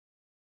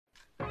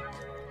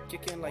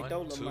Kicking like 1,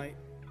 2, Dolomite.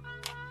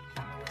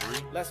 3,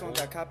 Last one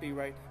 4, got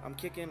copyright. I'm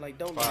kicking like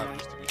 5 Dolomite.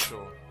 just to be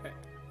sure.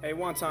 Hey,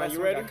 one time, Last you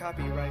one ready? got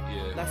Copyright.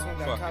 Yeah. Last one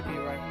got Fuck it.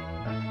 copyright.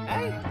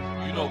 Hey.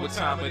 You know what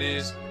time it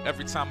is.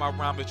 Every time I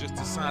rhyme, it's just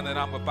a sign that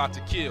I'm about to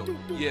kill.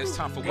 Yeah, it's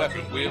time for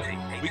weapon wheel.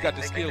 We got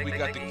the skill, we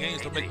got the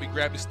games. Don't make me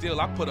grab it still.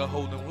 I put a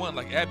hole in one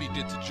like Abby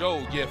did to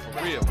Joe. Yeah,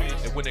 for real.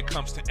 And when it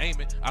comes to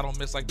aiming, I don't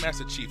miss like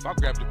Master Chief. I'll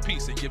grab the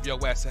piece and give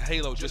your ass a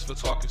halo just for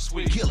talking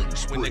sweet.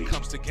 When it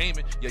comes to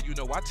gaming, yeah, you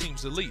know our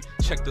team's elite.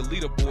 Check the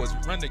leaderboards,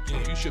 we run the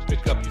game. You should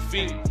pick up your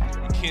feet.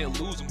 You can't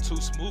lose them too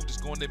smooth,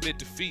 just going to admit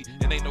defeat.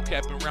 And ain't no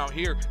capping around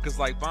here, cause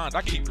like Bond,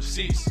 I keep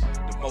receipts.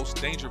 The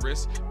most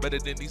dangerous, better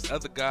than these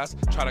other guys.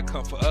 Try to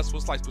come for us,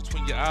 what's like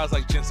between your eyes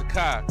like Jen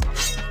Sakai.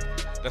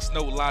 That's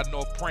no lie,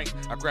 no prank.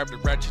 I grab the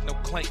ratchet, no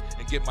clank,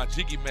 and get my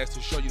jiggy mask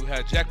to show you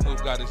how Jack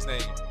Move got his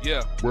name.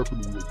 Yeah. Weapon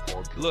Wheel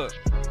Podcast.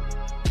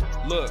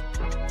 Look,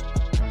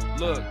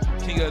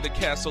 king of the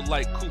castle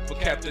like Cooper,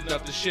 captain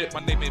of the ship. My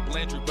name ain't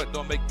Blandry, but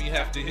don't make me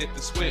have to hit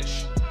the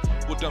switch.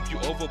 We'll dump you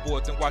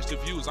overboard, then watch the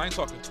views. I ain't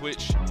talking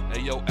Twitch.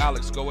 Hey yo,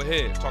 Alex, go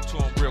ahead, talk to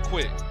him real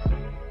quick.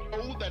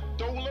 Oh, that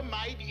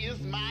Dolomite is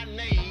my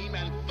name,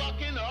 and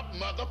fucking up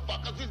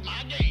motherfuckers is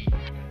my game.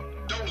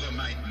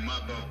 Dolomite,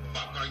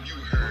 motherfucker, you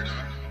heard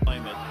her.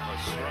 Claim it, a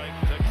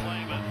strike to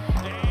claim it.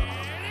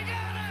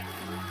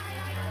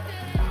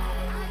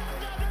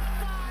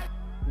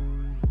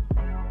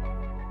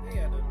 They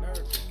had the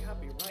nerve to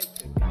copyright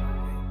the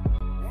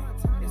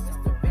guy. Is this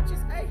the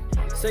bitches? Hey.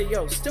 Say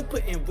yo, still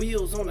putting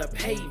wheels on the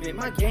pavement.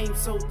 My game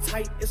so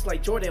tight, it's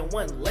like Jordan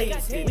 1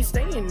 lazy. We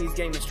stay in these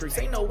gaming streets,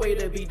 ain't no way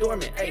to be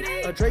dormant.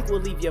 Hey, a Drake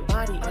will leave your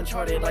body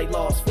uncharted like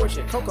Lost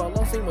Fortune. Coco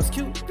Long scene was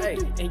cute, hey,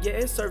 and yeah,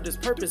 it served its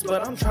purpose.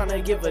 But I'm trying to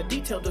give a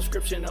detailed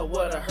description of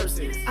what a hearse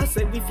is. I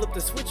say we flip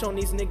the switch on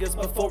these niggas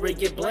before it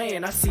get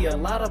bland. I see a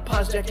lot of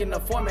pods jacking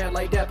the format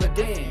like Dapper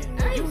Dan.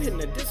 You hitting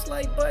the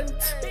dislike button?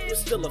 You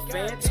still a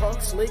fan?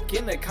 Talk slick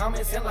in the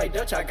comments and like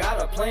Dutch, I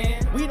got a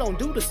plan. We don't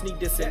do the sneak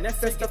diss and that's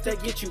that stuff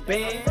that get you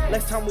banned.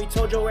 Last time we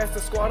told your ass to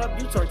squat up,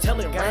 you start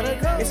telling gotta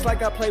go. It's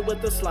like I play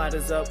with the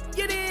sliders up.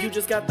 You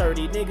just got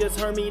 30 niggas,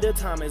 heard me, the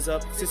time is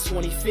up. Since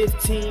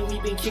 2015, we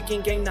been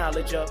kicking gang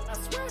knowledge up.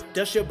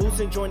 Dust your boots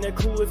and join the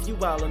crew if you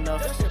wild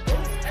enough.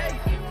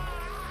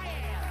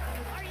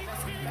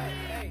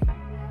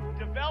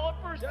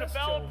 Developers.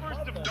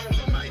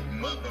 Dolomite,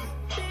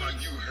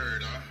 motherfucker, you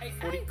heard her.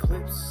 40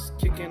 clips,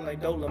 kicking like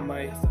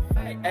Dolomite.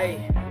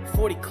 Hey,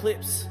 40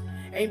 clips.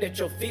 Aimed at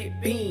your fit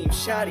beam,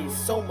 shotties,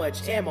 so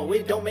much ammo,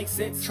 it don't make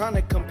sense. Trying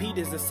to compete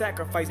is a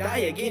sacrifice, die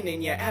again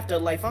in your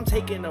afterlife. I'm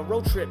taking a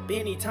road trip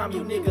anytime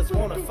you niggas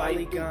wanna fight.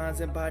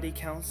 Polygons and body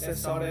counts,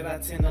 that's all that I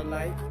tend to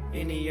like.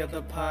 Any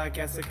other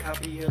podcast, a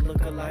copy or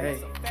look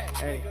alike.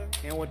 Hey,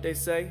 and what they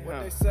say?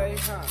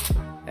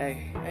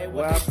 Hey,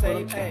 what I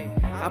say? Hey,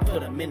 I put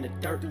them in the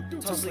dirt.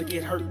 Toss like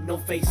get hurt, no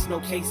face, no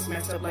case,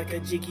 smashed up like a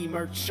jiggy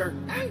merch shirt.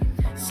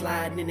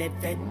 Sliding in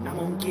that vet, I'm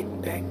gonna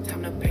get back,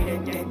 time to pay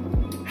that debt.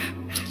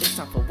 It's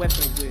time for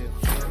weapon wheel.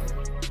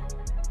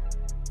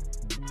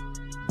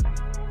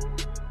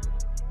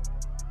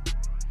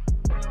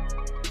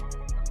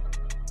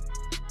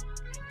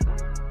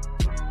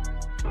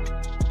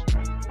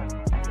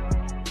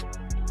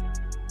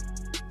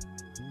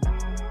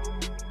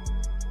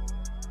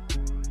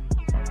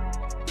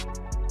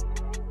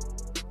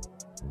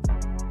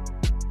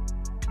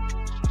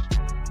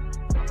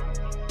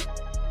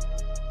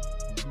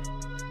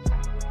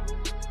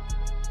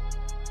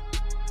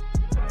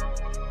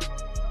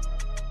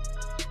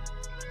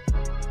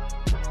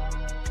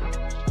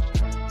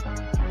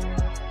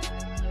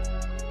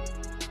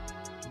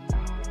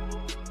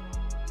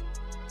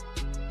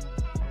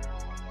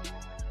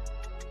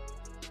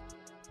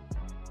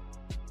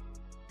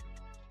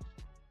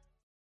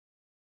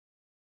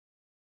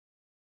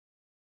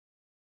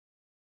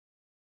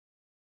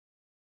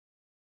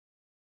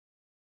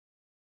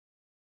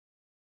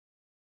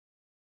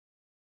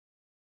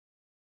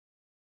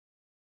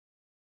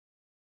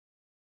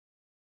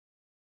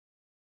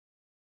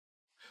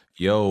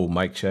 Yo,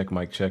 mic check,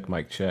 mic check,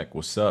 mic check.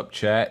 What's up,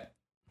 chat?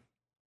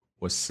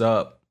 What's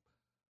up?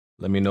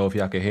 Let me know if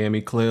y'all can hear me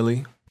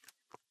clearly.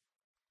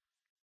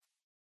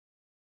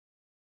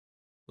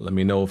 Let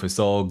me know if it's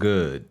all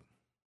good.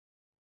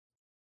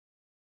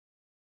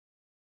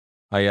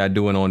 How y'all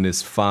doing on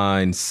this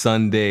fine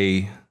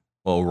Sunday,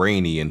 well,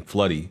 rainy and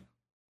floody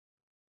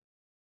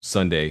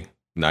Sunday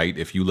night?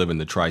 If you live in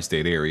the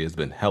tri-state area, it's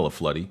been hella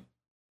floody,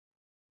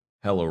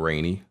 hella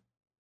rainy,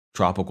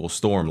 tropical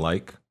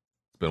storm-like.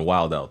 Been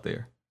wild out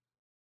there.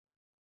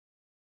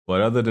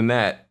 But other than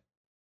that,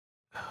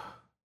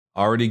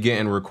 already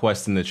getting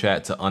requests in the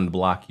chat to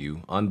unblock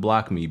you.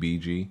 Unblock me,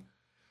 BG.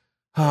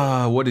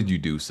 What did you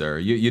do, sir?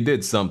 You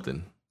did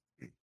something.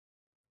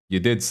 You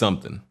did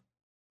something.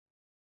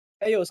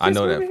 Hey, yo, is I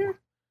know that. here?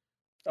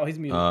 Oh, he's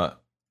muted.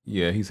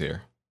 Yeah, he's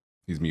here.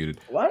 He's muted.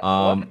 What?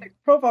 Why did the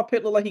profile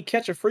pic look like he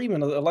catch a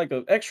Freeman, like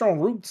an extra on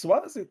Roots? Why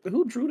is it?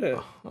 Who drew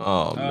that?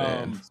 Oh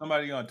man,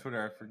 somebody on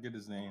Twitter. I forget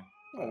his name.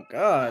 Oh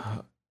God.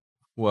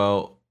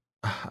 Well,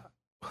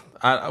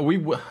 I'm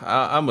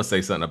gonna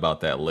say something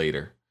about that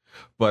later.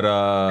 But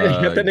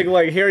You got that nigga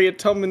like Harriet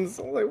Tubman's.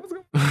 I'm like, what's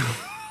going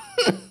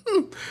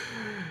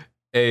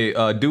hey,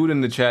 dude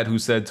in the chat who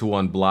said to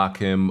unblock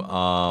him.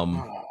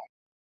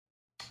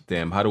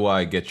 Damn, how do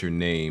I get your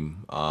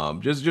name?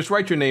 Just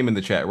write your name in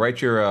the chat.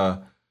 Write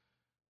your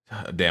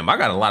damn, I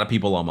got a lot of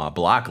people on my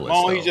block list.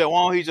 Why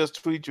don't he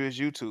just tweet you his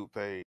YouTube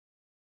page?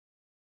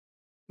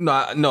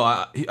 No,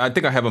 I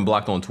think I have him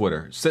blocked on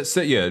Twitter.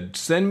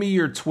 Send me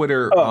your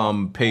Twitter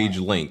page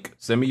link.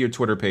 Send me your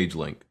Twitter page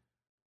link.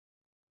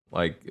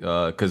 Like,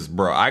 cause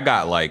bro, I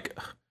got like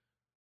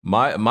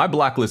my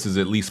block list is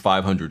at least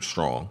 500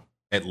 strong,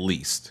 at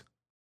least.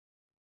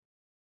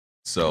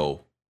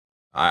 So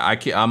I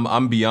can't.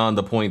 I'm beyond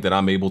the point that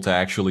I'm able to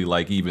actually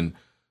like even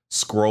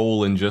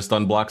scroll and just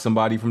unblock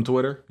somebody from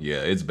Twitter.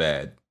 Yeah, it's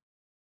bad.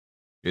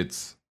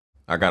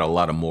 I got a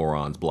lot of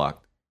morons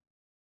blocked.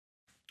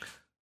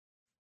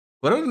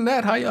 But other than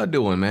that, how y'all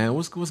doing, man?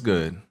 What's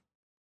good?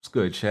 What's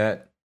good,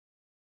 chat?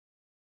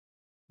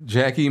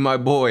 Jackie, my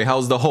boy,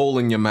 how's the hole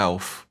in your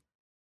mouth?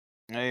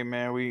 Hey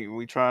man,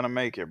 we trying to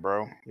make it,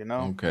 bro. You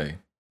know. Okay,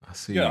 I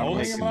see. Yeah, you. hole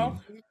I in your see mouth?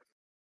 you.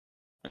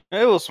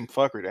 It was some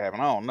fuckery that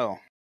happened. I don't know.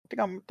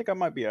 I think I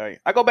might be alright.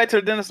 I go back to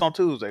the dentist on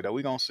Tuesday though.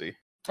 We gonna see.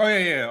 Oh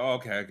yeah. Oh,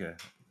 okay.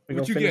 We What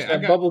gonna you finish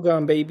get? that bubble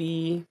gum,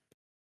 baby.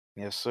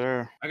 Yes,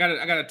 sir. I got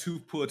a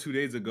tooth pulled 2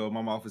 days ago.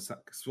 My mouth is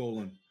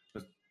swollen.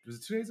 Was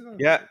it 2 days ago?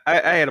 Yeah, I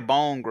had a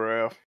bone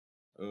graft.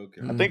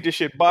 Okay. I think this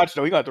shit botched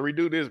though. You got to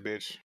redo this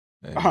bitch.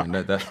 Hey,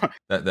 man,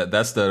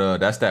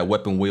 that's that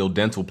weapon wheel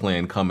dental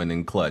plan coming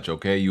in clutch.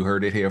 Okay, you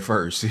heard it here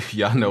first.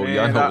 y'all know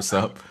what's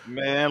up.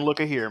 Man, look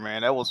at here,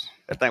 man.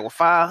 That thing was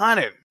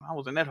 500. I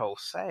was in that hole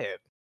sad.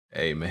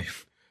 Hey man,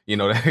 you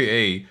know that.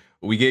 Hey,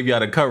 we gave y'all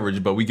the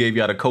coverage, but we gave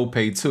y'all the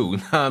copay too. Know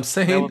what I'm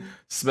saying?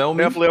 Smell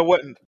me?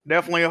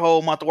 Definitely a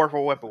whole month to work for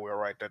a weapon wheel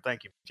right there.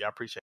 Thank you. I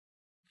appreciate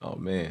it. Oh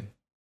man,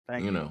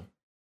 Thank you. You know,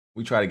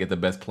 we try to get the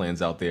best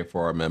plans out there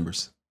for our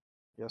members.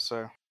 Yes,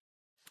 sir.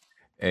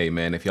 Hey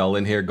man, if y'all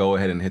in here, go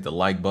ahead and hit the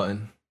like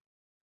button.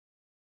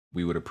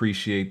 We would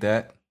appreciate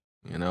that.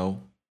 You know,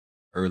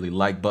 early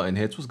like button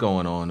hits. What's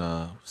going on?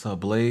 What's up,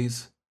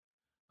 Blaze?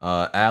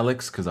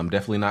 Alex, because I'm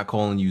definitely not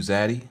calling you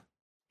Zaddy.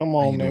 Come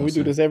on, man. We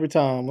do this every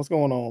time. What's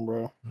going on,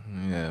 bro?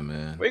 Yeah,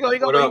 man. He go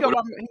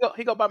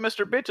by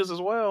Mr. Bitches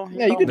as well.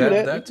 Yeah, you can do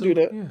that. You can do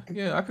that.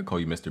 Yeah, I could call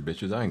you Mr.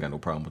 Bitches. I ain't got no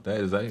problem with that.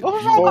 Is that?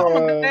 What's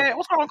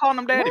wrong with calling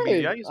him daddy?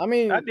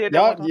 Right. I did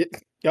y'all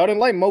that didn't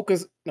like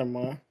mochas. Never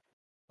mind.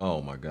 Oh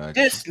my god.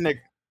 This nigga.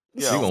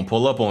 She gonna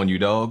pull up on you,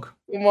 dog.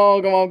 Come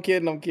on,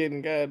 kidding. I'm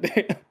kidding. God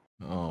damn.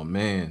 Oh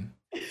man.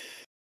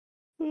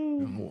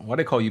 Why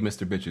they call you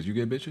Mr. Bitches? You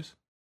get bitches?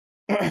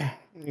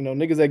 You know,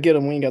 niggas that get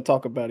them, we ain't gotta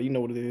talk about it. You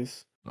know what it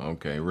is.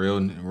 Okay,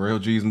 real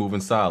G's moving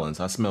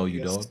silence. I smell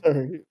you, dog.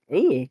 Sir.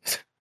 Ugh.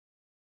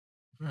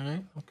 All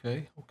right.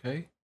 Okay.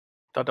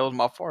 Thought that was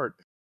my fart.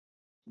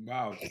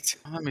 Wow.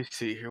 Let me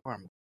see here. Where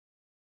am I?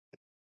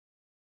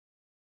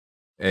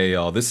 Hey,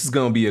 y'all, this is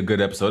gonna be a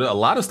good episode. A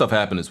lot of stuff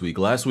happened this week.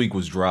 Last week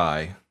was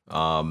dry.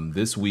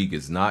 This week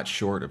is not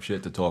short of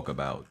shit to talk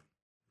about.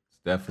 It's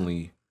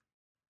definitely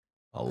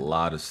a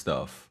lot of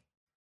stuff.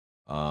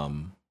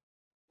 So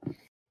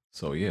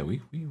yeah, we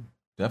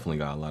definitely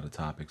got a lot of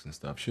topics and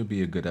stuff. Should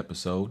be a good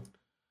episode.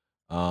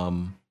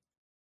 Yeah.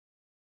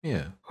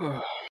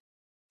 Should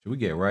we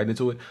get right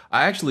into it?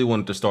 I actually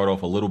wanted to start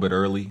off a little bit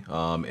early,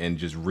 and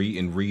just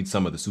read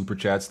some of the super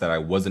chats that I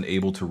wasn't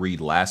able to read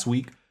last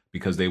week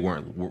because they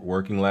weren't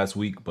working last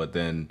week. But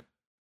then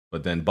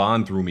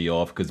Bond threw me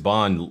off because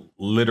Bond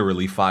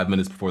literally 5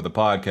 minutes before the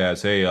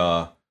podcast, hey,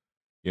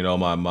 you know,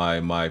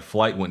 my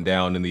flight went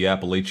down in the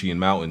Appalachian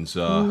Mountains.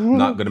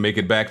 Not gonna make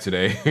it back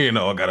today. You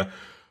know,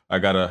 I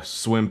gotta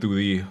swim through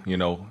the, you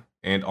know,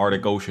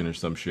 Antarctic Ocean or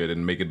some shit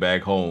and make it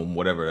back home.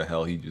 Whatever the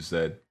hell he just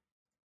said.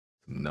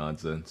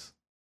 Nonsense.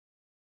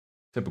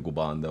 Typical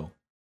Bond though.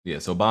 Yeah,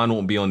 so Bond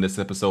won't be on this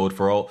episode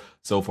for all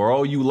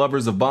you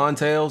lovers of Bond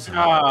tales.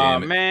 Oh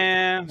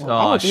man. I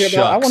wanted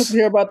to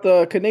hear about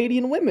the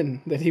Canadian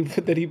women that he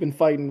been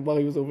fighting while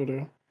he was over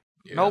there.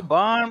 Yeah. No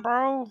Bond,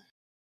 bro.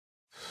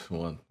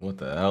 What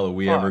the hell are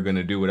we ever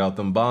gonna do without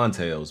them Bond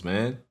tales,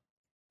 man?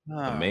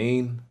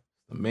 The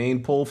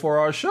main pull for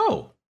our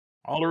show.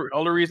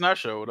 All the reason I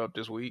showed up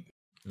this week.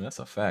 That's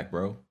a fact,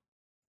 bro.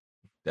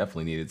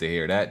 Definitely needed to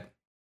hear that.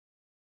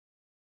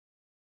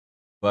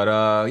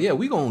 But yeah,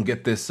 we gonna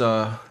get this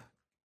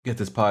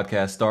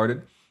podcast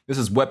started. This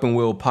is Weapon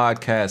Wheel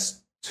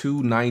Podcast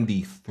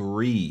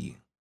 293.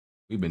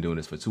 We've been doing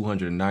this for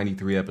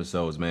 293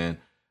 episodes, man.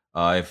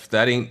 If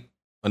that ain't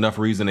enough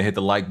reason to hit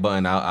the like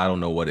button, I don't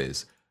know what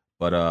is.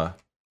 But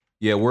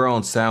yeah, we're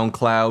on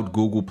SoundCloud,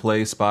 Google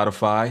Play,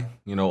 Spotify,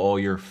 you know, all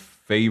your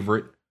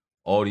favorite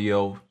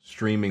audio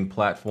streaming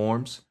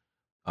platforms.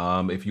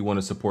 If you want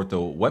to support the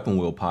Weapon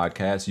Wheel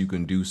Podcast, you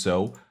can do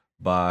so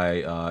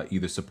by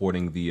either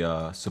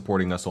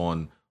supporting us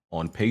on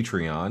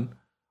Patreon,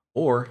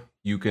 or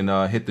you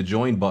can hit the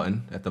join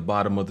button at the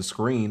bottom of the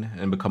screen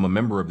and become a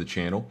member of the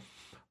channel.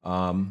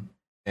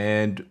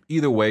 And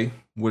either way,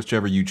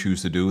 whichever you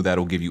choose to do,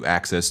 that'll give you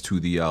access to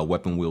the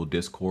Weapon Wheel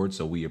Discord,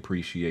 so we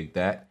appreciate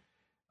that.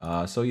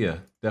 So yeah,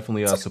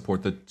 definitely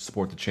support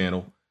the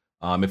channel.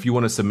 If you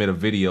want to submit a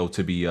video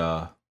to be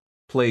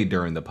played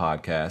during the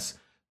podcast,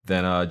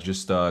 then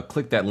just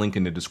click that link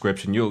in the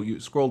description. You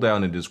scroll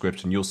down in the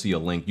description, you'll see a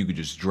link. You could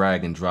just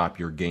drag and drop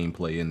your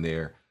gameplay in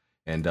there,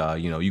 and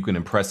you can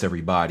impress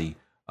everybody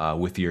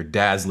with your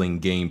dazzling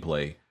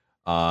gameplay.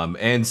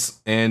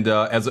 And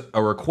as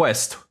a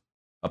request,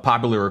 a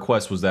popular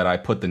request was that I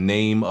put the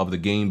name of the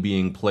game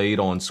being played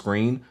on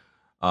screen.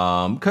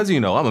 Because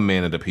I'm a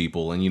man of the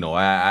people, and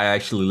I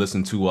actually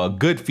listen to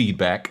good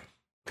feedback,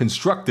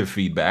 constructive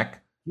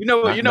feedback. You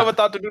never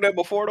thought to do that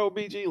before though,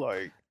 BG?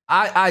 Like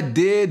I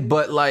did,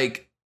 but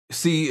like,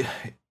 see,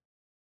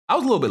 I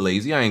was a little bit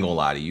lazy. I ain't gonna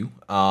lie to you.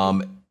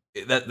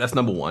 That's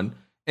number one,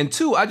 and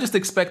two, I just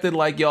expected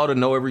like y'all to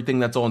know everything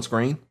that's on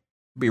screen.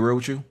 Be real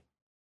with you.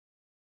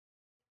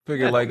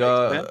 Figure like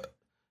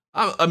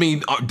I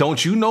mean,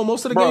 don't you know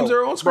most of the games that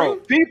are on screen?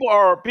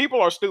 Bro,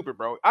 people are stupid,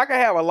 bro. I can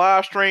have a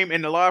live stream,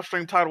 and the live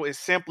stream title is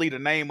simply the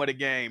name of the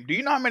game. Do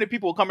you know how many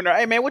people come in there?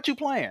 Hey, man, what you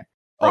playing?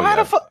 Bro, how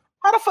the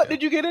fuck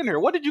did you get in here?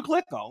 What did you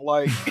click on?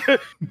 Like,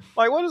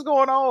 like what is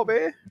going on,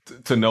 man?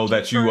 To know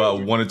that you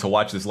wanted to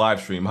watch this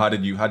live stream, how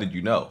did you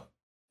know?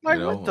 Like,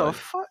 what the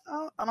fuck?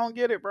 I don't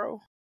get it,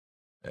 bro.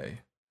 Hey,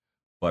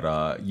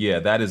 but yeah,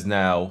 that is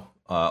now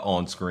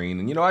on screen,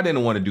 and I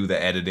didn't want to do the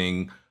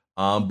editing.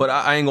 But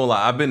I ain't gonna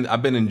lie,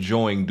 I've been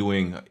enjoying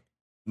doing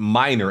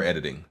minor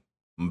editing,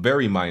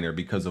 very minor,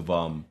 because of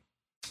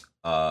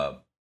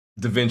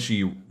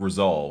DaVinci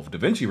Resolve.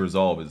 DaVinci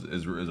Resolve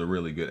is a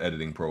really good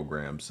editing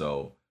program,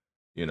 so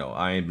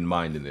I ain't been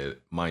minding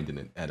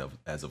it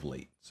as of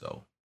late,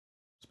 so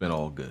it's been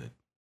all good.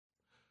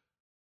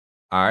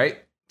 All right,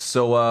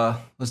 so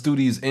let's do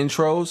these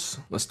intros.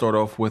 Let's start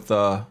off with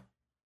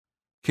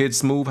Kid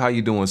Smooth. How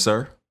you doing,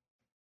 sir?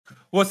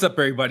 What's up,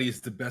 everybody? It's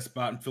the best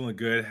spot. I'm feeling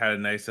good. Had a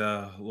nice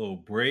little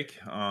break.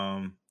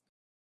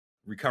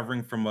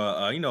 Recovering from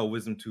a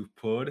wisdom tooth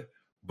pulled.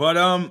 But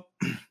I'm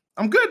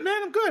good,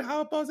 man. I'm good.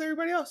 How about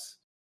everybody else?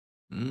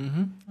 All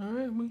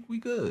right, we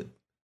good.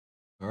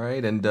 All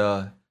right, and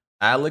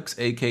Alex,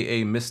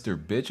 aka Mr.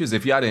 Bitches.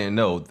 If y'all didn't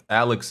know,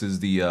 Alex is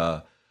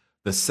the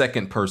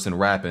second person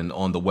rapping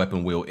on the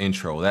Weapon Wheel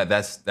intro.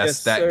 That's Yes,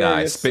 that sir,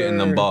 guy yes, spitting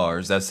them sir.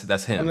 bars.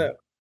 That's him.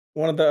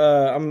 One of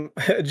the I'm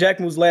Jack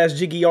Moo's last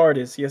Jiggy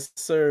artist. Yes,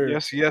 sir.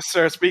 Yes,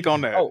 sir. Speak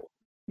on that. Oh,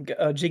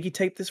 Jiggy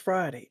tape this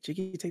Friday.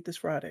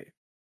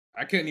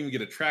 I couldn't even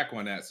get a track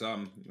on that, so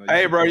I'm.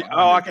 Hey, bro.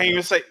 I can't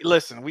even say.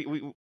 Listen,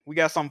 we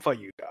got something for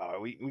you,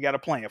 dog. We got a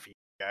plan for you,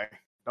 guy.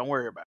 Don't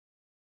worry about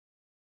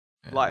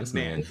it. Like,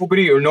 man.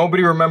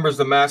 Nobody remembers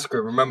the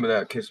massacre. Remember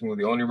that, Kid Smooth.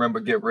 They only remember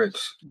Get Rich.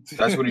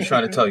 That's what he's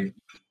trying to tell you.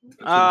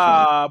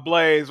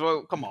 Blaze.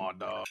 Well, come on,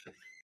 dog.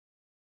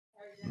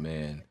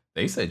 Man,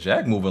 they said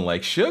Jack moving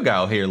like Suge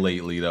out here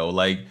lately, though.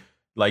 Like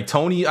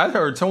Tony, I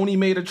heard Tony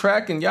made a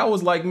track, and y'all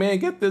was like, "Man,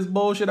 get this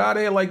bullshit out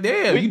of here!" Like,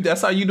 damn,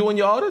 that's how you doing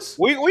your artists?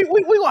 We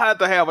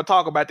gonna have a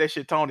talk about that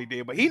shit Tony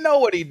did, but he know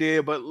what he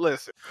did. But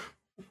listen,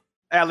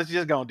 Alex,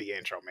 just gonna do the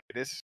intro,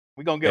 man.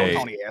 We gonna get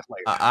on Tony ass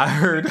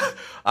later.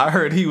 I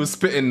heard he was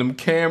spitting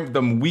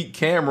them weak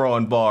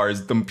Cameron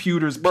bars. Them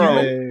pewters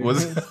Bro.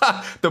 was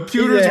the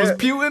pewters was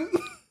pewing.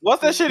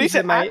 What's that shit? He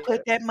said, I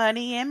put that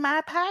money in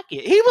my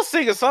pocket. He was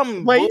singing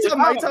something. Wait, you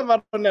talking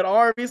about on that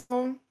R&B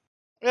song?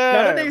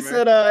 Yeah, No, they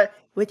said,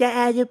 "With that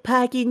out of your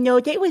pocket?" No,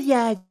 they was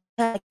out.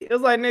 It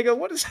was like, nigga,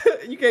 what is?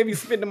 You can't be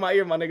spitting in my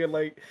ear, my nigga.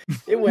 Like,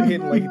 it wasn't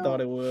hitting like he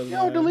thought it was.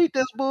 Yo, delete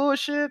this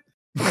bullshit.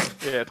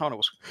 Yeah, Tony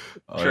was.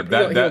 He'll be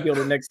on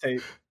the next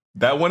tape.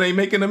 That one ain't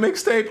making a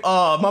mixtape.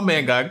 Oh, my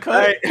man got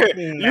cut. Hey,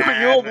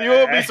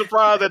 you'll be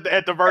surprised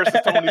at the verses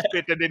Tony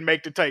spit that didn't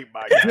make the tape,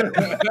 Mike.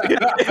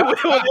 it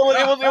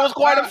was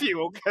quite a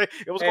few. Okay,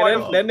 it was quite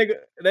a few.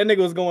 That nigga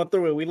was going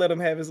through it. We let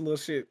him have his little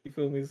shit. You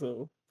feel me?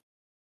 So.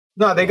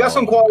 No, they got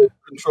some quality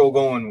control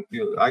going.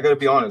 I gotta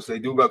be honest, they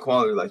do got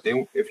quality. Like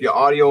if your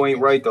audio ain't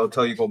right, they'll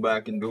tell you go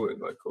back and do it,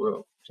 like for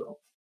real. So.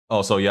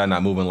 Oh, so y'all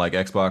not moving like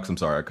Xbox? I'm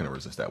sorry, I couldn't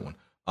resist that one.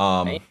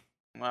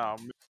 Wow.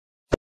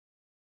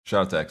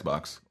 Shout out to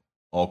Xbox.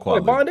 All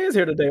quality. Bond is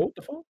here today. What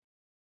the fuck?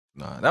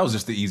 Nah, that was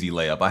just the easy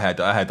layup. I had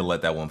to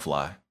let that one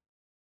fly.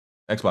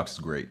 Xbox is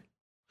great.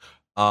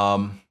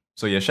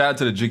 So yeah, shout out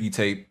to the Jiggy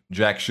Tape,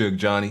 Jack Suge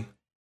Johnny.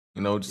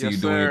 See you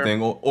doing your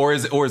thing, or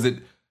is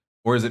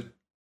it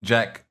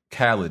Jack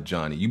Khaled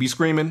Johnny? You be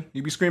screaming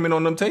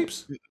on them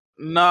tapes?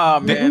 Nah,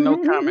 man, no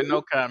comment,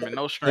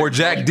 no strength. Or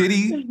Jack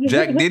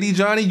Diddy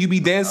Johnny? You be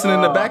dancing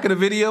in the back of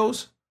the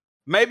videos?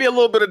 Maybe a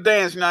little bit of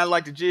dance. I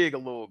like to jig a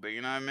little bit.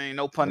 You know what I mean?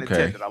 No pun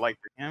intended. I like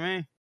to. You know what I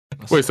mean?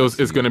 Wait, so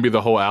it's going to be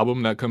the whole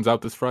album that comes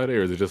out this Friday,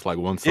 or is it just like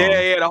one song?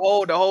 Yeah, the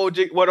whole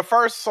jig. Well, the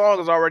first song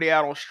is already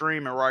out on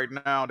streaming right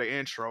now. The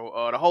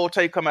intro, the whole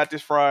tape come out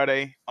this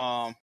Friday.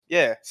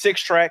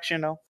 6 tracks.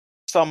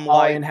 Something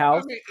like in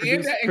house. I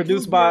mean,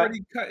 produced by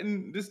already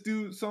cutting this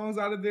dude songs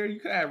out of there. You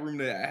could have room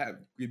to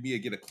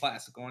get a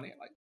classic on it.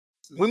 Like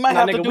we might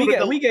have to do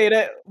we gave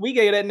that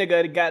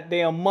nigga a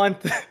goddamn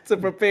month to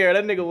prepare.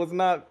 That nigga was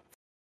not.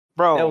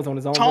 Bro, That was on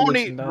his own Tony,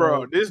 volition, dog.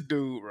 bro, this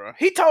dude, bro.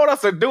 He told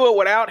us to do it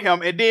without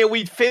him, and then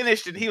we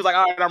finished it. He was like,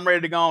 all right, I'm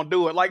ready to go and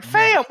do it. Like,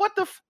 fam, what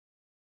the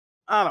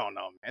I don't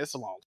know, man. It's a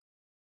long.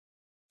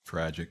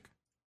 Tragic.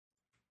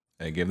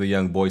 Hey, give the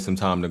young boy some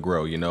time to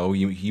grow. You know,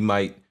 he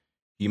might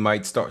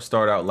start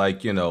out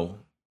like, you know,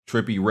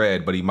 Trippie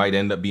Redd, but he might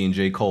end up being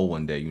J. Cole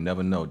one day. You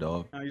never know,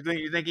 dog.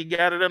 You think he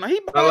got it in?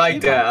 I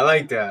like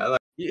that.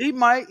 He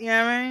might. You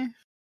know what I mean?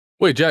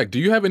 Wait, Jack, do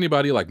you have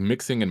anybody like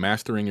mixing and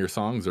mastering your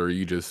songs, or are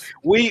you just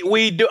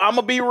We do. I'm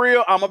gonna be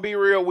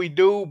real. We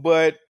do,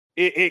 but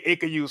it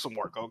could use some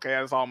work. Okay,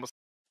 that's almost.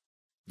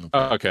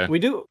 okay. We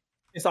do.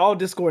 It's all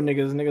Discord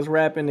niggas. Niggas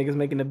rapping, niggas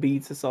making the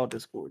beats. It's all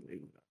Discord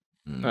niggas.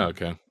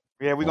 Okay.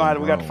 Yeah, we got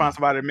to find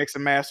somebody to mix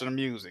and master the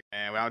music,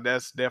 man. Well,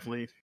 that's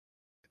definitely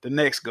the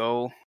next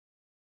goal.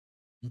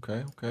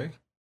 Okay.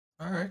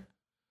 All right.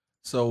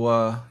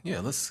 So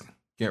yeah, let's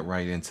get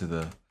right into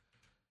the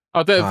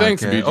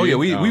thanks, BG. Oh yeah,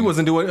 we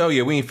wasn't doing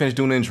we ain't finished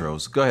doing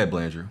intros. Go ahead,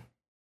 Blandrew.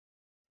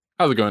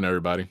 How's it going,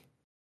 everybody?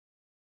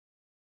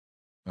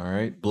 All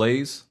right,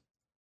 Blaze.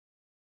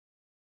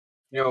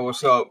 Yo,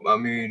 what's up? I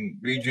mean,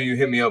 BG, you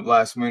hit me up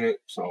last minute,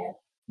 so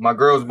my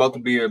girl's about to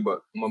be here,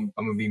 but I'm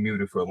gonna be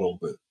muted for a little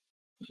bit.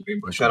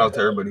 But shout out to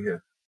everybody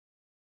here.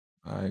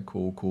 All right,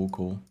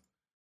 cool.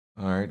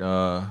 All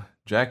right,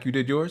 Jack, you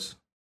did yours?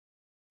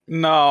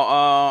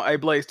 No, hey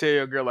Blaze, tell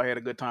your girl I had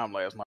a good time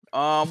last night.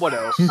 What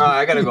else?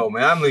 I gotta go,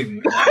 man. I'm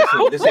leaving.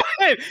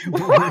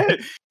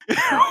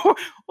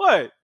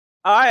 What?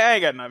 I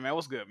ain't got nothing, man.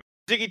 What's good, man?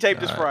 Jiggy tape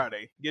this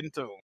Friday. Get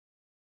into it.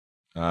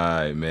 All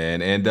right,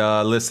 man. And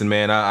listen,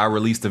 man, I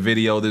released a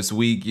video this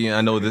week. Yeah,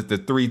 I know that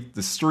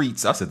the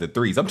streets. I said the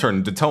threes. I'm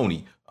turning to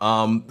Tony.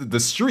 The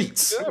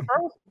streets. Yeah,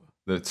 bro.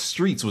 The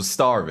streets was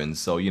starving,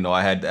 so you know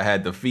I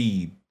had to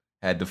feed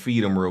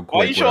them real quick.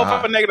 Why you showing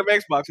up a negative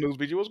Xbox news,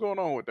 BG? What's going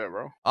on with that,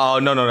 bro? Oh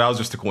no, that was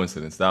just a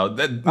coincidence. But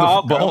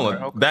hold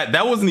on,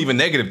 that wasn't even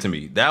negative to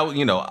me. That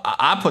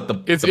I put the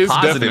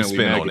positive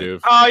spin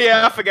negative. On it. Oh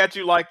yeah, I forgot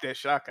you like that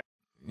shotgun.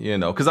 You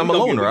know, because I'm a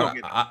loner.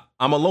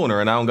 I'm a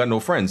loner, and I don't got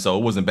no friends, so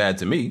it wasn't bad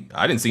to me.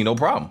 I didn't see no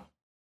problem.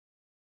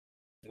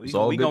 We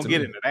gonna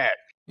get into that.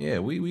 Yeah,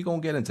 we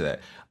gonna get into that.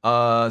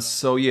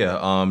 So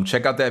yeah,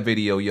 check out that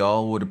video,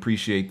 y'all. Would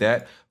appreciate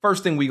that.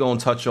 First thing we gonna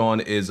touch on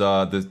is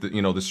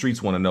the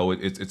streets want to know.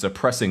 It's a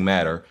pressing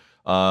matter.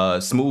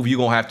 Smooth, you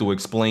gonna have to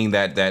explain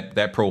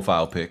that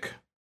profile pic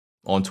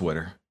on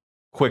Twitter.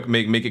 Quick,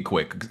 make it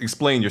quick.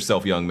 Explain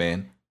yourself, young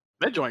man.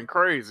 That joint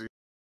crazy.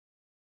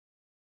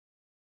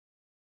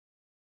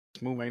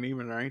 Smooth ain't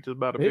even there. Ain't just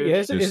about a bitch.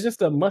 Yeah, it's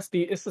just a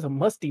musty. It's just a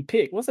musty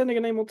pic. What's that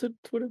nigga name on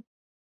Twitter?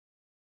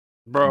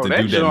 Bro,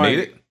 that dude that made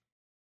it.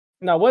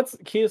 Now, what's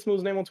Kid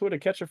Smooth's name on Twitter?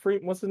 Catch a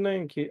Freak. What's his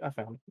name? Kid, I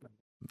found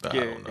it.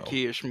 Yeah,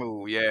 Kid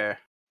Smooth. Yeah.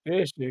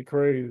 This shit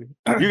crazy.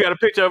 You got a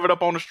picture of it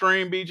up on the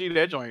stream, BG?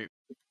 That joint.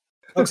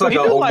 Looks like an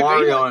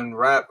Omarion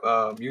rap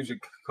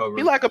music cover.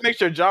 He like a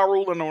mixture of Ja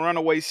Rule and the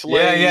Runaway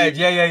Slave. Yeah.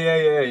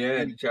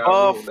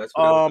 Ja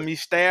Rule,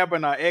 he's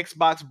stabbing an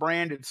Xbox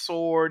branded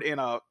sword in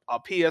a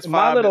PS5.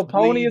 My Little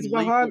Pony is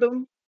behind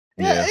him.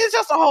 Yeah, it's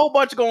just a whole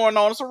bunch going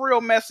on. It's a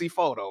real messy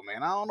photo,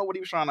 man. I don't know what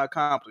he was trying to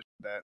accomplish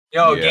with that.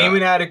 Yo,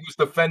 Gaming Addict was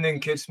defending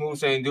Kid Smooth,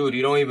 saying, dude,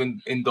 you don't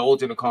even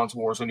indulge in the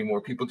console wars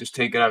anymore. People just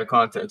take it out of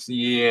context.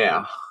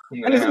 Yeah.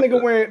 And this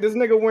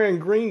nigga wearing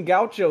green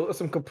gaucho or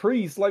some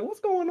capris. Like,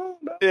 what's going on?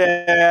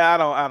 Yeah,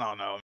 I don't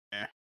know,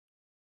 man.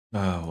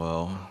 Oh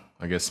well,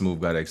 I guess Smooth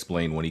got to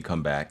explain when he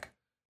come back.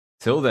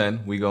 Till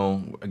then,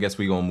 I guess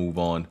we gonna move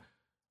on.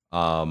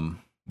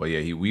 But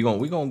yeah, we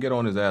gonna get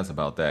on his ass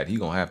about that. He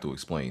gonna have to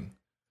explain.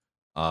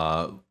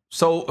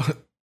 So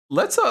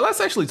let's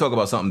actually talk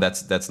about something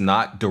that's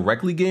not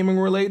directly gaming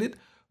related,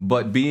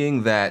 but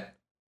being that,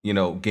 you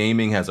know,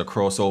 gaming has a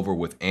crossover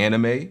with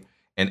anime,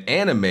 and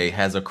anime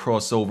has a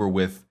crossover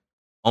with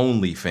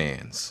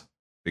OnlyFans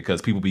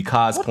because people be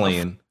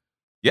cosplaying.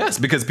 Yes,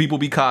 because people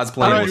be cosplaying.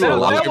 Why you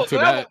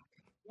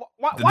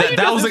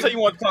just say you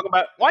want to talk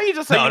about? Why you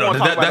just say you want to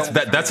talk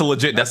about?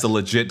 That's a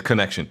legit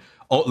connection.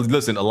 Oh,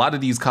 listen, a lot of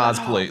these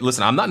cosplay.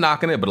 Listen, I'm not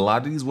knocking it, but a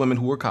lot of these women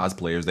who are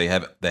cosplayers, they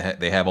have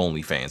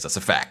OnlyFans. That's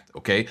a fact.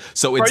 Okay,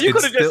 so bro, you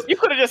could have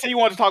just said you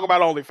wanted to talk about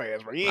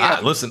OnlyFans, bro.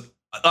 Listen,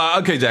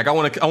 okay, Jack, I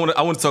want to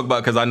talk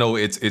about, because I know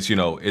it's you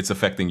know, it's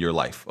affecting your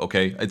life.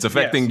 Okay, it's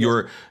affecting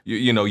your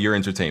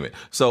entertainment.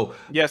 So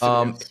yes,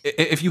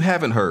 if you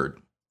haven't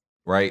heard,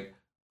 right?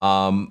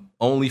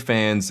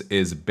 OnlyFans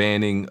is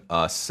banning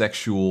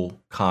sexual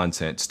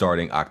content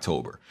starting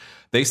October.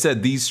 They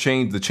said the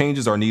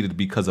changes are needed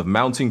because of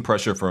mounting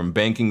pressure from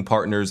banking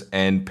partners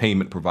and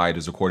payment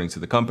providers, according to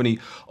the company.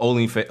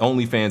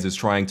 OnlyFans is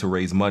trying to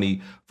raise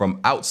money from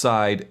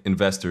outside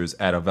investors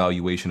at a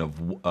valuation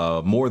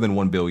of more than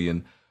 $1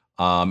 billion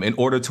in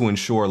order to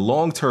ensure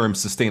long-term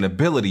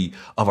sustainability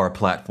of our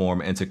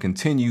platform and to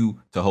continue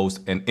to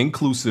host an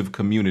inclusive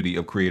community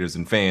of creators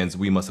and fans.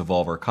 We must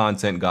evolve our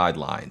content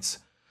guidelines.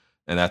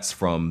 And that's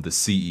from the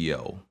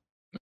CEO.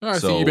 I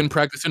see you've been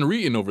practicing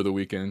reading over the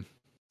weekend.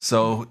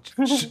 So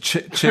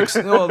chicks,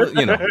 well,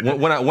 you know,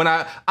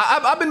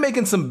 I've been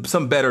making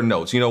some better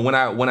notes. You know, when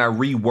I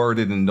reword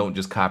it and don't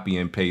just copy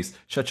and paste.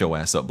 Shut your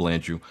ass up,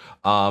 Blandrew.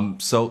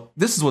 So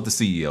this is what the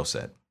CEO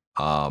said.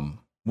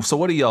 So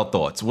what are y'all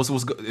thoughts?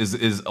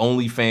 Is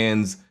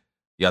OnlyFans?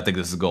 Y'all think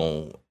this is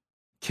gonna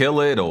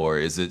kill it, or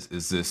is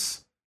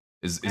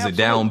it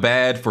down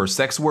bad for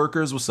sex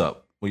workers? What's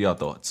up? What are y'all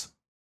thoughts?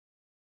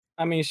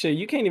 I mean, shit,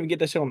 you can't even get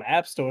that shit on the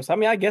App Store. So I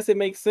mean, I guess it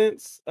makes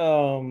sense.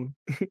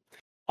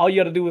 All you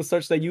got to do is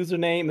search their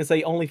username and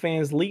say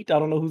OnlyFans leaked. I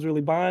don't know who's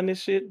really buying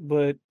this shit,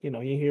 but you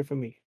know, you ain't hear from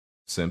me.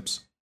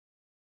 Simps.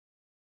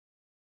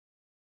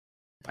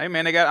 Hey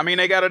man, they got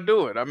to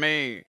do it. I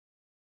mean,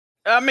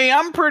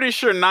 I'm pretty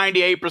sure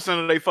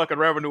 98% of their fucking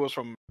revenue is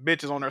from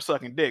bitches on their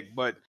sucking dick.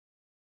 But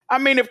I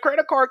mean, if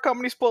credit card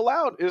companies pull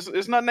out,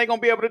 it's nothing they're gonna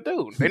be able to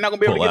do. They're not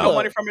gonna be able to get no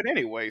money from it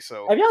anyway.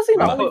 So have y'all seen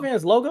the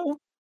OnlyFans logo?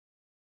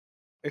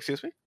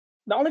 Excuse me?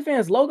 The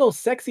OnlyFans logo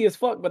sexy as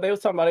fuck, but they was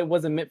talking about it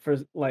wasn't meant for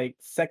like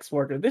sex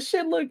workers. This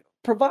shit look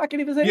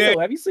provocative as hell. Yeah.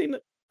 Have you seen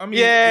it? I mean,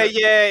 yeah,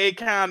 it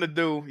kind of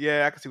do.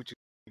 Yeah, I can see what you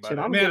mean. Shit,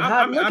 I'm getting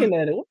hot looking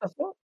at it. What the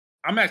fuck?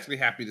 I'm actually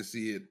happy to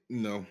see it,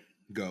 you know,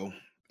 go.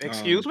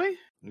 Excuse me?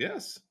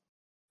 Yes,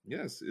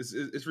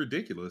 it's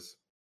ridiculous.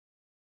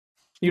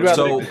 You'd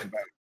rather So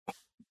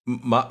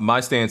my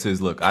stance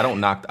is, look, I don't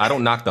knock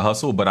the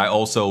hustle, but I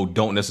also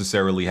don't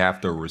necessarily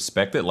have to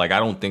respect it. Like, I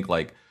don't think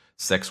like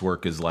sex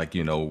work is like,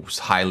 you know,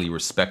 highly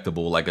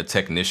respectable, like a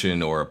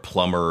technician or a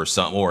plumber or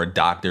something, or a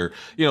doctor.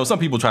 You know, some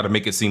people try to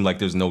make it seem like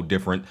there's no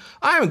different.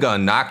 I ain't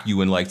gonna knock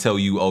you and like tell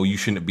you, oh, you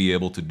shouldn't be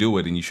able to do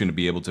it and you shouldn't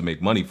be able to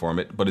make money from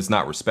it, but it's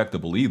not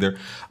respectable either.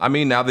 I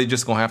mean, now they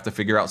just gonna have to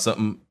figure out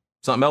something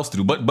else to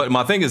do. But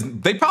my thing is,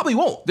 they probably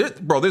won't.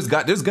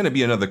 There's gonna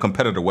be another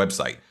competitor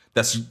website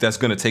that's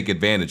gonna take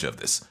advantage of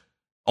this.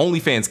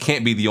 OnlyFans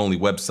can't be the only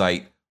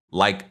website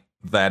like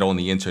that on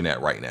the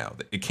internet right now.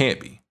 It can't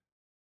be.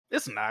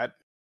 It's not.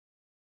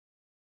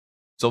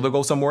 So they'll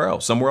go somewhere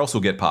else. Somewhere else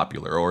will get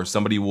popular, or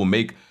somebody will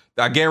make.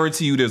 I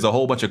guarantee you, there's a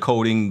whole bunch of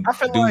coding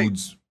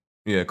dudes,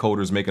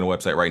 coders making a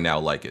website right now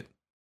like it.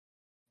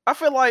 I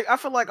feel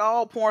like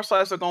all porn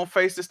sites are gonna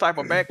face this type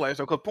of backlash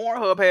because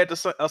Pornhub had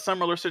a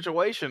similar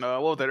situation.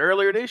 What was it,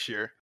 earlier this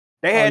year?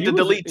 They had to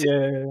delete.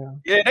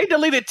 Yeah, they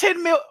deleted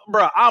 10 mil.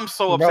 Bro, I'm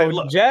so upset.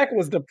 Bro, Jack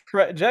was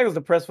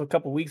depressed for a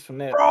couple weeks from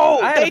that.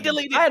 Bro, they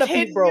deleted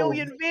 10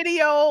 million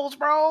videos,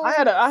 bro.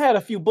 I had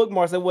a few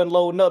bookmarks that wasn't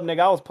loading up, nigga.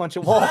 I was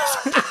punching walls.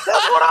 That's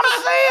what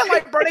I'm saying.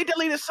 Like, bro, they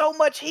deleted so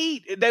much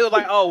heat. They were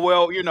like, oh,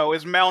 well, you know,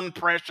 it's mountain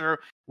pressure.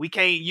 We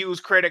can't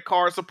use credit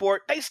card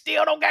support. They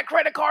still don't got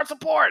credit card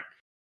support.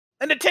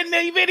 And the 10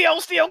 million videos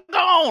still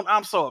gone.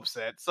 I'm so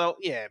upset. So,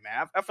 yeah,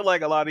 man. I feel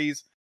like a lot of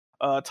these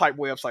type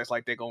websites,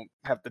 like, they're going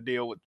to have to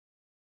deal with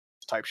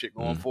type shit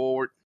going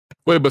forward.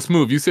 Wait, but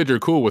Smooth, you said you're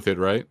cool with it,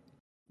 right?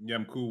 Yeah,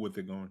 I'm cool with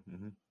it going.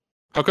 Mm-hmm.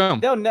 How come?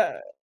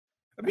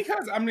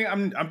 Because I mean,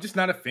 I'm just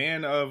not a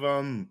fan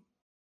of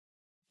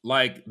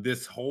like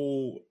this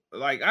whole,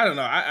 like, I don't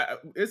know.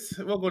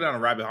 We'll go down a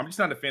rabbit hole. I'm just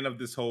not a fan of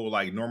this whole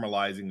like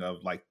normalizing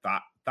of like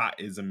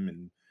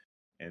thoughtism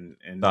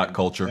and thought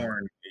culture.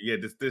 Porn. Yeah,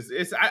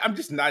 I'm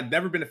just not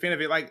never been a fan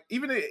of it. Like,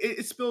 even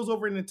it spills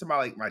over into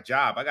my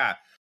job. I got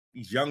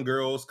these young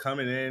girls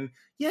coming in.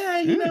 Yeah,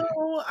 you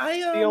know,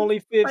 I only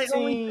 15 my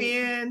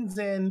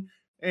OnlyFans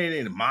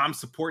and mom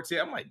supports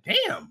it. I'm like,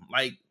 damn,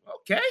 like,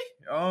 okay.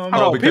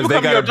 Because they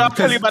got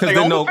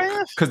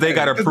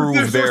to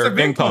prove their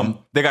income.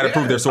 They got to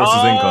prove their source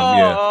of income.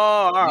 Yeah.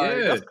 All right.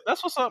 Yeah.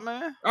 That's what's up,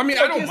 man. I mean,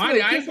 I don't mind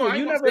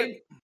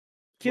it.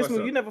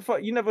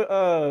 You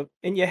never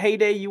in your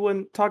heyday you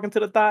weren't talking to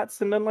the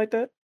thoughts and nothing like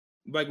that?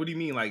 Like, what do you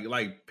mean?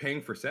 Like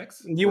paying for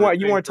sex? You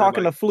weren't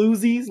talking to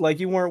floozies, like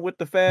you weren't with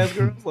the fast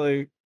girls,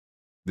 like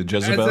the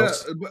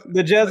Jezebels?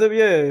 The Jezebel,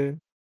 yeah.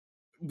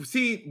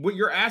 See, what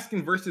you're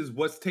asking versus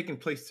what's taking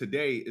place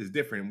today is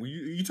different.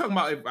 You talking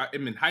about if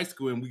I'm in high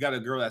school and we got a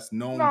girl that's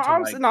known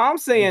I'm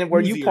saying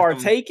where you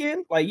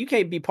partaking, like you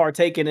can't be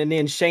partaking and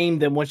then shame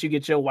them once you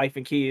get your wife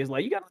and kids.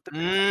 Like, you got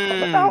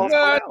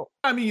to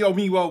I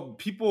mean, well,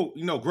 people,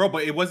 you know, grow,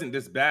 but it wasn't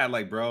this bad,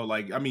 like, bro.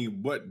 Like, I mean,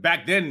 what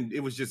back then it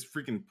was just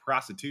freaking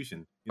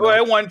prostitution. You know?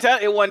 Well,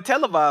 it wasn't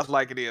televised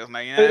like it is now.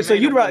 You know so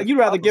you'd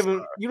rather give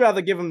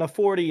them the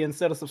 40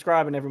 instead of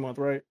subscribing every month,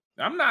 right?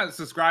 I'm not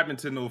subscribing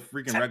to no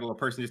freaking regular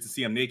person just to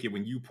see them naked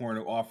when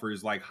YouPorn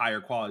offers like higher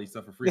quality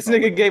stuff for free. This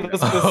nigga gave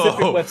us a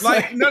specific website.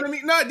 Like, you know what I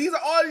mean? No, these are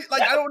all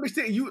like, I don't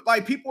understand. You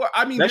like people.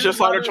 I mean, that's your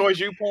side of choice.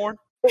 YouPorn.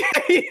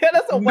 Yeah,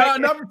 that's a no.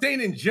 I'm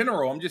saying in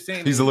general. I'm just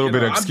saying he's a little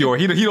bit obscure.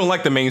 He don't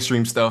like the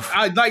mainstream stuff.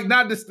 I like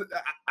not this.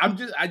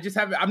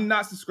 I'm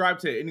not subscribed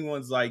to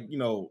anyone's like, you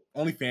know,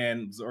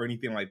 OnlyFans or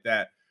anything like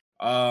that.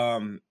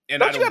 And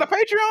don't you got a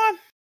Patreon?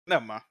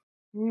 Never mind.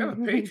 I have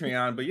a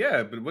Patreon, but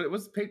yeah, but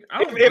what's Patreon?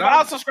 If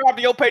I subscribe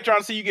to your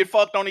Patreon, so you get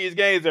fucked on these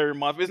games every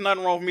month. There's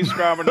nothing wrong with me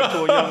subscribing to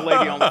a young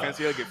lady on the fence.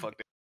 He'll get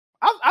fucked.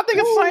 I think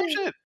it's the same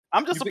shit.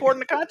 I'm just supporting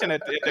the content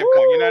at that point.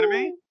 You know what I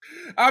mean?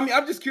 I mean,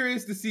 I'm just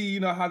curious to see, you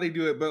know, how they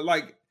do it, but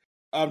like,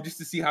 just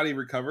to see how they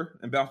recover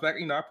and bounce back.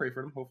 You know, I pray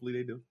for them. Hopefully,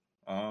 they do.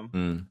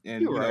 and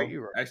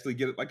actually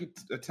get like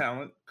a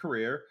talent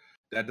career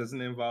that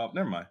doesn't involve.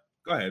 Never mind.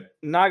 Go ahead.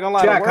 Not gonna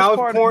lie. Jack, how's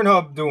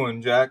Pornhub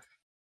doing, Jack?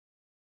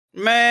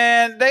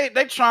 Man, they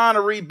trying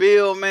to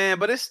rebuild, man,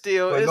 but it's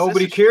still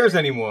nobody cares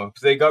anymore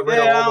because they got rid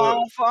of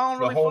all the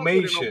really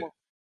homemade shit.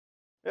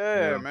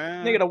 Yeah,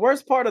 man. Nigga, the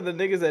worst part of the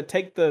niggas that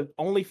take the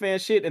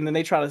OnlyFans shit and then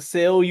they try to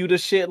sell you the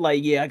shit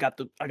like, yeah, I got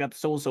the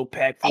so and so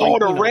pack. Oh,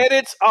 the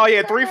Reddits. Oh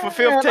yeah, 3 for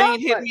 15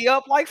 hit me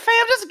up like, fam,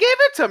 just give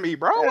it to me,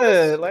 bro.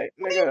 Yeah, like,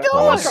 what nigga, are you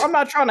doing? I'm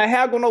not trying to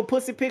haggle no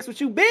pussy pics with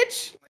you,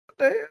 bitch. What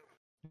the hell?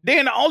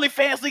 Then the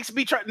OnlyFans leaks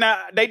be trying.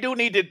 Now they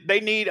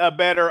need a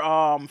better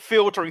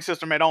filtering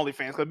system at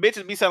OnlyFans because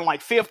bitches be selling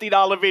like $50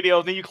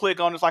 videos. Then you click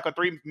on it's like a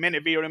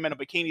 3-minute video. Them in a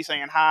bikini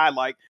saying hi.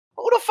 Like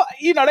who the fuck?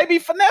 You know they be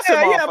finessing.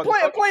 Yeah,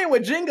 playing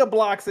with Jenga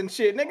blocks and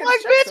shit. Nigga, like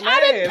bitch, I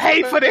didn't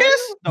pay for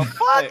this. The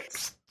fuck?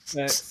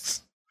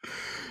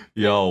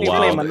 Yo, wow.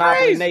 Playing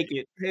Monopoly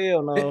naked.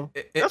 Hell no.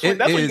 That's what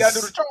you gotta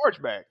do to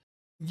charge back.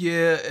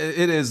 Yeah,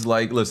 it is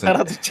like listen.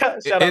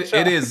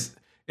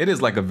 It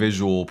is like a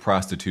visual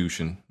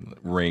prostitution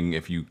ring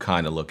if you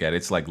kind of look at it.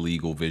 It's like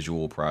legal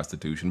visual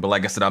prostitution. But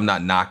like I said, I'm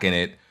not knocking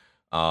it.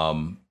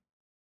 But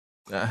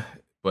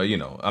you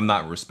know, I'm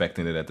not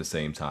respecting it at the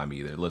same time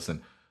either.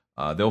 Listen,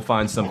 they'll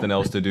find something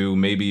else to do,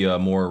 maybe a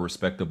more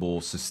respectable,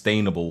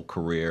 sustainable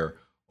career,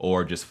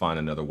 or just find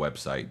another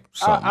website.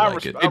 Something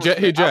like it.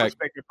 Hey, Jack. I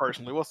respect it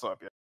personally. What's up,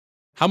 yeah?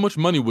 How much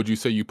money would you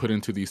say you put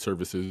into these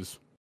services?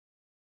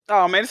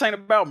 Oh man, this ain't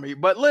about me.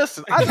 But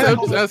listen, I'm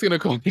just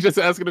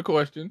asking a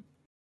question.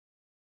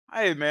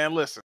 Hey man,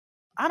 listen.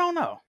 I don't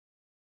know.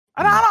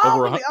 I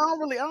don't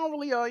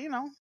really, you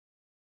know.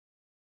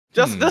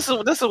 Just this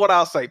is what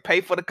I'll say.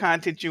 Pay for the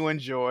content you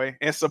enjoy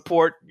and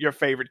support your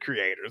favorite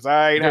creators. All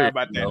right, how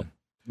about that?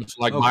 It's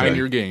like buying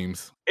your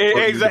games.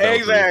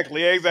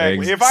 Exactly. If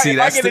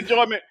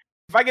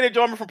I get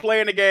enjoyment from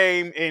playing the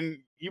game and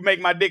you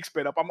make my dick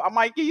spit up, I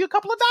might give you a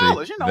couple of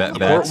dollars. You know,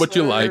 support what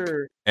you like,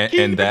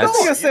 and that's.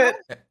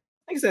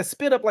 Nigga said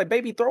spit up like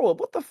baby throw up.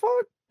 What the fuck?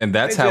 And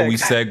that's how we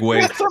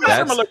segue.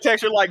 Similar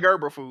texture like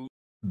Gerber food.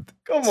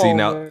 Come see,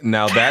 on,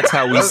 now that's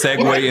how we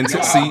segue into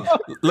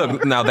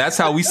look, now that's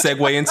how we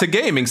segue into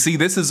gaming. See,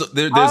 there's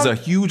a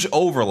huge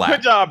overlap.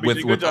 Good job,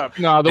 BG, good job.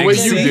 Nah, the way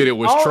you did it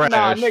was trash.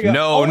 Nah, nigga,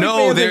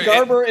 no, there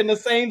Gerber in the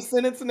same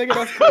sentence, nigga.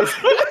 That's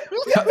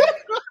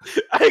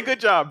crazy. Hey, good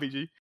job,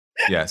 BG.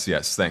 Yes.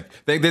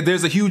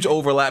 There's a huge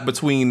overlap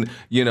between,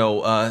 you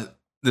know,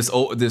 this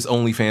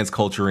OnlyFans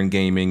culture in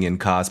gaming and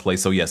cosplay.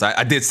 So yes,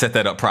 I did set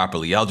that up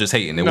properly. Y'all just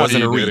hating. It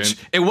wasn't a reach.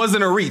 It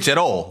wasn't a reach at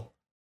all.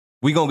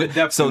 We gonna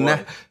get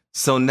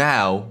so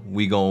now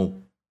we gonna,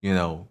 you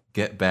know,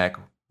 get back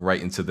right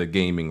into the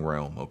gaming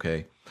realm.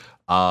 Okay.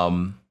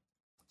 So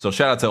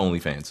shout out to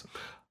OnlyFans.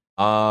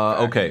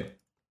 Okay.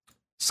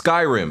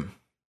 Skyrim.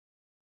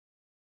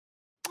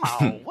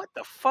 Oh, what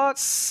the fuck?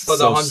 For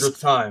the 100th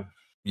time.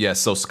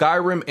 Yes. So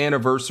Skyrim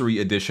Anniversary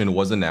Edition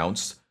was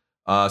announced.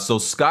 So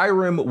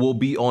Skyrim will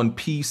be on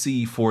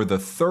PC for the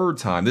third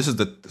time. This is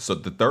the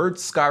third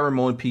Skyrim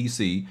on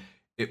PC.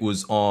 It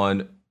was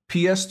on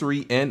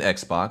PS3 and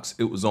Xbox.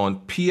 It was on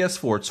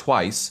PS4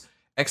 twice,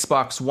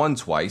 Xbox One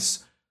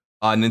twice,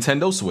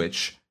 Nintendo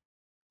Switch.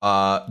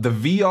 The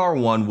VR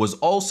one was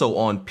also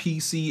on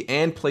PC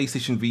and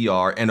PlayStation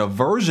VR, and a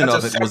version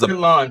of it was a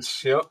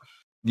launch. Yep.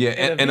 Yeah,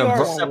 and a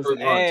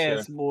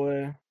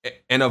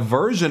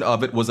version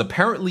of it was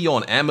apparently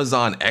on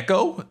Amazon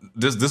Echo.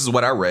 This is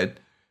what I read.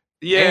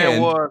 Yeah, it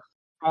was.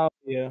 Oh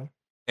yeah.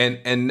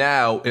 And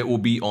now it will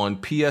be on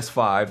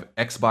PS5,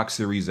 Xbox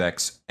Series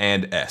X,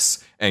 and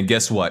S. And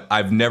guess what?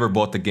 I've never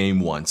bought the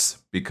game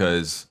once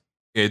because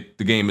the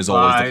game has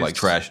always looked like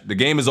trash. The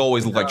game has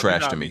always looked like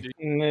trash to me.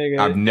 Nigga,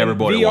 I've never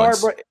bought it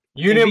once.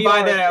 You didn't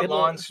buy that at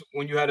launch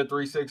when you had a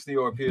 360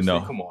 or a PS3?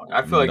 No. Come on.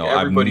 I feel like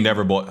everybody...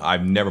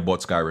 I've never bought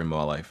Skyrim in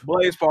my life.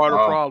 Blaze part of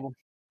the problem.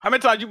 How many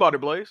times you bought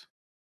it, Blaze?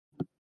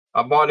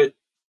 I bought it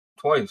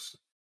twice.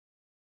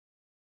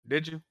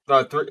 Did you?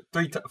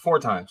 4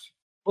 times.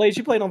 Blaze,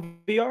 you played on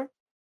VR?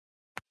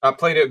 I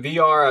played it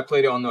VR.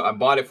 I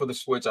bought it for the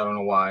Switch. I don't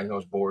know why. I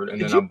was bored, and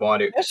then I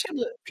bought it. That shit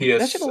look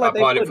like I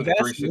bought it for the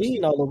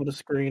 360 all over the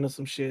screen or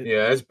some shit.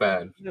 Yeah, it's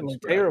bad. It's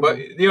terrible. But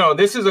you know,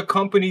 this is a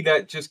company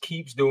that just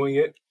keeps doing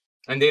it,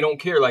 and they don't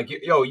care. Like,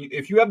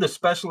 if you have the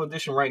special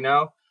edition right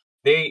now,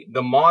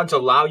 the mods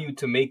allow you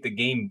to make the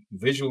game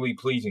visually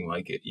pleasing.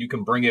 Like you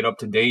can bring it up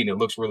to date, and it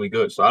looks really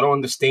good. So I don't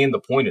understand the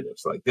point of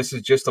this. Like, this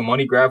is just a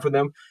money grab for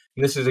them.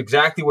 And this is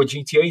exactly what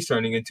GTA is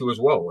turning into as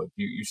well. Like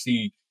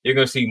you're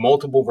going to see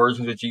multiple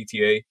versions of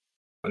GTA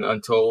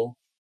until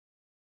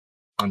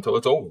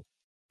it's over.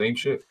 Same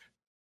shit.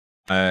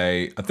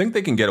 I think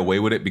they can get away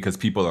with it because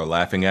people are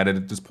laughing at it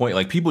at this point.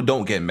 Like, people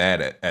don't get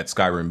mad at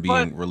Skyrim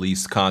being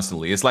released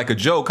constantly. It's like a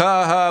joke,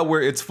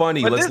 where it's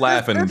funny. Let's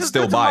laugh and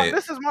still buy it.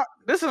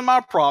 This is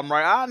my problem,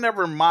 right? I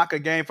never mock a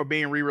game for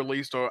being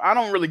re-released, or I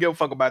don't really give a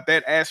fuck about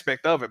that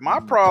aspect of it. My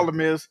problem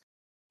is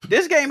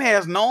this game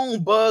has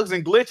known bugs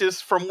and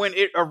glitches from when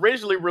it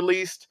originally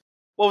released.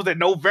 What was it,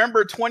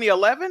 November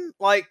 2011?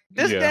 Like,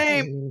 this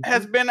game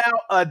has been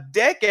out a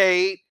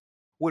decade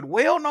with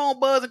well-known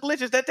bugs and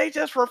glitches that they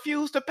just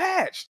refuse to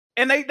patch,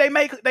 and they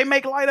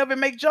make light of it,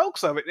 make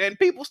jokes of it, and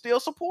people still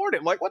support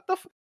it. Like, what the?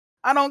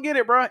 I don't get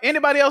it, bro.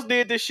 Anybody else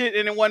did this shit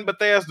and it wasn't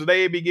Bethesda,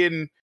 they'd be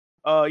getting,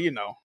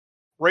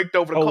 raked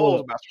over the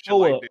coals about some shit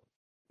like this.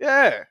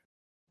 Yeah,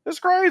 it's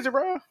crazy,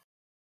 bro.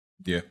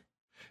 Yeah.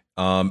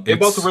 They're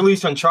about to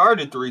release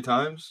Uncharted 3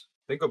 times.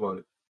 Think about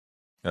it.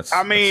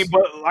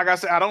 But like I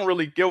said, I don't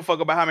really give a fuck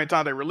about how many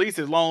times they release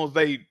it, as long as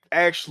they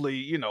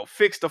actually,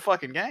 fix the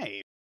fucking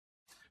game.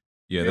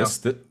 Yeah,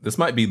 this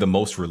might be the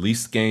most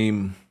released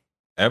game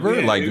ever.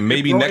 Yeah, like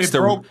maybe next to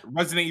broke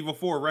Resident Evil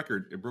 4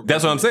 record.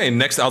 That's what I'm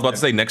saying. I was about to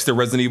say next to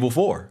Resident Evil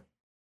 4.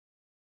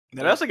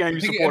 Now, that's a game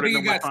you supported.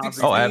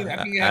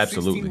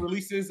 Absolutely. 16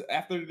 releases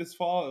after this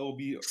fall. It will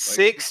be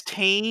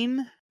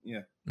 16.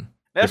 Yeah,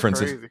 that's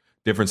crazy.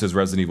 Difference is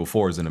Resident Evil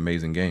 4 is an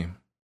amazing game.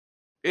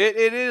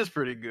 It is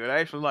pretty good. I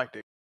actually liked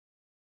it.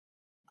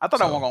 I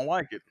thought I wasn't gonna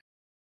like it.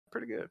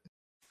 Pretty good.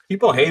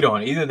 People hate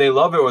on it. Either they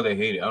love it or they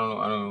hate it. I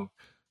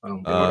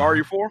don't know. Are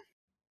you 4?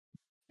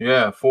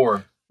 Yeah,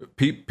 4.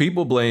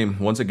 People blame,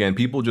 once again,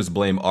 people just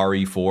blame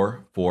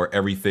RE4 for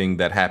everything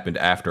that happened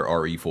after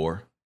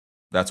RE4.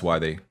 That's why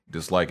they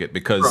dislike it,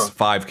 because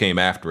 5 came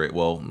after it.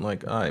 Well,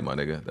 like, all right, my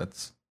nigga,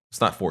 it's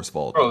not 4's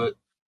fault. Bro,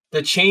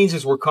 the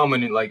changes were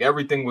coming, and like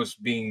everything was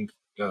being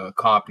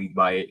copied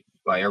by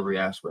every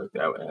aspect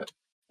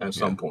at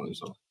some point.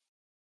 So,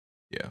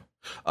 yeah.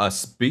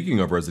 Speaking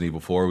of Resident Evil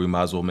 4, we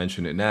might as well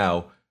mention it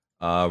now.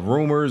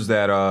 Rumors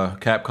that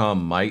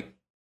Capcom might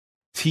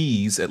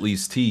tease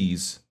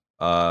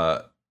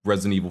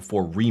Resident Evil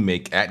 4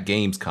 remake at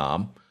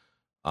Gamescom.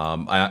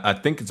 I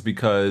think it's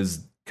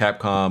because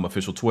Capcom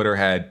official Twitter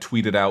had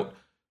tweeted out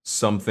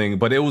something,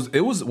 but it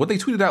was what they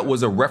tweeted out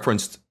was a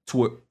reference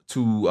to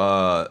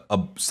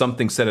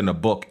something said in a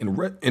book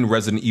in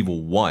Resident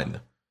Evil 1.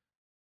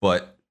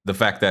 But the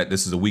fact that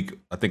this is a week,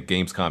 I think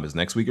Gamescom is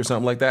next week or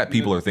something like that.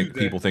 People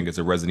think it's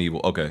a Resident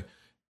Evil. Okay.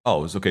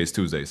 Oh, it's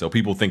Tuesday. So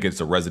people think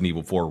it's a Resident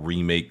Evil 4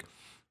 remake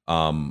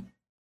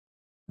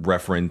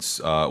reference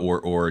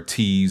or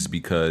tease,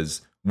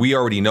 because we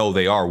already know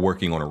they are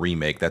working on a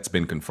remake. That's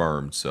been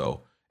confirmed.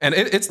 So, and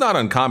it's not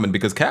uncommon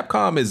because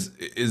Capcom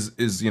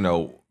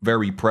is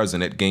very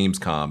present at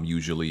Gamescom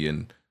usually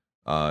and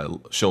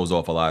shows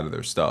off a lot of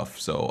their stuff.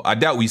 So I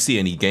doubt we see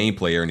any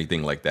gameplay or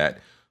anything like that.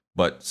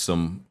 But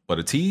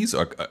a tease,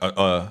 or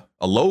a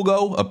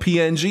logo, a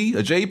PNG,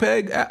 a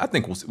JPEG. I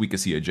think we could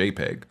see a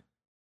JPEG.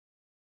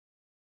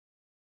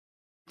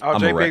 Oh,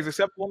 JPEG's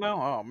acceptable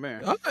now? Oh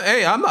man.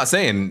 Hey, I'm not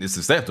saying it's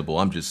acceptable.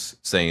 I'm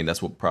just saying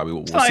that's what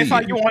we'll see. It's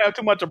like you won't have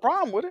too much of a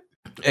problem with it.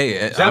 Hey,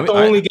 that's the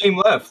only game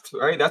left,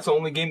 right? That's the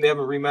only game they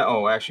ever remade.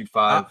 Oh, actually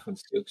 5 and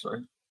 6,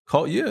 right?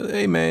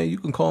 Hey man, you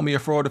can call me a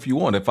fraud if you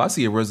want. If I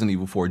see a Resident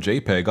Evil 4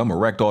 JPEG, I'm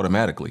erect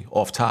automatically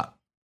off top.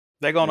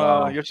 They're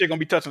gonna your shit gonna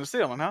be touching the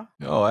ceiling, huh?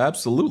 Oh,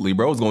 absolutely,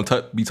 bro. It's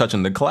gonna be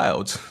touching the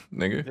clouds,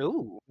 nigga.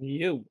 Ooh,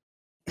 you.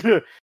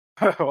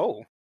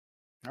 Oh,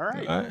 all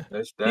right.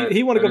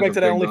 He want to go back to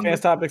that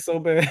OnlyFans topic so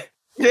bad.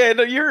 Yeah,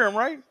 no, you hear him,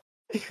 right?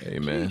 Hey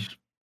man,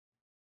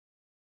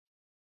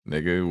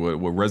 nigga,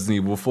 what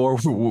Resident Evil 4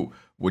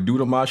 would do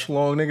to my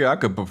schlong, nigga? I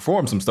could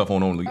perform some stuff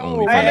on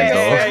OnlyFans.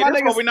 My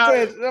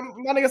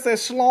nigga said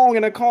schlong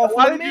in a call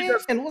for the man.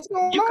 And what's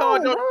going on? You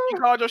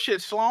called your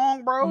shit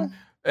schlong, bro?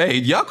 Hey,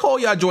 y'all call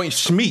y'all joint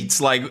Schmeats.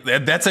 Like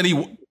that's any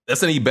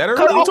better?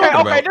 What are you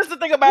talking about? This is the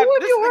thing about who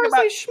have you heard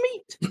say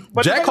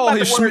Schmeat? Jack called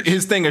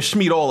his thing a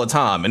Schmeat all the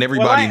time, and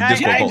everybody in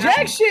Discord calls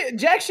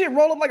Jack shit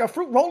roll up like a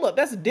fruit roll up.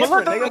 That's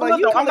different.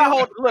 I'm not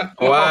holding.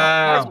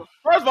 Wow.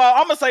 First of all,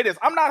 I'm gonna say this.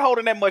 I'm not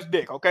holding that much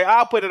dick. Okay,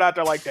 I'll put it out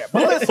there like that.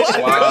 But listen,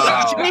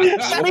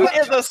 Schmeat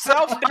is a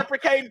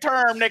self-deprecating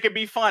term that can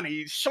be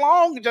funny.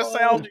 Schlong just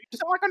sounds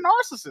like a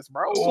narcissist,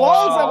 bro.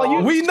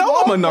 We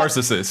know I'm a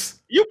narcissist.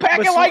 You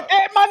packing like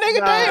that, my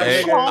nigga?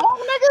 Damn, Schlong,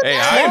 nigga. Hey,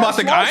 I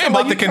ain't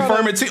about to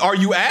confirm it. Are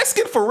you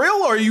asking for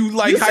real, or are you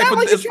like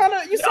hypothetical?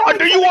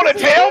 Do you want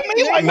to tell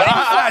me? Nah,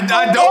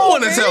 I don't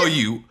want to tell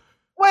you.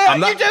 Well,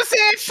 you just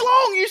said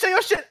schlong. You say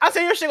your shit. I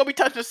said your shit gonna be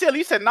touching the ceiling.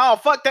 You said no,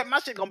 fuck that. My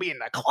shit gonna be in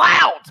the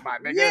clouds, my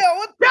nigga.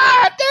 Yeah,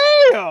 God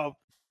damn.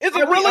 Is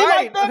it really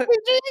like that,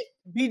 BG?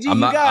 BG, you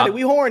got it.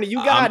 We horny. You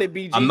got it,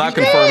 BG. I'm not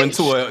confirming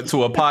to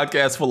a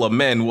podcast full of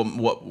men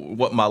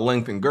what my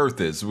length and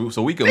girth is,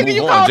 so we can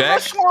move on,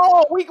 Jack.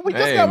 We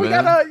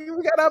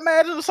gotta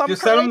imagine something.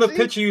 Just send him the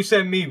picture you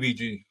sent me,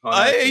 BG.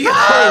 Hey,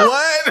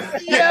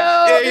 what?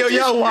 Yo,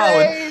 y'all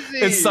wildin'.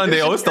 It's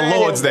Sunday. Oh, it's the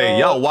Lord's Day.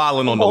 Y'all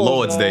wildin' on the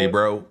Lord's Day,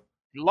 bro.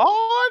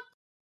 Lord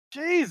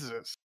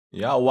Jesus.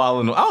 Y'all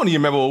wildin'. I don't even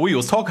remember what we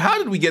was talking. How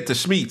did we get to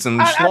Schmeats and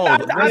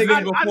Schlong?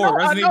 Resident Evil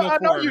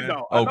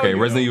 4. Okay,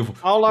 Resident Evil.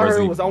 All I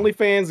heard was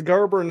OnlyFans,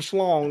 Gerber, and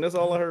Schlong. That's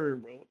all I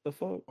heard, bro. What the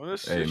fuck?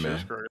 Hey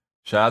man,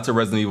 shout out to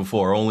Resident Evil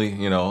 4.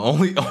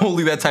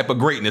 Only that type of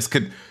greatness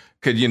could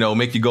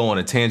make you go on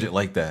a tangent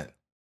like that.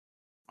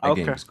 That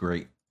game is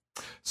great.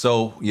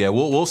 So yeah,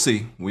 we'll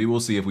see. We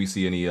will see if we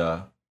see any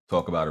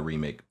talk about a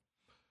remake.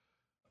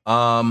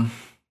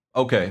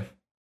 Okay.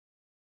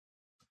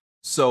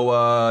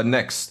 So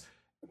next.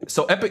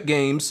 So Epic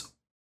Games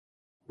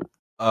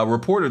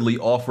reportedly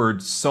offered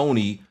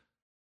Sony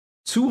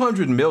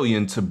 $200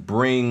 million to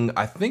bring,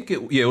 I think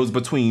it was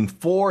between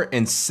 4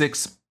 and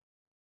 6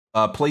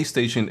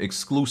 PlayStation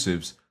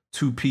exclusives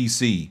to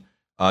PC,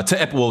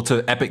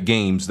 to Epic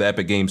Games, the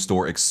Epic Games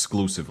Store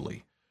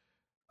exclusively.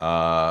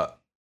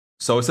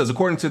 So it says,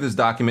 according to this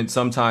document,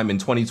 sometime in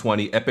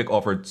 2020, Epic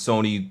offered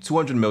Sony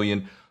 $200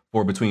 million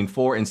for between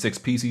 4 and 6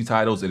 PC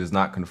titles. It is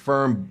not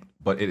confirmed,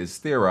 but it is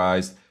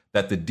theorized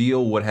that the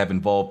deal would have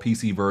involved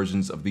PC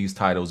versions of these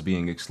titles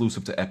being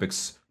exclusive to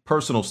Epic's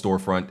personal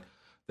storefront,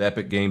 the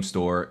Epic Game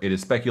Store. It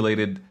is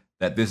speculated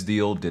that this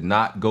deal did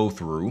not go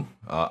through,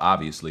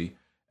 obviously,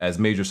 as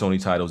major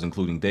Sony titles,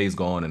 including Days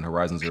Gone and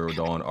Horizon Zero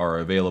Dawn, are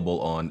available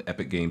on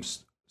Epic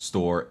Games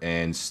Store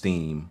and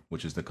Steam,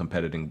 which is the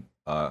competing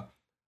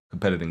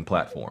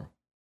platform.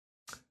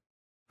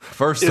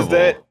 First of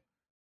all,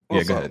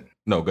 yeah, go ahead.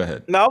 No, go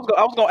ahead. No, I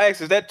was gonna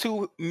ask: is that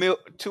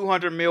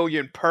 200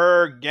 million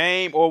per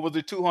game, or was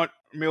it 200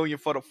 million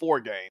for the 4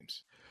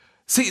 games?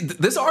 See,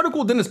 this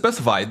article didn't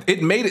specify.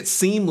 It made it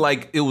seem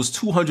like it was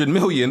 200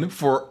 million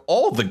for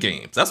all the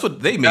games. That's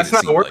what they made. That's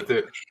not worth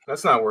it.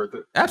 That's not worth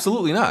it.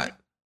 Absolutely not.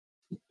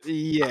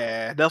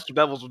 Yeah, that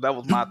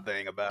was my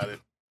thing about it.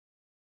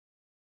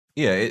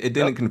 Yeah, it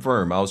didn't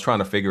confirm. I was trying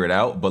to figure it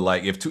out, but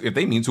like if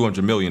they mean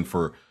 200 million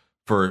for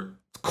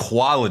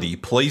quality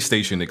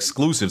PlayStation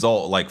exclusives,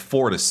 all like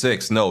 4 to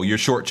 6, no, you're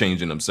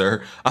shortchanging them,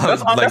 sir.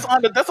 That's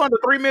under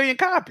 3 million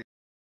copies.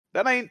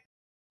 That ain't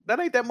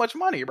that much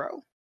money,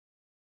 bro.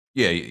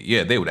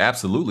 Yeah, they would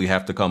absolutely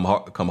have to come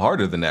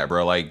harder than that,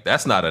 bro. Like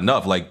that's not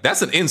enough. Like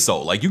that's an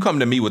insult. Like you come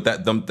to me with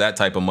that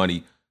type of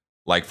money,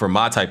 like for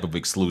my type of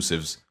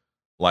exclusives,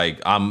 like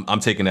I'm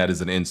taking that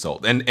as an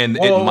insult. And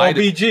it might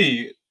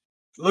BG.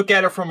 Look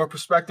at it from a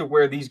perspective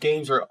where these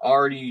games are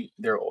already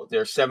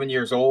they're 7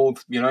 years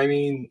old. You know what I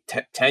mean?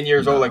 10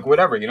 years old, like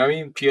whatever. You know what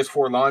I mean?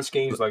 PS4 launch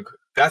games, like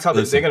that's how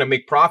they're gonna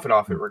make profit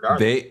off it,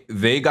 regardless.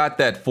 They got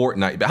that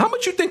Fortnite. How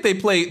much you think they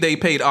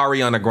paid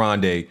Ariana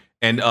Grande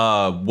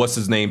and what's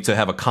his name to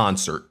have a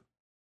concert?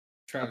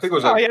 I think it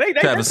was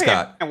Travis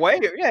Scott.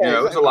 Yeah,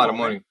 it was a lot of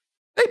money.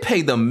 They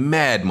paid them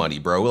mad money,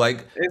 bro.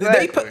 Like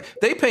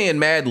they paying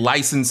mad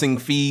licensing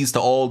fees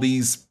to all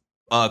these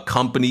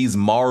companies,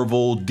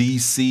 Marvel,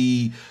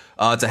 DC,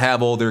 to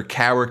have all their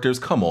characters.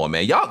 Come on,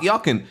 man. Y'all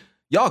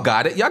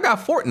got it. Y'all got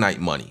Fortnite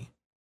money.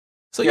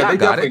 So yeah, y'all they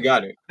got definitely it.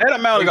 got it. That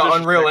amount they of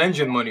got Unreal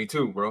Engine money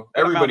too, bro.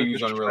 Everybody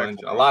uses Unreal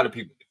Engine. A lot of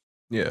people.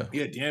 Yeah.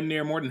 Yeah, damn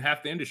near more than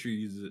half the industry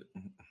uses it.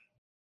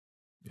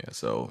 Yeah,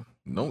 so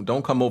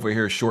don't come over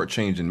here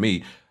shortchanging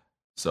me.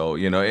 So,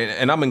 you know,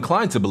 and I'm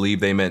inclined to believe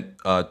they meant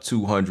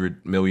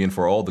 200 million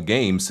for all the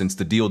games since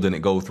the deal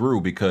didn't go through,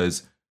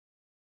 because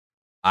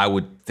I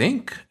would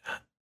think,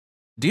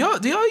 do y'all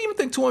even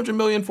think 200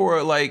 million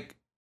for like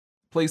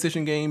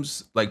PlayStation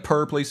games, like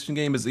per PlayStation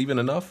game, is even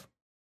enough?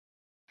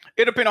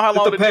 It depends on how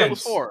long the deal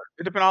was for.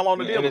 It depends on how long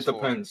the deal was for. It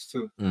depends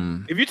too.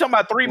 If you're talking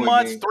about 3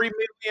 months, 3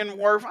 million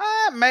worth,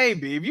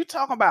 maybe. If you're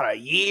talking about a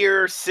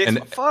year, 6,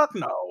 fuck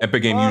no.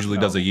 Epic Game usually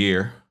does a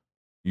year.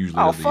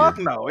 Fuck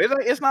no.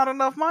 It's not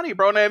enough money,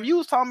 bro. Now if you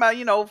was talking about,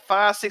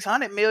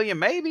 500-600 million,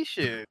 maybe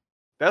shit.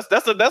 That's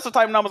the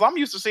type of numbers I'm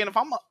used to seeing if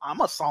I'm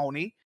a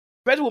Sony.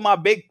 Especially with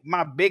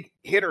my big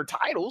hitter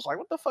titles. Like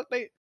what the fuck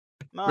they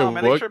man,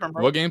 they tripping,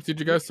 bro. What games did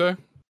you guys say?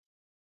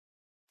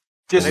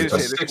 Just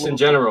 6 in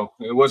general.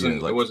 It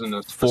wasn't. Like it wasn't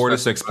a 4 to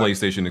 6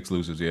 PlayStation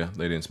exclusives. Yeah,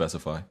 they didn't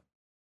specify.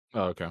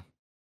 Oh, okay.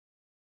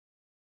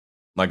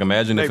 Like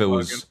imagine if it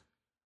was.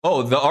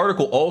 Oh, the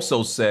article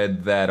also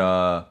said that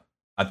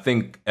I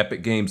think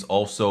Epic Games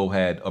also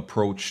had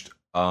approached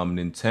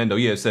Nintendo.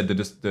 Yeah, it said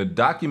the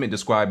document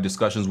described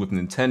discussions with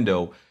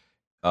Nintendo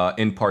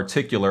in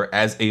particular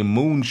as a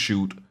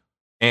moonshoot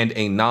and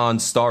a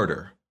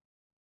non-starter.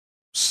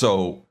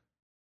 So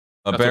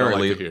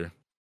apparently,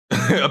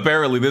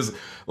 apparently this,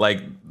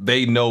 like,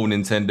 they know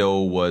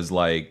Nintendo was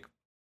like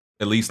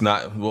at least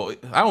not. Well,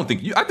 I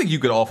think you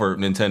could offer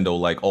Nintendo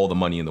like all the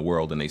money in the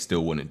world and they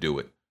still wouldn't do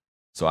it.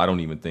 So I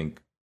don't even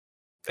think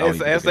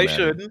as they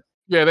shouldn't.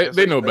 Yeah,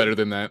 they know better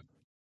than that.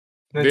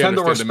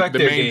 Nintendo respect the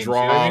their main games,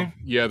 draw. you know what I mean?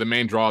 Yeah, the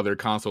main draw of their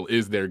console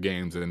is their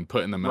games, and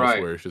putting them Right.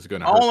 elsewhere is just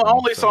going to hurt them.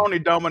 Only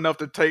Sony dumb enough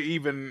to take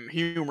even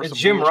humor. It's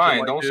Jim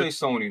Ryan. Don't say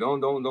Sony.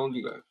 Don't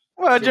do that.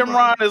 Well, Jim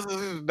Ryan is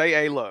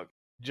look.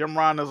 Jim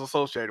Ryan is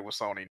associated with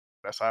Sony.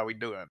 That's how we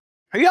do it.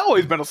 He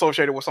always been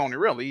associated with Sony.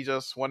 Really, he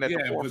just went at the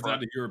he was forefront. on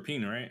the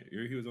European, right?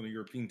 He was on the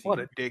European team. What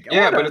a dick!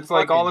 Yeah, What but a it's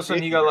like all of a sudden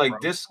fucking he got like dick,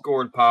 bro.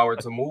 Discord power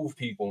to move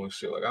people and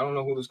shit. Like I don't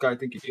know who this guy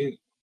think he is.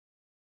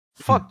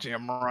 Fuck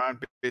Jim Ryan,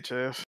 bitch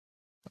ass.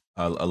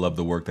 I love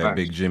the work that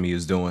Big Jimmy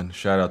is doing.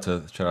 Shout out to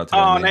that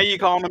Oh, man. now you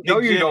calling him Big No,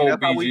 you Jimmy. don't,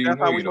 That's how we, BG. that's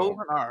No, how you we don't.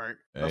 moving? All right.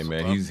 Hey That's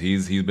man, what's up.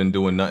 he's been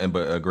doing nothing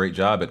but a great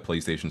job at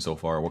PlayStation so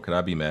far. What could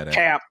I be mad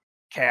at?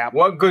 Cap.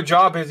 What good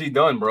job has he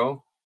done,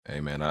 bro?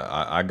 Hey man,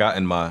 I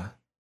gotten my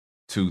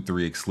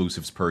 2-3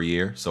 exclusives per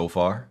year so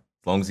far.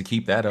 As long as you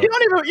keep that up. You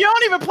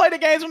don't even play the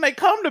games when they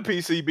come to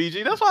PC,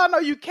 BG. That's why I know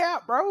you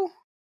cap, bro.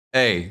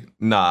 Hey,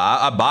 nah,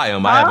 I buy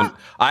them.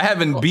 I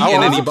haven't beaten I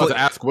was any. about to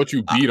ask what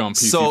you beat on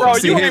PC. So- Bro,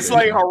 see, you ain't here's-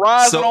 play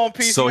Horizon so- on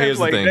PC. so you here's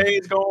the play thing.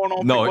 Days Gone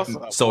on No, PC. What's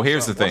up? so What's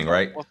here's up? the thing, What's up?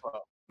 right? What's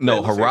up?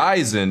 No,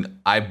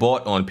 Horizon I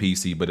bought on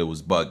PC, but it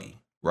was buggy,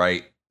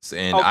 right?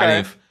 And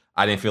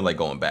I didn't feel like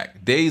going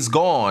back. Days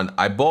Gone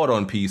I bought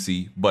on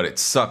PC, but it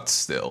sucked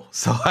still,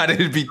 so I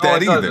didn't beat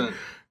that either.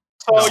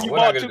 So you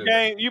bought 2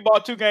 games. You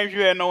bought 2 games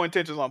you had no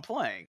intentions on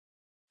playing.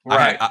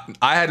 Right.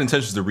 I had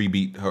intentions to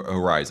rebeat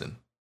Horizon,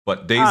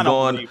 but Days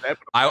Gone.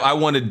 I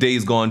wanted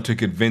Days Gone to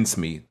convince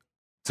me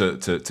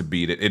to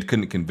beat it. It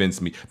couldn't convince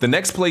me. The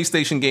next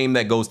PlayStation game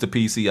that goes to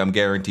PC, I'm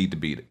guaranteed to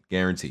beat it.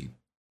 Guaranteed.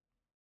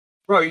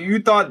 Bro, you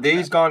thought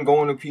Days Gone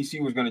going to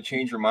PC was going to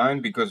change your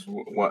mind because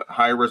what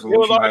higher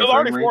resolution? It was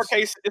already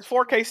 4K. It's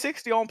 4K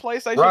 60 on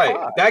PlayStation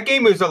 5. That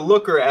game is a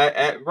looker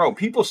at bro.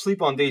 People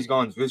sleep on Days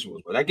Gone's visuals,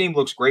 but that game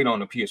looks great on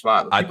the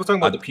PS5. People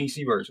talking about the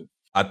PC version.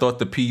 I thought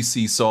the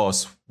PC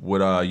sauce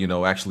would,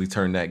 actually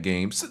turn that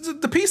game.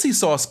 The PC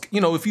sauce,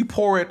 if you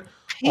pour it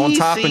on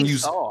top and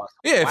use,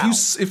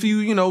 if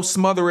you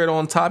smother it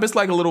on top, it's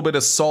like a little bit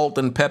of salt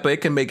and pepper.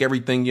 It can make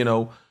everything,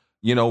 right.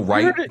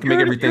 It can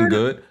make everything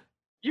good.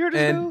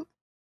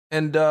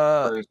 And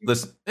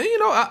listen,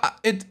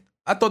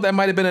 I thought that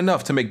might have been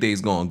enough to make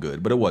Days Gone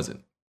good, but it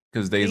wasn't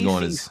because Days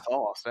Gone is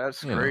sauce.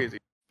 That's crazy.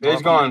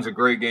 Days Gone is a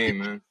great game,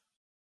 man.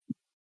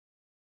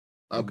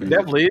 Okay.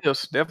 Definitely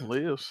is.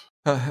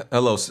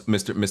 Hello,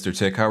 Mr.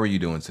 Tech. How are you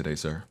doing today,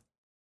 sir?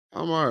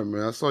 I'm all right,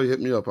 man. I saw you hit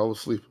me up. I was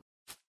sleeping.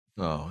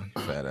 Oh,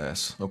 fat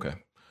ass. Okay.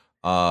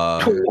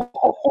 What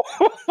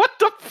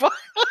the fuck?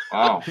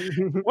 Wow.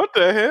 What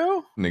the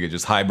hell? Nigga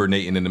just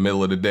hibernating in the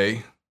middle of the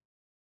day.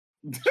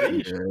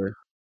 Yeah.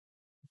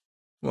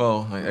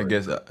 Well, I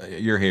guess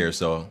you're here,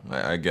 so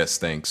I guess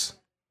thanks.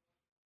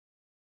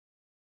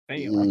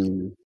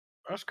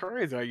 That's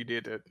crazy how you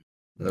did that.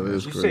 That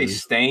is Did you crazy. say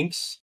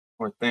stanks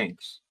or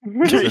thanks?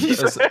 I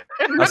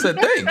said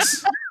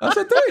thanks.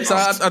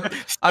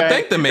 I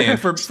thank the man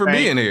for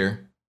being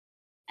here.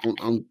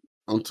 I'm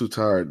too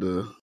tired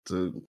to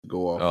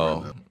go off.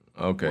 Oh, right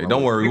now. Okay.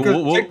 Don't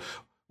worry.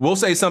 We'll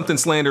say something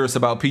slanderous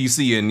about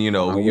PC, and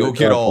you'll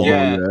get all.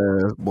 Yeah,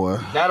 boy.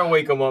 That'll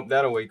wake him up.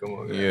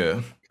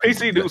 Yeah.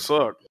 PC do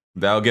suck.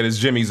 That'll get his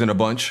jimmies in a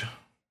bunch.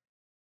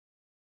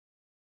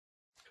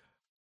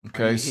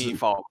 Okay. He ain't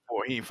falling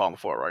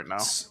for it right now.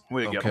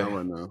 We'll get him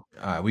right now.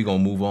 All right, we're gonna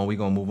move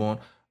on.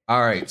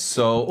 All right,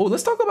 so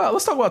let's talk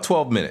about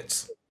 12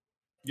 minutes.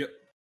 Yep.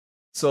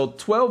 So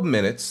 12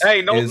 minutes.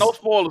 Hey, no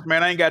spoilers,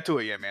 man. I ain't got to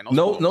it yet, man.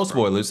 No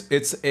spoilers.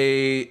 It's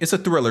a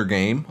thriller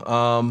game.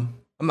 I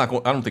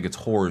don't think it's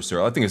horror,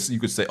 sir. I think you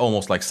could say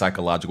almost like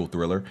psychological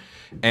thriller.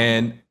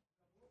 And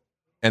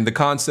the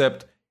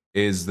concept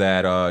is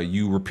that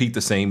you repeat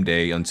the same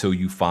day until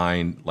you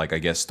find, like, I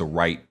guess the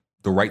right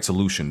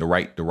solution, the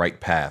right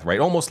path, right?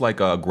 Almost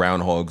like a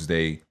Groundhog's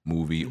Day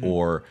movie,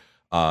 or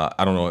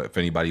I don't know if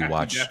anybody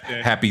watched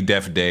Happy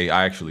Death Day.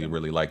 I actually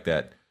really like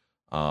that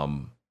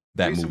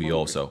movie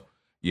also.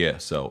 Yeah,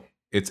 so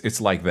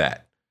it's like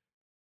that.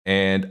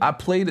 And I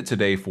played it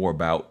today for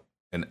about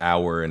an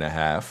hour and a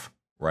half,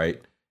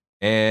 right?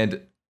 And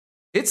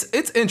it's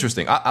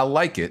interesting. I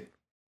like it.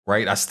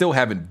 Right, I still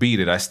haven't beat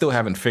it. I still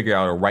haven't figured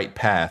out a right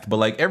path. But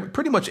like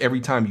pretty much every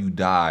time you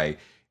die,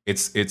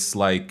 it's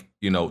like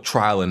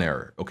trial and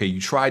error. Okay, you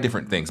try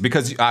different things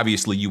because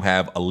obviously you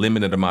have a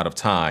limited amount of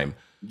time.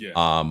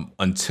 Yeah.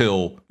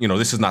 Until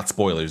this is not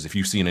spoilers if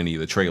you've seen any of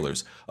the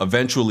trailers.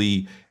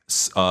 Eventually,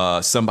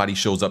 somebody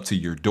shows up to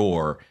your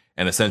door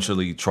and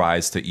essentially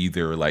tries to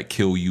either like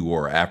kill you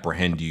or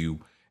apprehend you,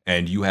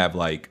 and you have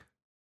like,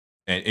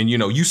 and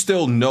you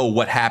still know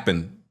what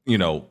happened.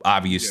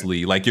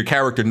 Obviously, like your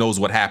character knows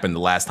what happened the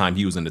last time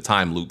he was in the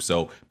time loop.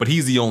 So, but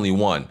he's the only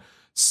one.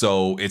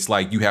 So it's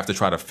like you have to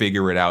try to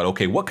figure it out.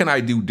 Okay, what can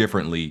I do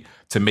differently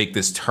to make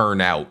this turn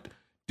out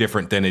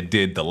different than it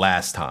did the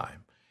last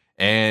time?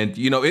 And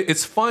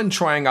it's fun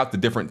trying out the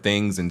different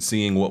things and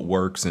seeing what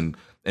works and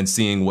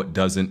seeing what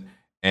doesn't.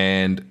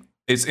 And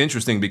it's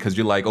interesting because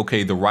you're like,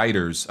 okay, the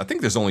writers. I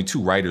think there's only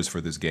 2 writers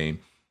for this game.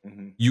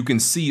 Mm-hmm. You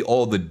can see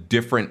all the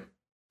different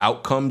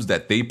outcomes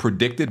that they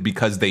predicted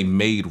because they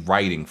made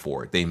writing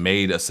for it. They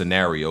made a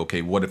scenario.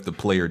 Okay, what if the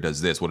player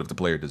does this? What if the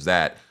player does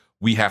that?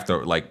 We have to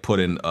like put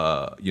in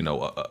a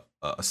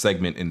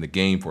segment in the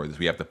game for this.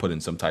 We have to put in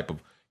some type of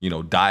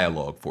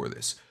dialogue for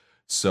this.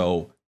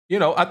 So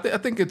I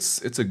think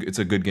it's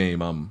a good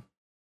game. I'm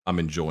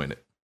enjoying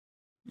it.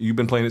 You've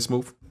been playing it,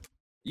 Smooth?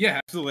 Yeah,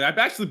 absolutely. I've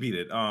actually beat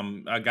it.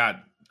 I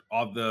got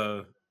all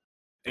the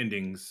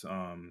endings,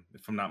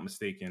 if I'm not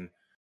mistaken.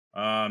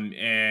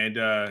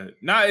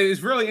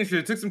 It's really interesting.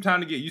 It took some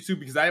time to get used to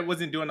because I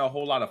wasn't doing a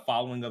whole lot of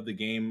following of the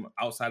game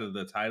outside of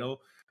the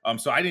title.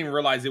 So I didn't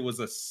realize it was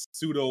a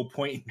pseudo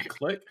point and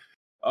click.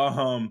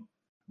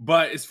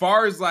 But as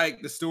far as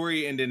like the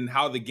story and then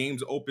how the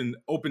game's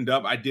opened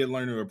up, I did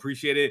learn to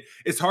appreciate it.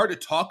 It's hard to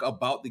talk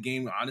about the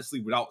game honestly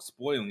without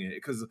spoiling it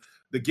because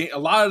a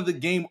lot of the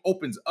game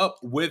opens up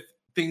with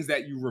things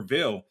that you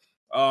reveal.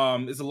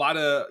 There's a lot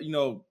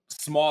of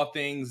small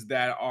things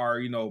that are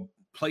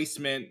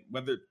placement,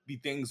 whether it be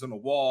things on the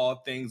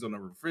wall, things on the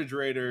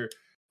refrigerator,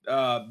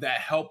 that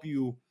help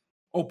you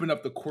open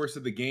up the course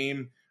of the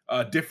game.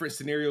 Different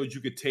scenarios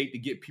you could take to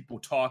get people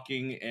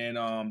talking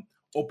and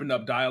open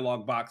up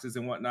dialogue boxes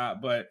and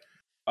whatnot. But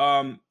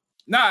I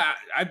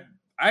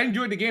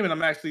enjoyed the game, and I'm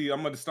going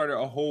to start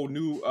a whole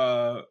new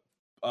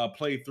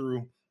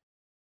playthrough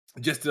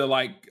just to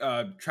like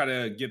try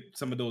to get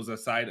some of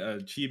those side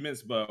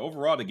achievements. But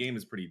overall, the game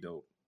is pretty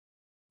dope.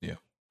 Yeah.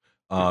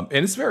 And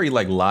it's very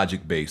like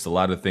logic based. A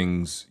lot of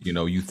things,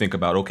 you think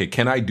about, okay,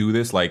 can I do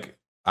this? Like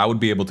I would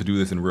be able to do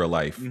this in real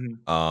life.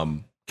 Mm-hmm.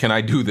 Can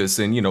I do this?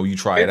 And you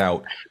try it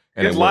out.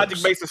 And it's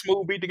logic based and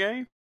smooth beat the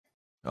game.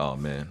 Oh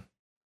man.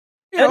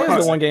 That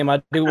is the one game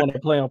I do want to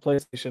play on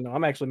PlayStation. Though.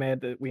 I'm actually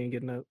mad that we ain't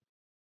getting it.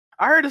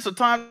 I heard it's a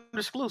time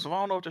exclusive.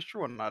 I don't know if that's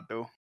true or not,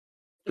 though.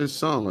 It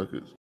sounds like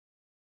it.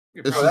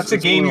 Bro, that's a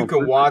game you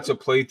can watch a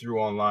playthrough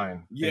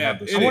online. Yeah, I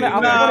want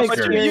to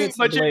experience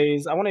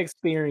Blaze. I want to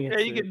experience.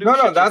 Yeah, you can do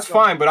no, that's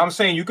fine. But I'm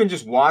saying you can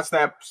just watch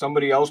that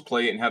somebody else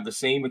play it and have the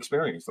same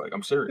experience. Like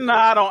I'm serious. No,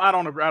 I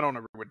don't agree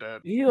with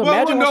that.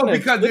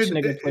 Because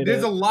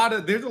there's a lot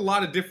of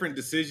different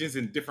decisions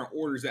and different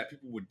orders that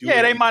people would do.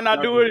 Yeah, they might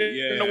not do it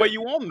in the way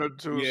you want them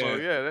to. Yeah. So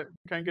you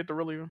can't get the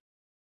really.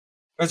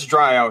 It's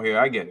dry out here.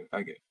 I get it.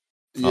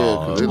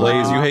 Yeah,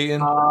 Blaze, you hating?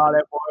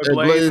 That boy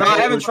Blaze. No, I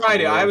haven't tried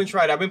it.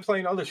 I've been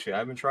playing other shit. I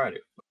haven't tried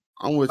it.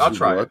 I'm with I'll you.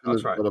 try Bro. it. I'll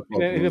try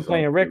it. He's been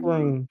playing Rec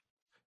Room.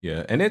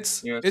 Yeah, and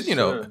it's like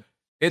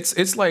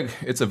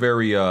it's a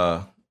very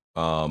it's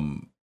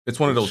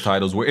one of those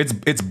titles where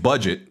it's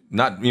budget,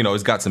 not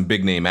it's got some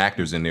big name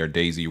actors in there,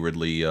 Daisy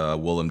Ridley,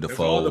 Willem Dafoe. That's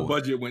all the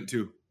budget went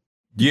to.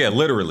 Yeah,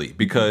 literally,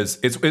 because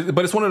it's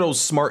one of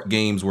those smart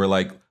games where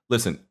like,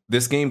 listen,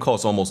 this game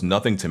costs almost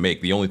nothing to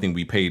make. The only thing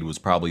we paid was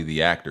probably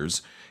the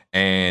actors.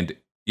 And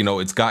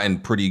it's gotten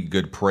pretty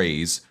good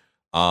praise.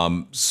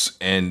 And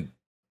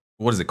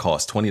what does it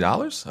cost?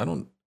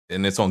 $20?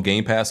 And it's on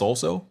Game Pass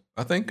also,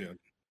 I think. Yeah.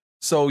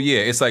 So yeah,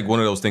 it's like one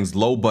of those things,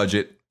 low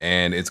budget,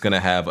 and it's gonna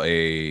have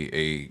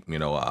a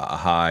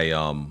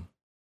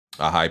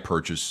high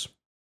purchase,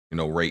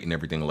 rate and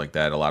everything like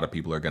that. A lot of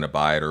people are gonna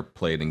buy it or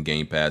play it in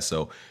Game Pass.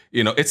 So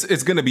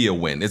it's gonna be a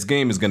win. This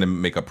game is gonna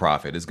make a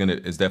profit. It's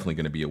definitely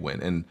gonna be a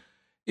win. And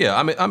yeah,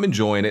 I'm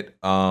enjoying it.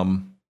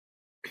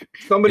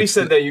 Somebody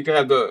said that you can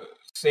have the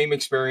same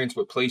experience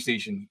with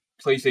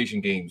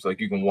PlayStation games. Like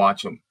you can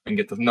watch them and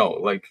get to know.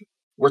 Like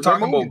we're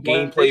talking about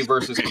gameplay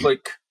versus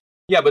click.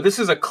 Yeah, but this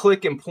is a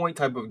click and point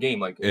type of game.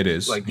 Like it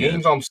is. Like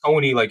games on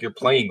Sony, like you're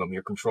playing them,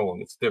 you're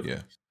controlling. It's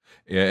different.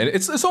 Yeah, and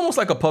it's almost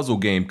like a puzzle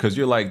game because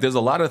you're like, there's a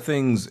lot of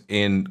things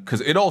because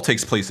it all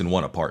takes place in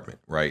one apartment,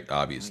 right?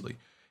 Obviously,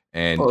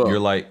 and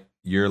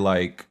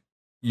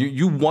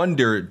you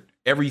wonder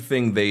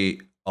everything they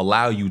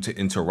allow you to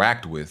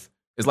interact with.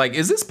 It's like,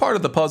 is this part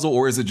of the puzzle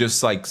or is it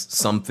just like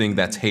something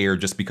that's hair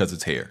just because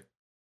it's hair?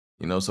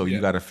 So you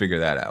got to figure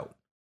that out.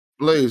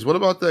 Blaze, what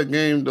about that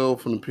game though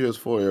from the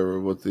PS4 era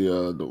with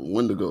the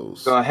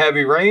Wendigos?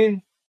 Heavy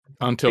Rain?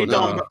 Until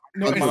Dawn.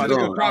 Until Dawn. You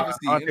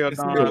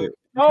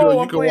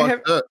can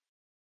watch that.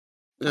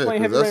 I'm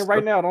playing Heavy Rain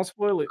right now. Don't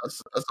spoil it.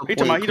 That's a you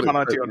talking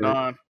about Until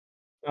Dawn?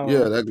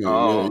 Yeah, that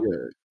game.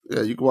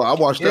 Yeah. You can. I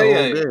watched that whole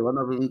game. I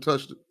never even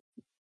touched it.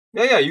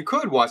 Yeah, you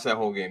could watch that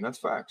whole game. That's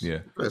facts. Yeah.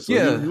 So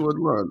you would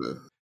learn that.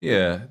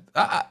 Yeah,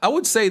 I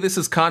would say this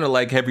is kind of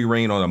like Heavy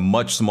Rain on a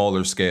much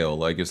smaller scale.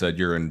 Like I said,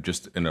 you're in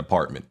just an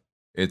apartment.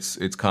 It's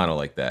kind of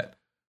like that,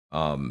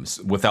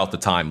 without the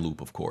time loop,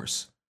 of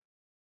course.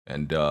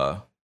 And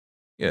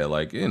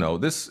like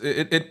this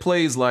it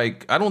plays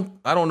like I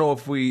don't know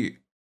if we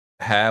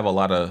have a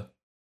lot of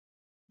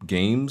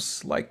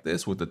games like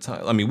this with the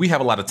time. I mean, we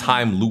have a lot of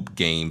time loop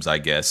games, I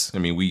guess. I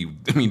mean,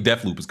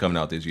 Deathloop is coming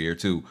out this year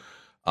too.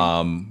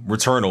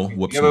 Returnal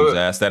whoops whoop's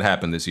ass that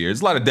happened this year.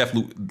 There's a lot of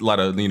Deathloop, a lot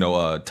of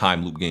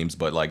time loop games,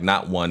 but like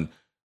not one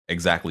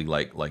exactly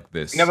like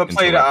this. You never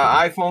played an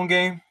iPhone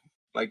game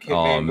like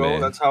Hitman Go?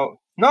 Man. That's how.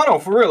 No,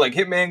 for real, like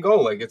Hitman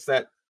Go, like it's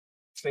that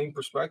same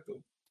perspective.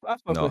 I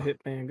fuck with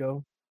Hitman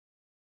Go.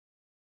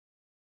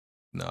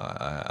 No,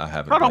 I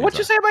haven't. Hold on, what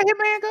you say about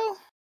Hitman Go?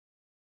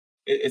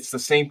 It's the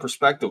same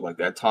perspective, like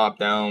that top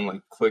down,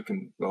 like click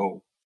and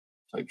go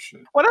type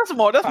shit. Well, that's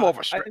more of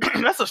a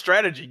that's a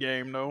strategy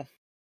game, though.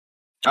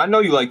 I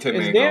know you like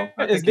Hitman Go.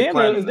 It's damn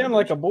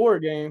like a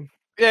board game.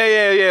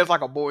 Yeah. It's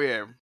like a board.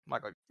 Yeah,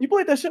 You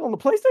played that shit on the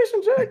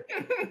PlayStation, Jack?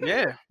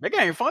 Yeah, that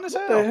game fun as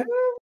hell.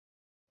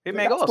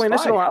 Hitman Go. I was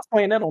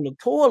playing that on the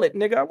toilet,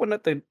 nigga. I wasn't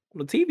at the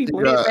TV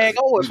playing. Hitman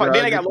Go is fun.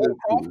 Then they got Lara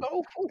Croft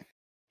Go.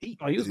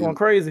 Oh, you was going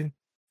crazy.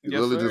 You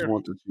really just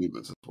want the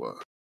achievements as well.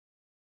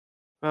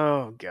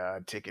 Oh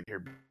God, Ticket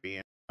here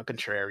being a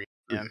contrarian.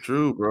 It's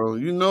true, bro.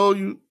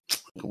 Come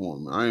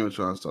on, man. I ain't even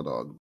trying to start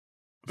arguing.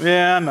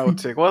 Yeah, I know,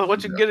 Tick.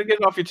 What you get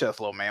it off your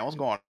chest, little man? What's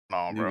going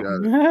on,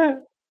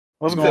 bro?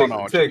 What's going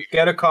on? Tick,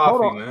 get a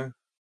coffee, man.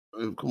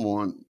 Come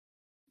on.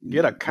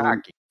 Get a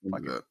cocky.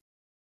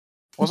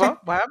 What's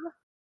up? What happened?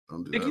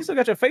 Tick, you still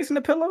got your face in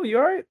the pillow? You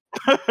all right?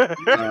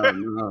 Nah.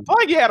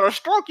 Like you had a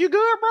stroke. You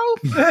good, bro?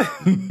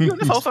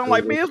 This whole sound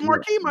like Biz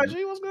Marquis, my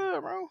G. What's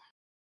good, bro?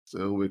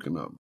 Still waking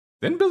up.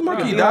 Then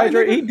Bismarck He died.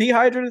 dehydrated. He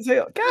dehydrated as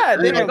hell. God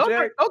Hey, damn, Go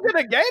Jack.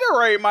 get a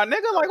Gatorade, my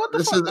nigga. Like what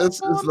the fuck?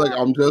 It's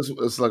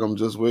like I'm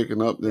just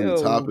waking up. Then the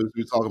Yo. topics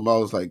we talking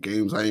about is like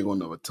games I ain't gonna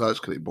never touch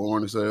because they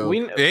boring as hell.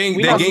 We They ain't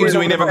we the know games you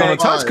Sweet ain't never over gonna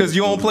the touch because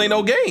you don't play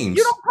no games.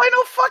 You don't play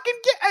no fucking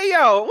game. Hey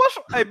yo,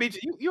 hey BG,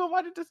 you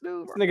invited this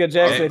dude, bro? This nigga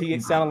Jack said he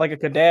sounded like a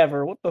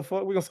cadaver. What the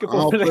fuck? We gonna skip I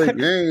don't over play that.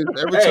 games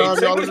every Hey, time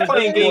Tick y'all is in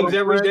playing Discord, games I'm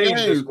every playing day in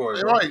games. Discord,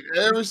 bro. Right,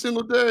 every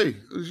single day. What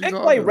you Tick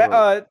talking play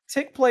about?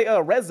 Tick play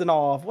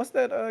Reznov. What's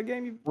that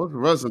game you What's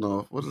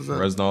Reznov? What is that? the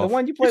Reznov.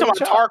 one you You play talking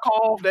with about Chuck?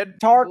 Tarkov? That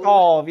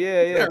Tarkov,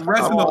 yeah.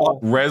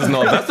 Reznov.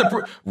 Reznov. That's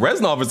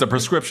Reznov is a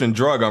prescription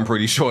drug. I'm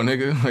pretty sure,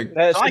 nigga. Like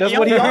That's Like, what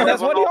you he don't on.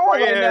 That's what he Reznov, on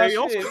right yeah, now.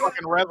 you Shit.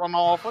 fucking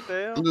Reznov. What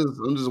the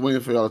hell? I'm just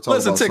waiting for y'all to talk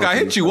listen, about Tick, I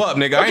something. hit you up,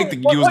 nigga. I ain't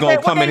think What- you was what gonna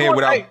game- come what in game here you want-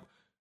 without. hey,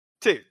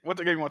 Tick, what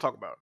the game you want to talk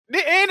about?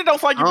 And it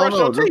don't like you I brush don't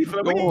your know, teeth. just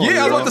We go can- on.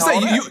 Yeah, I was about to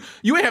all say that.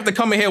 you ain't have to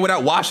come in here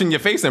without washing your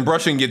face and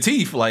brushing your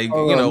teeth, like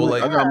Oh, you know, man,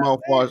 like I got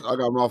mouthwash. I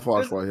got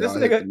mouthwash right here. This I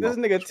hit nigga,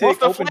 you up. Tick What's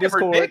the open flavor,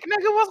 Discord. Dick,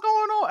 nigga? What's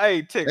going on?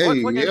 Hey, Tick. Hey,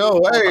 what game you yo,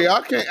 want to hey,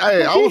 talk I can't.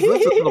 Hey, I was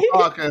listening to the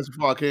podcast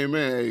before I came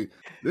in. Hey,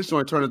 this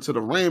joint turned into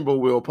the Rainbow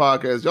Wheel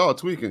podcast. Y'all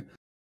tweaking.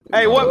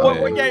 Hey, Oh, what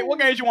man. game? What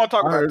games you want to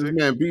talk I about, heard this Tick?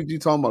 man BG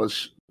talking about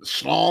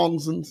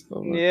schlongs and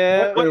stuff.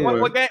 Yeah.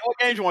 What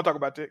games you want to talk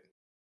about, Tick?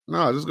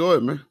 Nah, just go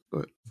ahead, man. Go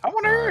ahead. I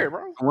want to hear it,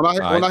 bro. When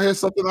Alright. I hear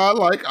something I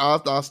like,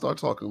 I'll start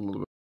talking a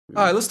little bit.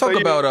 all right, let's talk So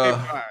you- about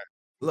Alright.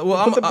 well,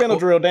 I'm, Put the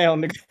Benadryl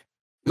down, nigga.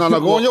 No,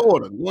 go on your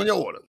order. Go on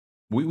your order.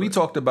 we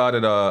talked about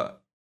it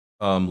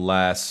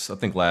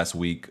last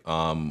week.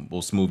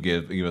 Will Smooth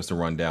give us the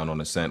rundown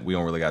on Ascent. We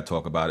don't really got to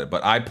talk about it,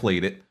 but I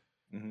played it,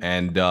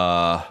 and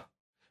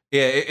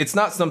it's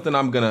not something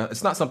I'm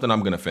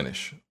gonna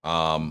finish.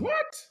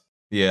 What?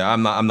 Yeah,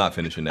 I'm not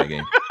finishing that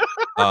game.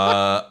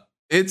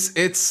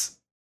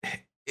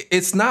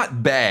 It's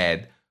not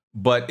bad,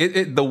 but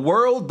the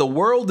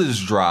world is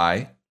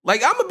dry.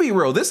 Like, I'm gonna be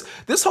real. This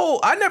whole,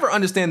 I never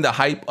understand the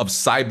hype of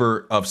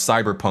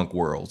cyberpunk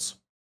worlds.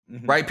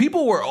 Right?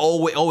 People were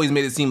always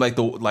made it seem like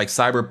the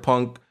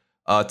cyberpunk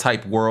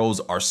type worlds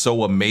are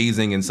so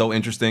amazing and so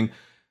interesting.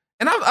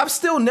 And I've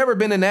still never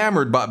been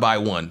enamored by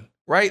one.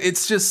 Right?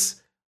 It's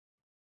just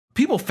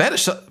people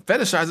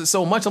fetishize it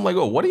so much. I'm like,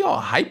 oh, what are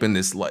y'all hyping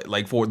this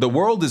like for? The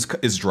world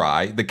is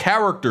dry. The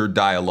character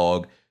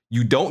dialogue,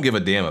 you don't give a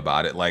damn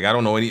about it. Like, I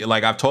don't know any,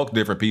 like, I've talked to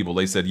different people.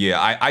 They said,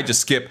 yeah, I just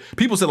skip.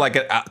 People said like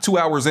 2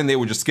 hours in, they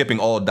were just skipping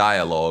all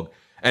dialogue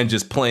and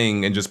just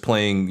playing,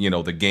 you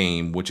know, the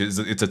game, which is,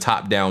 it's a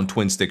top-down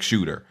twin-stick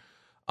shooter.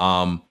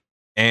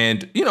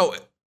 And, you know,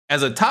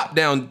 as a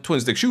top-down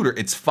twin-stick shooter,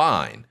 it's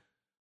fine.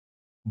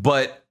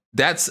 But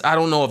I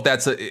don't know if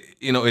that's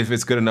if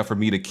it's good enough for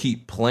me to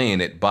keep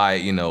playing it by,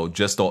 you know,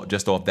 just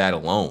off that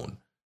alone.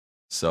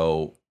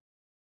 So,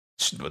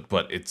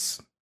 but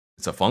it's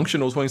a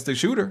functional twin-stick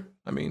shooter.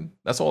 I mean,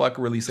 that's all I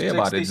can really say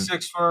about it.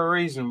 66 for a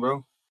reason,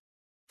 bro.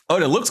 Oh,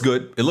 it looks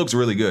good. It looks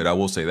really good. I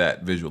will say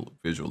that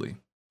visually.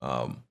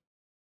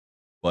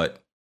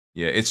 But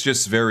yeah, it's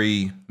just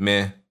very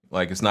meh.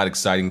 Like, it's not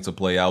exciting to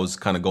play. I was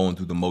kind of going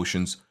through the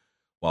motions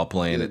while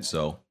playing it.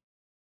 So,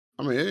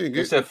 I mean,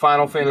 They said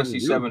Final Fantasy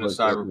VII is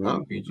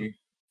Cyberpunk, PG.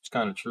 It's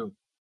kind of true.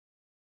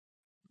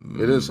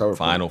 It is Cyberpunk.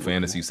 Final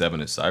Fantasy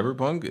VII is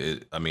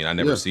Cyberpunk. I mean, I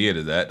never see it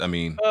as that. I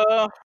mean,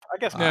 I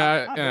guess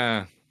not.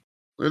 Yeah.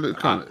 It is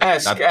kind of.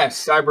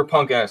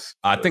 Cyberpunk S.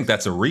 I think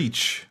that's a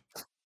reach.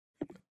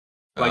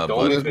 Like the but-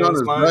 only It's not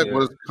as line, bad, yeah.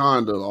 but it's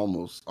kind of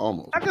almost.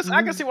 I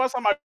can see why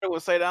somebody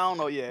would say that. I don't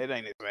know. Yeah, it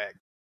ain't exact.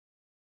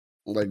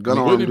 Like Wouldn't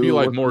Gun it be Dude,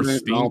 like what's more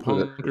his name? I don't play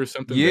that. steampunk or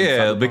something? than Yeah,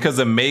 Cyberpunk? because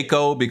of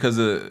Mako, because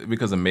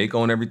of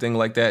Mako and everything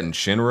like that, and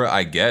Shinra,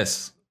 I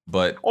guess.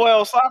 But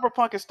Well,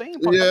 Cyberpunk is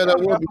steampunk. Yeah, that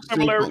They would got be some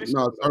similarities.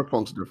 steampunk. No,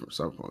 Cyberpunk's different.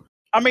 Cyberpunk.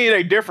 I mean,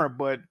 they different,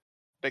 but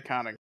they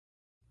kind of.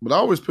 But I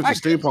always picture I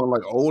guess. steampunk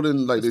like old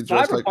and like they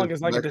dress like Cyberpunk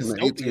is like a back in the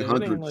dystopia.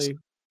 It ain't 1800s, like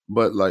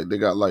but like they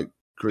got like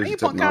crazy Steampunk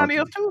kind technology.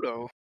 of is too,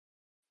 though.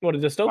 what a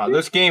Wow, dystopia.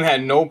 this game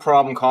had no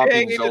problem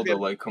copying Yeah, it Zelda did.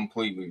 like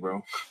completely,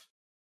 bro.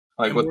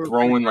 Like And with World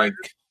throwing Trade like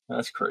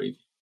that's crazy.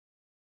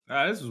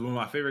 This was one of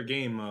my favorite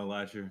games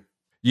last year.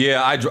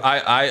 yeah,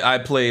 I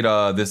played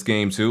this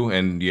game too,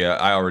 and yeah,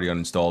 I already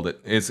uninstalled it.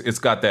 It's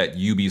got that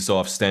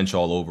Ubisoft stench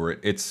all over it.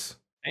 It's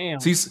Damn.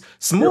 see,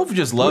 Smooth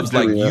just loves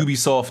like Yeah.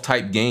 Ubisoft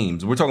type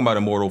games. We're talking about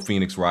Immortal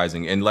Phoenix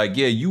Rising, and like,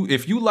 yeah,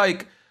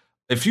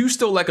 if you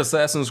still like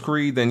Assassin's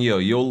Creed, then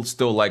you'll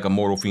still like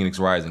Immortal Phoenix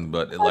Rising.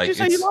 But Why'd like, you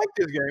say you like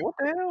this game? What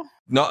the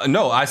hell?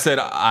 no, I said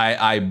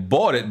I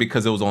bought it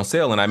because it was on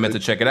sale, and I meant to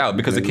check it out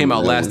because it came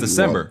out last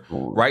December,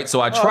 right?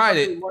 So I tried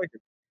it.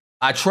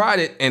 I tried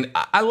it and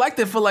I liked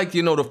it for like,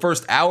 you know, the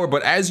first hour,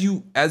 but as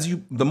you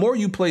the more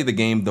you play the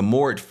game, the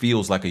more it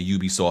feels like a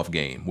Ubisoft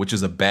game, which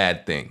is a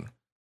bad thing.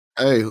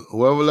 Hey,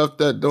 whoever left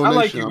that I donation,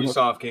 like I'm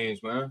Ubisoft games,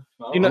 man.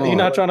 You're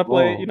not trying to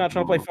play. Oh, You're not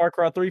trying to play Far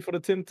Cry 3 for the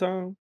 10th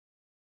time.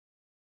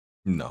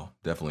 No,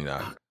 definitely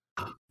not.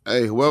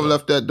 hey, whoever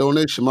left that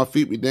donation, my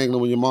feet be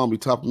dangling when your mom be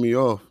topping me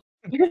off.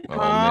 Oh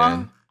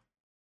man.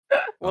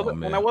 When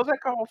man. that was that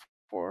called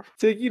for?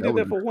 Tick, you did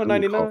that for was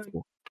 $199.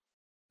 uncomfortable.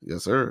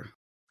 Yes, sir.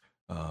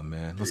 Oh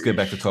man, let's get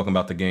back to talking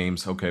about the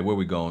games. Okay, where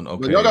we going? But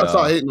Okay, y'all gotta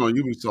start hating on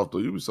Ubisoft though.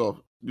 Ubisoft.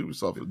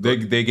 Their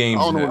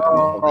games, I don't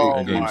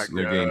know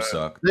their games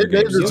suck. They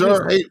Their games deserve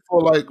suck. hate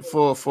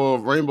for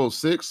Rainbow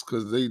Six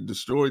because they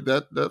destroyed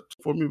that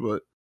for me.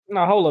 But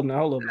no, hold up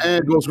now.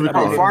 And Ghost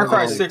Recon. Far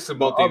Cry 6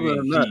 about the Other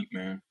than that- heat,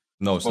 man.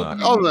 No, it's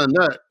not. Other than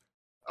that,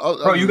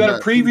 Bro, you got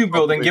a preview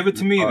build and give it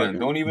to me then.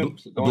 Don't even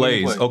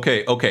Blaze.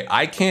 play. Okay.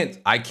 I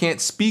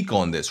can't speak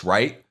on this,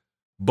 right?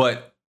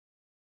 But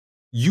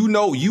you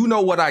know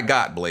what I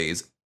got,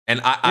 Blaze,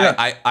 and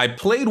I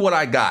played what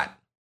I got,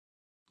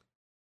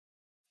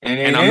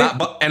 and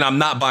I'm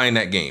not buying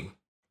that game.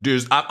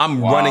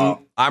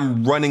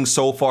 I'm running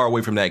so far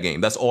away from that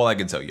game. That's all I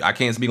can tell you. I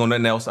can't speak on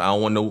nothing else. I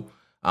don't want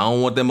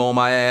them on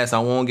my ass. I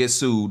won't get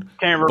sued.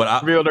 Can't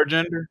reveal their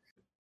gender.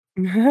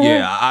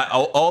 Yeah,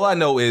 all I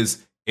know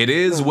is it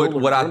is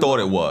what I thought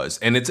it was,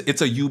 and it's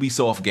a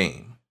Ubisoft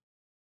game,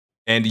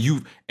 and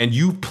you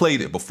played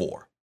it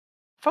before.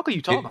 Fuck are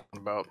you talking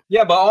about?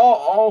 Yeah, but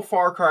all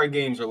Far Cry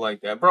games are like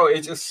that, bro.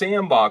 It's a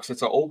sandbox.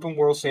 It's an open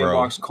world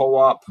sandbox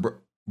co-op.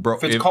 Bro,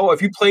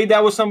 if you played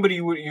that with somebody,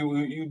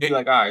 you'd be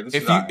like, all right.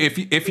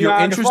 If you're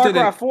interested in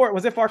Far Cry 4,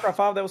 was it Far Cry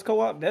 5 that was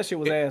co-op? That shit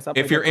was ass.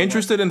 If you're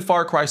interested in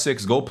Far Cry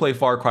 6, go play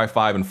Far Cry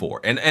 5 and 4.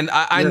 And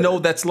I know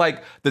that's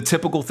like the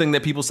typical thing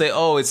that people say,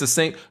 oh, it's the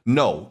same.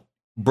 No,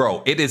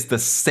 bro, it is the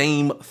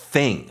same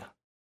thing.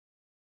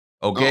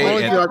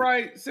 Okay. Far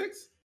Cry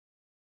 6?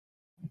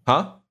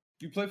 Huh?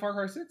 You play Far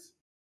Cry 6?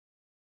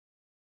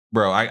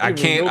 Bro, I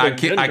can't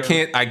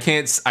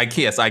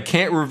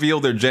reveal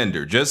their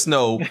gender. Just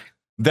know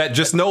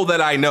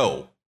that I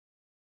know.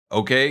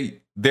 Okay?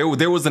 There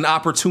was an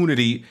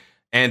opportunity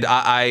and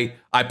I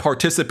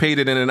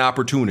participated in an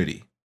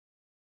opportunity.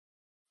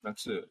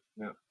 That's it.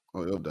 Yeah.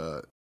 Oh, y'all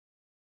died.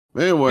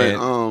 But anyway,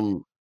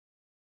 y'all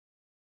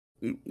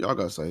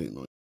gotta say hating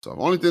on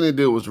yourself. Only thing they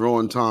did was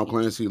ruin Tom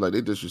Clancy. Like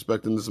they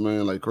disrespecting this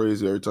man like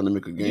crazy every time they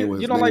make a game with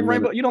his You don't like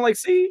Rainbow? You don't like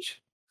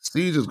Siege?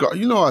 Siege is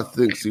I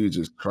think Siege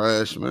is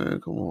trash,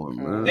 man. Come on,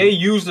 man. They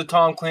use the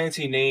Tom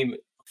Clancy name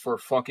for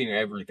fucking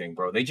everything,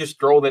 bro. They just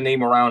throw the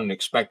name around and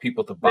expect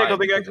people to buy it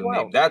because of the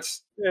name.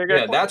 That's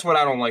what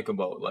I don't like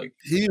about. Like,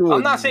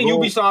 I'm not saying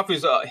Ubisoft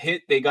is a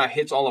hit. They got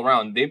hits all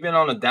around. They've been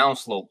on a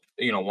downslope.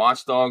 You know,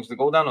 Watch Dogs. They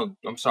go down.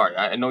 I'm sorry.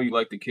 I know you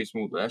like the Kiss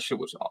movie, but that shit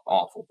was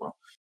awful, bro.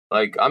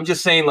 Like, I'm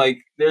just saying, like,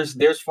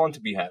 there's fun to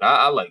be had.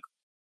 I like them.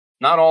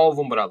 Not all of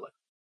them, but I like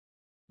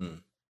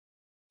them.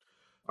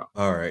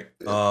 All right.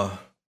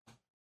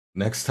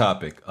 Next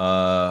topic.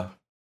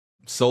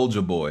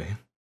 Soldier Boy.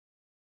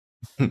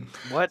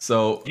 What?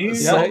 So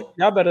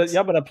y'all better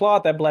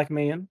applaud that black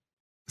man.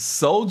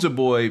 Soldier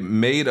Boy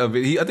made a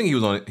video. I think he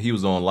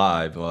was on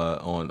live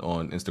on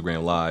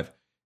Instagram Live,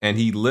 and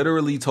he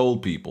literally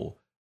told people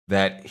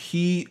that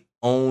he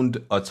owned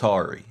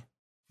Atari.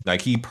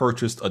 Like he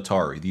purchased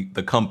Atari,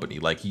 the company,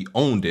 like he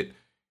owned it.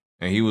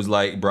 And he was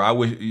like, bro, I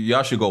wish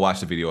y'all should go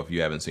watch the video if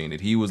you haven't seen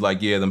it. He was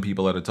like, yeah, them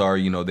people at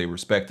Atari, you know, they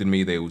respected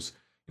me. They was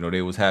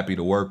happy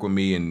to work with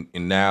me. And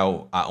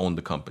now I own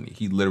the company.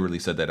 He literally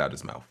said that out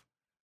his mouth.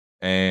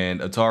 And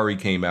Atari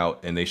came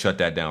out and they shut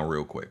that down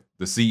real quick.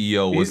 The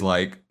CEO was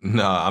like,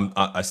 nah,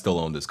 I still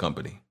own this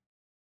company.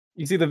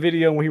 You see the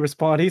video when he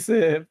responded, he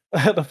said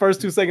the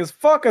first 2 seconds,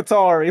 fuck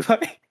Atari.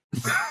 Like,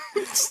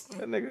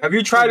 have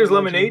you tried his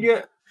lemonade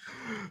yet?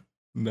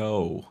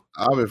 No.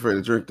 I'll be afraid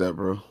to drink that,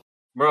 bro.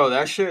 Bro,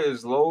 that shit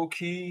is low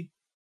key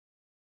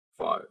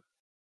fire.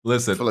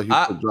 Listen, I feel like you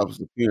could drop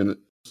some in it.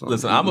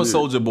 Listen, I'm a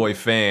Soldier Boy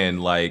fan,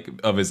 like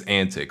of his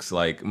antics,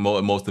 like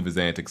most of his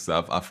antics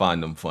stuff. I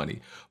find them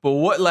funny. But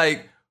what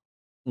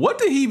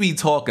did he be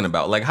talking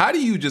about? Like, how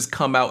do you just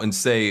come out and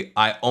say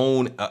I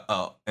own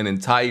an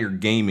entire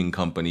gaming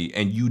company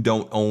and you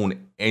don't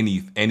own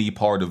any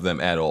part of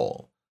them at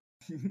all?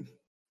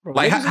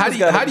 Like,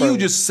 how do you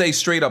just say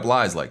straight up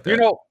lies like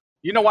that?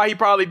 You know why he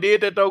probably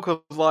did that though?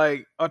 Because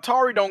like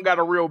Atari don't got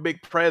a real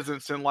big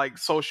presence in like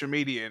social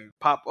media and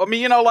pop. I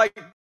mean, you know,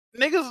 like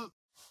nigga,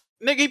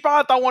 he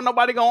probably thought wasn't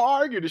nobody gonna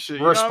argue the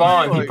shit.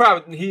 Respond. He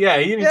probably he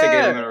didn't think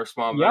anyone gonna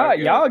respond. Y'all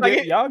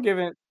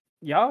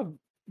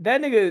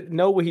that nigga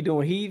know what he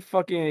doing. He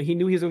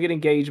knew he was gonna get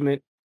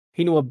engagement.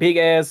 He knew a big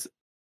ass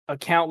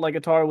account like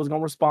Atari was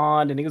gonna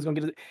respond and niggas gonna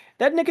get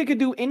that nigga could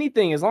do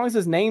anything as long as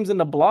his name's in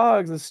the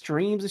blogs and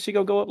streams and shit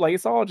go up. Like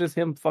it's all just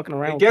him fucking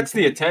around. It gets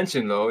the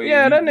attention though.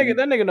 Yeah, that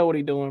nigga know what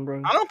he doing,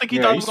 bro. I don't think he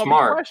thought he was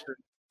smart.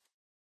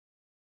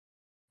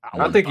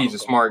 I think he's a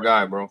smart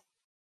guy, bro.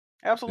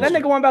 Absolutely. That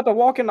nigga went about to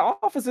walk in the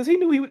offices. He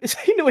knew he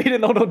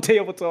didn't know no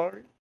damn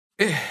Atari.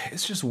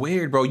 It's just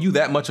weird, bro. You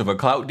that much of a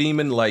clout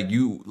demon? I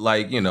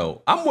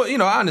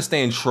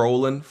understand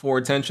trolling for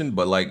attention,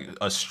 but like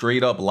a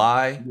straight up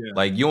lie,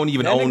 like you don't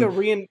even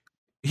own.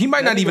 He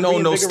might not even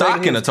own no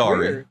stock in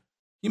Atari.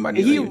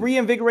 He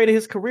reinvigorated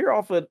his career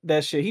off of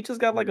that shit. He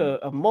just got like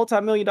a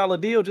multi-million-dollar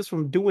deal just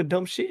from doing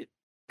dumb shit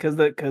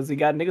because he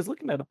got niggas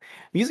looking at him.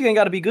 Music ain't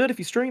got to be good if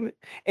you stream it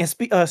and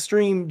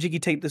stream Jiggy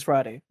Tape this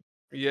Friday.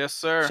 Yes,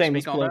 sir.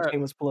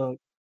 Shameless plug.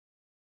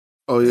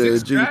 Oh yeah,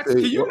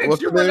 Can you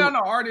run down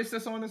the artist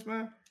that's on this,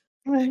 man?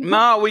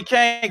 No, we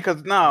can't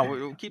because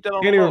we'll keep that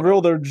on. Can't even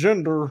reveal their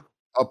gender.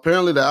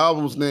 Apparently, the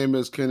album's name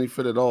is "Can He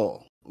Fit It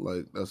All?"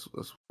 Like that's.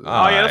 Oh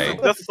yeah,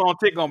 that's the song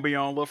Tick gonna be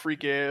on, little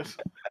freak ass.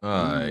 All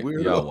right,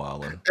 y'all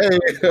wildin'. Hey.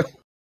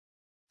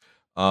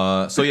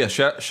 So yeah,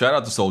 shout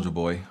out to Soulja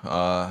Boy.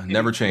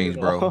 Never change,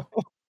 bro.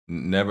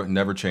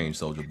 Never change,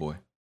 Soulja Boy.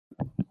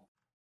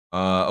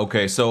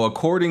 Okay, so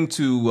according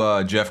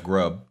to Jeff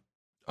Grubb,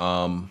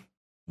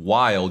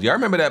 Wild. Y'all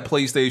remember that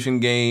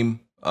PlayStation game?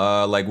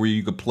 Like where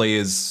you could play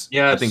as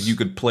I think you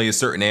could play as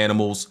certain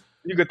animals.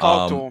 You could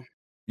talk to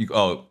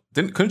them.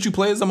 Couldn't you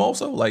play as them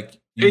also? Like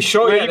they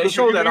showed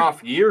that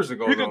off years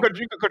ago. You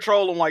could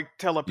control them like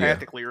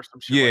telepathically or some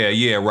shit.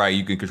 Yeah, right.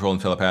 You can control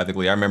them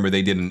telepathically. I remember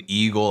they did an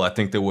eagle. I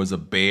think there was a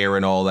bear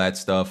and all that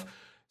stuff.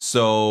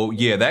 So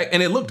yeah,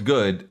 and it looked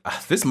good.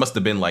 This must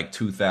have been like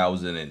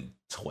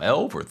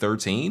 2012 or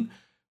 13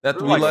 that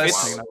we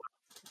last.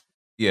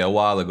 Yeah, a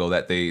while ago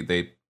that they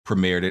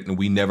premiered it, and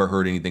we never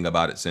heard anything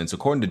about it since.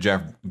 According to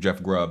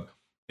Jeff Grubb,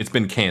 it's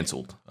been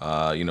canceled.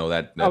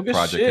 That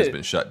project has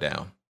been shut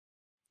down.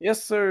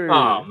 Yes, sir.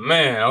 Oh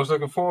man, I was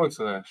looking forward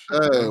to that.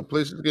 Hey,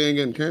 PlayStation game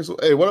getting canceled.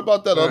 Hey, what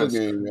about that other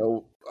game?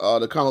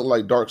 The kind of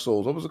like Dark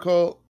Souls. What was it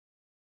called?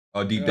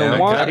 Deep Down.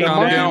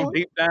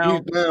 Deep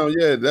Down.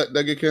 Yeah,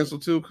 that get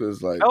canceled too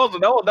because like that was a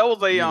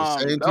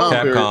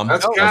Capcom.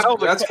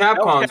 That's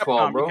Capcom's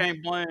fault, bro. You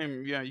can't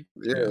blame. Yeah,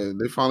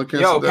 they finally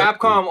canceled.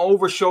 Capcom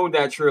overshowed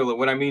that trailer.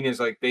 What I mean is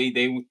like they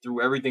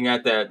threw everything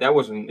at that. That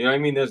wasn't. You know what I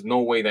mean? There's no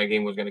way that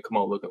game was going to come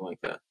out looking like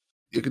that.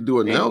 You could do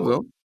it now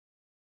though.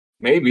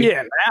 Maybe.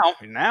 Yeah,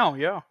 now,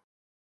 yeah.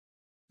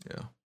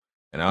 Yeah.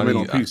 And I mean,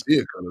 on PC,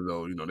 it could have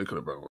though. They could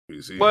have brought on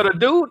PC. But a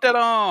dude that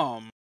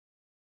I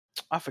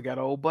forgot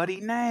old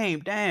buddy name.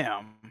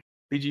 Damn.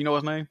 BG, you know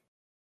his name?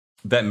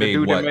 That made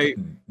what?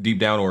 Deep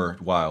Down or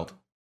Wild?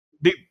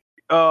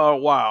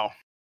 Wow.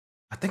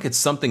 I think it's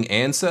something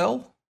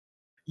Ansel.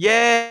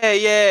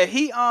 Yeah.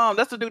 He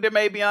that's the dude that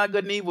made Beyond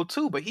Good and Evil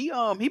 2, but he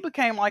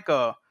became like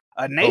a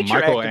nature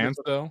Michael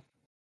activist. Ansel?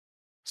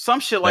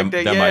 Some shit like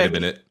that. That might have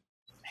been it.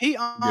 He he's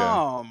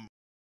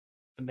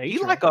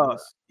like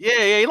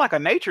he like a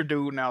nature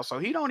dude now, so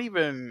he don't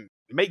even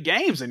make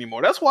games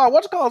anymore. That's why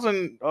what's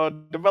causing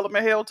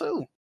development hell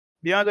too.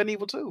 Beyond Good and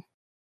Evil 2.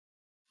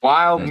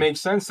 Wild makes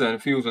sense then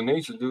if he was a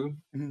nature dude.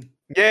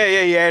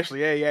 Yeah, he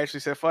actually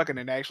said fucking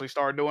and actually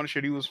started doing the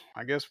shit he was,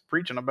 I guess,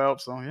 preaching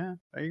about. So yeah,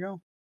 there you go.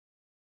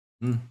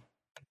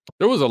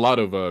 There was a lot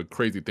of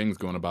crazy things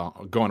going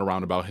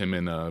around about him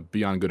in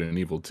Beyond Good and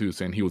Evil 2,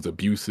 saying he was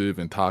abusive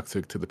and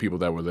toxic to the people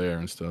that were there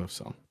and stuff.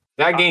 So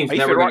that game's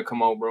never gonna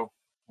come out, bro.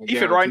 He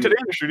fit right into the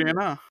industry then,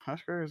 huh?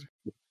 That's crazy.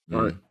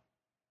 All right.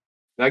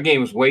 That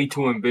game is way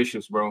too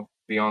ambitious, bro.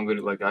 Beyond Good,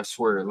 like I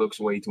swear, it looks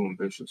way too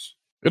ambitious.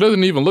 It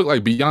doesn't even look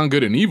like Beyond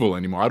Good and Evil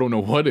anymore. I don't know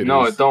what it is.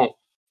 No, it don't.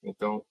 It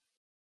don't.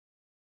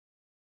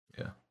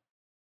 Yeah.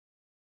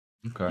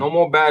 Okay. No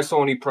more bad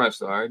Sony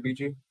press, all right,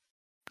 BG?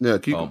 Yeah,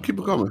 keep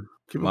it coming.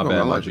 My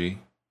bad, my G.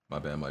 My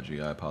bad, my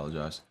G. I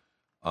apologize.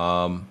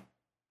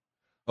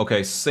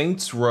 Okay,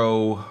 Saints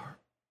Row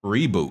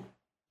reboot.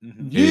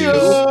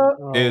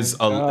 Is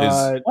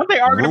weren't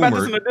they arguing about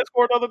this in the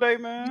Discord the other day,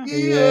 man?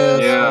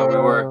 Yeah, we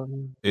were.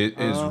 It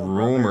is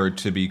rumored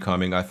to be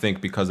coming. I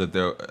think because of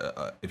their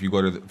if you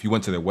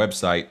went to their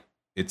website,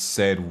 it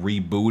said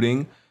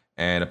rebooting,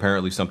 and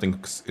apparently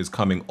something is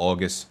coming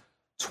August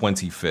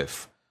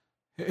 25th.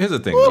 Here's the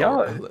thing,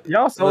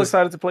 y'all so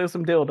excited to play with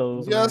some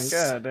dildos. Yes.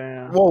 Man. God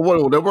damn.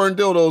 Whoa, there weren't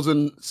dildos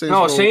in Saints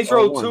Row. No, Saints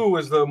Row 2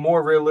 is the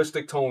more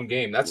realistic tone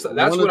game. That's what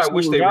I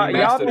wish they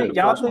remastered.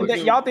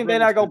 Y'all think they're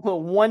not gonna put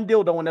one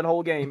dildo in that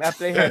whole game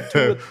after they had 2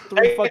 or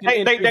 3 fucking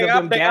entries of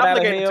them get out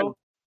of hell?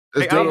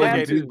 There's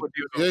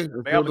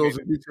dildos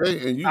in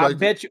GTA, and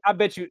I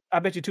bet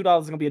you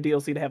 $2 is gonna be a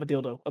DLC to have a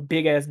dildo, a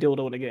big ass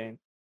dildo in the game.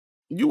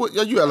 You act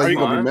like you're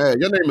gonna be mad.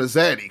 Your name is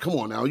Zaddy. Come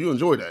on now, you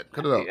enjoy that.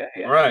 Cut it out.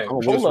 Yeah. Right.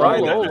 Hold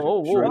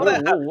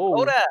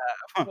up.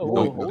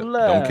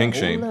 Don't kink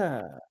shame.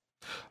 Hey,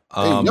 whoa,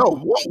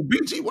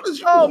 BG, what is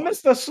you? Oh,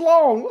 Mr.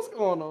 Schlong, what's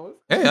going on?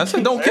 Hey, I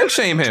said don't kink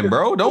shame him,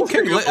 bro. Don't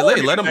kink.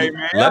 Let him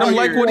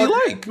like what he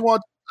like. You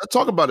want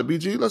talk about it,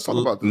 BG? Let's talk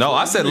about this. No,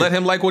 I said let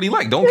him like what he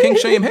like. Don't kink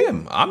shame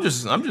him. I'm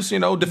just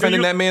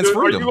defending that man's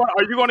freedom.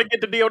 Are you going to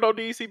get the dildo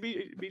DC,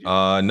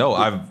 BG?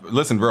 No.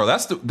 Listen, bro.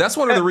 That's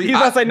one of the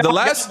reasons. The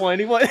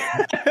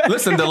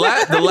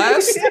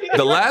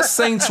last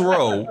Saints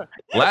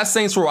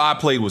Row I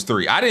played was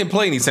 3. I didn't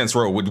play any Saints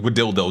Row with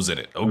dildos in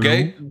it.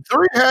 Okay,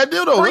 3 had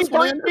dildos.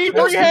 3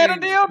 had a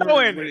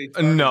dildo in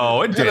it.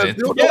 No, it didn't.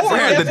 4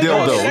 had the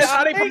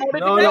dildos.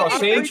 No,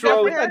 Saints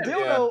Row. A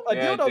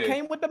dildo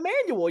came with the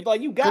manual. Like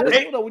you got a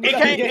dildo when you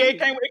got the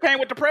game. It came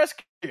with the press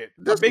kit.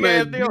 This big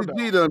ass dildo.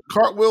 BG done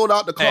cartwheeled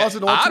out the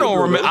closet. I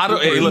don't remember.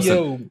 Hey,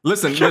 listen.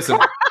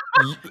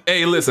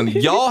 Hey, listen.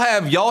 Y'all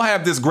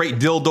have this great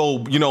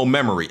dildo,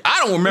 memory.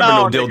 I don't remember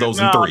no dildos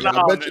in 3.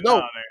 I bet you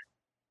don't.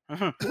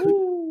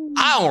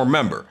 I don't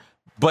remember.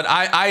 But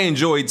I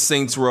enjoyed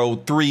Saints Row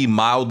 3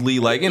 mildly.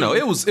 Like,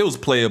 it was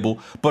playable.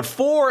 But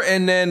 4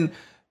 and then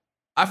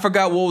I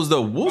forgot what was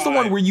the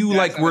one where you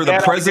were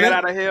the president?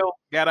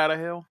 Got out of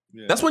hell.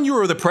 Yeah. That's when you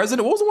were the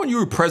president. What was the one you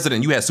were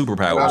president? You had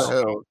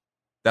superpowers.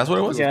 That's what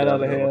it was. Get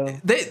out of hell.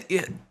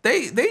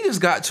 They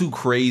just got too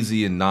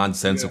crazy and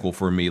nonsensical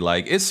for me.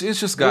 Like it's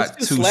just got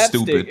too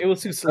slapstick. stupid. It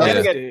was too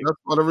slapstick. That's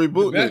why the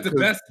reboot.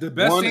 The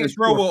best Saints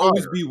Row will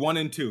always be 1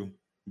 and 2.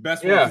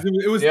 Best one.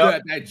 It was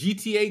that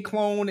GTA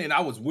clone, and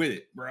I was with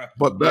it, bro.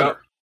 But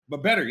better.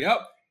 But better.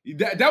 Yep.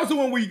 That was the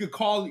one where you could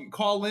call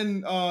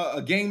in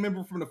a gang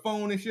member from the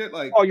phone and shit.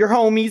 Like, oh, your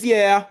homies,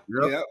 yeah.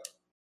 Yep.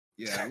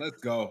 Yeah, let's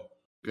go.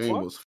 Game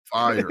was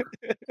fire.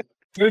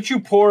 Didn't you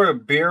pour a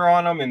beer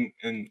on them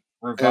and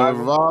revive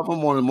them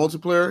on the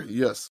multiplayer?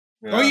 Yes.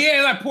 Yeah. Oh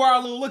yeah, like pour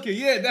out a little liquor.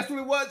 Yeah, that's what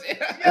it was.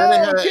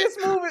 Yo,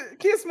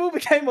 Kid Smooth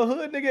became a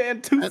hood nigga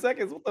in 2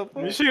 seconds. What the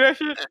fuck? You see that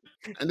shit?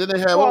 And then they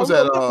had what was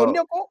that?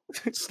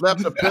 Slap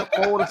the pimp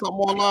mode or something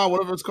online,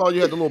 whatever it's called.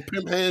 You had the little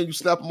pimp hand. You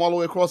slap them all the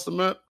way across the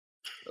map.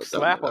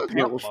 Slap a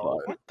pimp mode.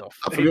 What the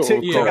fuck?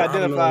 Tick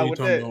identified with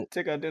that.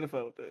 Tick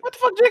identified with that. What the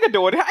fuck, Jigga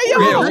doing?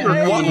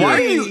 Why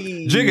are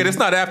you, Jigga? It's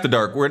not After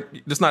Dark.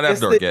 It's not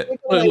After Dark yet.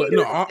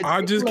 No,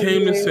 I just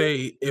came to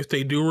say if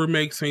they do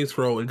remake Saints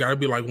Row, it gotta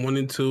be like 1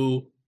 and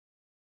 2.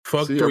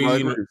 Fuck 3.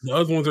 The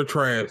other ones are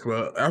trash,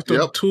 but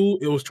after 2,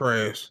 it was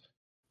trash.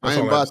 I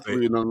ain't bought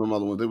 3 none of them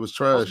other ones. It was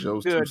trash. It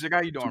was good. Jigga,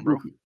 how you doing, bro?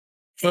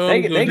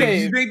 They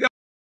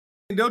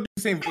they'll do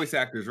the same voice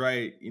actors,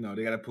 right? You know,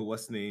 they gotta put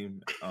what's the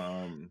name?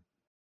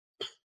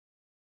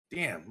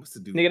 Damn, what's the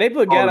dude? Nigga, they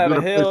put Gat Out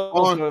of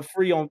Hell for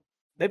free on.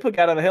 They put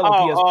Gat Out of Hell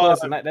on PS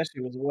Plus, and that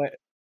shit was wet.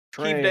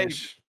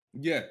 Trash.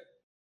 Yeah.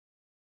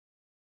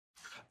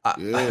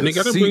 They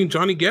gotta bring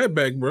Johnny Gat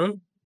back, bro.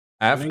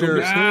 After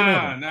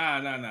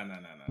nah.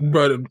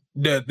 Bro,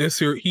 that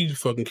series, he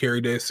fucking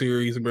carried that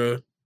series, bro.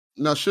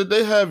 Now, should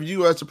they have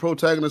you as the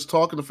protagonist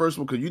talk in the first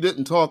one? Because you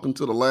didn't talk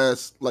until the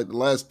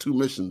last 2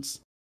 missions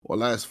or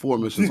last 4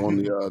 missions on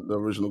the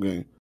original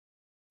game.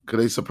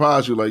 Could they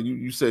surprise you? Like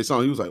you say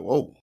something, he was like,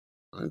 "Whoa,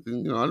 I didn't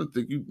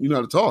think you know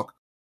how to talk."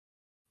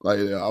 Like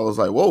I was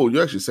like, "Whoa,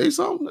 you actually say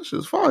something? That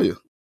shit's fire."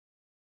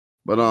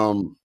 But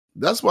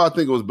that's why I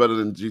think it was better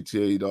than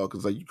GTA, dog.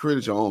 Because like you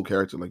created your own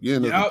character. Like you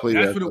didn't have to play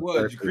that's what it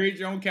was. You created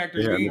your own character.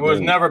 It was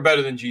never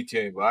better than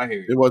GTA, but I hear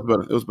you. It was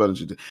better. It was better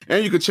than GTA,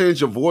 and you could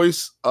change your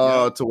voice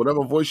to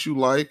whatever voice you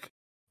like.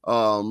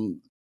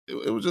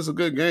 It was just a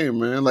good game,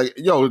 man. Like,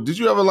 yo, did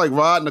you ever like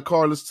ride in the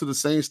car, listen to the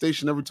same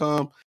station every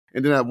time,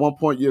 and then at one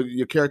point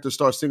your character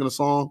starts singing a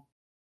song?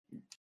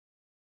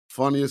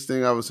 Funniest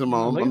thing I ever seen.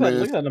 Look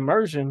at that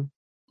immersion.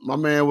 My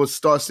man would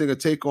start singing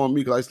 "Take on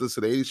Me" because I used to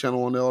listen to the 80s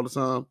channel on there all the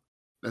time.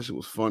 That shit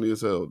was funny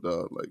as hell,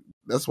 dog. Like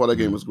that's why that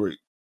game was great.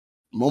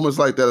 Moments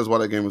like that is why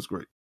that game was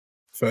great.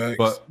 Facts.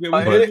 But we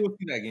will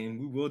see that game.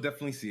 We will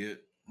definitely see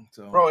it.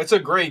 So, bro, it's a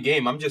great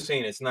game. I'm just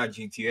saying it's not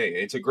GTA.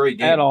 It's a great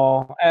game at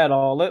all.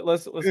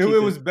 Let's.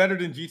 It was better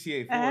than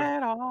GTA 4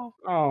 at all.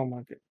 Oh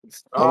my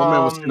goodness.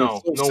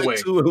 No way.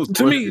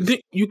 To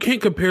me, you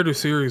can't compare the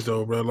series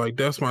though, bro. Like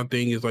that's my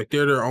thing. Is like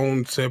they're their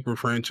own separate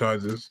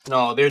franchises.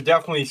 No, they're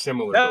definitely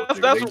similar.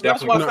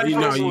 That's why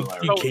you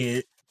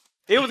can't.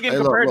 It was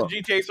getting compared to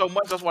GTA so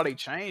much. That's why they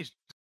changed.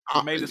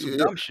 They made it some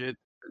dumb shit.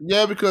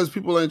 Yeah, because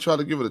people ain't trying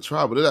to give it a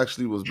try, but it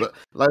actually was. But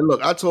like,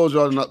 look, I told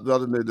y'all the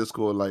other day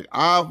Discord. Like,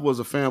 I was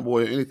a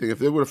fanboy of anything. If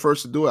they were the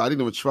first to do it, I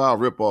didn't even try a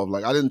ripoff.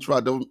 Like, I didn't try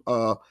God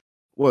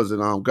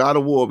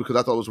of War because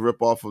I thought it was a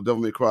ripoff of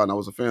Devil May Cry, and I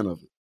was a fan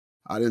of it.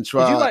 I didn't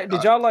try.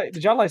 Did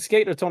y'all like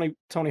Skate or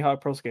Tony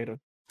Hawk Pro Skater?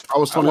 I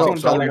was Tony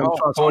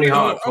Hawk. Tony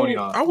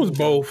Hawk. I was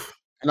both.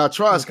 And I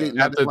tried Skate.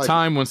 At the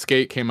time when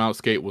Skate came out,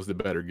 Skate was the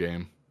better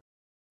game.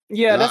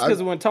 Yeah, that's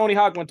because when Tony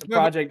Hawk went to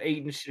Project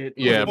 8 and shit.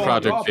 Yeah,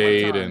 Project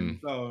 8 and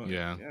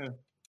yeah.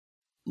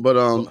 But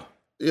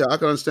yeah, I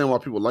can understand why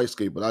people like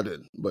Skate, but I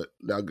didn't. But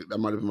that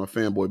might have been my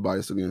fanboy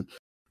bias again.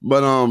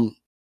 But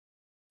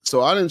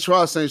so I didn't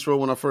try Saints Row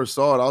when I first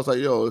saw it. I was like,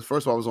 yo,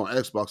 first of all, I was on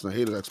Xbox and I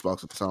hated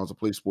Xbox at the time. I was a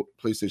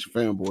PlayStation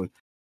fanboy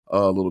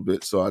a little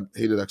bit, so I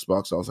hated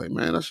Xbox. So I was like,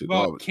 man, that shit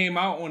garbage. It came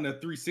out on the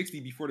 360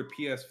 before the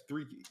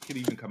PS3 could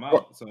even come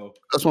out. So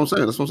that's what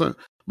I'm saying.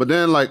 But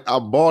then, like, I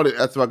bought it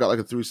after I got like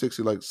a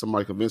 360. Like,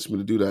 somebody convinced me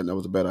to do that, and that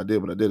was a bad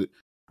idea, but I did it.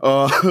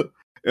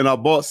 And I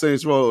bought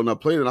Saints Row, and I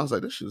played it, and I was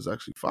like, this shit is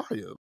actually fire.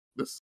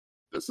 This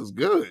is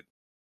good.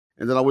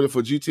 And then I waited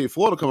for GTA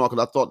 4 to come out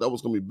because I thought that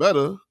was going to be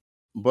better,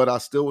 but I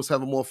still was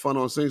having more fun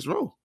on Saints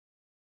Row.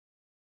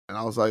 And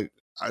I was like,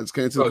 I just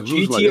came to the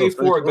conclusion. GTA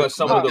 4 got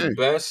some of the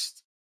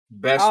best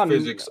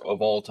physics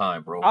of all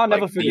time, bro. I'll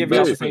never forgive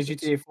you for saying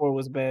GTA 4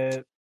 was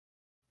bad.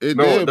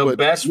 The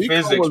best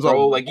physics,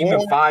 bro. Like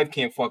even 5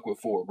 can't fuck with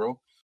 4, bro.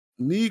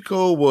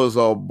 Nico was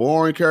a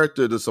boring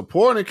character. The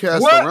supporting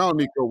cast around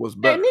Nico was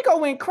better. Hey, Nico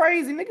went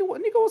crazy. Nico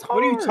was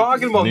hard. What are you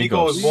talking about?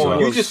 Nico was boring.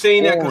 You're just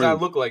saying that because I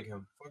look like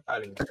him. Fuck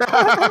out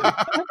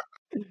of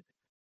here.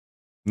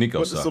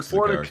 Nico sucks. The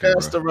supporting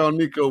cast around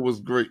Nico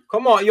was great.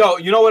 Come on, yo.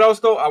 You know what else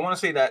though? I want to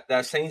say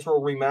that Saints Row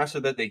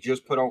remaster that they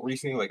just put out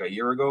recently, like a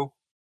year ago,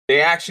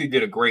 they actually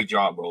did a great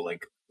job, bro.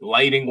 Like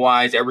lighting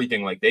wise,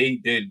 everything. Like they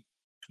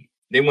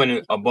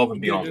went above and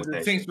beyond with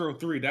that. Saints Row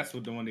 3, that's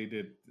what the one they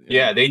did.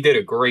 Yeah, they did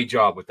a great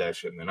job with that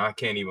shit, man. I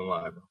can't even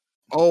lie, bro.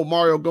 Oh,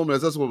 Mario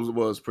Gomez, that's what it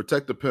was.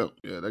 Protect the Pimp.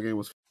 Yeah, that game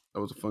was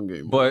That was a fun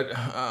game. But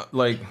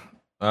like,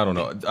 I don't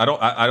know.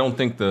 I don't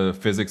think the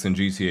physics in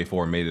GTA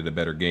 4 made it a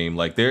better game.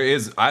 Like there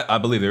is, I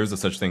believe there is a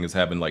such thing as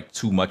having like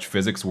too much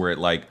physics where it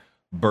like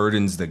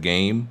burdens the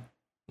game.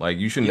 Like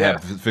you shouldn't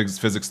have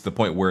physics to the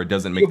point where it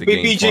doesn't make the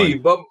game fun.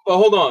 But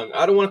hold on,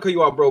 I don't want to cut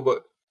you out, bro,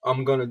 but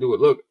I'm gonna do it.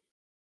 Look,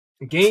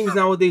 games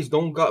nowadays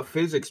don't got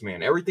physics,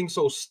 man. Everything's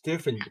so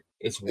stiff and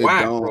it's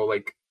whack, bro.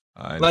 Like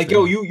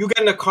yo, you get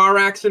in a car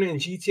accident in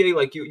GTA,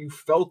 like you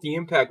felt the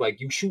impact. Like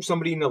you shoot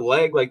somebody in the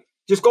leg, like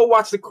just go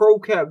watch the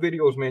Crowcat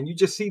videos, man. You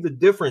just see the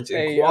difference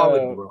in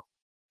quality, bro.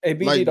 Hey,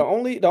 BG,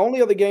 the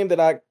only other game that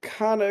I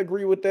kind of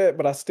agree with that,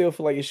 but I still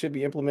feel like it should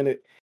be implemented.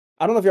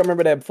 I don't know if y'all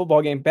remember that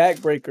football game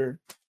Backbreaker.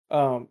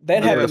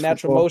 That had the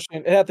natural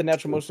motion. It had the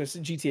natural motion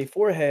GTA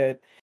 4 had,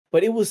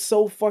 but it was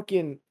so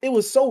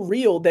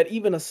real that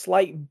even a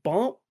slight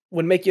bump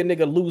would make your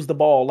nigga lose the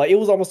ball. Like it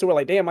was almost to where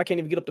like, damn, I can't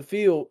even get up the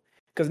field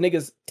because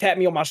niggas tap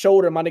me on my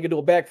shoulder and my nigga do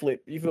a backflip.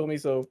 You feel me?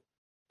 So,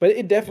 but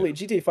it definitely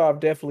GTA 5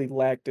 definitely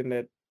lacked in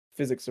that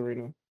physics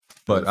arena.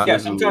 But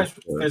sometimes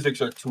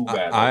physics are too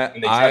bad.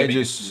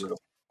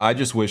 I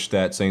just wish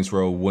that Saints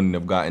Row wouldn't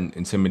have gotten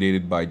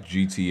intimidated by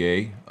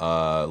GTA,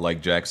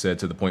 like Jack said,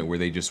 to the point where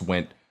they just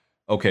went,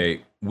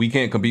 okay, we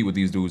can't compete with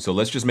these dudes, so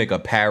let's just make a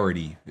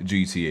parody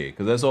GTA,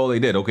 because that's all they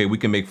did. Okay, we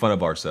can make fun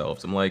of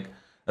ourselves. I'm like,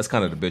 that's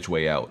kind of the bitch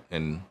way out,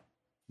 and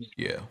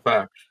yeah.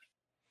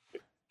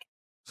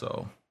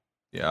 So,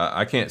 yeah,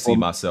 I can't see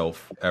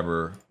myself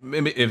ever.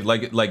 Maybe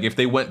if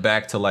they went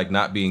back to like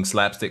not being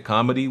slapstick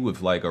comedy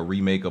with like a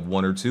remake of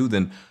 1 or 2,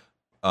 then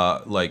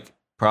like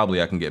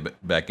probably I can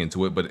get back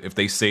into it. But if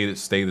they stay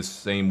the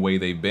same way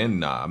they've been,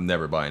 nah, I'm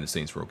never buying a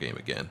Saints Row game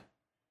again.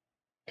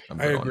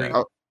 I agree.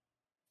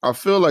 I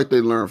feel like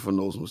they learned from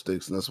those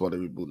mistakes, and that's why they're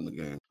rebooting the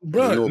game.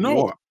 But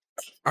no,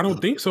 I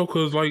don't think so,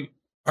 because like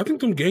I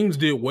think them games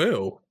did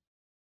well.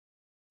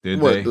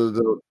 Did they?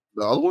 The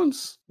other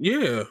ones?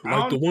 Yeah,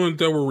 like the ones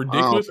that were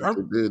ridiculous. I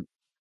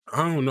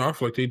don't know. I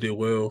feel like they did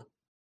well.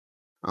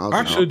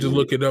 I should just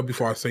look it up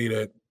before I say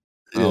that.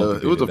 Yeah,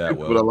 it was a few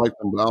people that liked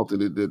them, but I don't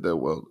think they did that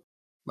well.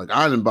 Like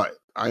I didn't buy it.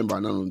 I didn't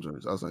buy none of them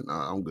joints. I was like,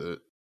 nah, I'm good.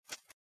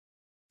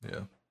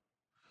 Yeah.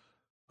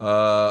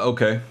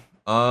 Okay.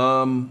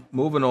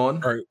 Moving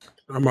on. All right,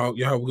 I'm out.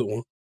 You have a good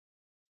one.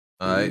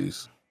 All right.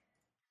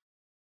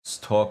 Let's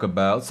talk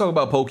about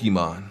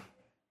Pokemon.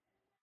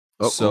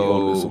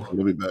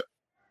 We'll be back.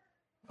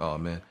 Oh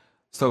man.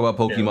 Let's talk about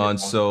Pokemon.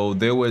 So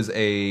there was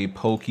a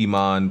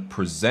Pokemon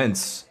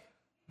Presents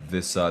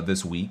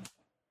this week.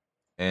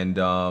 And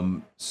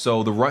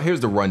so here's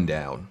the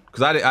rundown,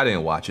 because I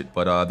didn't watch it,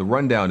 but the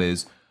rundown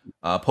is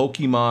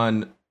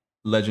Pokemon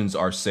Legends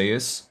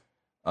Arceus.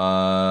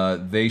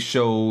 They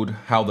showed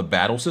how the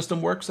battle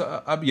system works.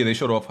 They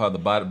showed off how the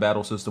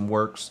battle system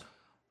works.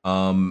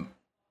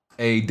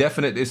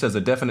 It says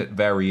a definite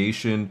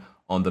variation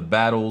on the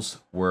battles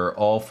we're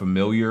all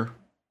familiar.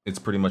 It's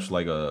pretty much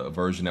like a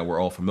version that we're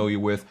all familiar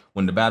with.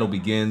 When the battle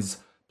begins,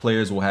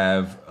 players will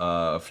have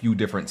a few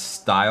different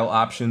style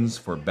options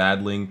for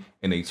battling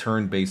in a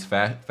turn-based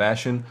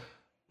fashion,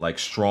 like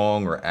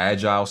strong or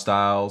agile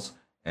styles,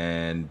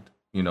 and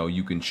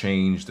you can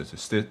change the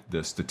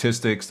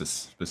statistics, the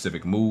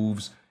specific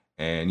moves,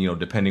 and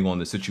depending on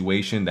the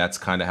situation, that's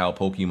kind of how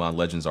Pokemon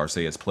Legends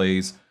Arceus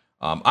plays.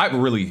 I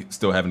really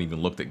still haven't even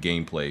looked at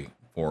gameplay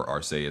for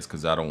Arceus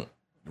because I don't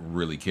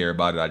really care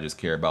about it. I just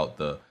care about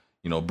the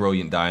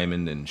Brilliant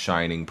Diamond and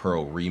Shining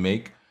Pearl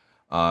remake.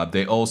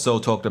 They also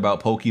talked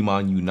about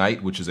Pokemon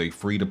Unite, which is a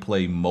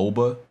free-to-play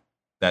MOBA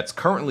that's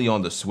currently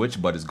on the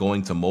Switch but is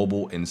going to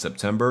mobile in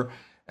September.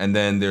 And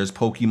then there's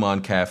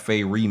Pokemon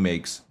Cafe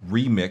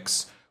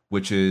Remix,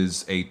 which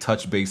is a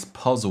touch-based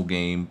puzzle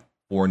game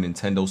for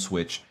Nintendo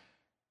Switch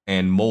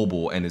and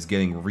mobile, and is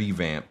getting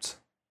revamped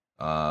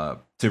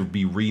to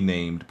be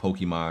renamed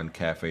Pokemon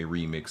Cafe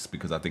Remix,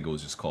 because I think it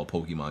was just called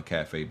Pokemon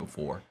Cafe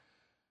before.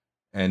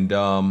 And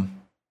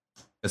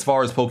as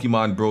far as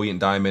Pokemon Brilliant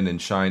Diamond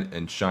and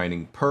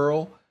Shining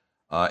Pearl,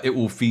 it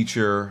will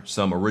feature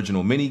some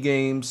original mini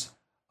games,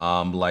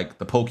 like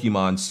the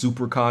Pokemon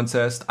Super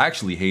Contest. I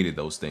actually hated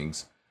those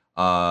things.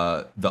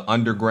 The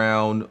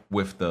Underground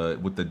with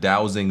the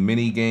dowsing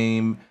mini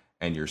game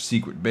and your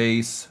secret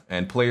base,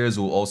 and players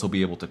will also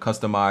be able to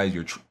customize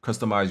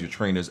your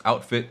trainer's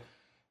outfit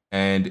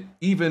and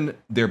even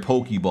their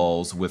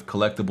Pokeballs with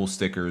collectible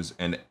stickers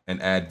and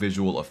add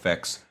visual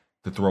effects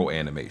to throw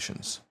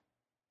animations.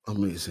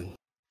 Amazing.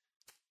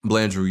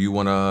 Blandrew, you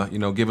wanna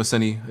give us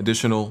any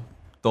additional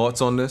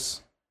thoughts on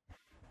this?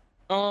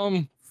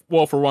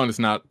 Well, for one, it's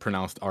not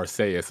pronounced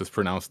Arceus; it's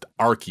pronounced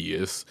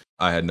Arceus.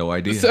 I had no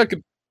idea.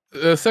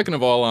 Second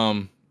of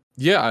all,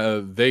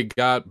 they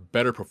got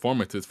better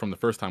performances from the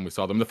first time we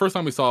saw them. The first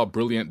time we saw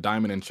Brilliant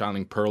Diamond and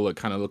Shining Pearl, it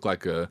kind of looked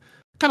like a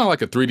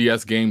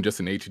 3DS game just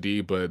in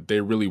HD, but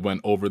they really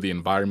went over the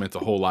environment a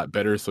whole lot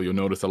better. So you'll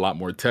notice a lot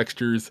more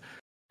textures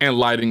and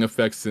lighting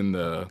effects in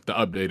the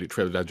updated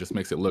trailer that just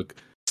makes it look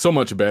so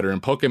much better.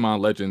 And Pokemon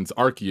Legends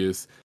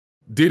Arceus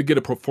did get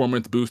a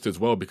performance boost as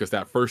well, because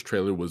that first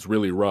trailer was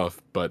really rough,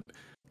 but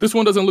this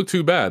one doesn't look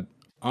too bad.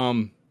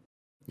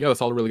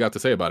 That's all I really got to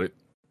say about it.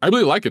 I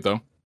really like it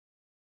though.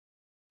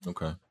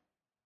 Okay.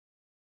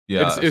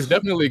 Yeah, it's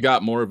definitely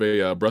got more of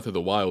a Breath of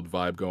the Wild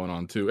vibe going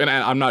on too. And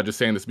I'm not just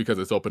saying this because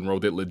it's open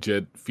world. It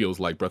legit feels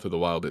like Breath of the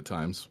Wild at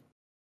times.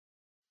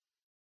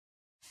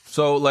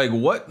 So like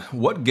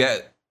what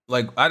get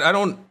like I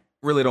don't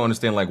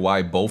understand like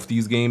why both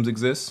these games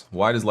exist.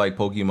 Why does like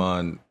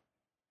Pokemon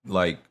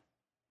like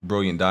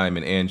Brilliant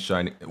Diamond and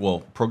Shining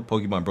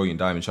Pokemon Brilliant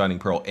Diamond, Shining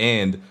Pearl,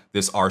 and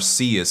this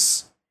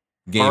Arceus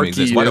game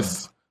exist? Why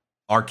does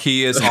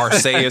Arceus,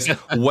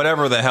 Arceus,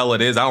 whatever the hell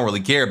it is, I don't really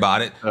care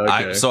about it.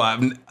 Okay.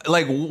 I'm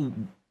like,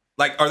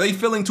 are they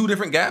filling two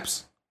different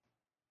gaps?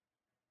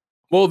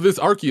 Well, this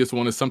Arceus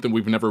one is something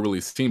we've never really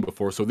seen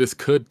before, so this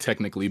could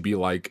technically be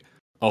like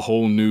a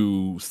whole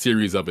new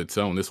series of its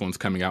own. This one's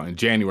coming out in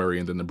January,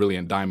 and then the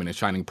Brilliant Diamond and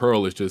Shining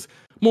Pearl is just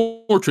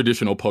more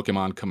traditional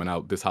Pokemon coming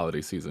out this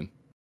holiday season.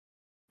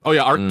 Oh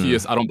yeah,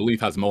 Arceus I don't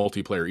believe has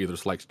multiplayer either.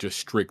 It's like just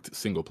strict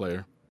single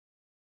player.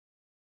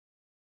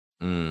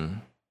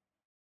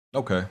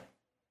 Okay.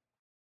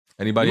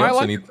 Anybody else?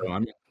 Like it, though. I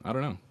mean, I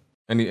don't know.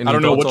 Any I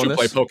don't know thoughts what on you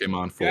play this?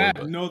 Pokemon for. Yeah,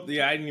 but...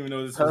 I didn't even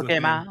know this was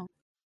Pokemon.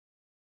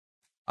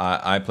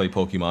 I play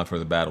Pokemon for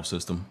the battle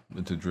system,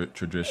 the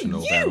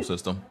traditional battle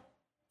system.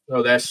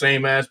 Oh, that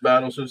same ass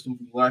battle system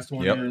for the last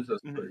 20 years?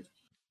 That's crazy.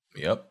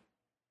 Yep.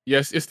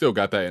 Yes, it still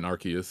got that in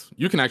Arceus.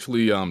 You can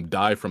actually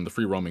die from the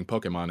free roaming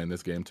Pokemon in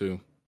this game too.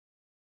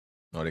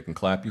 Oh, they can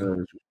clap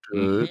you.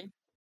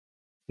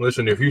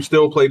 Listen, if you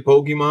still play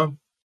Pokemon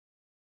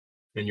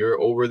and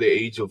you're over the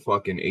age of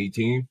fucking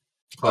 18,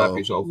 clap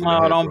yourself.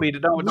 No, don't beat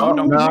it. Don't. No,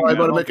 I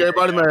better make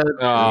everybody mad.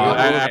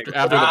 After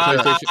the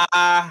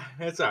PlayStation.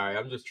 It's all right.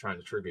 I'm just trying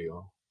to trigger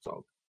y'all.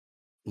 So,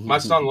 my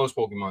son loves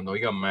Pokemon though. He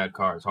got mad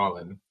cards.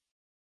 Holla at me.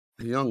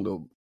 He's young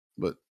though,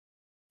 but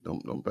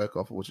don't back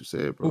off of what you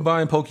said, bro. Who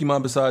buying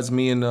Pokemon besides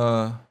me and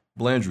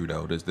Blandrew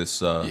though? Does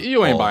this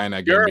you ain't buying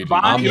that game?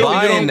 I'm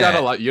buying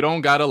that. You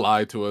don't gotta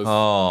lie to us.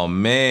 Oh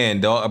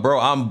man, bro,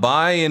 I'm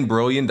buying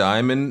Brilliant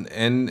Diamond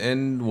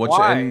and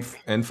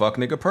fuck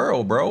nigga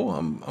Pearl, bro.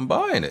 I'm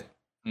buying it.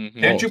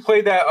 Didn't you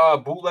play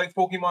that bootleg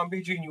Pokemon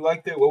BG and you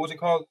liked it? What was it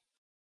called?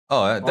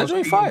 Oh, that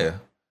joint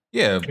fire.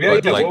 Yeah,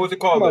 but like, what was it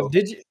called?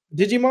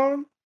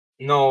 Digimon?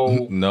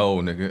 No, no,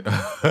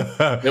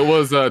 nigga. It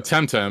was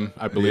Temtem,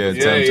 I believe.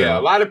 Yeah. A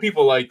lot of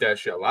people like that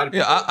shit. A lot of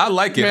people. I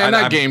like it. Man,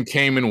 that game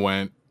came and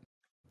went.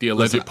 The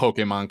alleged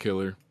Pokemon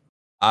killer.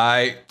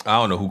 I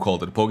don't know who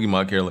called it a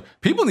Pokemon killer.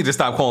 People need to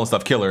stop calling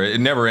stuff killer. It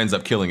never ends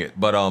up killing it.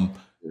 But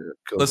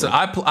listen,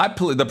 I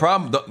play the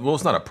problem. Well,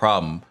 it's not a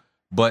problem,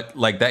 but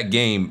like that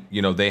game,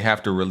 they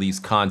have to release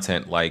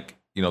content. Like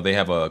they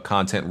have a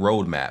content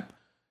roadmap,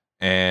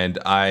 and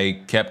I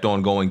kept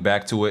on going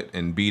back to it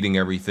and beating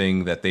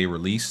everything that they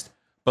released.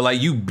 But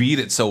like you beat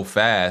it so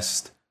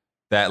fast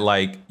that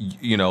like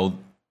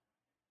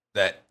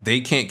that they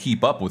can't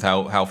keep up with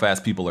how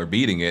fast people are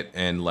beating it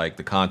and like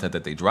the content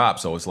that they drop.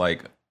 So it's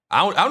like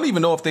I don't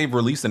even know if they've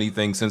released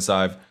anything since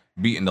I've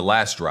beaten the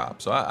last drop.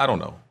 So I don't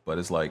know, but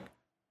it's like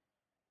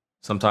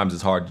sometimes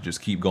it's hard to just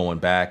keep going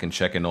back and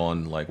checking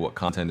on like what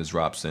content has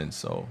dropped since.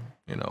 So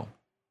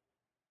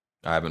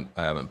I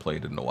haven't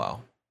played it in a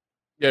while.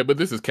 Yeah, but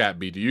this is Cat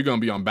BG. You're gonna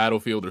be on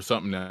Battlefield or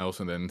something else,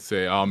 and then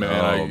say, "Oh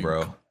man,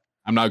 bro,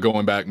 I'm not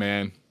going back,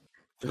 man."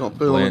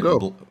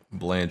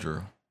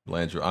 Blandrew,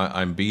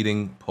 I'm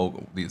beating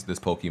this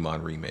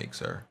Pokemon remake,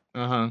 sir.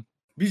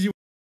 BG,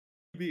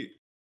 beat.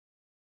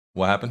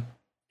 What happened?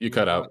 You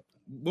cut out.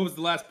 What was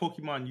the last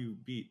Pokemon you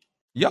beat?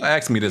 Y'all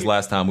asked me this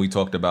last time we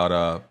talked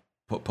about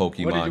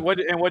Pokemon.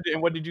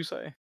 What did you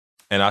say?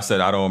 And I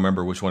said I don't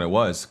remember which one it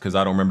was because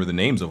I don't remember the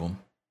names of them.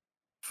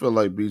 Feel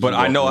like BG, but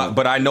I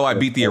know I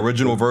beat the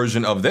original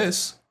version of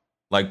this,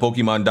 like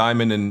Pokemon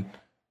Diamond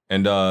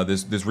and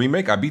this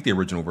remake. I beat the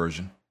original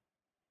version.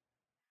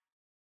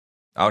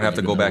 I would have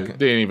to go back. They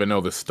didn't even know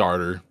the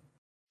starter,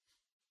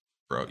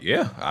 bro.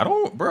 Yeah, I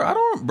don't, bro.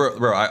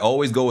 I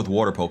always go with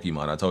water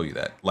Pokemon. I tell you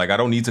that. Like I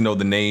don't need to know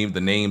the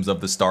names of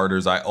the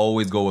starters. I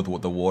always go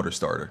with the water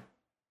starter.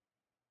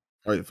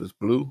 All right, if it's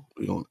blue,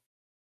 we on it.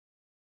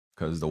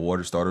 Because the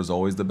water starter is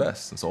always the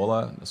best. That's all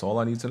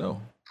I need to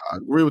know. I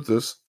agree with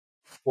this.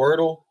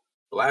 Squirtle,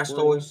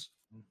 Blastoise.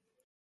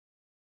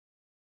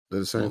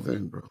 They're the same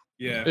thing, bro.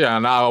 Yeah.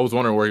 And I was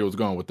wondering where he was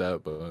going with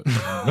that, but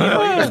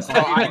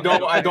I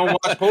don't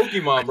watch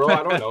Pokemon, bro.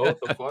 I don't know what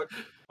the fuck.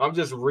 I'm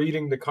just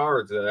reading the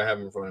cards that I have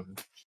in front of me.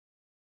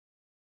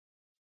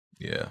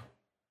 Yeah.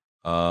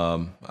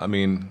 I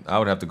mean, I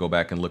would have to go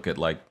back and look at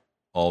like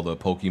all the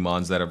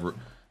Pokemons that have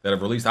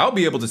released. I'll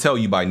be able to tell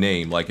you by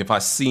name, like if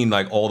I've seen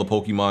like all the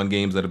Pokemon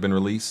games that have been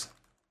released.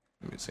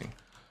 Let me see.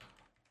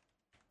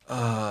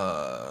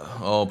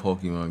 All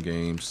Pokemon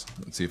games.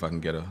 Let's see if I can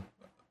get a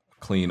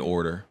clean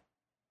order.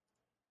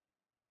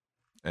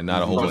 And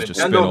not a whole bunch of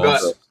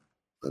spin-offs.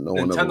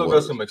 Nintendo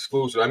got some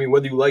exclusive. I mean,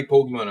 whether you like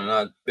Pokemon or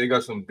not, they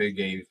got some big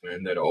games,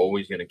 man, that are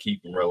always going to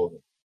keep them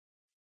relevant.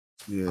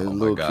 Yeah, oh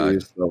my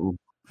God.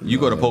 You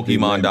go to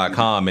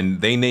Pokemon.com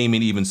and they name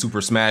it even Super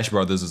Smash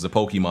Brothers as a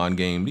Pokemon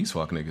game. These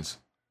fuck niggas.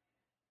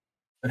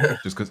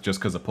 just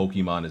because a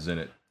Pokemon is in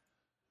it.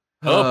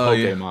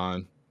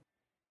 Pokemon.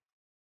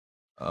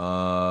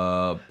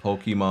 Yeah.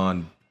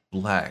 Pokemon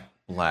Black.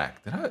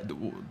 Did I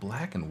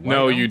Black and White?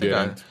 No, I you don't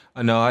think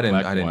didn't. No, I didn't.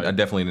 Black I and didn't. I White.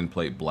 definitely didn't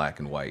play Black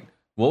and White.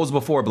 What was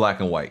before Black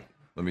and White?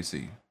 Let me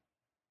see.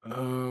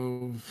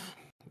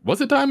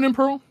 Was it Diamond and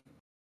Pearl?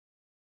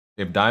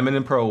 If Diamond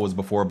and Pearl was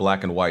before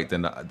Black and White,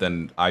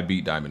 then I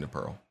beat Diamond and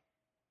Pearl.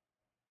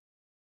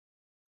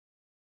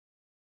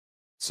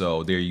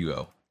 So there you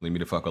go. Leave me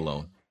the fuck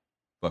alone.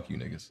 Fuck you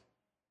niggas.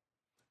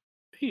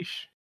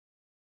 Sheesh.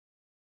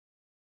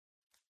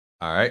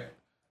 All right.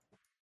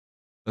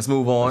 Let's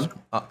move on.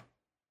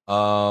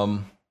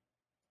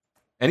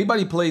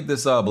 Anybody played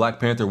this Black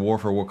Panther War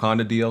for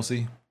Wakanda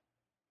DLC?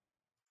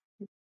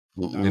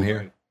 In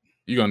here?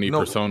 You're gonna need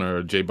Persona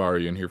or J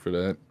Barry in here for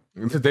that.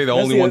 They're the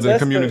only ones in the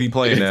community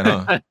playing that,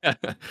 huh?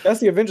 That's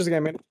the Avengers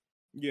game, man.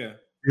 Yeah.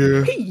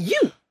 Hey,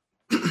 you.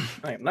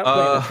 I am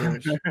not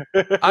playing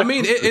that. I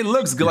mean, it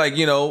looks like,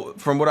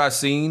 from what I've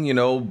seen,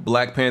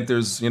 Black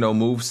Panther's,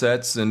 move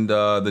sets and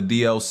the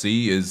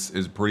DLC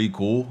is pretty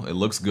cool. It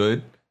looks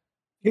good.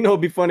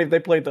 It'd be funny if they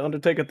played the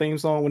Undertaker theme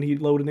song when he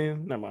loaded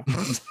in. Never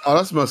mind. Oh,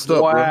 that's messed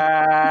up, wow. bro.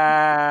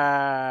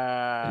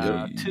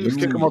 Yeah, just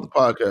kick him off the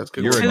podcast.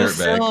 You're a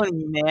dirtbag.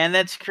 Soon, man.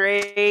 That's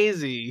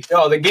crazy.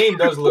 Yo, the game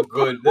does look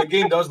good. The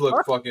game does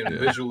look fucking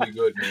visually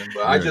good, man.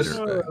 But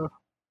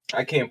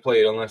I can't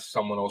play it unless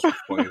someone else is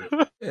playing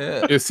it.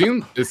 Yeah. It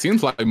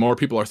seems like more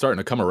people are starting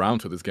to come around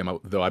to this game,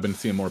 though. I've been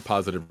seeing more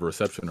positive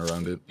reception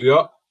around it.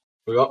 Yeah.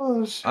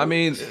 Oh, I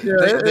mean, you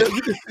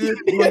can see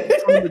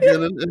it from the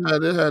beginning.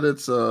 It had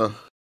its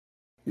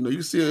you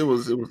can see it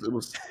was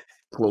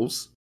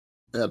close.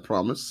 It had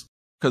promise.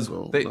 Because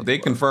they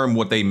confirmed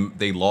what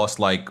they lost,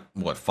 like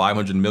what,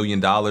 $500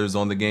 million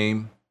on the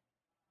game.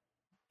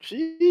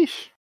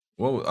 Sheesh.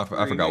 Well,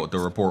 I forgot what the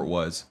report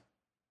was,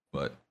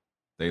 but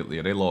they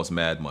lost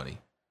mad money.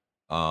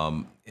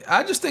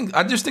 I just think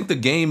the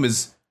game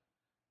is,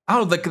 I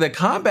don't know, the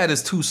combat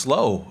is too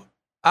slow.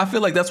 I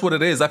feel like that's what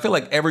it is. I feel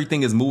like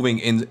everything is moving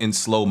in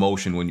slow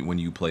motion when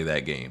you play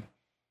that game.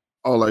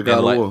 Oh, like God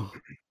of War.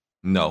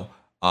 No,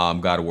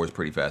 God of War is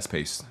pretty fast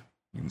paced.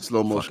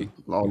 Slow motion.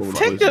 All over the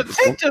Take place.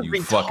 just You be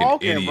fucking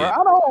talking, idiot.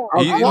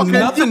 bro.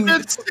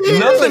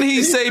 Nothing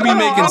he say be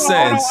making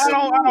sense.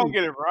 I don't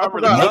get it, bro.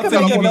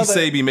 Nothing he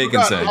say be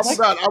making sense. I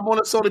forgot. I'm on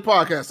a Sony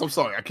podcast. I'm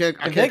sorry. I can't.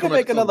 They could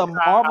make another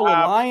Marvel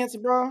Alliance,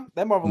 bro.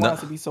 That Marvel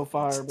Alliance would be so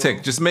fire, bro.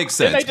 Tick, just make Didn't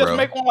sense, they just bro.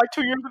 make one like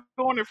 2 years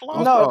ago and it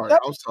flopped? No,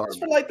 I'm sorry.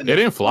 It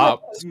didn't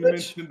flop.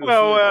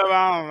 Well,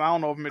 I don't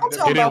know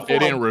if It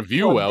didn't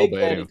review well, but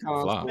it didn't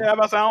flop. Yeah,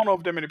 I don't know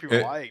if that many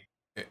people like.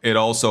 It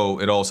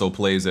also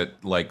plays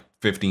at like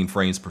 15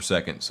 frames per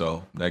second.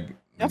 So that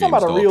I'm talking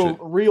about a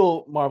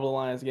real Marvel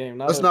Alliance game.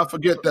 Let's not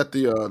forget that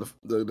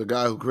the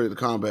guy who created the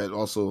combat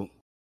also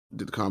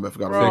did the combat.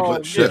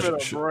 Forgot give it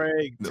a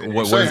break.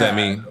 What does that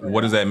mean?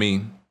 What does that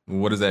mean?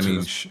 What does that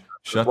mean? Shut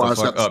the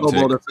fuck up,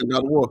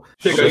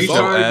 Tick. Shut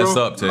your ass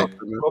up, Tick.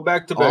 Go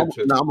back to bed.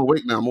 No, I'm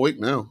awake now.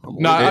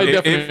 No, I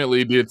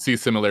definitely did see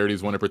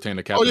similarities when it pertained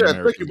to Captain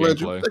America's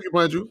gameplay.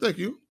 Thank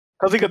you.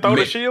 Because he could throw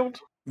the shield?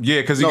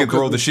 Yeah, because he can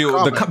throw the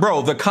shield.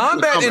 The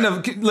combat in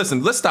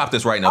listen, let's stop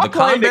this right now. The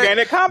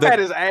combat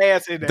is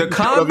ass in the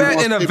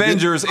combat in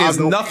Avengers is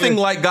nothing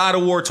like God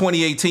of War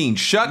 2018.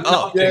 Shut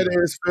up. Yeah, it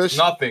is, fish.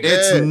 Nothing.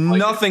 It's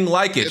nothing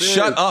like it.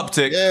 Shut up,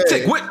 Tick.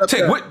 Tick.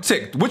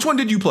 Which one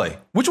did you play?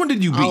 Which one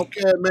did you beat? I don't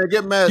care, man.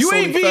 Get mad. You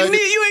ain't beat me.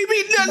 You ain't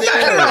beat none of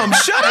them.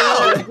 Shut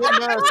up.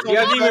 He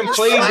hasn't even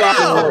played God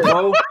of War,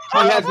 bro.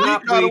 He has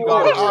not played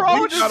God of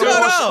War.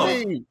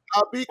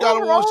 I beat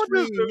God of War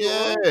stream.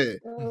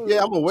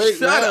 Yeah, I'm awake.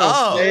 Shut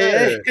up.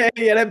 Hey,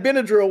 that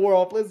Benadryl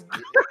world. Let's.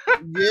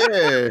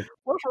 Yeah.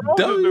 What's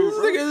wrong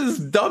with This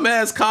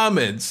dumbass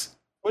comments.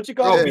 What you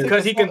call it?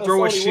 Because he can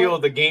throw a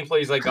shield, the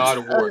gameplay is like God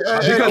of War.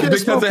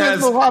 Because it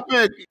has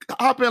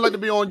hop in like to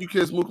be on you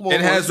kids. Come on,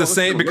 it has the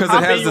same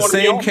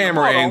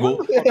camera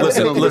angle.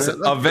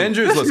 Listen.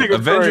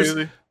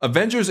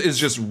 Avengers is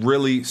just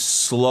really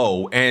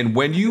slow, and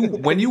when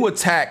you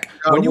attack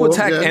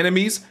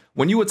enemies.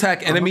 When you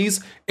attack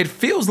enemies, it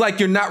feels like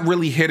you're not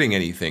really hitting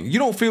anything. You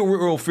don't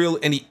feel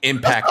any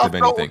impact of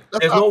anything.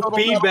 There's no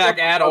feedback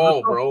at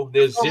all, bro.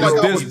 There's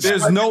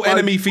no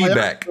enemy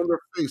feedback.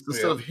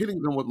 Instead of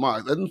hitting them with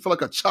mine, it didn't feel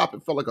like a chop.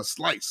 It felt like a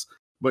slice.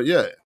 But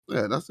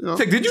that's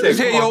Did you just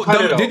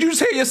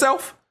hear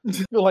yourself?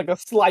 Feel like a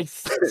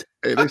slice.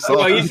 Hey,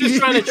 he's just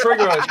trying to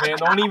trigger us, man.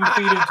 Don't even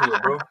feed into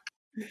it, bro.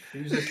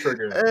 He's just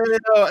triggering.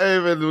 Hey,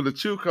 man, when the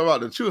truth come out,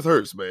 the truth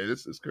hurts, man.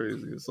 This is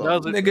crazy.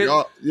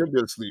 Nigga, you'll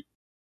be asleep.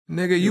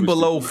 Nigga, you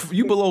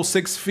below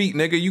 6 feet,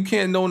 nigga. You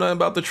can't know nothing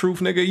about the truth,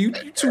 nigga. You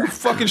too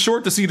fucking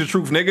short to see the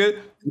truth, nigga.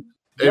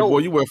 Hey, boy,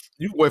 you wear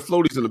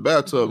floaties in the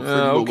bathtub.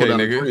 Okay,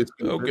 nigga.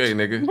 Okay,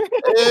 nigga.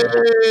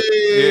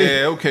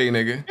 Yeah, okay,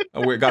 nigga.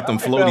 I got them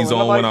floaties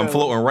on when I'm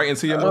floating right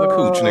into your mother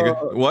cooch,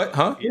 nigga. What?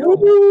 Huh?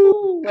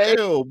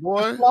 Hell,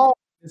 boy.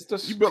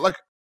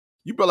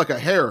 You built like a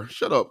hair.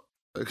 Shut up.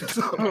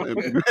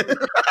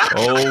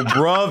 Oh,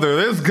 brother,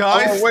 this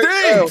guy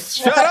stinks.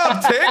 Shut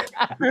up, Tick.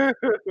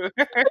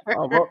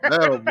 I'm up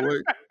now, boy.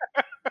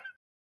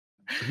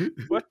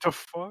 What the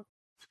fuck?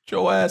 Get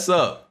your ass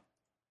up.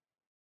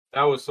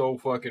 That was so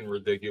fucking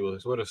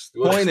ridiculous. What a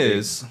Point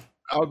is,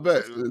 I'll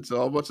bet it's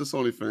all a bunch of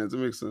Sony fans. It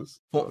makes sense.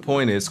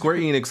 Point is, Square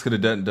Enix could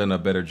have done a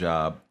better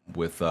job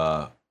with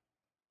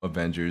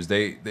Avengers.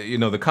 They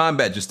the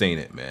combat just ain't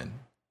it, man,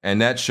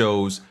 and that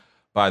shows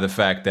by the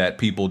fact that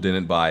people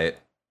didn't buy it.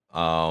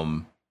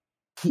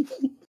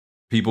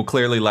 People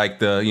clearly like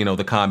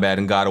the combat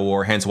in God of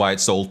War, hence why it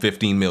sold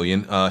 15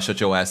 million.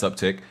 Shut your ass up,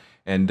 Tick.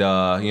 And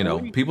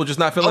people just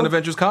not feeling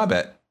Avengers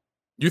combat.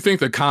 You think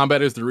the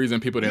combat is the reason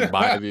people didn't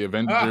buy the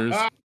Avengers?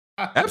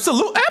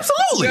 Absolutely.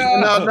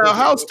 Now,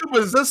 how stupid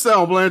does this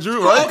sound,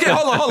 Blandrew? Right? Okay,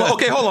 hold on.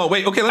 Okay, hold on.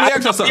 Wait. Okay, let me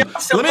ask you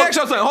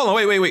something. Hold on.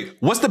 Wait.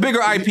 What's the bigger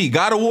IP,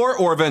 God of War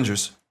or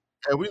Avengers?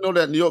 And we know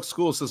that New York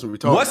school system.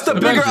 What's the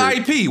bigger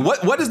IP?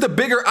 What is the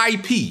bigger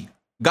IP,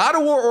 God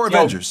of War or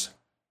Avengers?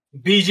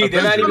 BG,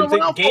 they're not even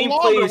thinking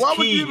gameplay is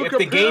key. If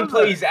the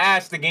gameplay is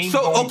ass, the game.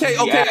 So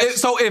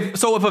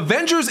So if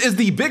Avengers is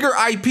the bigger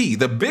IP,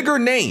 the bigger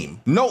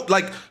name,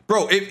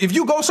 bro, if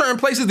you go certain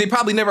places, they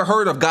probably never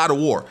heard of God of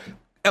War.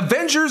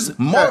 Avengers,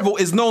 Marvel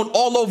is known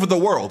all over the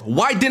world.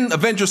 Why didn't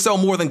Avengers sell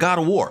more than God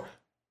of War?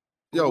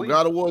 Yo,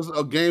 God of War is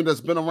a game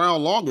that's been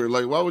around longer.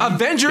 Like, why would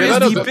Avengers is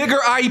the bigger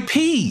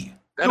IP?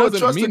 That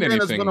doesn't mean anything.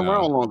 That's been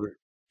around longer.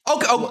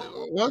 Okay.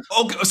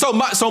 So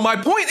my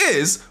point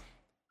is,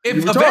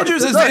 if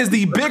Avengers is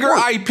the bigger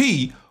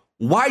IP,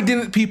 why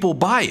didn't people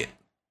buy it?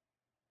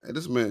 Hey,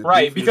 this man,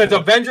 right? Because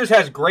Avengers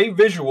has great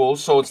visuals,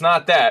 so it's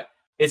not that.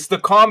 It's the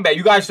combat.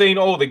 You guys saying,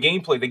 "Oh, the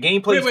gameplay. The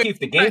gameplay is key.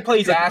 The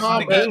gameplay's ass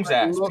and the game's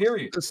ass."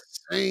 Period.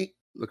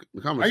 Look,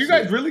 are you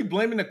guys really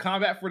blaming the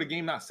combat for the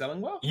game not selling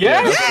well?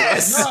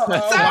 Yes.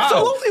 That's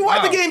absolutely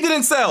why the game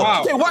didn't sell.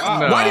 Wow. Okay,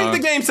 why didn't the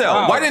game sell?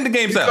 Wow. Why didn't the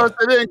game sell?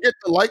 Because they didn't get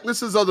the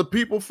likenesses of the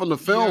people from the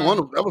film.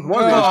 That was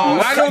one of the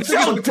issues. I don't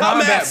think the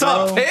combat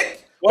sucked, Tick.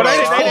 What are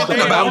you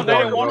talking about?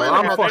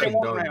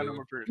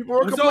 People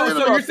were complaining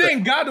so about you're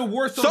saying God of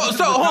War? So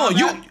hold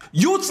on.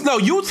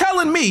 You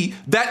telling me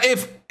that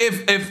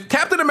if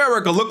Captain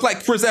America looked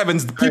like Chris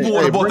Evans, people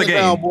would have bought the game.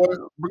 Down, boy.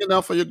 Bring it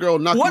down for your girl.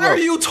 What are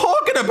you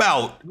talking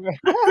about?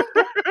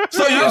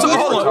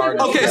 Hold on.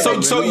 Okay,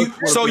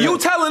 so you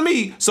telling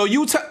me? So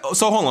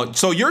hold on.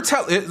 So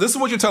this is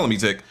what you're telling me,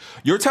 Tick.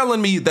 You're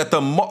telling me that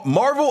the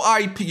Marvel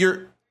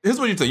IP. Here's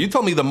what you're telling me. You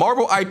told me the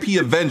Marvel IP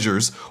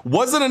Avengers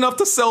wasn't enough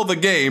to sell the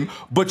game,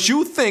 but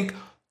you think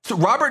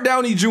Robert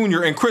Downey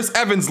Jr. and Chris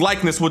Evans'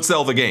 likeness would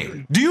sell the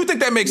game. Do you think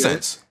that makes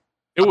sense?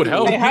 It would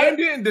help. The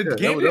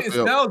game didn't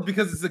sell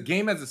because it's a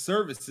game as a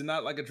service and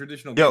not like a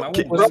traditional game. I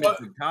won't blame it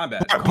to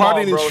combat.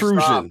 Pardon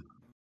intrusion.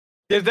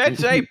 Is that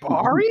Jay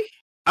Bari?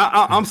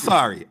 I'm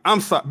sorry.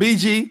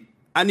 BG,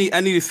 I need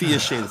to see your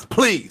shins,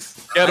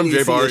 please. Get him,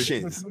 Jay Bari. Your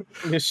shins.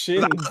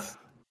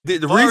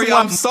 The reason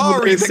I'm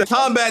sorry. The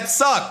combat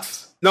sucks.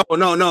 No.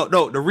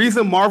 The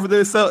reason Marvel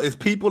didn't sell is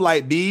people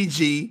like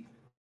BG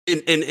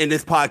in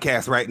this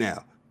podcast right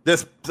now. They're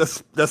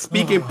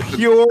speaking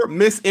pure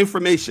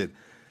misinformation.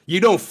 You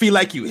don't feel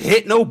like you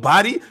hit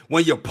nobody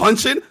when you're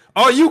punching?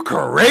 Are you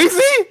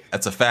crazy?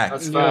 That's a fact.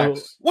 That's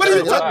facts. What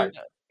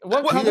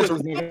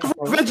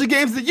Avenger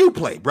games did you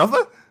play,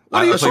 brother?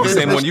 What I played the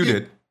same one you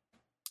did.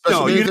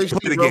 No, you didn't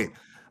play the game.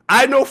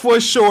 I know for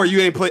sure you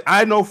didn't play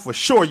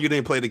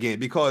the game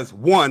because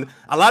one,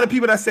 a lot of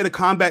people that say the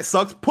combat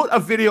sucks, put a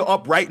video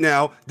up right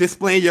now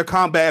displaying your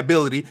combat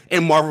ability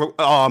in Marvel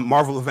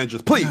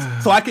Avengers, please,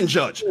 so I can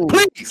judge.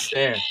 Please.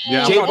 Yeah,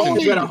 Jay got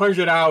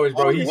 100 hours,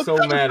 bro. He's so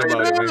mad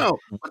about it. Man.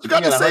 What you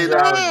got to say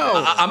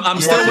now? I'm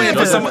still waiting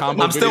for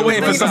someone. I'm still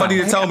waiting for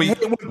somebody to tell me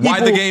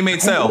why the game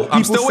ain't sell.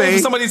 I'm still waiting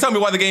for somebody to tell me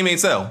why the game ain't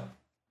sell.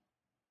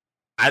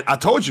 I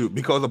told you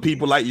because of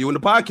people like you in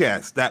the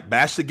podcast that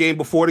bashed the game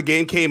before the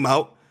game came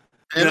out.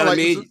 You know what I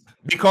mean?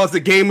 Because the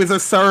game is a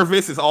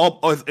service, it's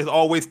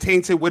always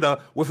tainted with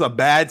a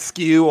bad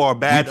skew or a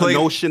bad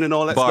notion and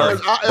all that stuff.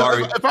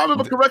 If I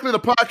remember correctly, the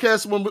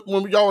podcast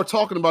when y'all were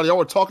talking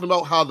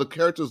about how the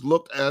characters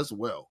looked as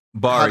well.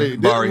 Bari,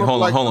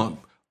 hold on.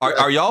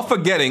 Are y'all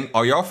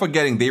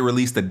forgetting they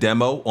released a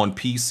demo on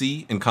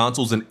PC and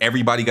consoles and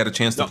everybody got a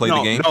chance to play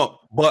the game? No,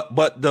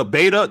 but the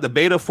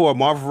beta for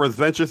Marvel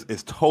Adventures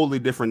is totally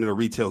different than a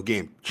retail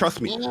game.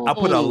 Trust me. I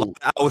put a lot of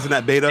hours in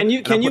that beta.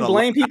 Can you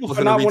blame people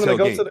for not wanting to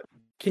go to the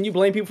Can you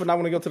blame people for not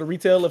wanting to go to the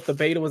retail if the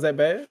beta was that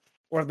bad?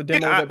 Or if the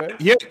demo was that bad?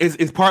 Yeah,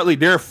 it's partly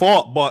their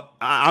fault, but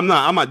I'm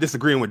not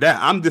disagreeing with that.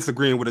 I'm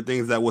disagreeing with the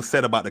things that was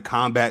said about the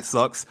combat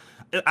sucks.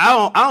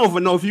 I don't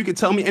even know if you can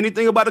tell me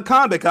anything about the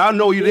combat. I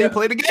know you didn't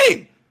play the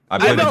game. I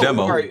played the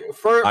demo.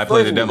 I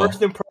played the demo.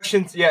 First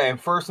impressions, and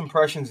first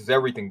impressions is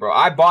everything, bro.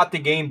 I bought the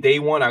game day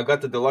one. I got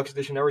the deluxe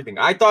edition, everything.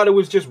 I thought it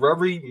was just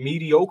very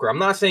mediocre. I'm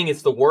not saying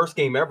it's the worst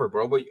game ever,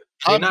 bro, but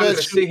you're not going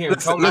to sit here and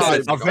tell me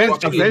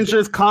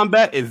Avengers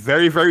combat is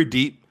very, very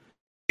deep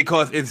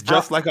because it's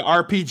just like an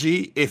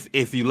RPG.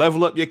 If you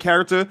level up your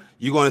character,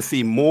 you're going to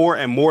see more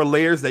and more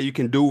layers that you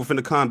can do within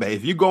the combat.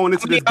 If you're going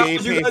into this game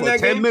playing for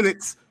 10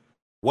 minutes,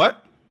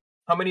 what?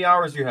 How many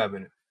hours you have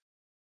in it?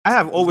 I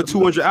have over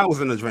 200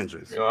 hours in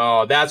Avengers.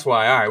 Oh, that's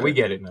why. All right, we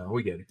get it now.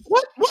 We get it.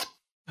 What?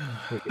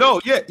 No,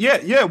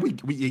 yeah. We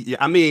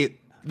I mean,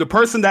 the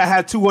person that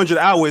had 200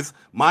 hours,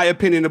 my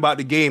opinion about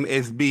the game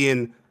is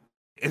being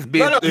it's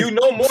being you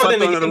know more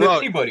than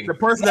anybody. The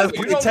person that's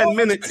played 10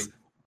 minutes,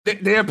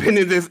 their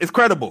opinion is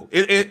credible.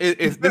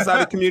 It's this how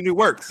the community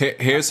works.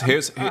 Here's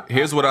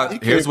what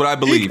I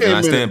believe, and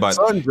I stand by.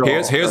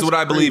 Here's what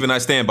I believe, and I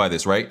stand by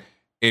this. Right?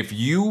 If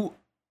you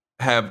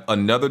have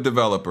another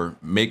developer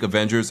make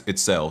Avengers, it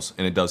sells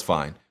and it does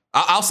fine.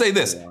 I'll say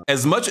this: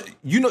 as much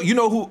you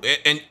know who,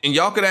 and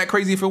y'all could act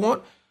crazy if you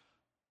want.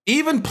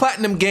 Even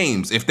Platinum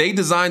Games, if they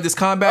designed this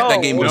combat,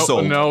 that game would have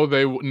sold. No,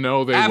 they wouldn't.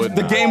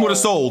 The game would have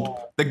sold.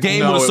 The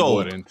game would have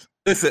sold. Wouldn't.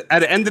 Listen, at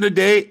the end of the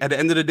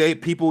day,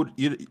 people.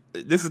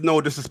 This is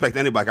no disrespect to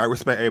anybody. I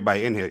respect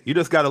everybody in here. You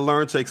just got to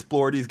learn to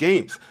explore these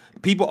games.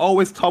 People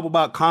always talk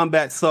about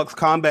combat sucks.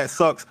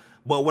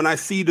 But when I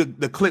see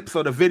the clips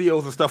or the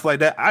videos and stuff like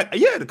that,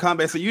 the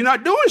combat. So you're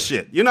not doing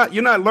shit. You're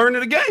not learning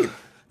the game.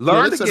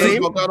 Learn the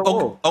game.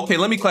 Okay,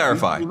 let me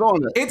clarify.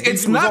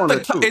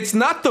 It's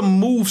not the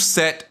move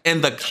set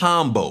and the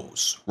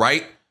combos,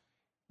 right?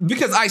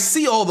 Because I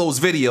see all those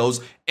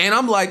videos and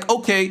I'm like,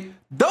 okay,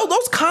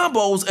 those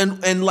combos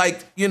and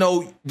like, you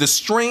know, the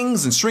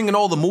strings and stringing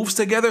all the moves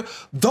together,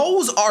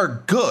 those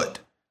are good.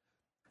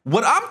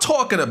 What I'm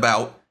talking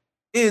about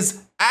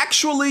is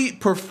actually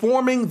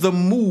performing the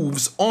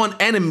moves on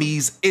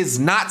enemies is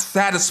not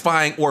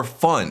satisfying or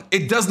fun.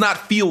 It does not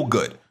feel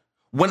good.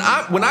 When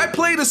I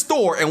play this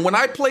Thor and when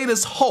I play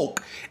this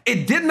Hulk,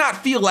 it did not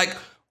feel like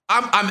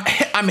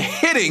I'm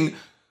hitting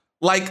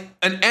like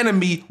an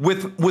enemy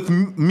with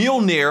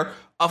Mjolnir,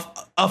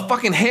 a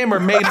fucking hammer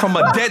made from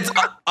a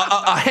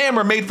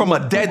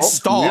dead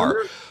star.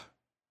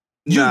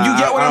 You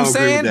get what I'm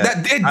saying?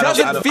 That it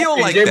doesn't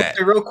feel like that.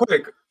 Real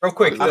quick.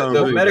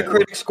 The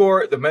Metacritic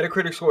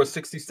score is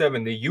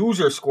 67. The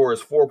user score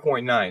is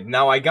 4.9.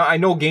 Now I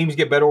know games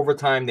get better over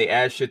time. They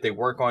add shit, they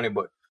work on it,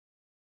 but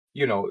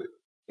you know.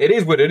 It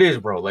is what it is,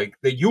 bro. Like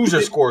the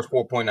user score is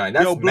 4.9.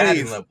 That's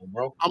Madden level,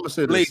 bro. I'm gonna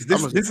say this.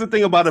 This is the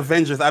thing about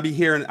Avengers. I be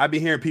hearing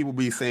people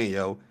be saying,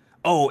 "Yo,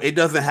 oh, it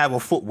doesn't have a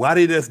full. Why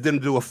they just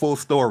didn't do a full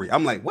story?"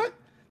 I'm like, what?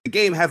 The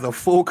game has a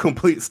full,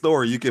 complete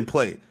story you can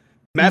play.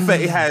 Matter of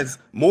fact, it has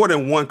more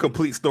than one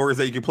complete stories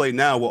that you can play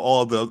now with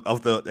all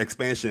of the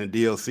expansion and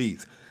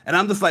DLCs. And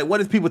I'm just like,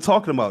 what is people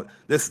talking about?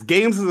 This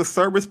games as a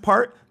service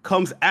part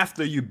comes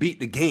after you beat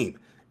the game.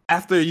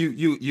 After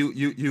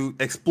you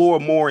explore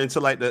more into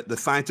like the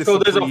scientists. So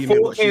there's a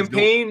full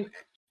campaign,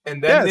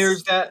 and then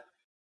there's that.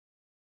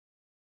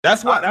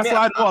 That's why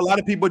I know a lot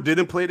of people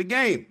didn't play the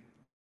game.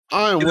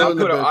 I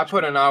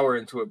put an hour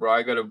into it, bro.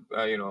 I gotta,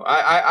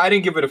 I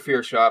didn't give it a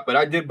fair shot, but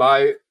I did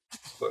buy it.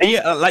 And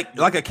yeah,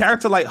 like a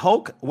character like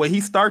Hulk, when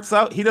he starts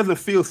out, he doesn't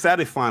feel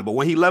satisfying, but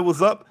when he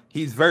levels up,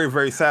 he's very,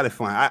 very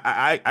satisfying.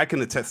 I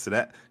can attest to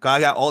that because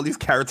I got all these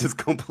characters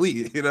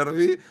complete. You know what I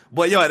mean?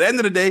 But yo, at the end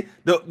of the day,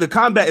 the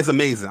combat is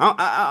amazing.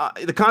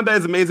 The combat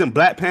is amazing.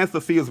 Black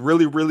Panther feels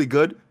really, really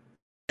good.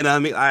 You know what I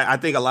mean? I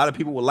think a lot of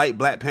people will like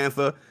Black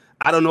Panther.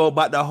 I don't know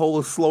about the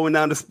whole slowing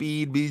down the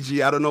speed,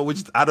 BG. I don't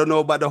know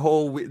about the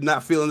whole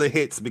not feeling the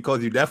hits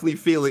because you definitely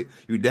feel it.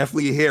 You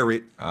definitely hear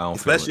it,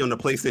 especially on the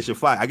PlayStation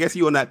 5. I guess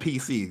you on that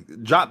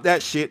PC. Drop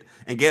that shit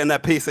and get on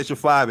that PlayStation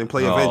 5 and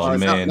play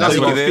Avengers. Man, that's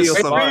what it is.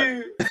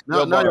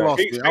 Now you lost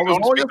me. I was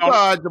on your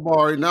side,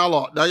 Jabari. Now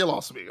you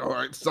lost me. All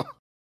right. So,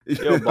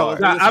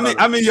 I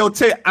mean,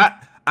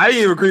 I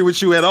didn't agree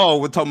with you at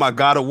all. We're talking about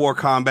God of War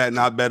combat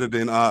not better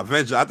than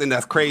Avengers. I think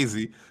that's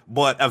crazy.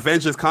 But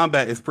Avengers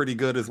combat is pretty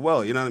good as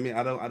well. You know what I mean?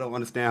 I don't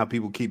understand how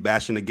people keep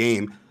bashing the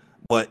game,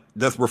 but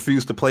just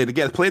refuse to play the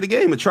game. Play the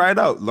game and try it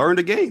out. Learn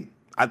the game.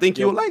 I think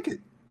you'll like it.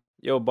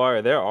 Yo,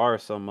 Bar, there are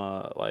some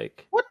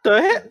like what the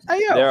heck?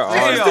 Hey, yo. There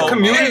are the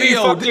community.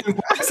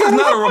 This is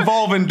not a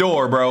revolving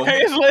door, bro.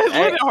 Hey,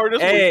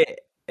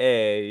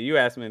 you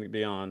asked me to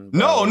be on.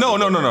 No.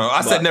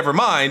 I said never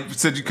mind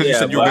because you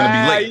said you were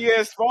gonna be late. He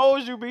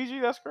exposed you,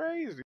 BG. That's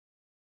crazy.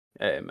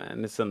 Hey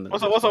man, it's in the.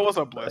 What's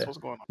up, Bless? What's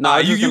going on? Nah,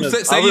 you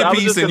say your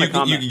piece and you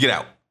can get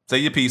out. Say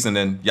your piece and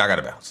then y'all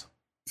gotta bounce.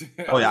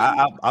 Oh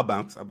yeah, I'll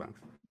bounce. I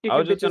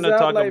was just gonna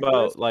talk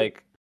about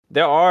like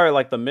there are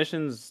like the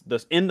missions.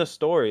 In the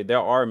story,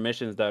 there are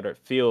missions that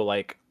feel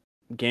like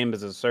game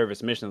as a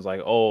service missions.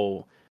 Like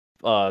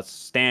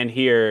stand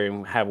here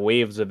and have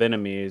waves of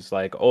enemies.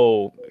 Like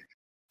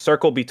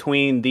circle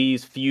between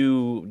these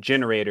few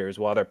generators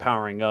while they're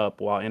powering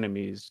up while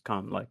enemies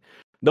come. Like.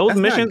 Those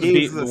missions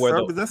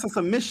that's just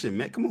a mission,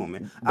 man. Come on,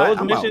 man. Those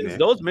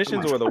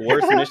missions were the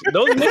worst missions.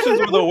 Those missions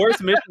were the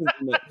worst missions.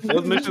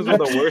 Those missions were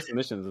the worst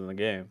missions in the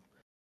game.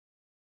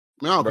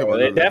 No,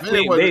 they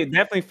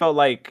definitely felt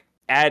like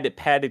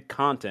padded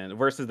content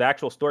versus the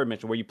actual story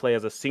mission where you play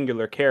as a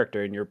singular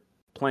character and you're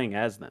playing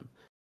as them.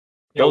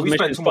 Those we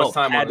spent too much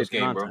time on this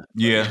game, bro.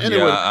 Yeah,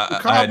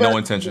 I had no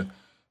intention.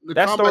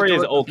 That story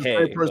is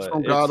okay.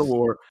 From God of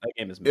War. That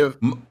game is.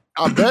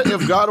 I bet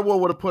if God of War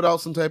would have put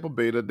out some type of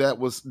beta that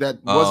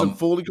wasn't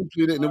fully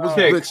completed and it was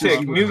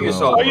mute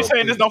yourself. Are you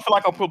saying this don't feel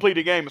like a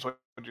completed game? Is what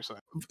you're saying?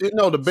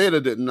 No, the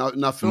beta didn't.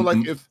 And I feel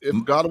like if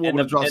God of War would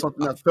have dropped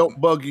something that felt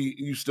buggy,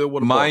 you still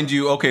would have. Mind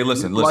you, okay,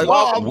 listen. Hold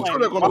on.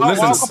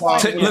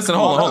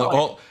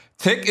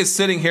 Tick is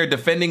sitting here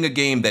defending a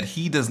game that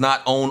he does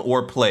not own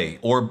or play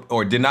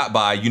or did not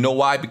buy. You know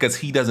why? Because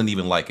he doesn't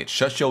even like it.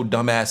 Shut your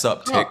dumb ass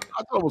up, Tick.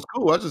 I thought it was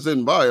cool. I just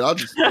didn't buy it.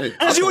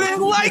 Because you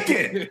didn't like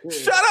it.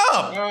 Shut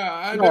up.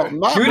 You didn't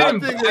buy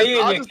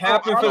it. You're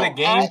capping for the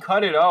game.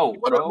 Cut it out.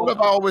 What if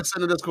I always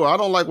send in this Discord? I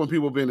don't like when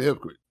people being a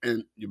hypocrite,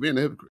 and you're being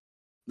a hypocrite.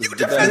 You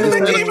defended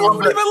the game you don't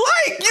even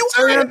like. You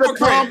are a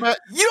hypocrite.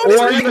 You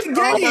don't even like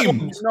the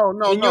game.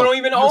 No. You don't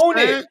even own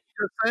it.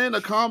 You're saying the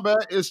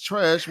combat is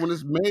trash when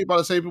it's made by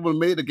the same people who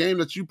made the game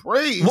that you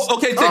praise. Well,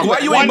 okay, Tick, why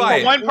you ain't buy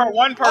it?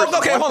 One person. Oh,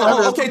 okay, hold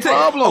on. Okay, Tick.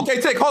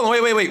 Okay, Tick, hold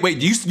on. Wait.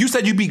 You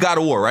said you beat God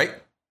of War, right?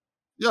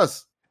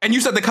 Yes. And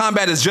you said the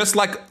combat is just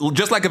like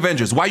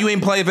Avengers. Why you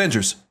ain't play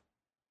Avengers?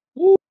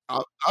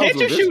 Can't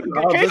you shoot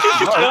guns and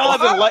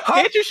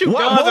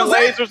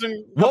lasers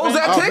and what was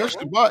that, Tick?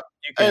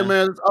 Hey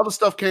man, other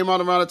stuff came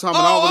out around the time,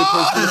 and I don't really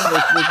play.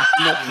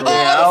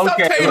 Stuff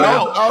came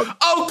out.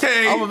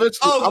 Okay. I'm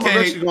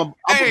eventually gonna.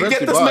 Hey,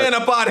 get this man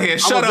up out of here.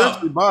 Shut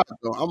up.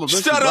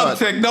 Shut up,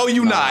 Tick. No,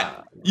 you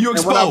not. You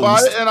exposed. When I buy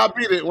it and I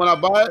beat it. When I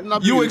buy it and I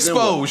beat it. You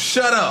exposed.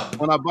 Shut up.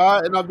 When I buy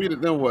it and I beat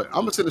it, then what?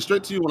 I'm gonna send it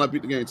straight to you when I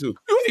beat the game too.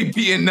 You ain't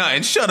beating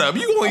nothing. Shut up.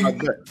 You going?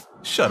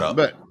 Shut up. I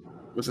bet.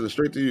 I'm sending it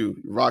straight to you,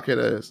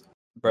 rockhead ass.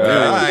 Bro, all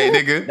right,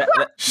 nigga.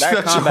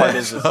 That combat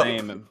is the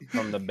same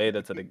from the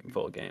beta to the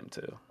full game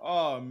too.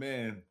 Oh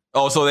man.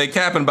 Oh, so they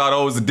capping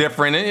about it's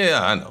different.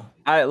 Yeah, I know.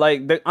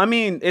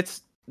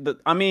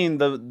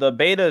 The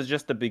beta is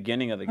just the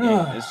beginning of the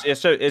game.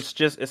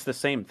 It's the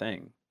same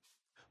thing.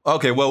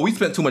 Okay, well, we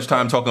spent too much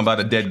time talking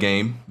about a dead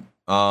game.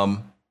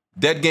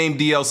 Dead Game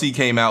DLC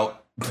came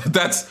out.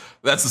 That's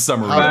the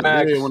summary.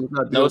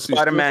 No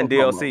Spider-Man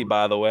DLC,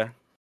 by the way.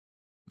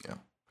 Yeah.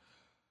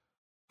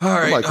 All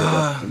right.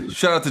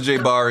 Shout out to Jay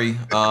Bari.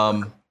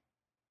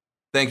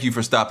 Thank you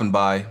for stopping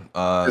by.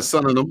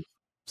 Son of them.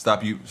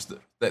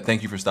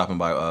 Thank you for stopping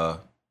by.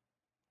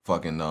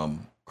 Fucking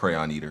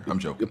Crayon Eater. I'm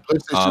joking.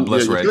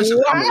 Bless Reg.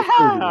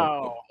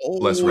 Wow.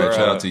 Bless Reg.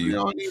 Shout out to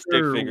you.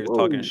 Stick figures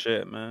talking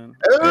shit, man.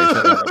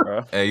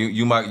 Hey,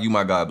 you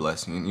my God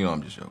bless. You know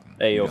I'm just joking.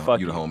 Hey, yo, fuck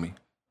you. The homie.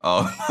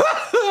 Oh.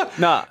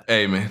 Nah.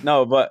 Hey, man.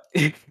 No, but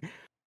I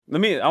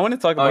want to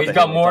talk about. He's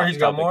got more. He's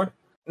got more.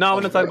 No, I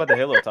want to talk about the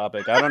Halo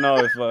topic. I don't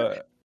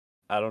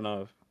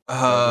know if.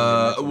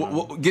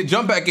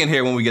 Jump back in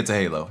here when we get to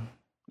Halo.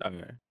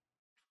 Okay.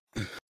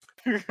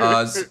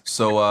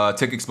 So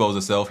Tick exposed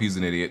himself. He's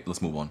an idiot.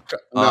 Let's move on.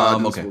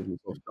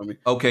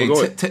 Okay.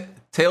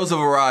 Tales of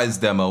Arise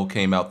demo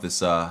came out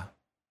this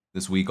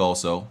week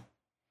also,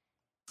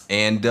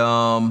 and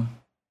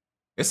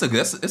it's a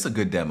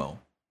good demo.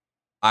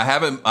 I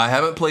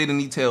haven't played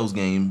any Tales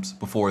games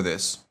before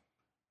this,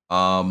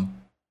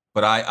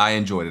 but I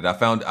enjoyed it. I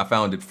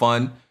found it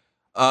fun.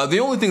 The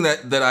only thing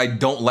that I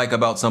don't like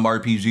about some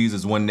RPGs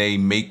is when they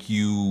make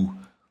you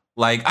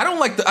like I don't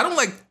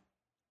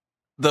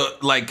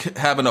like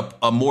having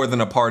a more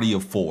than a party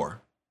of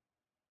 4,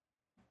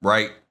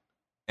 right?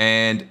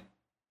 And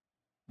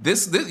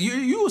this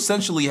you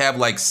essentially have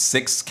like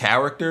 6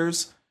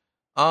 characters.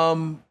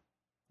 How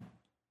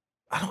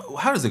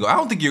does it go? I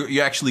don't think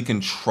you're actually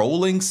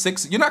controlling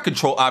 6. You're not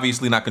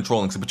obviously not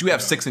controlling 6, but you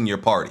have 6 in your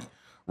party,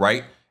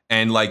 right?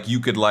 And like you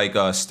could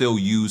still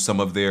use some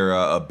of their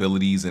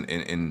abilities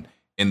in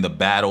the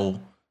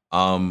battle,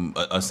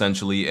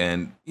 essentially.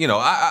 And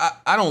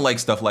I don't like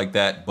stuff like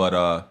that, but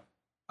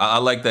I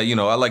like that.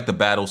 I like the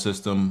battle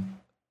system.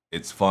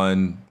 It's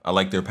fun. I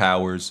like their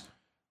powers.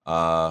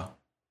 Yeah,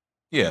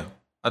 I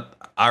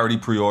already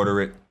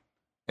pre-order it.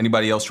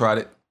 Anybody else tried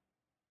it?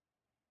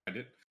 I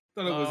did.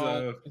 Thought it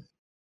was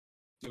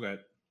okay.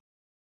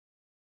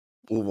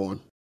 Move on.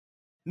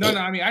 No.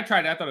 I mean, I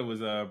tried it. I thought it was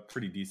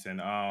pretty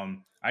decent.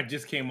 I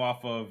just came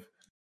off of.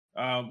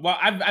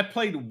 I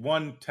played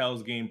one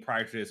Tales game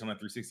prior to this on the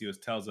 360. It was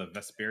Tales of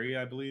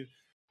Vesperia, I believe.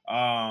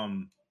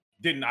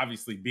 Didn't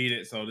obviously beat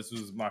it, so this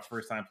was my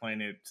first time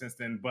playing it since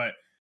then. But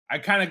I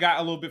kind of got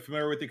a little bit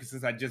familiar with it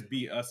since I just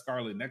beat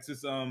Scarlet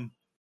Nexus a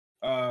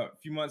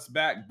few months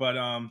back. But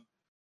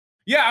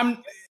yeah,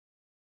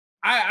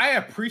 I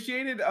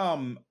appreciate it.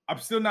 I'm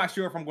still not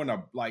sure if I'm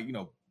gonna buy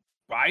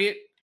it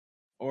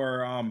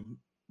or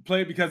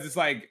play it, because it's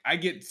like I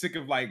get sick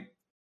of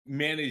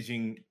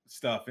managing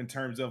stuff in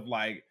terms of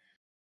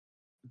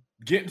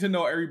getting to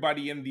know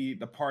everybody in the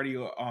party,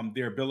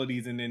 their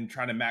abilities, and then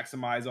trying to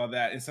maximize all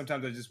that. And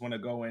sometimes I just want to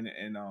go in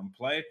and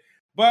play.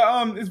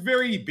 But it's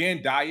very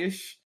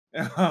Bandai-ish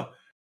for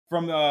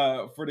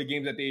the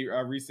games that they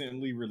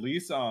recently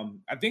released.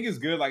 I think it's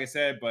good, like I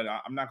said, but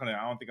I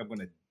don't think I'm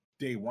gonna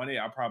day one it.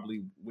 I'll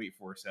probably wait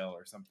for a sale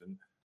or something.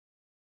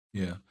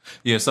 Yeah.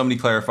 Somebody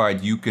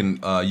clarified you can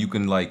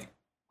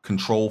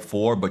control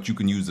 4, but you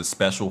can use the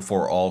special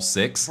for all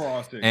 6.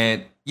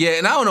 And yeah,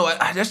 and I don't know,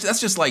 that's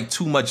just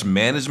too much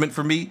management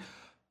for me.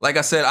 Like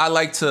I said, I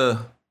like it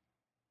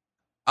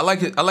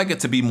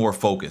to be more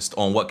focused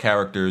on what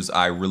characters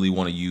I really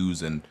want to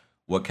use and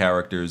what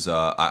characters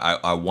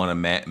I want to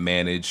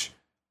manage.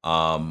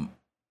 So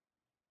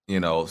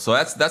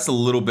that's a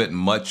little bit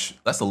much.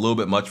 That's a little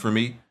bit much for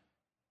me.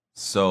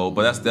 So,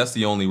 but that's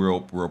the only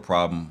real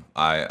problem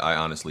I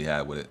honestly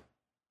had with it.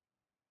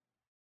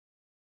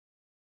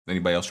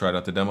 Anybody else tried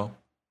out the demo?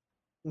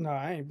 No,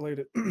 I ain't played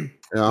it. Yeah,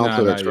 I don't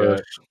play that trash.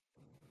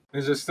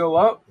 Is it still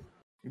up?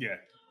 Yeah.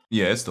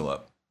 Yeah, it's still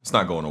up. It's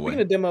not going away.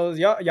 Speaking of demos,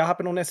 y'all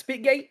hopping on that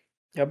Spitgate?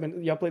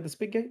 Y'all played the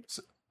Spitgate?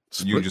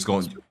 You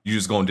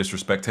just going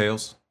disrespect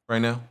Tails right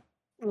now?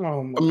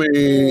 Oh my I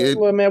mean,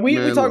 well, man, we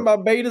talking look,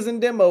 about betas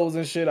and demos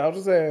and shit. I was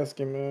just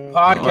asking, man.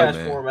 Podcast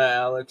man. format,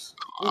 Alex.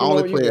 I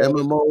only play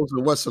MMOs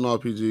and Western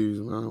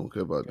RPGs. Man. I don't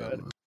care about that.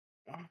 Man.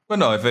 But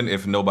no,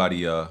 if nobody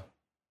Yeah,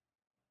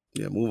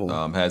 move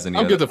on. has any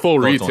I'll get the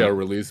full thoughts on retail it.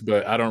 release,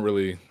 but I don't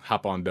really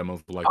hop on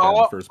demos like that in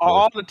the Are first place.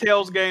 all the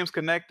Tales games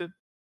connected?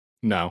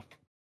 No.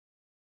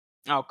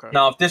 Okay.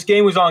 Now, if this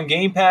game was on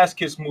Game Pass,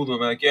 Kiss Smoothly,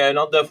 I'm like, yeah, and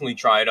I'll definitely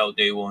try it out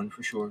day one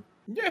for sure.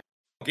 Yeah,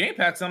 Game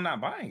Pass, I'm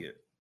not buying it.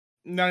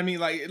 You know what I mean?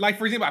 Like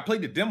for example, I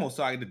played the demo,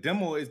 so the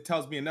demo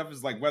tells me enough.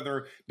 Is like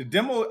whether the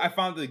demo I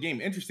found the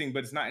game interesting,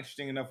 but it's not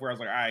interesting enough where I was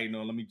like, all right,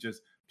 let me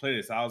just play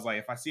this. I was like,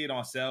 if I see it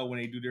on sale when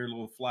they do their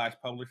little Flash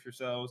publisher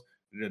sales,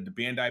 the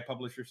Bandai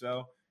publisher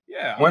sale,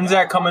 yeah. When's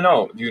that coming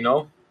out? Do you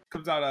know?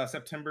 Comes out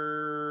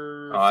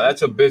September. Oh,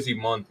 that's a busy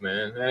month,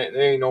 man.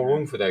 There ain't no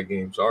room for that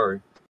game. Sorry.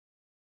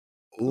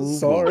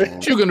 Sorry.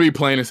 What you gonna be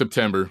playing in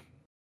September?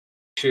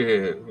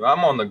 Shit,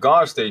 I'm on the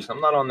God station.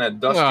 I'm not on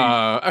that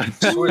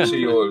dusty Switch of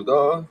yours,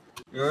 dog.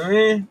 You know what I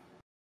mean?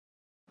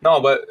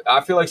 No, but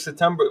I feel like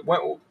September.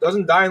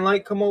 Doesn't Dying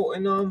Light come out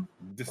in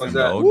December?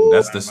 No,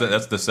 that's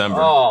December.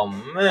 Oh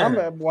man,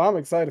 I'm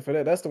excited for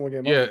that. That's the one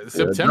game. Yeah,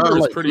 September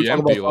is pretty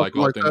empty. Like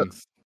all that.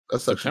 things.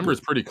 That's September is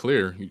pretty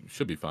clear. You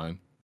should be fine.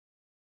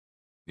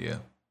 Yeah.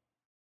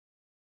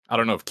 I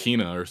don't know if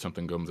Kina or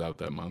something comes out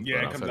that month.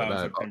 Yeah, but it comes outside out of in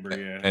that, September.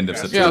 Yeah, End of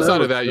yeah, September.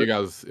 outside of that, you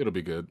guys, it'll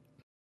be good.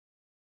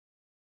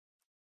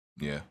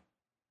 Yeah.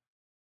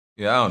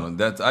 Yeah, I don't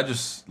know. I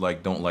just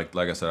don't like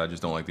I said, I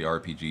just don't like the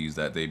RPGs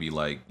that they be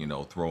like,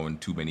 throwing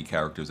too many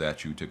characters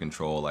at you to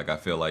control. Like I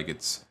feel like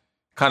it's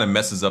kind of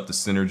messes up the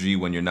synergy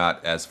when you're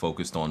not as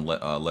focused on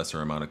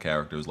lesser amount of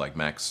characters like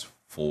max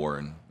 4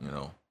 and,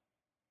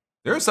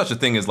 there is such a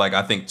thing as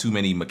I think too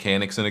many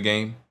mechanics in a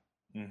game,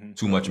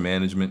 too much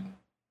management.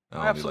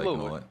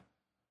 Absolutely.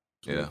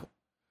 Yeah.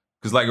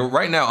 Cuz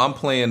right now I'm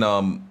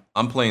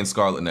playing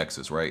Scarlet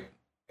Nexus, right?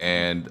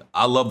 And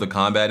I love the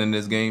combat in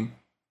this game.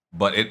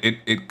 But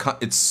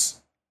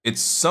it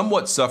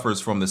somewhat suffers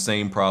from the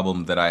same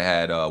problem that I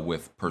had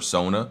with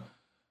Persona,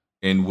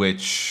 in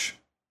which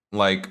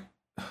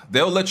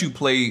they'll let you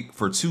play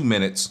for 2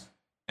 minutes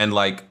and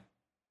a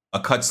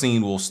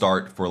cutscene will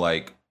start for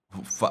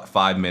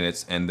 5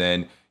 minutes, and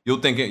then you're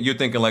thinking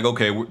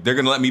okay, they're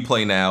gonna let me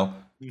play now.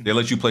 They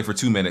let you play for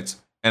 2 minutes,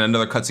 and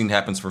another cutscene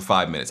happens for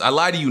 5 minutes. I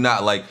lie to you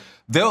not.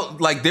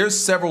 There's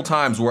several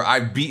times where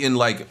I've beaten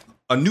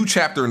a new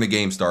chapter in the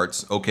game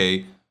starts.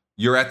 Okay.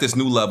 You're at this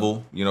new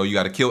level, you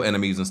got to kill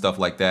enemies and stuff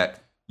like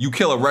that. You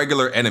kill a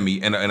regular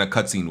enemy and a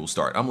cutscene will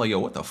start. I'm like, yo,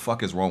 what the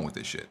fuck is wrong with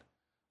this shit?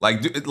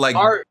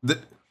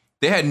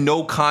 They had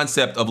no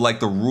concept of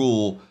the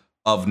rule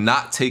of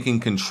not taking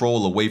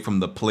control away from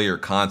the player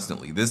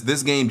constantly.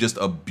 This game just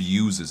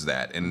abuses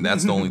that, and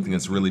that's the only thing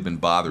that's really been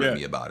bothering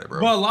me about it,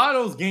 bro. But a lot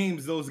of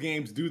those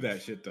games do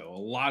that shit though. A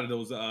lot of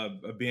those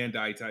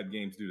Bandai type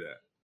games do that.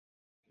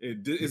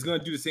 It's going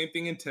to do the same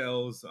thing in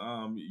Tales.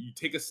 You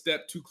take a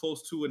step too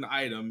close to an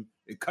item,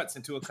 it cuts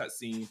into a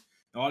cutscene,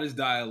 and all this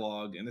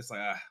dialogue, and it's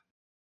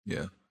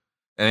Yeah.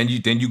 And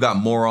then you got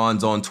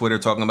morons on Twitter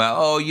talking about,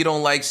 oh, you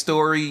don't like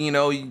story,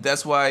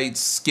 that's why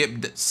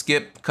skip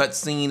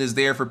cutscene is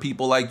there for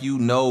people like you.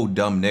 No,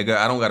 dumb nigga,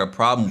 I don't got a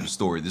problem with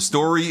story. The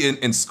story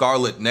in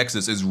Scarlet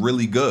Nexus is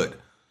really good.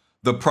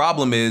 The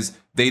problem is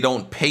they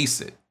don't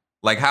pace it.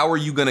 How are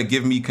you gonna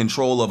give me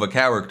control of a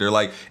character?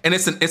 And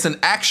it's an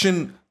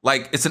action.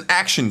 It's an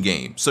action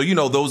game. So,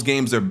 those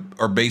games are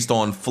based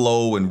on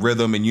flow and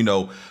rhythm, and,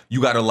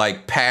 you got to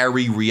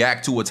parry,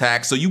 react to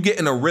attacks. So you get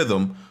in a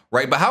rhythm,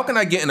 right? But how can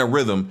I get in a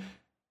rhythm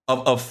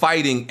of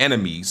fighting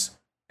enemies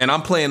and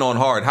I'm playing on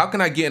hard? How can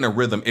I get in a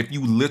rhythm if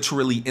you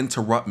literally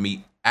interrupt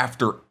me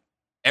after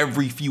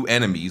every few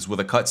enemies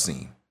with a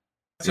cutscene?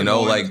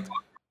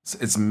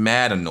 It's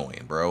mad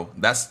annoying, bro.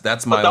 That's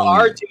my. But the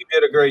art team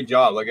did a great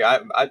job.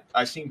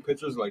 I seen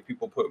pictures,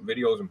 people put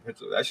videos and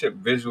pictures. That shit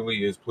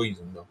visually is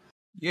pleasing though.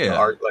 Yeah, the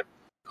art,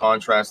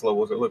 contrast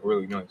levels, it look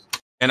really nice.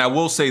 And I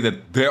will say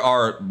that there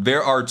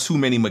are too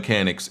many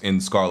mechanics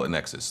in Scarlet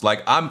Nexus.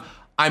 I'm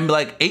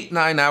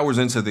 8-9 hours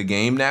into the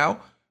game now,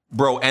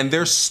 bro, and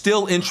they're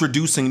still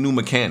introducing new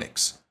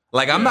mechanics.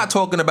 I'm not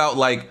talking about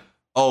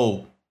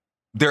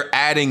they're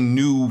adding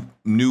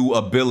new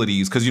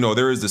abilities, because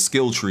there is the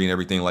skill tree and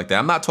everything like that.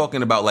 I'm not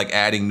talking about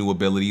adding new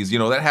abilities.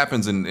 That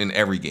happens in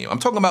every game. I'm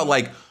talking about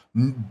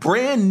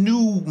brand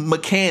new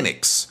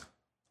mechanics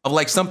of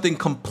something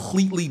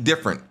completely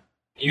different.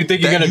 You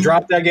think you're gonna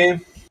drop that game?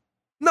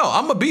 No,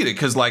 I'm gonna beat it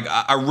because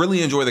I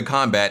really enjoy the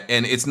combat,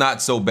 and it's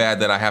not so bad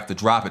that I have to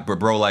drop it. But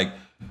bro,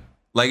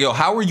 yo,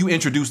 how are you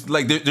introduced?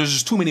 There's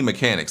just too many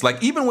mechanics.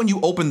 Even when you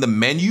open the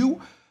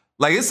menu,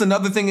 it's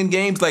another thing in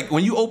games.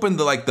 When you open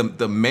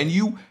the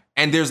menu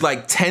and there's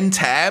 10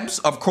 tabs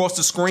across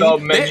the screen.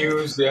 Sub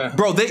menus, yeah.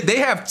 Bro, they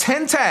have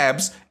 10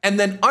 tabs, and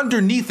then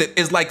underneath it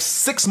is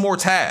 6 more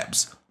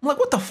tabs. I'm like,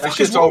 what the fuck That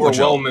shit's is wrong with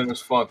y'all? overwhelming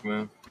as fuck,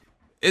 man.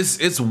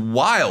 It's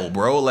wild,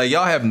 bro. Like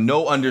y'all have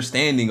no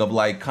understanding of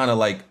like kind of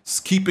like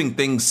keeping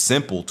things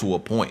simple to a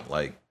point.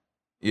 Like,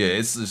 yeah,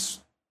 it's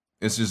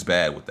just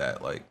bad with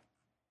that. Like,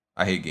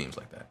 I hate games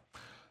like that.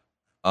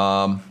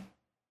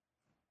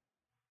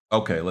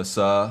 Okay, let's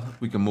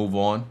we can move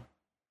on.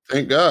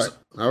 Thank God.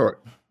 All right.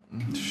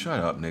 Shut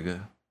up, nigga.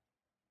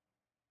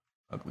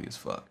 Ugly as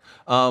fuck.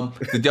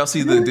 Did y'all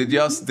see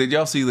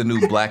the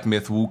new Black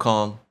Myth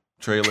Wukong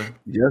trailer?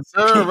 Yes,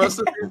 sir. Rest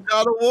in peace,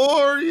 God of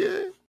War.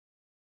 Yeah.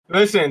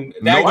 Listen,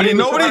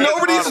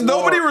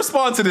 nobody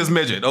respond to this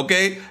midget,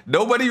 okay?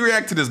 Nobody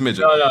react to this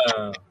midget.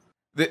 No.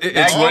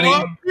 It's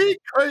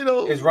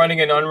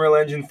running an Unreal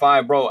Engine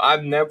 5, bro.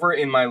 I've never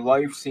in my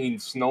life seen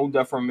snow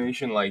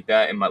deformation like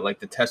that in my like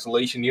the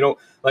tessellation. You know,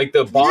 like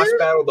the boss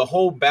battle, the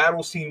whole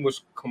battle scene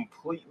was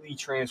completely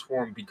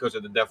transformed because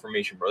of the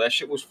deformation, bro. That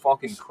shit was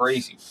fucking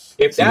crazy.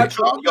 If that's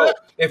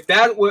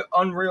what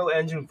Unreal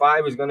Engine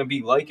 5 is gonna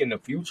be like in the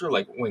future,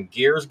 like when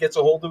Gears gets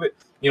a hold of it,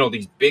 you know,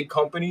 these big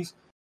companies.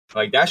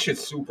 Like, that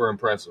shit's super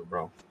impressive,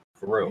 bro.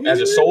 For real. As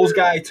a Souls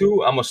guy,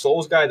 too, I'm a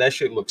Souls guy. That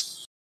shit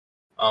looks...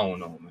 I don't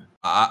know, man.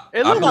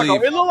 It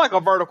looked like a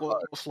vertical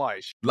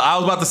slice. I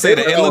was about to say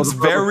that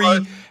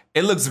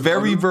it looks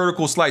very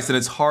vertical slice, and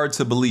it's hard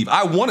to believe.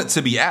 I want it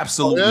to be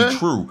absolutely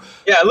true.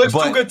 Yeah, it looks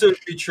too good to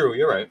be true.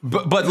 You're right.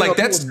 But like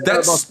that's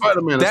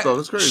Spider-Man and stuff.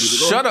 That's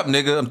crazy. Shut up,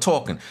 nigga. I'm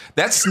talking.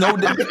 That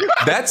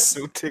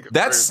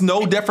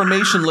snow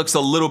deformation looks a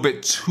little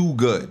bit too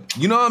good.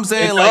 You know what I'm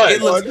saying?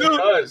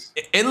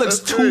 It looks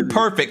too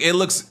perfect. It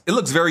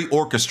looks very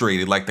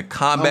orchestrated. Like the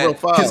combat,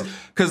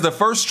 because the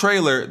first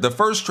trailer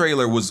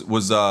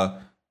was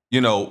you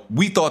know,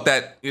 we thought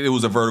that it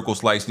was a vertical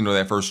slice, you know,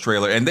 that first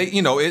trailer. And they,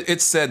 you know, it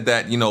said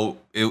that, you know,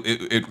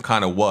 it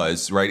kind of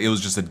was, right? It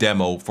was just a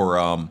demo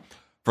for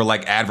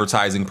like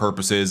advertising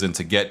purposes and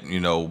to get,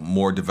 you know,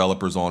 more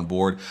developers on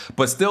board.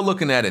 But still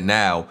looking at it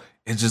now,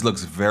 it just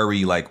looks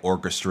very like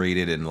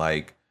orchestrated and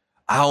like,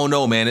 I don't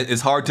know, man.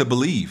 It's hard to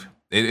believe.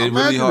 It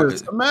really hard.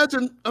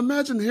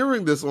 Imagine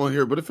hearing this on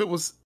here, but if it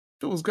was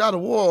God of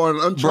War or an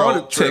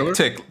Uncharted trailer.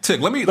 Tick.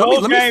 Let me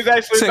those games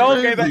actually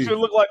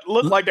look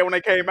like that when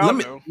they came out.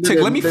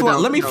 Let me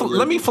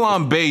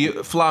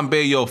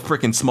flambe your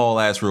freaking small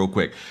ass real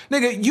quick,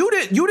 nigga.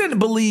 You didn't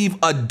believe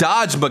a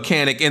dodge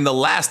mechanic in The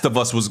Last of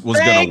Us was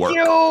gonna work.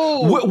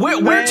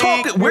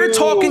 We're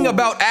talking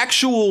about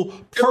actual.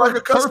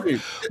 We're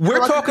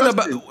talking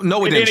about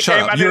no, it didn't.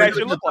 Shut up. You're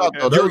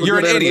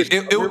an idiot.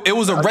 It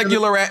was a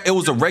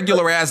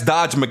regular ass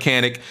dodge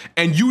mechanic,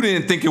 and you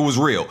didn't think it was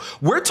real.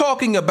 We're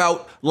talking about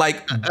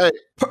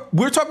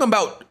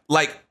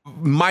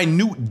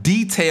minute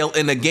detail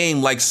in a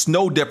game like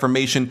snow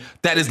deformation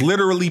that is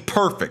literally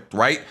perfect,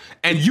 right?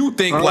 And you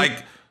think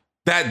like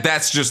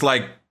that's just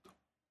like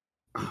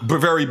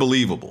very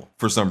believable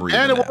for some reason.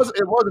 And it was a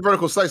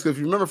vertical slice. If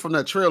you remember from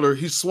that trailer,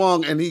 he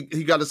swung and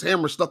he got his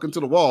hammer stuck into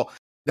the wall.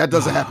 That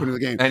doesn't happen in the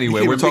game.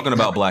 Anyway, we're talking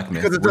about Black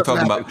Myth. We're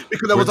talking about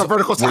because it was a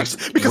vertical slice.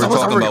 Because we're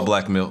talking about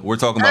Black Myth. We're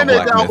talking about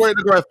Black Myth. And they downgrade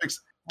the graphics.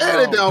 And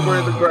they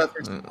downgrade the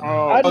graphics.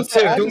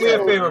 Tick, do me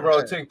a favor,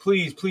 bro. Tick,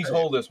 please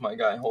hold this, my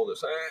guy. Hold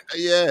this.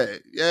 Yeah.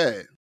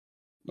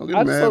 Don't get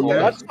I mad,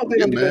 just hope they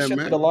don't do that shit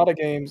with a lot of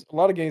games. A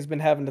lot of games been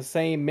having the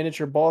same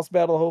miniature boss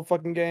battle the whole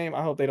fucking game.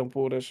 I hope they don't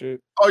pull that shit.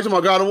 Oh, you talking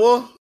about God of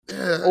War?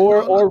 Yeah.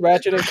 Or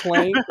Ratchet and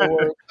Clank.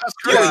 Or that's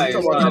crazy.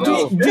 You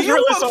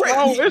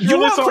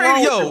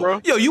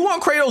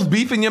want Kratos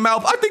beef in your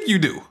mouth? I think you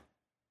do.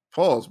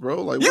 Pause,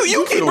 bro. Like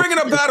you keep bringing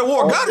up God of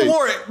War.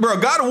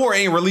 God of War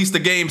ain't released a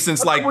game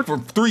since like for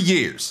 3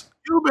 years.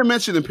 You've been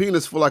mentioning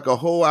penis for like a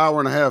whole hour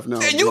and a half now.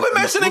 And you've been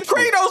mentioning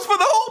Kratos for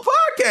the whole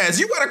podcast.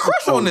 You got a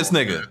crush on this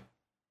nigga.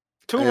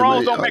 Two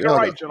wrongs don't make it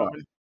right,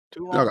 gentlemen.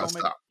 Two wrongs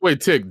don't make it.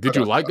 Wait, Tick, did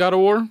you like God of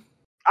War?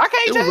 I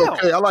can't tell.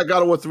 Okay. I like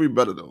God of War 3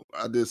 better though.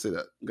 I did say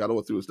that. God of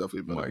War 3 was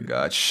definitely better. Oh my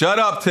God. Shut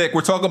up, Tick.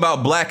 We're talking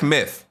about Black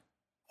Myth.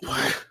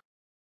 What?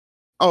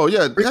 Oh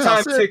yeah. Every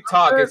time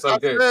TikTok, it's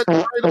like this.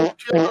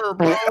 Killer,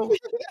 bro.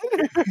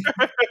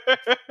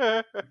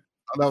 That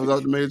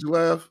was made you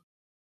laugh.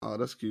 Oh,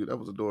 that's cute. That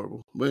was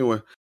adorable. But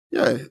anyway,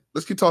 yeah,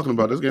 let's keep talking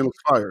about it. This game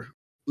looks fire.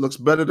 It looks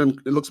better than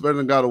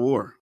God of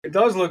War. It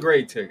does look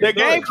great, Tick. The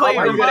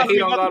gameplay reminds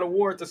me on God of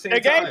War at the same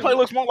time. The gameplay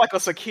looks more like a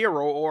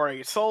Sekiro or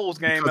a Souls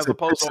game as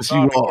opposed to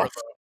God of War.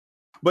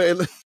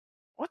 But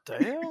what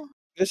the hell?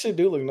 This shit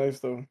do look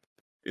nice though.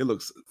 It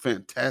looks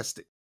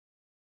fantastic.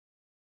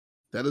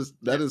 That is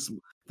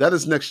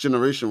next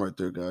generation right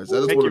there, guys.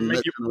 That is what a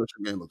next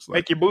generation game looks like.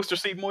 Make your booster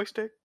seat moist,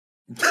 Tick?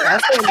 Yeah.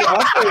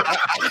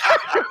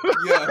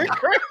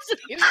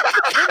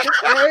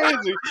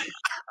 Crazy.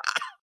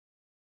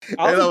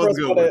 I was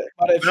good.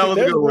 That was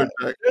a good one,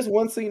 Jack. There's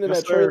one scene in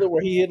that trailer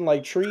where he hitting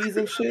like trees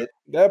and shit.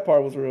 That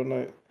part was real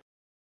nice.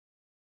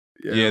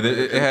 Yeah,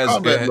 it has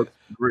great.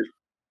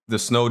 The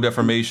snow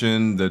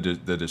deformation,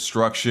 the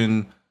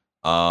destruction.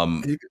 I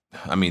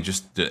mean,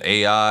 just the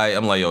AI.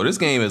 I'm like, yo, this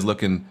game is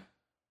looking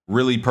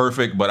really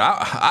perfect. But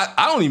I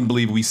don't even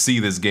believe we see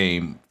this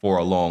game for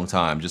a long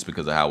time just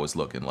because of how it's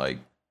looking. Like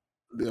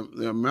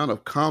the amount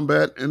of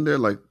combat in there,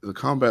 like the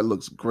combat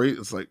looks great.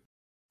 It's like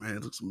Man,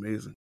 it looks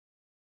amazing.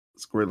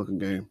 It's a great looking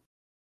game.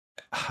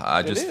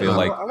 I just feel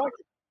like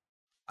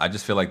I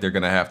just feel like they're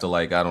gonna have to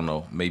like I don't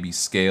know maybe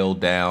scale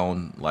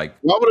down like.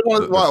 Why would they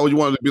want? Why you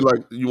want it to be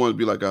like you want it to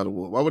be like God of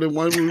War? Why would they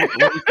want?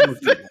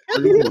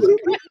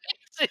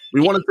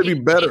 We want it to be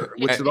better.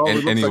 Which it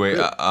always looks anyway,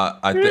 like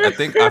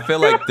I feel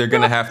like they're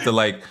gonna have to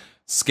like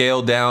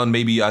scale down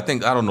maybe I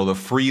don't know the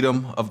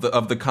freedom of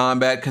the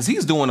combat because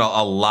he's doing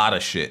a lot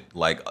of shit.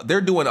 Like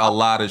they're doing a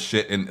lot of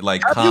shit in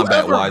like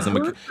combat wise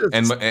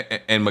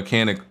and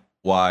mechanic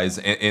wise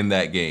in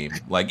that game.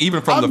 Like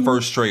even from the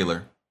first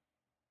trailer.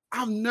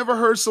 I've never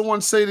heard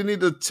someone say they need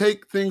to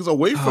take things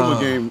away from a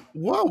game.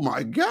 Whoa,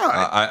 my God!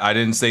 I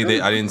didn't say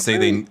they. I didn't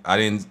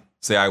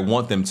say I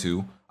want them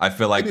to. I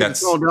feel like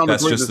that's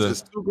just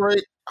it's too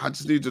great. I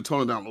just need to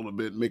tone it down a little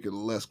bit and make it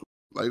less.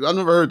 Like I've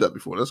never heard that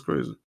before. That's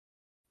crazy.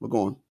 We're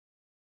going.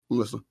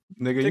 Listen,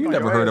 nigga, you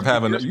never heard of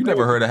having a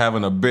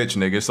bitch,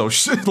 nigga. So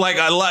shit, like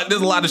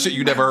there's a lot of shit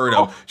you never heard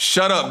of.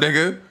 Shut up,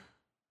 nigga.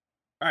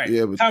 All right,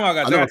 yeah, but timeout,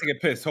 guys. I gotta take a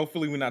piss.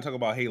 Hopefully, we're not talking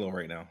about Halo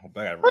right now.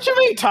 What you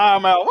mean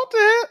timeout? What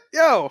the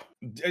hell,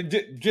 yo?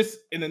 Just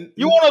in a,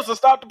 you want us to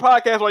stop the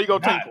podcast while you go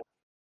tinkle?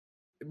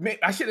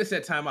 I should have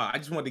said timeout. I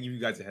just wanted to give you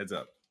guys a heads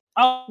up.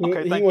 Oh,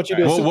 okay. Thank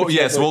you.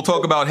 Yes, we'll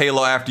talk about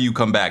Halo after you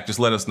come back. Just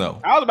let us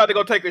know. I was about to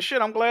go take a shit.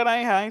 I'm glad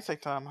I ain't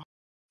take timeout.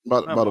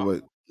 By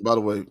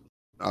the way,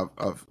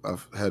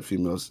 I've had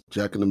females.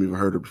 Jack and them even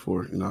heard her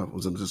before. You know, I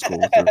was in this school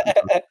with her.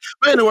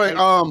 But anyway,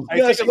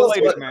 she goes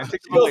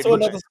to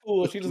another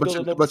school. She just goes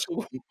to another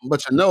school.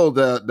 But you know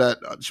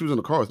that she was in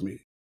the car with me.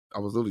 I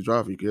was literally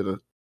driving. You get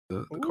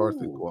the car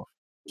thing go off.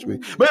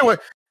 But anyway,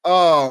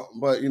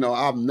 but you know,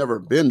 I've never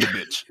been the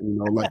bitch. You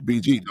know, like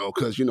BG though,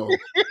 because you know,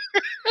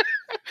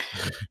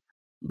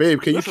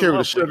 babe, can you carry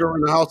the sugar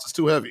in the house? It's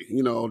too heavy.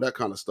 You know, that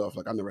kind of stuff.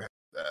 Like I never had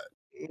that.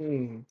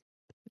 Mm.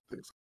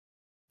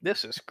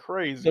 This is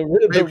crazy. The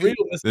real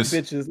Mr.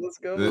 Bitches. Let's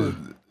go.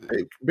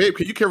 Hey, babe,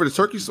 can you carry the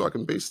turkey so I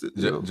can baste it?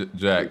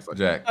 Jack.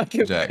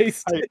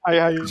 How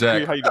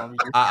you doing?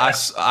 I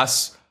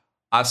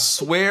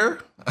swear,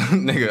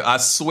 nigga. I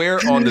swear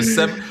on the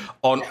seven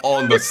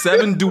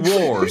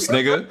dwarves,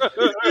 nigga.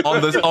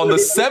 On the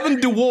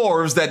 7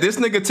 dwarves that this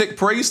nigga took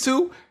praise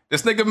to.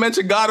 This nigga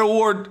mentioned God of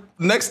War.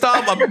 Next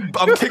time,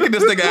 I'm kicking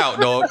this nigga out,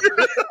 dog.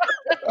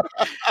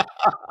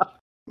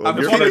 I'm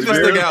kicking this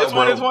nigga out,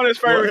 bro. It's one of his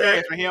favorite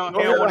games, but he don't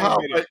want to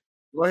admit it.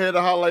 Go ahead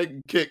and highlight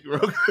and kick, bro.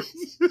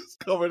 Just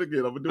cover it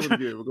again. I'm gonna do it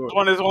again. It's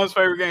one of his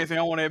favorite games. He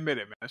don't want to admit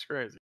it, man. That's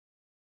crazy.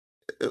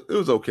 It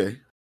was okay.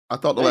 I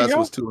thought the last one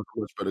was too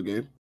much better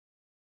game.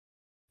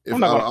 If I'm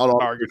not gonna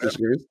I'll argue this that.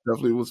 game,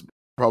 definitely was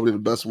probably the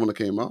best one that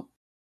came out.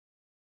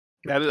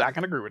 I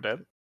can agree with that.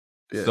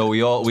 Yeah. So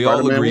we all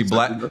agree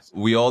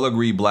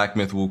Black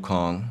Myth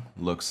Wukong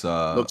looks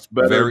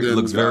better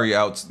very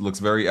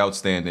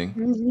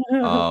outstanding.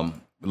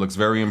 It looks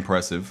very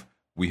impressive.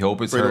 We hope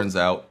it turns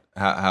out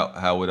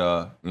how it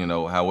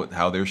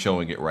how they're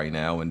showing it right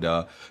now, and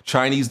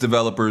Chinese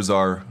developers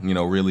are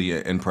really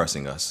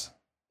impressing us.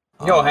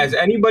 Yo, has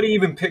anybody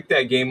even picked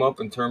that game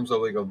up in terms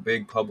of like a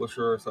big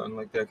publisher or something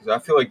like that? Because I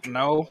feel like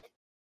no.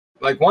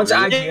 Like once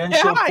IGN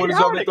showed footage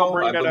of it, though,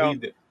 I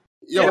believed it.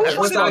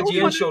 Once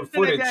IGN showed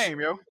footage,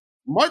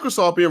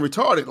 Microsoft being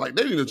retarded, like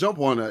they need to jump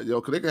on that,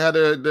 yo, because they can have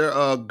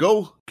their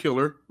Go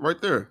killer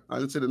right there. I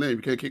didn't say the name.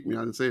 You can't kick me. I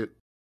didn't say it.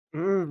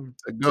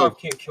 Microsoft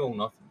can't kill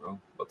nothing, bro,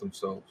 but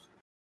themselves.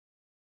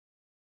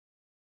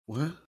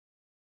 What?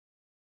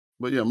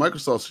 But yeah,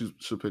 Microsoft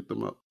should pick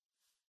them up.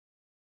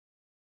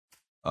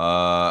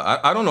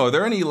 I don't know. Are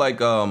there any like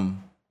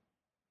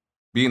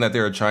being that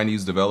they're a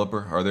Chinese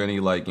developer, are there any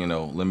like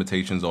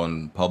limitations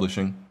on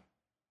publishing?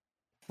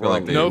 I feel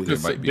like no,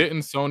 because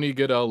didn't Sony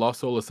get a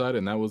Lost Soul Aside,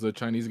 and that was a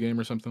Chinese game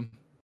or something?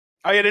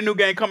 Oh yeah, the new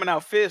game coming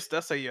out, Fist.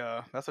 That's a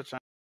China.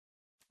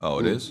 Oh,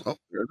 it is. Oh,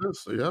 there it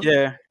is. So, yeah.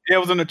 Yeah, it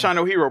was in the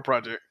China Hero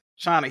Project.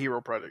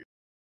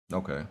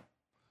 Okay.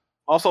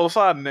 Also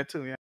Aside in that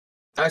too. Yeah.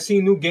 I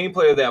seen new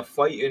gameplay of that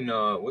fight in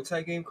what's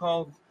that game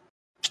called?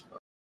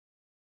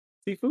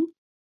 Sifu?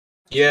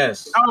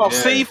 Yes. Oh, yeah.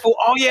 Sifu.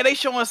 Oh yeah, they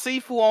showing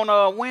Sifu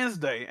on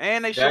Wednesday,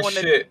 and they showing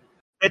that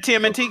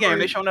TMNT game.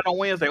 They showing that on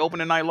Wednesday,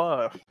 opening night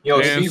live. Yo,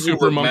 and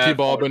Super Monkey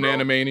Ball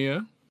Banana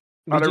Mania.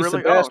 Oh, they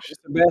really?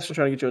 Sebastian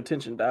trying to get your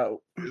attention, dog.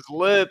 It's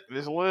lit.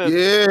 It's lit.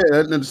 Yeah,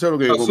 that Nintendo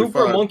game.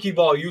 Super Monkey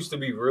Ball used to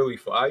be really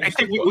fun. I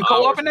think we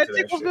co-op in that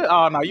thing was good.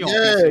 Oh no, you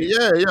don't.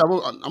 Yeah.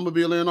 I'm gonna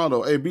be a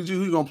Leonardo. Hey, BG,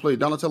 who you gonna play?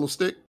 Donatello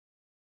Stick?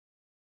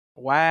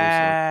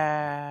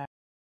 Wow.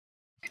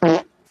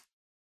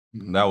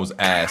 That was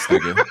ass,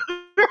 nigga.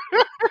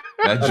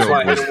 That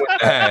joke was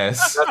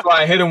ass. That's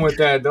why I hit him with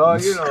that,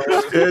 dog. You know,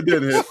 it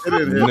didn't hit.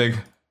 Nigga,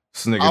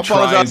 this nigga I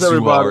apologize to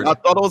everybody. Hard. I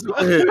thought it was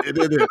gonna hit. It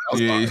didn't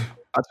hit.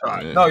 I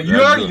tried. Yeah, no,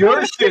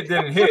 your shit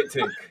didn't hit,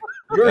 Tink.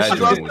 That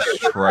joke was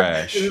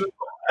trash.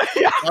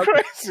 Yeah,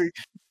 crazy.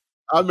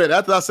 I mean,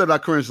 after I said I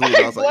cringed a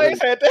little, I was like,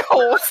 Blaze had that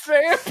whole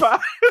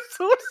sandpie.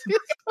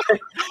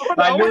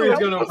 I knew he was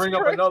gonna bring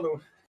up another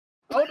one.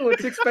 I don't know what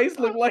Tick's face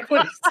looked like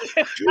when he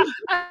said.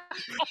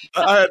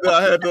 I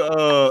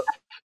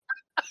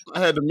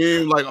had the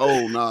meme like,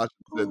 oh nah,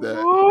 said that.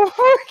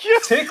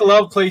 Tick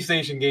love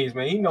PlayStation games,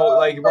 man. He know,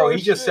 like, bro,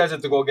 he just says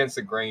it to go against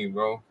the grain,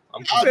 bro.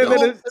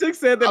 Tick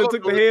said that it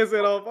took the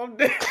headset off. I'm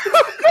dead.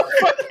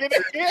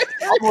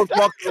 I'm gonna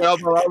fuck you.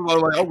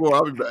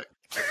 I'll be back.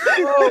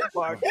 Oh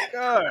my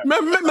god!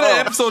 Remember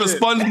that episode of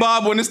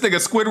SpongeBob when this nigga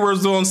Squidward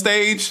was on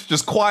stage,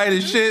 just quiet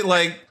as shit?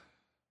 Like,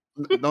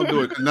 don't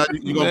do it. Now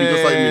you're gonna be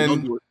just like me.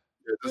 Don't do it.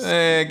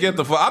 Man, get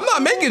the fuck. I'm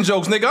not making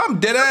jokes, nigga. I'm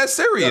dead ass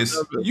serious.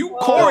 You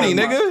corny,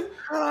 nigga.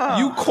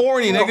 You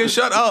corny, nigga.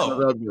 Shut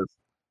up.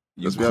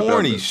 You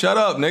corny. Shut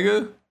up,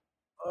 nigga.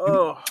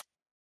 Oh.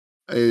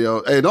 Hey,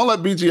 yo. Hey, don't let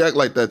BG act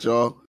like that,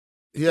 y'all.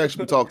 He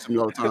actually talks to me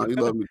all the time. He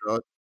love me,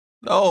 dog.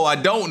 No, I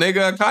don't,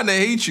 nigga. I kind of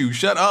hate you.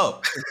 Shut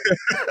up.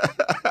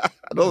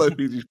 Don't let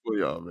BG fool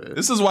y'all, man.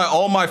 This is why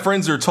all my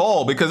friends are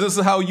tall, because this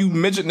is how you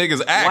midget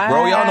niggas act,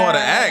 bro. Y'all know how to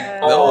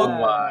act. Oh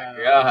my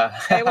god.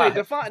 Hey, wait,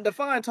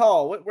 define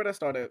tall. Where that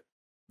start at?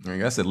 I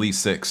guess at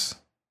least 6.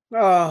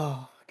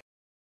 Oh,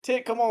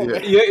 Tick, come on,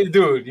 man. Yeah,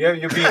 dude. Yeah,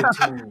 you're being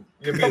too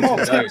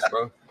nice,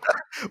 bro.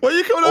 Well,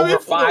 you coming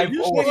over 5'5".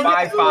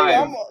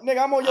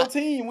 Nigga, I'm on your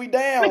team. We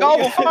down. Nigga,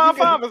 over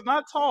 5'5" is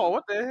not tall.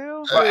 What the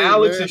hell? But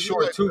Alex is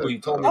short too. He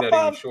told me that he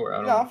was short.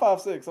 I'm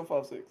 5'6". I'm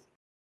 5'6".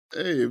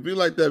 Hey, be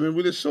like that, man.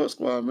 We the short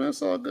squad, man.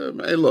 It's all good,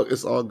 man. Hey, look,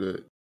 it's all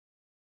good.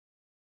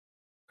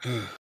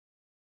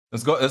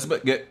 Let's go. Let's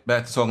get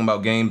back to talking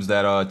about games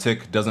that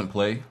Tick doesn't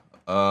play.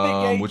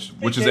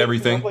 Which is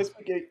everything.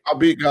 I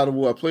beat God of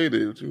War. I played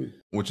it.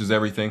 Which is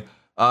everything.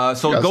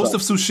 So Ghost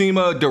of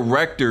Tsushima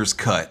director's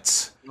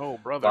cut. Oh,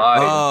 brother.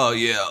 Oh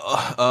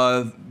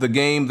yeah. The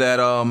game that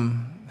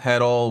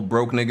had all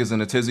broke niggas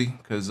in a tizzy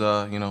because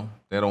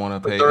they don't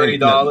want to pay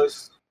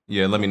 $30.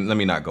 Yeah, let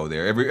me not go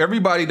there.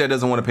 Everybody that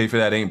doesn't want to pay for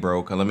that ain't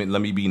broke. Let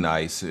me be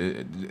nice.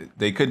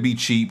 They could be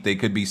cheap, they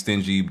could be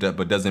stingy,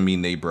 but doesn't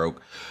mean they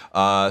broke.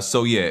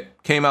 So yeah,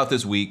 came out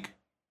this week.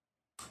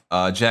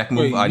 Jack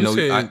move.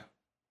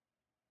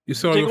 You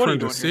saw your friend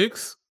to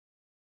 6?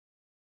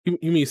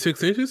 You mean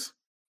 6 inches?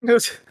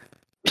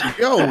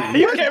 Yo, let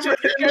me practice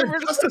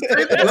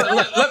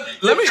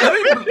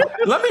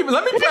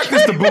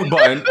the boot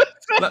button.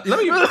 Let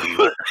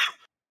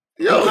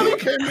me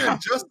came in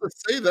just to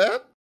say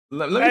that.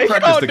 Let me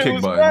practice the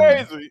kick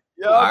button. Crazy.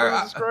 Yo,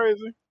 this is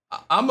crazy.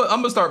 I'm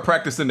gonna start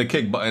practicing the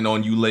kick button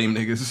on you lame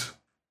niggas.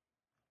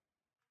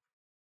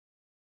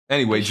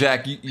 Anyway,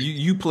 Jack,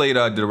 you played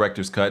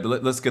director's cut.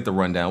 Let's get the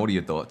rundown. What are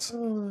your thoughts?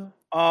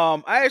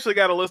 I actually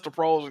got a list of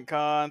pros and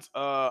cons.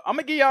 I'm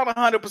gonna give y'all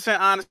 100%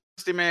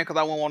 honesty, man, because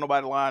I won't want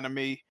nobody lying to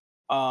me.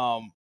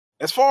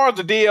 As far as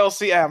the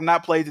DLC, I have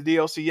not played the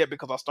DLC yet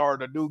because I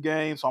started a new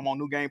game, so I'm on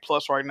New Game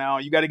Plus right now.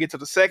 You got to get to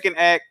the second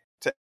act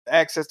to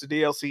access the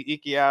DLC,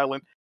 Iki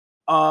Island.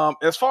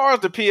 As far as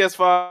the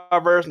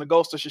PS5 version of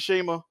Ghost of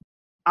Tsushima,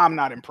 I'm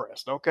not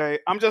impressed. Okay,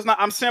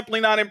 I'm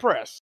simply not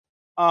impressed.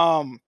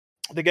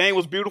 The game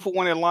was beautiful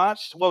when it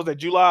launched. What was that,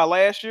 July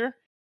last year?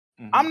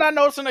 Mm-hmm. I'm not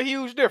noticing a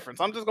huge difference.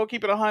 I'm just gonna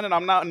keep it 100.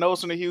 I'm not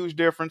noticing a huge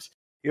difference.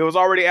 It was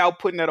already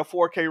outputting at a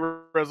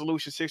 4K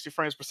resolution, 60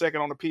 frames per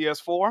second on the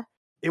PS4.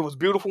 It was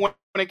beautiful when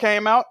it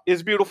came out.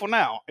 It's beautiful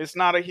now. It's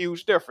not a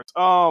huge difference.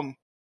 Some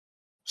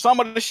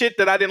of the shit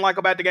that I didn't like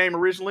about the game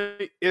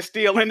originally is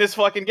still in this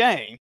fucking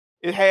game.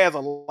 It has a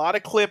lot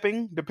of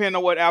clipping, depending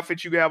on what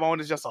outfit you have on.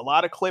 There's just a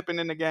lot of clipping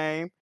in the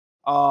game.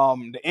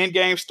 The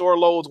in-game store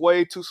loads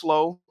way too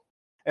slow,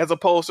 as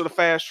opposed to the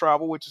fast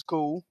travel, which is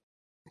cool.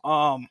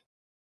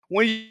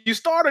 When you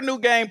start a New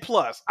Game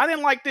Plus, I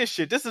didn't like this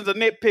shit. This is a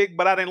nitpick,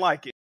 but I didn't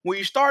like it. When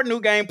you start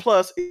New Game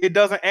Plus, it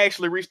doesn't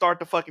actually restart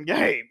the fucking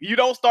game. You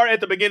don't start at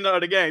the beginning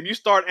of the game. You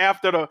start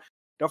after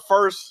the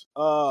first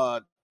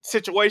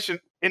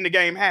situation in the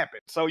game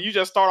happened. So you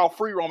just start off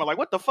free roaming. Like,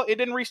 what the fuck? It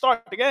didn't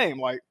restart the game.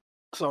 Like,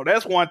 so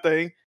that's one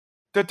thing.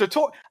 The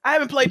tutorial. I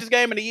haven't played this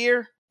game in a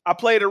year. I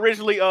played it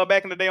originally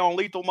back in the day on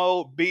lethal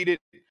mode, beat it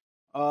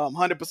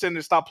 100%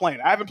 and stopped playing.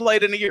 I haven't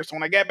played it in a year. So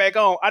when I got back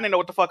on, I didn't know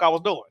what the fuck I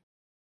was doing.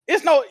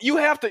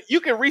 You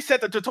can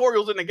reset the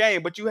tutorials in the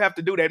game, but you have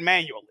to do that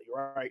manually,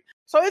 right?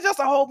 So it's just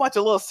a whole bunch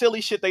of little silly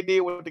shit they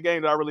did with the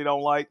game that I really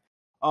don't like.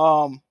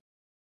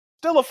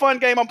 Still a fun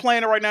game. I'm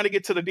playing it right now to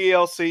get to the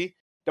DLC.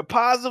 The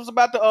positives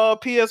about the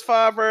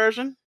PS5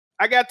 version,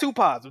 I got two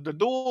positives. The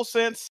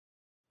DualSense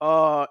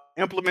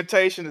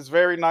implementation is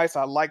very nice.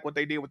 I like what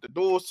they did with the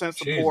DualSense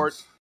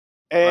support.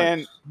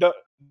 And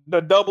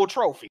the double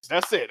trophies.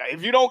 That's it.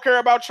 If you don't care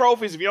about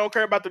trophies, if you don't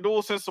care about the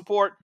DualSense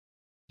support,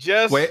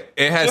 just wait.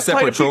 It has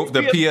separate trophies.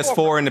 The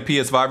PS4 and the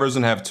PS5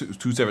 version have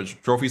two separate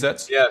trophy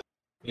sets.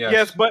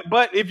 Yes,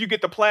 but if you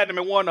get the platinum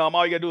in one of them,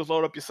 all you gotta do is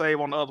load up your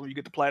save on the other one. You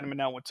get the platinum in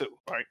that one too,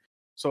 right?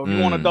 So if you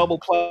want a double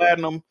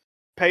platinum,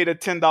 pay the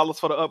 $10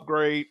 for the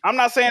upgrade. I'm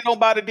not saying don't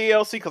buy the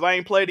DLC because I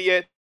ain't played it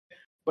yet,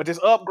 but this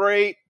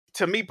upgrade,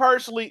 to me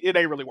personally, it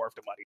ain't really worth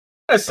the money.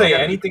 I say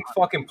anything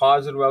fucking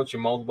positive about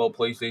your multiple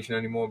PlayStation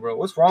anymore, bro.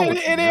 What's wrong with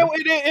you? It is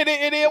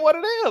what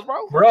it is,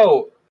 bro.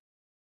 Bro,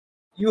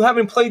 You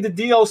haven't played the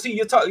DLC.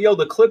 You're talking, yo.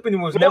 The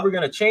clipping was never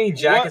gonna change,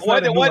 Jack.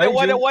 What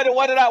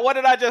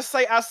did I just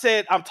say? I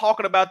said I'm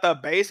talking about the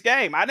base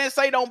game. I didn't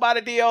say don't buy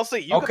the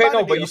DLC. You okay,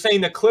 no, but you're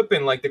saying the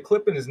clipping, like the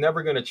clipping is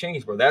never gonna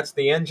change, bro. That's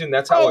the engine.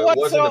 That's how it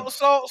was.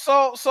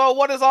 So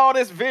what is all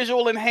this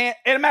visual enhance?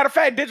 And a matter of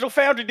fact, Digital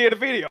Foundry did a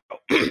video.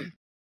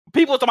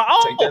 People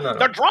talking about,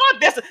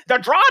 the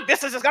draw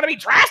distance is gonna be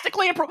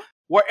drastically improved.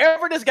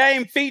 Wherever this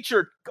game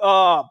featured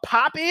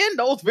pop in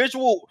those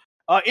visual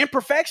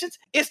imperfections,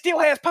 it still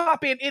has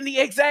pop in the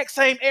exact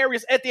same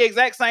areas at the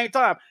exact same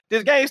time.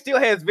 This game still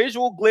has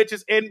visual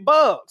glitches and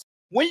bugs.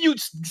 When you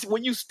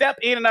step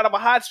in and out of a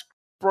hot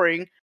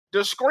spring,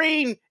 the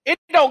screen, it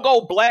don't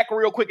go black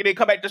real quick and then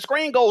come back. The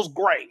screen goes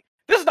gray.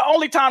 This is the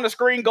only time the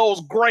screen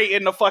goes gray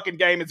in the fucking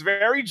game. It's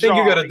very jarring.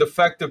 I think you got a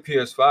defective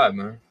PS5,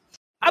 man.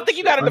 I think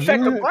you got a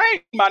defective brain,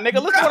 my nigga.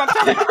 Listen to what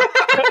I'm telling you.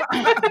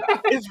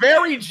 It's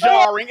very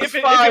jarring. If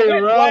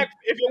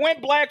it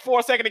went black for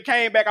a second and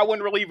came back, I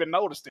wouldn't really even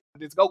notice it.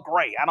 It's go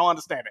gray. I don't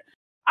understand it.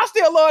 I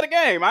still love the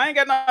game. I ain't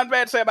got nothing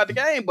bad to say about the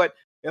game, but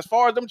as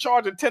far as them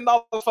charging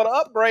 $10 for the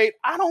upgrade,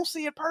 I don't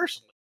see it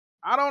personally.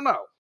 I don't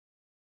know.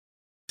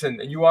 And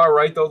you are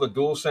right though, the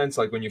DualSense,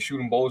 like when you're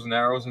shooting bows and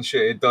arrows and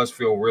shit, it does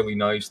feel really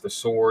nice. The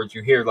swords,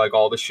 you hear like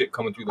all the shit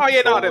coming through the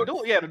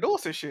the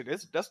DualSense shit.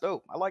 That's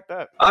dope. I like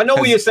that. I know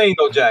what you're saying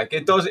though, Jack.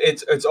 It does.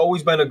 It's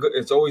always been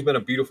a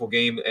beautiful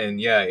game. And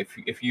yeah,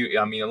 if you,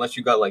 I mean, unless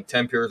you got like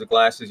 10 pairs of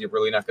glasses, you're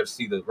really not going to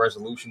see the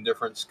resolution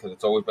difference because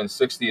it's always been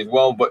 60 as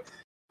well. But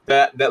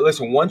that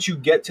listen, once you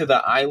get to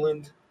the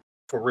island,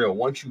 for real,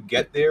 once you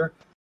get there,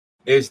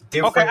 it's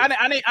different. Okay,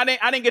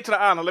 I didn't get to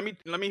the island.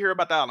 Let me hear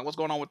about the island. What's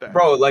going on with that,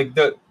 bro? Like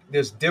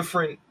there's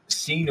different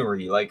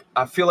scenery. Like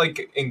I feel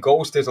like in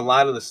Ghost, there's a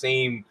lot of the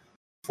same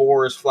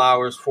forest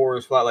flowers.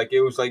 Like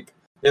it was like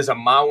there's a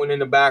mountain in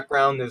the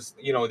background. There's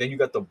then you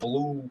got the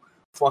blue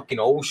fucking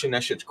ocean.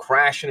 That shit's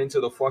crashing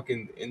into the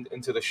fucking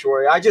into the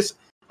shore. I just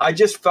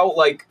felt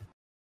like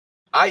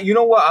you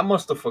know what? I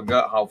must have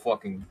forgot how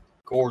fucking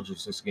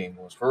gorgeous this game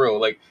was for real.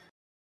 Like.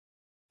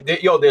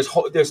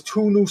 There's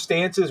 2 new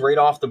stances right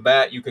off the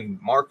bat. You can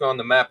mark on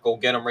the map, go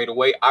get them right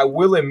away. I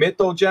will admit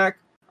though, Jack,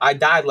 I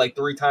died like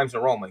 3 times in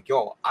a row. I'm like,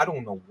 I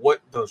don't know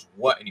what does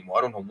what anymore.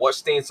 I don't know what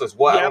stance does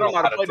what. I don't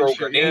know how to throw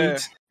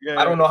grenades.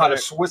 I don't know how to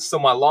switch to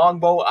my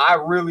longbow. I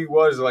really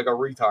was like a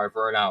retard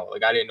for an hour.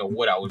 Like I didn't know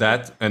what I was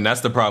doing. And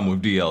that's the problem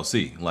with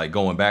DLC. Like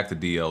going back to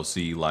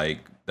DLC, like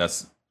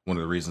that's one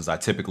of the reasons I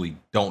typically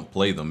don't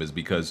play them is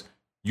because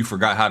you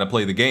forgot how to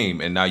play the game,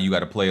 and now you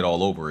got to play it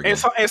all over again. And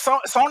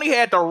Sony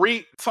had to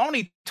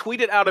Sony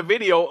tweeted out a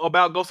video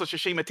about Ghost of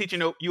Tsushima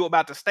teaching you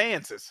about the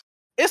stances.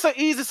 It's an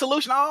easy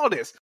solution to all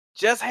this.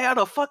 Just have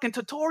the fucking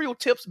tutorial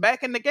tips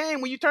back in the game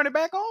when you turn it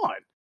back on.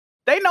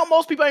 They know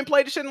most people ain't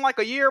played this shit in like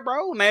a year,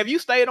 bro. Now, if you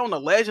stayed on the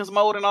Legends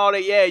mode and all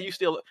that, yeah, you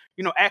still,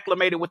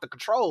 acclimated with the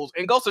controls.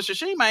 And Ghost of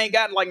Tsushima ain't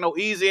got like no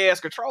easy ass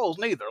controls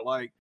neither.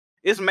 Like,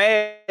 it's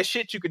mad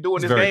shit you could do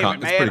in this game,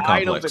 and mad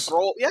items and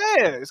throw. Yeah,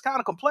 it's kind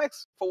of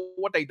complex for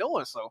what they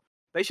doing. So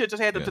they should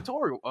just have the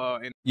tutorial.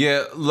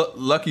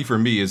 Lucky for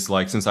me is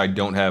like since I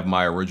don't have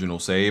my original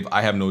save,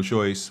 I have no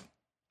choice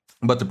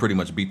but to pretty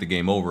much beat the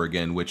game over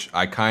again, which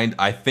I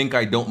think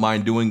I don't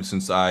mind doing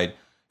since I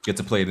get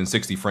to play it in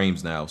 60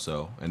 frames now.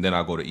 So and then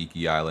I'll go to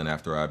Iki Island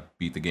after I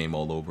beat the game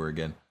all over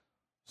again.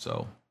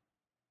 So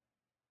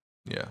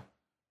yeah.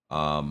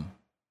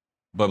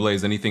 But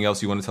Blaze, anything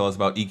else you want to tell us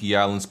about Iki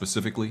Island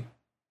specifically?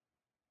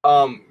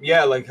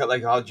 Yeah, like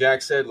how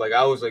Jack said, like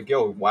I was like,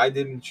 yo, why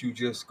didn't you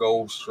just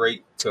go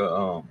straight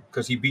to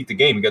because he beat the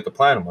game, he got the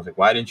platinum. I was like,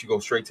 why didn't you go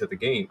straight to the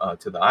game,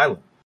 to the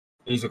island?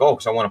 And he's like, oh,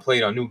 because I want to play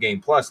it on New Game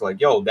Plus. Like,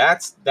 yo,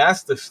 that's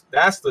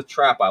the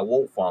trap I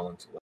won't fall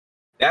into.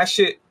 That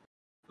shit.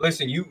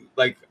 Listen,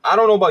 I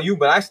don't know about you,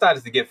 but I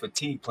started to get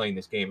fatigued playing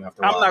this game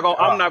after a while.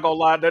 I'm not gonna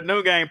lie. The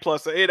New Game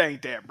Plus, it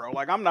ain't that, bro.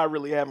 Like, I'm not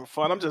really having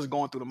fun. I'm just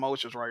going through the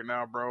motions right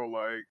now, bro.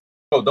 Like,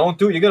 bro, don't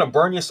do it. You're gonna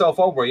burn yourself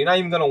over. You're not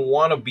even gonna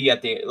want to be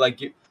at the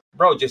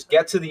bro. Just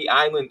get to the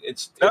island.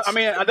 It's I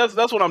mean, that's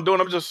what I'm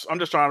doing. I'm just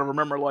trying to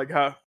remember like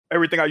how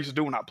everything I used to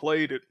do when I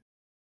played it.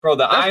 Bro,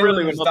 the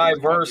island is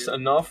diverse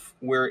enough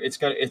where it's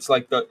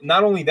like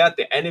not only that,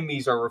 the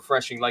enemies are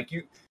refreshing. Like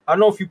I don't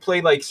know if you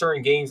play like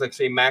certain games, like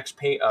say Max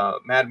Payne,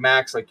 Mad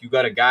Max. Like you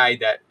got a guy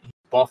that he's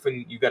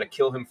buffing, you got to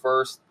kill him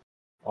first,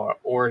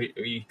 or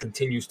he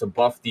continues to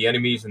buff the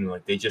enemies, and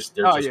like they're just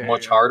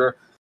much harder.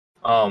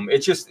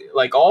 It's just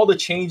like all the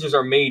changes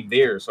are made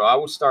there, so I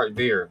would start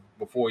there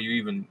before you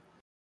even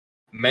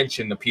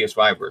mention the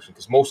PS5 version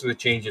because most of the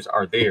changes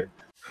are there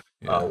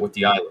with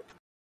the island.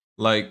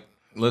 Like,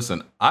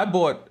 listen, I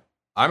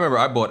remember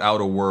I bought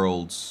Outer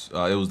Worlds.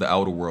 It was the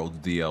Outer Worlds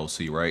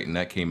DLC, right? And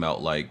that came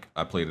out like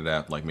I played it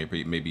at like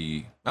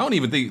maybe I don't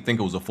even think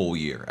it was a full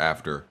year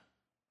after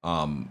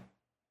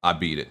I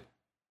beat it,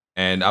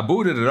 and I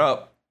booted it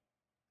up,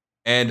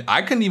 and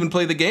I couldn't even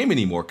play the game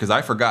anymore because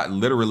I forgot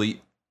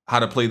literally how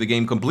to play the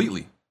game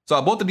completely. So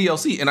I bought the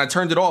DLC and I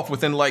turned it off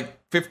within like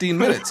 15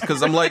 minutes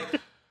because I'm like,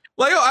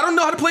 I don't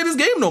know how to play this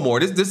game no more.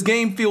 This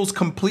game feels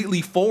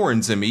completely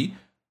foreign to me,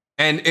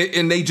 and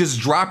they just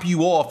drop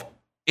you off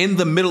in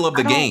the middle of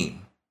the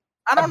game.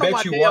 I don't know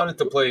bet you wanted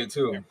to play it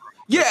too.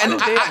 Yeah, and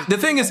the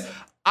thing is,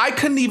 I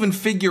couldn't even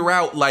figure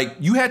out, like,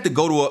 you had to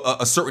go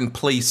to a certain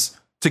place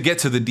to get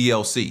to the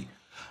DLC.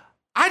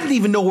 I didn't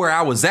even know where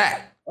I was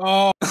at.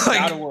 Oh,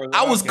 like,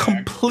 I was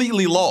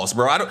completely lost,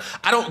 bro. I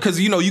don't, because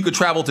you know you could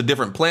travel to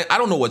different planets. I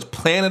don't know which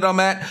planet I'm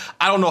at.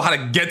 I don't know how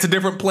to get to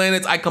different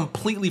planets. I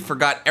completely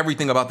forgot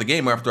everything about the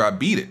game after I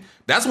beat it.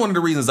 That's one of the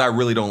reasons I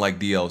really don't like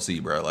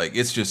DLC, bro. Like,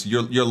 it's just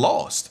you're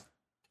lost.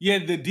 Yeah,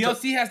 the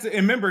DLC has to.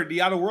 And remember,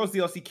 the Outer Worlds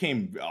DLC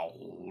came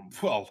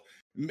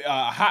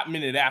a hot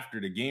minute after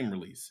the game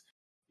release.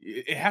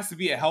 It has to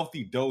be a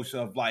healthy dose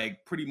of,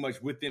 like, pretty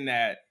much within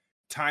that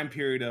time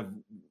period of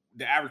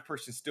the average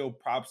person still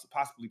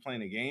possibly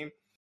playing a game.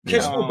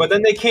 But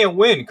then they can't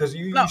win because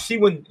you see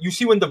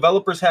when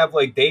developers have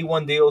like day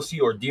one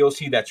DLC or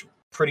DLC that's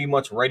pretty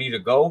much ready to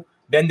go,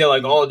 then they're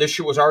like, oh, this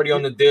shit was already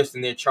on the disc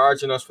and they're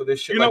charging us for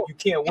this shit. You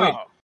can't win.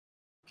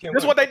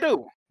 This is what they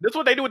do. This is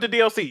what they do with the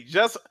DLC.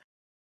 Just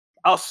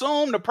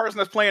assume the person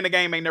that's playing the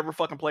game ain't never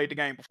fucking played the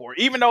game before.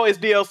 Even though it's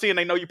DLC and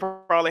they know you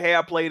probably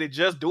have played it,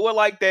 just do it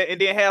like that and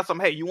then have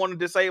some, hey, you want to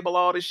disable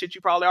all this shit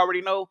you probably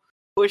already know?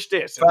 Push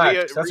this.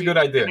 Facts. That's a good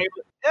idea.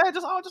 Yeah,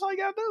 just all you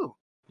gotta do.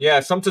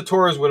 Yeah, some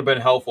tutorials would have been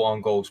helpful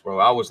on Ghost, bro.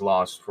 I was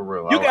lost for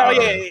real.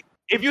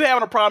 If you're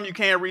having a problem, you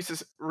can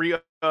reset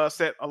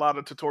a lot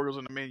of tutorials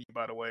in the menu,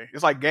 by the way.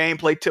 It's like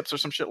gameplay tips or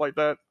some shit like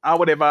that. I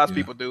would advise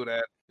people do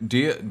that.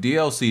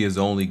 DLC is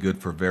only good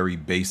for very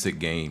basic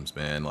games,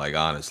 man. Like,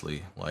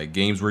 honestly, like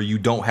games where you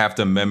don't have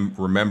to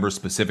remember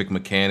specific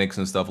mechanics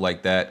and stuff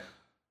like that.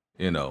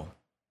 You know,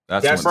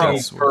 that's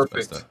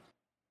perfect.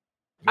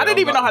 I didn't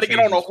even know how to get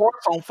on a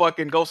horse on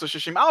fucking Ghost of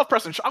Tsushima. I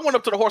went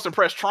up to the horse and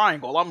pressed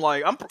triangle. I'm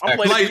playing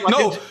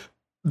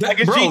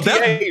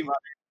GTA.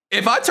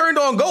 If I turned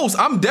on Ghost,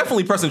 I'm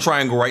definitely pressing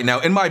triangle right now.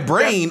 In my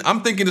brain,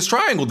 I'm thinking it's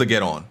triangle to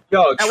get on.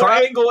 Yo,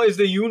 triangle is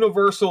the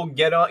universal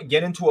get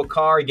into a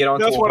car, get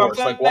onto a horse.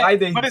 Like, why are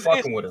they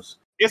fucking with us?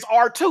 It's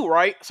R2,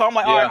 right? So I'm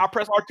like, all right, I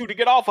press R2 to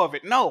get off of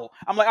it. No.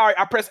 I'm like, all right,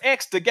 I press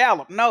X to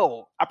gallop.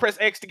 No. I press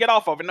X to get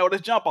off of it. No,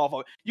 let's jump off of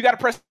it. You got to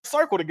press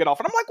circle to get off.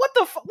 And I'm like, what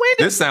the fuck?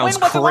 This sounds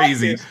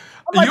crazy.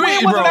 Now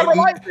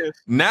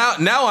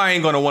I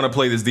ain't going to want to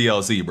play this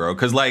DLC, bro.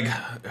 Because, like,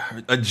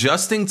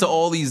 adjusting to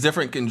all these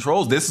different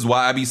controls, this is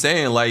why I be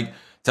saying, like,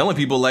 telling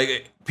people,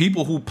 like,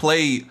 people who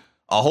play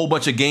a whole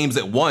bunch of games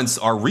at once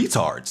are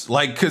retards.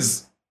 Like,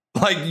 because...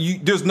 Like,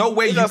 there's no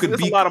way you could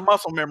be a lot of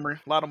muscle memory.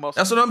 A lot of muscle.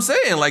 That's what I'm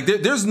saying. Like,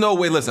 there's no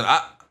way. Listen,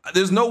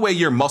 there's no way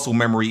your muscle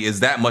memory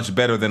is that much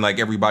better than like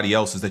everybody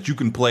else's that you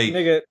can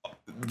play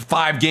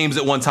 5 games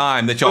at one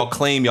time that y'all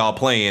claim y'all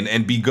playing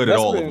and be good at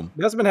all of them.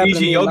 That's been happening.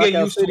 PG, you'll get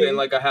used to it in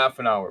like a half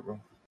an hour, bro.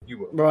 You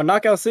will. Bro,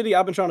 Knockout City,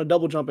 I've been trying to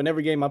double jump in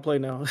every game I play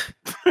now.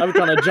 I've been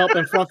trying to jump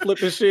and front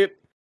flip and shit.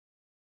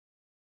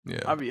 Yeah,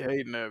 I be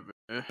hating that,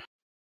 man.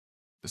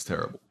 It's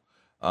terrible.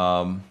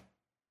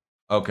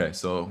 Okay,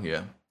 so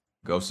yeah.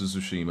 Ghost of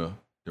Tsushima,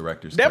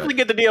 director's definitely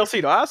get the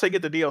DLC though. I'd say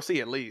get the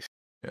DLC at least.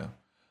 Yeah,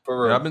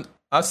 for real. Yeah,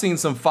 I've seen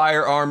some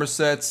fire armor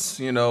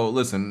sets. You know,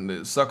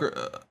 listen, Sucker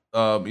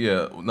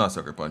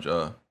Punch.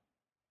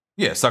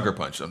 Sucker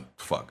Punch.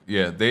 Fuck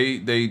yeah, they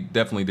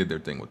definitely did their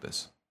thing with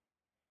this.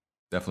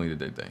 Definitely did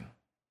their thing.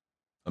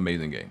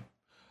 Amazing game.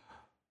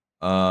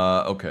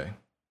 Okay.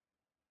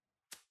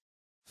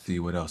 Let's see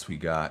what else we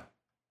got.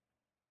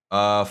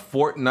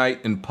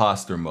 Fortnite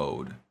imposter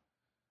mode.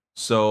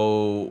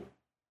 So.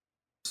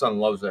 Son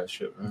loves that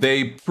shit, man.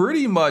 They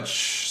pretty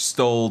much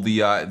stole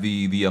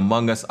the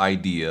Among Us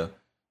idea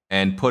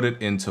and put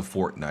it into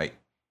Fortnite,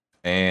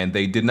 and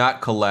they did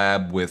not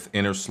collab with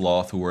Inner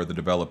Sloth, who are the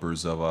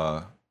developers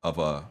of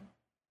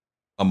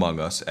Among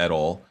Us at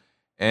all.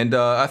 And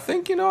I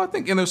think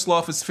Inner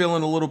Sloth is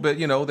feeling a little bit,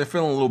 they're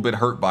feeling a little bit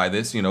hurt by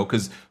this,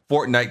 because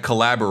Fortnite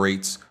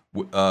collaborates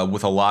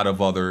with a lot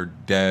of other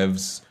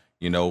devs,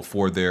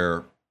 for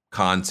their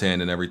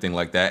content and everything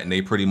like that, and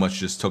they pretty much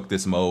just took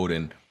this mode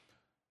and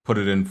put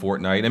it in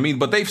Fortnite. I mean,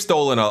 but they've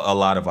stolen a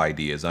lot of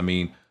ideas. I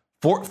mean,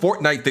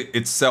 Fortnite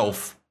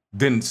itself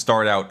didn't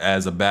start out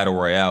as a battle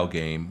royale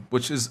game,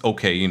 which is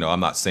okay. I'm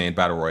not saying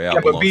battle royale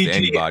belongs to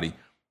anybody.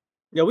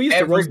 Yeah, we used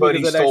to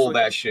everybody stole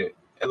that shit.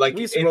 Like,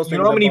 you know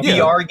how many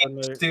VR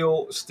games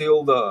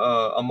steal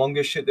the Among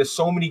Us shit? There's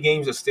so many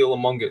games that steal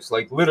Among Us.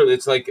 Like, literally,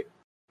 it's like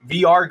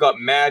VR got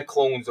mad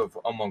clones of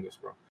Among Us,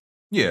 bro.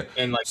 Yeah,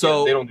 and like,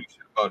 so they don't do shit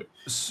about it.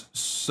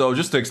 So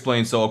just to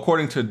explain,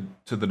 according to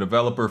the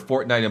developer,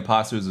 Fortnite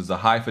Imposters is a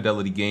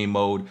high-fidelity game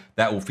mode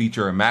that will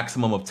feature a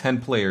maximum of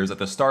 10 players. At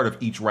the start of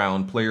each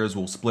round, players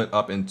will split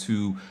up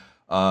into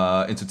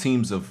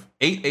teams of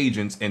 8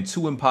 agents and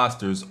 2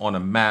 imposters on a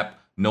map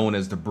known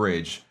as the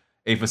Bridge,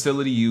 a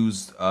facility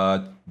used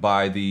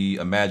by the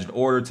Imagined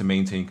Order to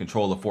maintain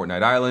control of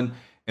Fortnite Island.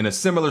 In a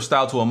similar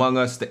style to Among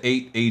Us, the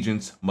 8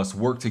 agents must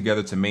work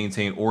together to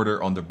maintain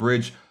order on the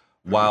bridge,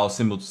 while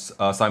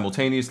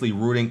simultaneously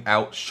rooting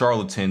out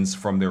charlatans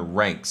from their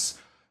ranks.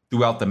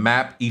 Throughout the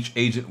map, each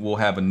agent will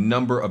have a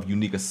number of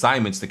unique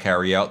assignments to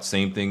carry out,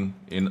 same thing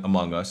in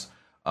Among Us.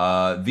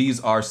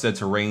 These are said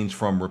to range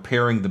from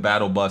repairing the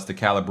battle bus to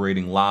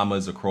calibrating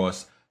llamas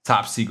across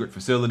top secret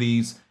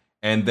facilities.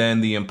 And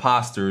then the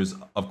imposters,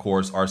 of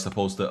course, are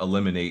supposed to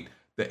eliminate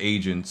the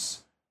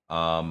agents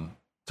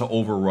to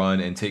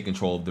overrun and take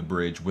control of the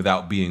bridge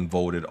without being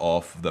voted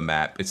off the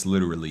map. It's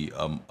literally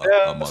Among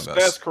Us.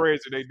 That's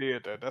crazy. They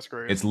did that. That's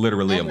crazy. It's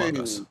literally Among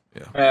Us.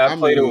 Yeah. Yeah, I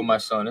played it with my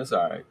son. It's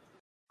all right.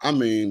 I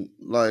mean,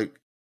 like,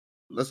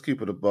 let's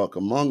keep it a buck.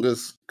 Among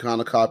Us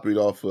kind of copied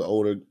off of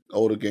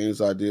older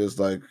games ideas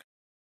like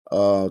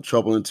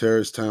Trouble in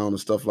Terrorist Town and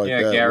stuff like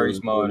that. Yeah,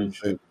 Gary's mod and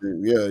shit.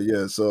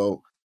 Yeah.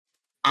 So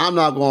I'm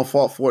not going to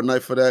fault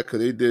Fortnite for that because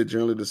they did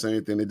generally the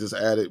same thing. They just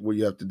added where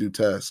you have to do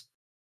tasks.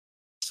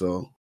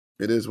 So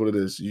it is what it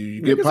is.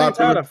 You get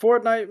popular. Tired of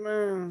Fortnite,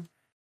 man.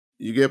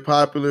 You get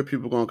popular,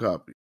 people gonna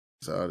copy.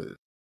 That's how it is.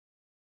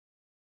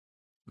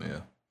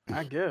 Yeah,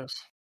 I guess.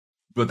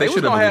 But they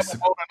should have.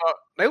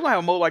 They was gonna have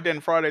a mode like that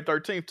in Friday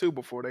 13th too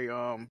before they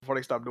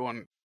stopped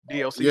doing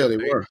DLC. Yeah, they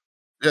were.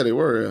 Yeah, they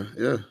were.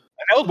 Yeah. And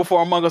that was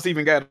before Among Us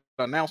even got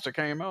announced or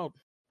came out.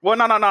 Well,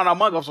 no.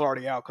 Among Us was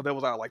already out because it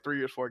was out like 3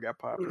 years before it got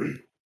popular.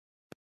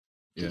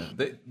 Yeah,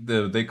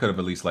 they could have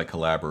at least like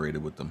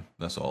collaborated with them.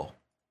 That's all.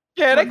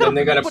 Yeah, they could.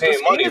 They gotta pay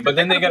money, but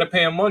then they gotta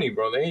pay them money,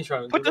 bro. They ain't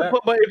trying to do that.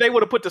 But if they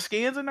would have put the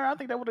skins in there, I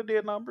think that would have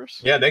did numbers.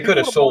 Yeah, they could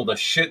have sold a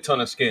shit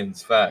ton of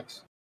skins.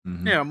 Facts.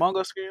 Mm-hmm. Yeah, Among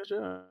Us skins.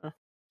 Yeah.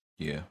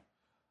 Yeah.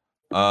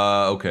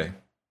 Okay.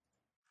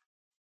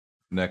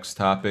 Next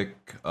topic.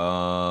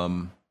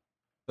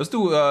 Let's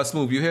do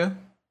Smooth. You here?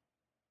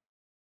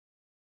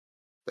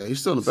 Hey,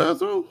 he's still in the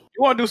bathroom.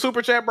 You want to do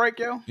super chat break,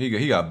 yo?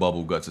 He got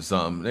bubble guts or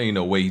something. There ain't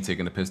no way he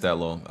taking the piss that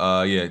long.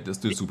 Yeah, let's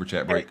do super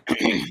chat break.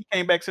 He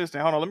came back since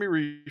then. Hold on, let me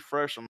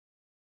refresh him.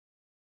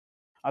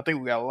 I think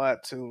we got a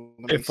lot too.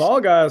 If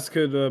Fall Guys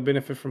could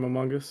benefit from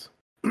Among Us.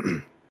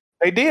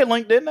 They did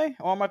Link, didn't they?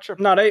 On my trip.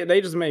 No, they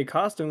just made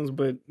costumes,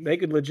 but they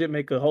could legit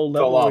make a whole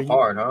level. Fell off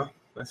hard, huh?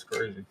 That's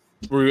crazy.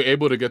 Were you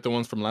able to get the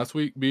ones from last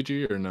week,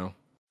 BG, or no?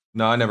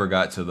 No, I never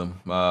got to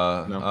them.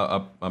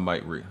 No. I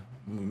might read.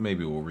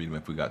 Maybe we'll read them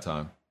if we got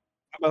time.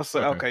 I'm about to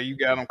say, okay, you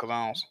got them because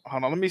I don't.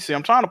 Hold on, let me see.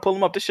 I'm trying to pull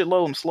them up. This shit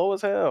loading slow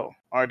as hell.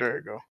 All right, there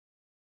you go.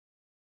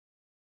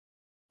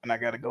 And I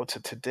got to go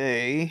to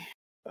today.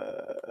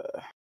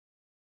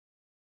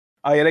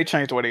 Oh yeah, they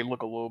changed the way they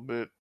look a little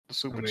bit. The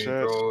super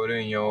chats. Throw it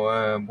in your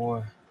eye,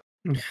 boy.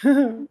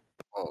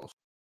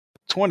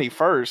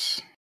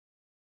 21st.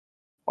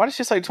 Why did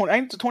she say 20?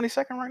 Ain't it the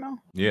 22nd right now?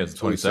 Yeah, it's the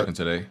 22nd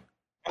today.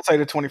 I'll say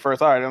the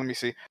 21st. All right, let me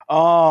see.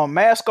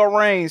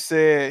 Masco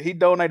said he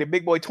donated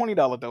Big Boy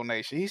 $20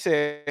 donation. He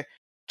said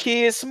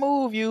Kid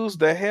Smooth used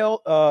the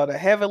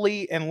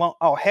Heavenly and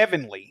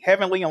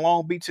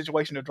Long Beach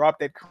situation to drop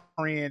that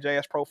cringe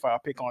ass profile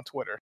pic on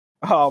Twitter.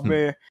 Oh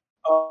man.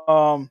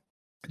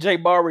 Jay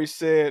Barry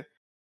said,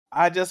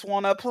 I just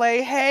want to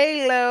play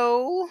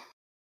Halo.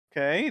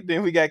 Okay,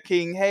 then we got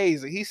King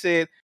Hayes. He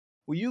said,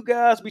 will you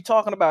guys be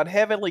talking about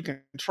Heavenly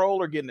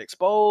Controller getting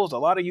exposed? A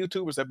lot of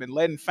YouTubers have been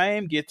letting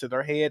fame get to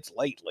their heads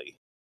lately.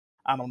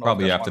 I don't know.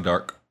 Probably after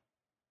dark.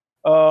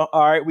 All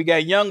right, we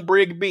got Young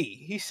Brig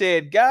B. He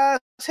said, guys,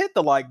 hit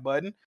the like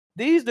button.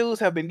 These dudes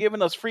have been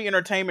giving us free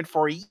entertainment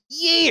for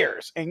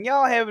years, and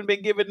y'all haven't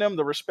been giving them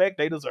the respect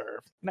they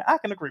deserve. Now, I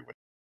can agree with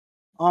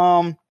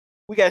it.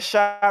 We got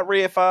Shot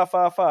Red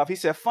 555. He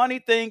said, funny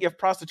thing, if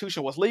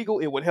prostitution was legal,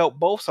 it would help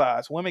both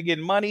sides. Women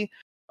getting money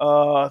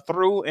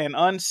through and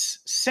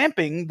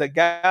unsimping the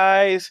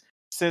guys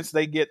since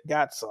they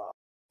got some.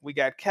 We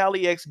got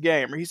Cali X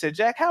Gamer. He said,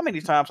 Jack, how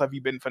many times have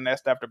you been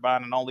finessed after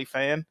buying an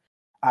OnlyFans?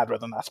 I'd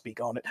rather not speak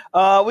on it.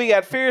 We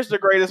got Fear's the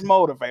Greatest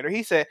Motivator.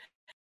 He said,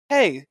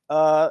 hey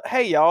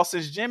y'all,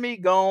 since Jimmy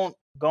gone,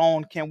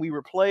 can we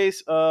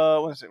replace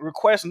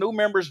request new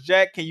members?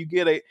 Jack, can you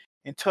get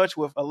in touch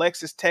with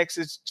Alexis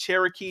Texas,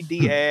 Cherokee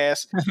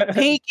Diaz,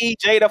 Pinky,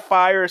 Jada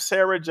Fire,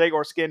 Sarah J,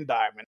 or Skin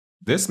Diamond?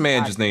 This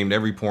man just named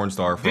every porn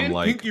star from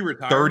like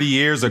 30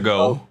 years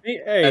ago.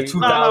 Hey,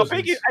 no,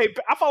 Pinky. Hey,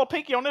 I follow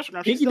Pinky on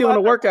Instagram. Pinky doing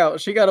a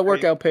workout. She got a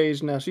workout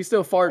page now. She's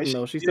still farting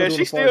though. She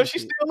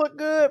still look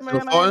good,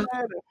 man.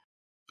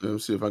 Let me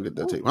see if I get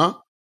that tape, huh?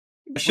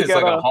 Shit's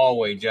like a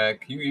hallway,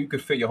 Jack. You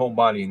could fit your whole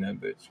body in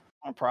that bitch.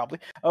 Probably.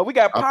 We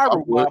got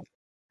Pyro Bob.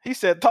 He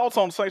said thoughts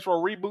on Saints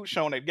Row reboot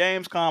shown at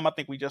Gamescom. I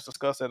think we just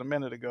discussed that a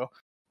minute ago.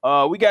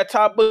 We got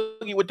Top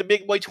Boogie with the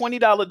Big Boy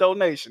 $20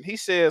 donation. He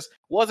says,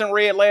 wasn't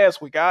read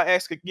last week. I'll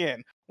ask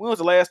again. When was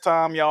the last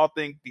time y'all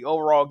think the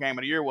overall game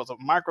of the year was a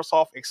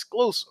Microsoft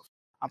exclusive?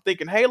 I'm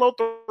thinking Halo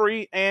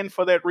 3, and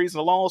for that reason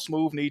alone,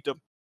 Smooth need to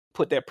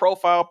put that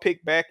profile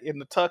pic back in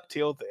the tuck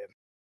till then.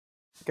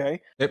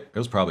 Okay? It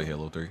was probably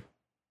Halo 3.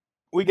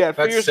 We got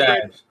Fear's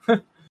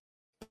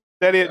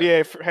That is,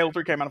 yeah, Halo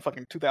 3 came out in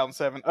fucking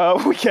 2007.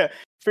 We got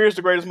Fear's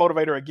the Greatest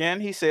Motivator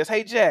again. He says,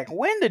 hey, Jack,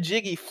 when the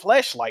Jiggy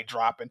fleshlight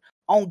dropping?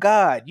 On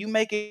God, you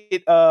make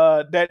it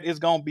that is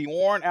going to be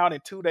worn out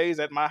in 2 days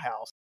at my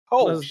house.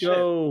 Oh, let's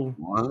go.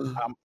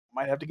 I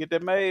might have to get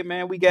that made,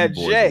 man. We got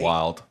Jay.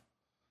 Wild.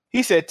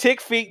 He said,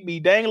 tick feet be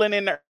dangling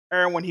in the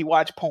air when he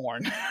watch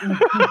porn.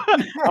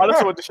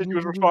 That's what the shit you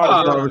was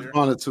responding to. I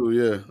responded to,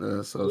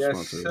 yeah. So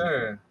yes,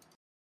 sir.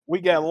 We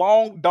got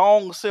Long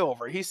Dong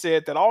Silver. He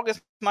said that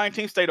August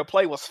 19th State of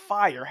Play was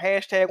fire.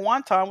 Hashtag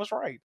one time was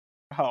right.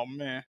 Oh,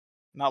 man.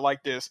 Not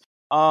like this.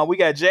 We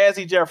got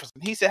Jazzy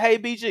Jefferson. He said, "Hey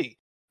BG,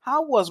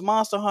 how was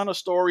Monster Hunter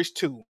Stories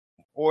 2?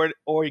 Or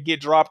it get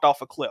dropped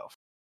off a cliff?"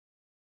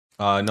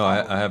 No,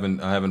 I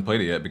haven't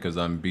played it yet because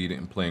I'm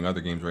playing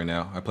other games right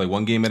now. I play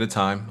one game at a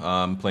time.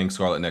 I'm playing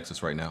Scarlet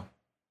Nexus right now.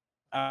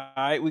 All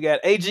right, we got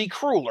AG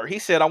Crueler. He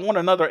said, "I want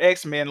another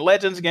X-Men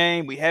Legends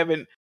game. We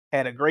haven't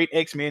had a great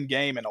X-Men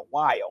game in a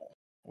while."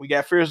 We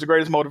got Fear's the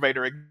Greatest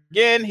Motivator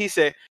again. He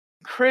said,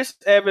 "Chris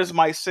Evans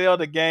might sell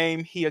the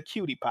game. He a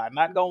cutie pie.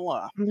 Not gonna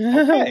lie."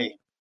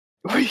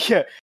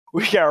 Okay.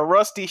 We got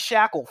Rusty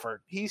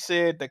Shackelford. He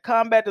said, "The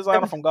combat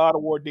designer from God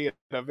of War did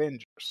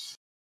Avengers."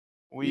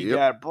 We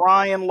got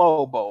Brian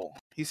Lobo.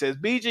 He says,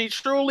 "BG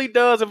truly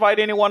does invite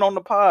anyone on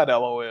the pod,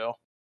 LOL."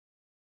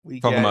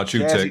 We Talking about you,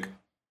 Tick.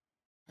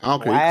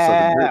 Okay.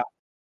 Wow.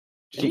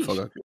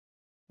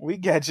 We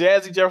got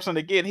Jazzy Jefferson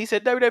again. He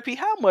said, "WWP,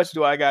 how much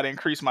do I got to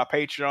increase my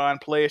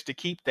Patreon pledge to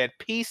keep that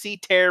PC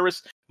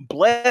terrorist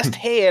blessed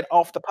head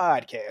off the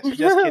podcast?"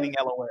 Just kidding,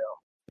 LOL.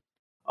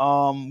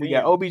 We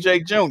got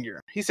OBJ Jr.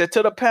 He said,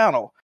 "To the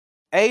panel,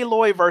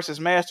 Aloy versus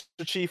Master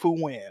Chief,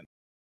 who win?"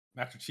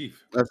 Master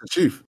Chief. Master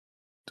Chief.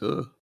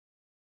 Duh.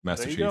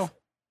 Master There you Chief. go.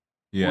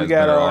 He has We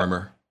got, better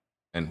armor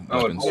and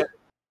Oh, weapons.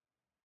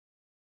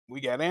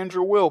 We got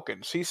Andrew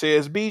Wilkins. He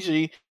says,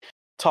 "BG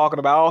talking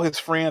about all his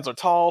friends are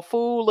tall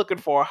fool, looking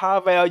for a high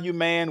value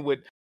man with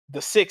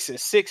the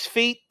sixes, 6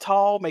 feet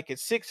tall, making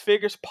 6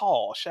 figures.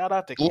 Paul." Shout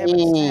out to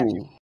Kevin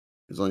Samuel.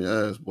 He's on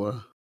your ass, boy.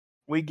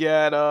 We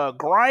got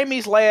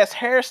Grimey's last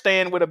hair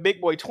stand with a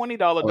big boy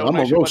 $20 I'm gonna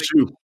donation. roast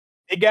you.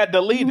 It got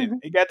deleted.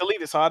 It got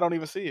deleted, so I don't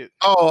even see it.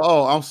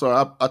 Oh, I'm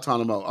sorry. I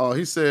timed him out. Oh,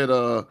 he said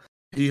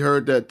he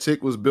heard that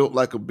Tick was built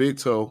like a big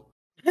toe.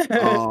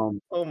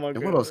 Oh my and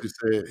god. what else he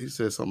said? He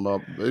said something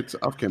about I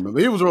can't remember.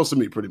 He was roasting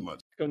me pretty much.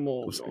 Come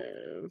on,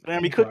 man.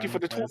 Damn, he cooked you for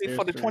the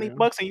 20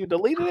 bucks and you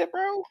deleted it,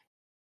 bro.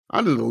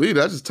 I didn't delete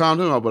it. I just timed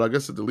him out, but I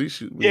guess it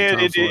deletes you. Yeah,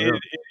 it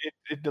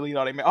deleted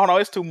all that. Oh no,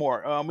 it's 2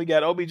 more. We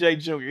got OBJ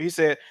Jr. He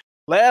said,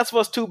 "Last of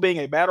Us 2 being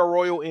a battle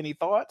royal. Any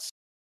thoughts?"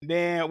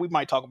 Then we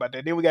might talk about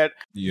that. Then we got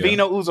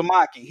Vino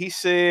Uzumaki. He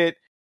said,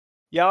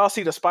 "Y'all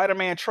see the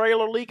Spider-Man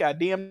trailer leak? I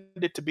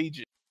DM'd it to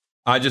BG."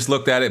 I just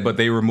looked at it, but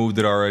they removed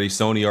it already.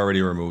 Sony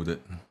already removed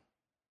it.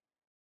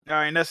 All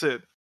right, and that's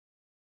it.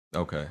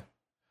 Okay.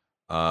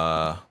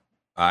 All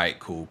right,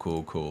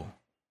 cool.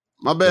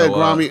 My bad, Yo,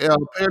 Grimy. Pay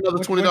another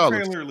What $20.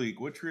 trailer leak?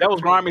 What That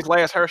was Grimey's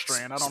last hair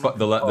strand. I don't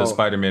know. The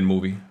Spider-Man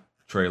movie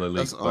trailer leak,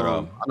 That's, but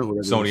I know who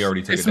that Sony is.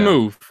 already took Hey, it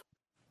down.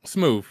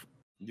 Smooth.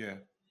 Yeah.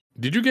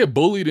 Did you get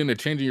bullied into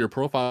changing your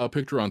profile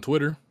picture on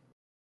Twitter?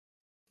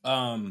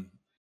 I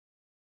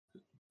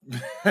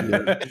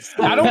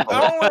don't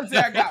want to say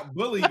I got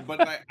bullied, but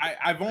like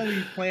I've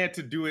only planned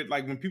to do it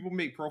like when people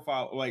make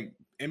profile like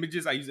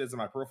images. I use it as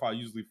my profile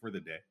usually for the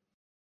day.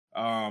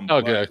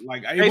 Okay. But,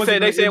 like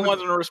They say it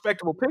wasn't a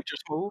respectable picture,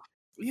 Smooth.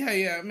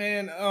 Yeah,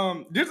 man.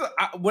 There's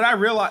what I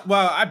realized.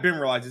 Well, I've been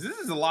realizing this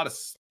is a lot of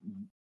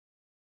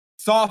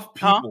soft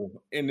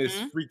people in this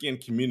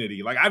freaking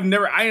community. Like I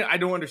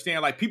don't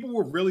understand. Like people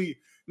were really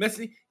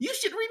messing. You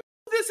should remove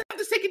this. Have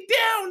to take it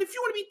down if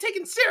you want to be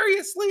taken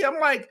seriously. I'm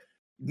like,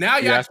 now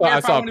I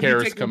saw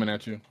Paris coming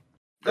at you.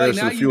 Like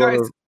now you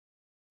guys.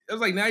 It was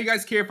like now you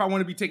guys care if I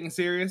want to be taken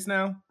serious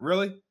now.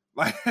 Really?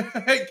 Like you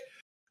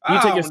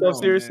take yourself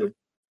seriously? Man.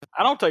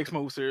 I don't take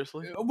Smooth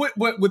seriously.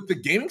 With the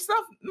gaming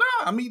stuff? No,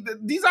 I mean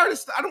these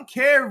artists. I don't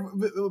care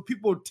if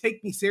people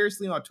take me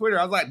seriously on Twitter.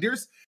 I was like,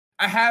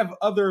 I have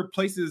other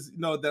places,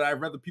 that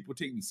I'd rather people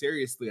take me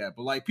seriously at.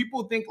 But like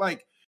people think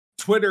like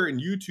Twitter and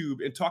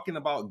YouTube and talking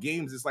about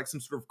games is like some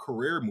sort of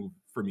career move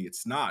for me.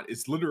 It's not.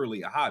 It's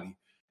literally a hobby.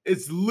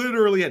 It's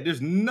literally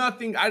there's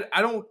nothing. I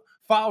don't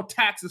file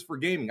taxes for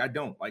gaming. I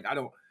don't. Like,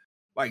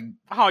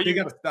 how you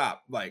gotta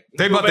stop. Like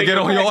they about to get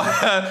on your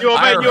ass.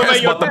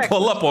 IRS about to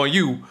pull up on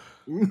you.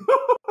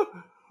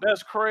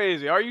 That's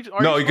crazy. Are you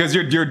no, because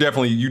you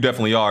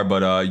definitely are.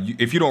 But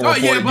if you don't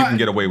report it, you can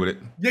get away with it.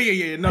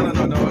 Yeah. No.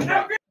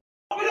 There.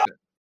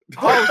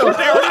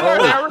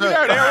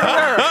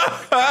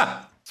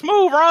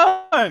 Smooth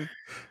run.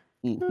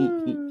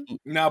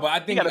 No, but I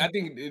think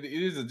it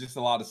is just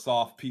a lot of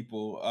soft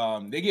people.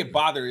 They get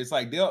bothered. It's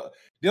like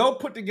they'll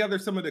put together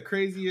some of the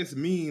craziest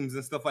memes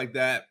and stuff like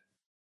that,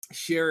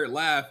 share it,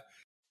 laugh,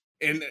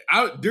 and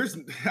I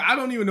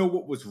don't even know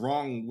what was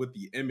wrong with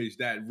the image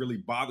that really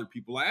bothered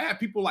people. Like, I have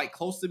people like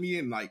close to me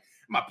and like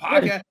my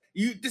podcast.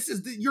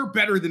 You're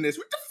better than this.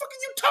 What the fuck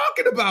are you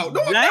talking about?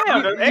 No,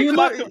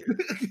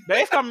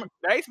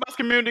 the Xbox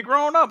community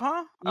growing up,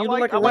 huh? You look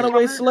like a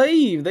runaway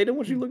slave. They don't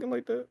want you looking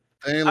like that.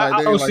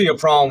 I don't see a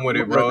problem with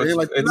it, bro. It's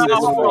fun,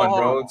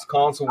 bro. It's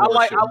console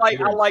worship.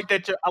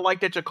 I like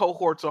that your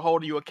cohorts are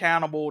holding you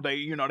accountable.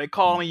 They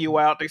calling you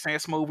out. They saying,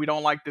 "Smooth, we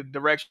don't like the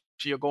direction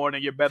you're going,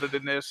 and you're better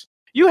than this."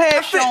 You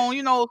have shown,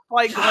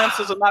 slight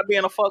glimpses of not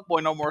being a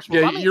fuckboy no more.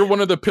 Smooth. Yeah, you're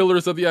one of the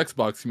pillars of the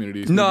Xbox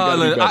community. So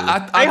I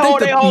think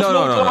they hold Smooth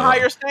to a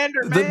higher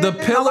standard, man. The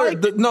pillar,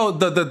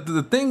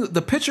 the thing,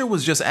 the picture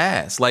was just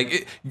ass.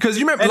 Like, because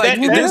you remember, like,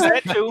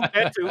 that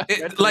too.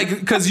 Like,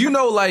 because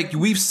like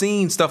we've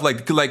seen stuff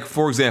like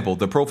for example,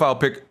 the profile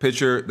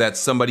picture that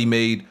somebody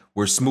made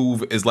where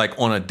Smooth is like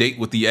on a date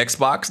with the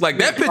Xbox. Like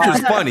that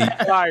picture's funny.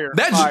 Fire.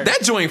 That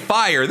joint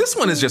fire. This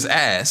one is just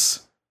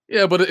ass.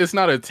 Yeah, but it's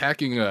not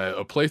attacking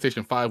a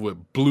PlayStation 5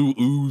 with blue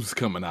ooze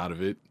coming out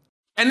of it.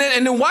 And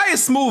then why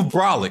is Smooth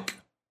brolic?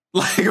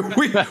 Like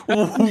we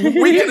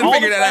couldn't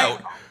figure that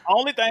out.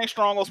 Only thing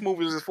strong on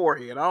Smooth is his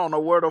forehead. I don't know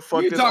where the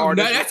fuck You this talking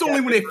artist. about, that's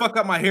only when they fuck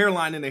up my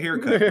hairline and the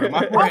haircut. Bro. My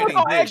I forehead was ain't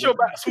gonna ask big. you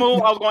about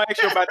Smooth. I was gonna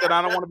ask you about that.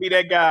 I don't want to be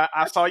that guy.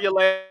 I saw your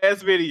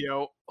last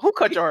video. Who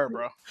cut your hair,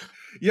 bro?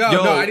 Yo,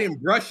 no, I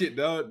didn't brush it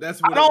though.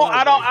 That's what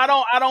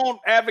I don't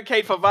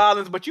advocate for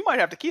violence, but you might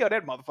have to kill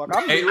that motherfucker.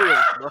 I'm being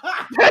real, bro.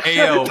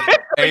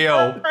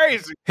 Ayo.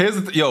 Crazy.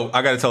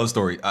 I gotta tell a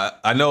story.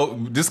 I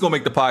know this is gonna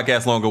make the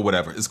podcast longer,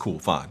 whatever. It's cool,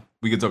 fine.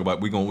 We can talk about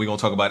we gonna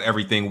talk about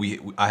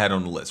everything I had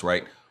on the list,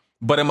 right?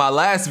 But in my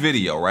last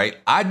video, right,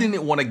 I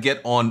didn't want to get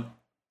on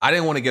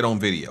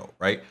video,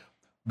 right?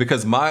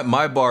 Because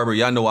my barber,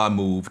 y'all know I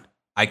moved.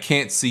 I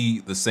can't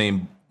see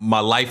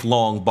my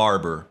lifelong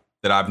barber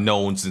that I've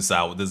known since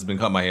this has been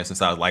cutting my hair since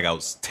I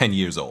was 10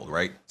 years old,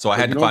 right? So I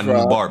had to find a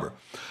new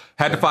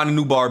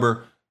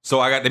barber.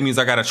 So that means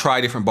I got to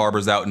try different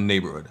barbers out in the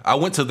neighborhood. I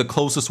went to the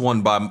closest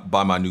one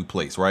by my new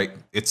place, right?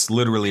 It's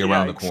literally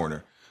around the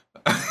corner.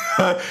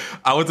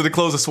 I went to the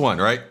closest one,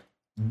 right?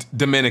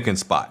 Dominican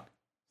spot.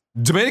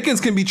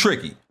 Dominicans can be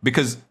tricky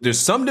because there's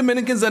some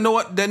Dominicans that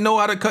know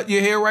how to cut your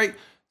hair right.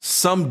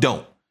 Some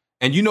don't.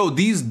 And you know,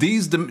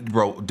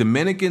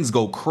 Dominicans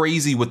go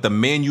crazy with the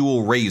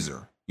manual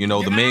razor. You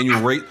know, the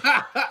manual razor.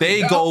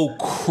 They go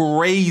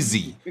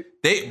crazy.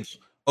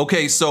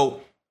 Okay, so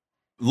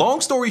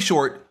long story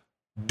short,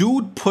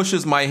 dude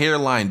pushes my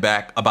hairline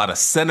back about 1.5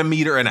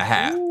 centimeters.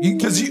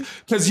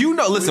 Because you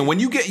know, listen, when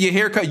you get your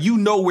hair cut, you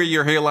know where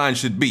your hairline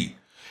should be.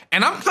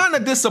 And I'm kind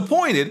of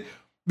disappointed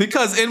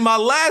because in my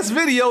last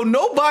video,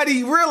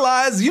 nobody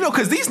realized,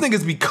 because these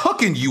niggas be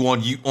cooking you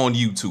on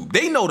YouTube.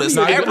 They notice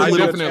every little.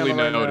 Definitely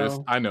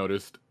noticed. I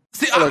noticed.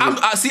 See,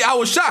 I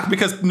was shocked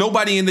because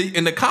nobody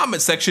in the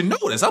comment section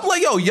noticed. I'm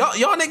like, yo,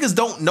 y'all niggas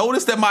don't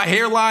notice that my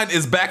hairline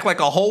is back like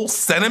a whole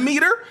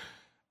centimeter.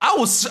 I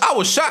was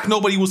shocked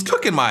nobody was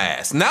cooking my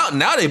ass. Now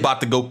they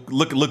about to go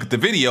look at the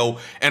video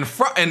and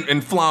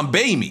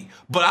flambe me.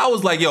 But I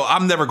was like, yo,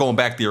 I'm never going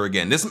back there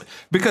again.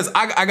 Because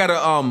I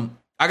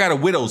got a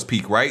widow's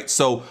peak, right?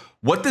 So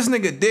what this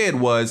nigga did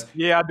was,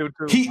 yeah, I do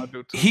too.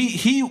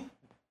 He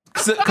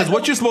because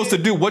what you're supposed to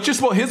do,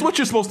 here's what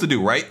you're supposed to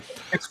do, right?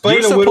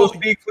 Explain the widow's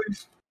peak,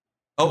 please.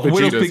 Oh,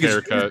 widow's peak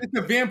is it's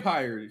a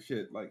vampire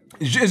shit. Like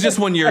it's just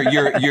when you're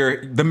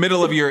the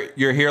middle of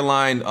your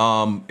hairline,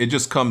 it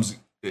just comes,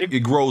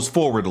 it grows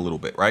forward a little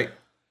bit, right?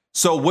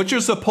 So what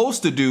you're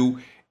supposed to do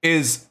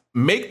is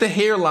make the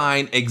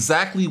hairline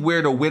exactly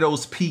where the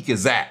widow's peak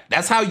is at.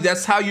 That's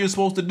how you're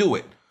supposed to do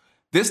it.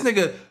 This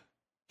nigga,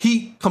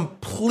 he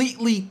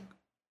completely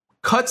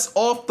cuts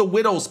off the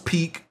widow's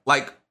peak,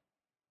 like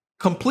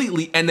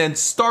completely, and then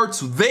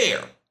starts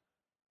there.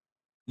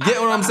 You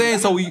get what I'm saying?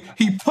 So he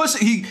cuts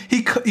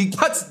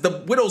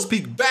the widow's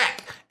peak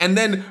back and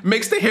then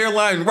makes the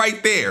hairline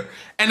right there.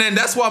 And then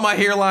that's why my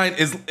hairline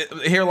is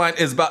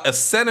about 1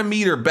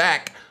 centimeter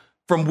back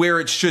from where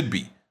it should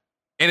be.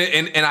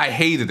 And I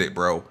hated it,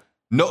 bro.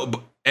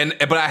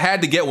 But I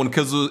had to get one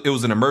because it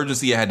was an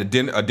emergency. I had a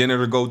dinner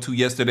to go to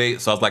yesterday.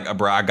 So I was like,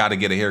 bro, I got to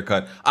get a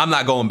haircut. I'm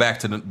not going back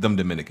to them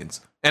Dominicans.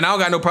 And I don't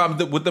got no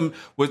problem with them,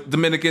 with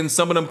Dominicans.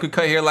 Some of them could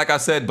cut hair, like I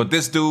said, but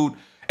this dude,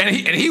 and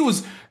he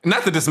was,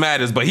 not that this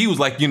matters, but he was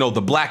like,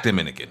 the black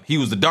Dominican. He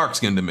was the dark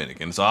skinned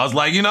Dominican. So I was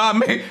like,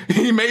 maybe,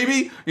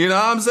 you know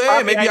what I'm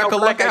saying? Maybe I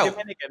could luck out.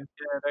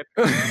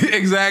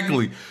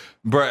 Exactly.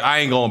 Bro, I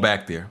ain't going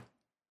back there.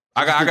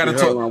 I got to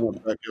talk.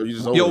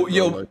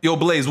 Yo,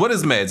 Blaze, what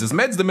is Meds? Is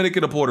Meds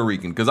Dominican or Puerto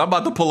Rican? Because I'm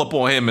about to pull up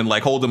on him and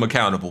like hold him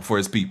accountable for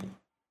his people.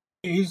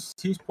 He's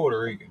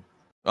Puerto Rican.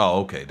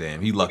 Oh, okay,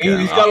 damn. He lucky.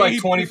 He's got like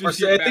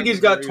 20%. I think he's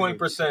got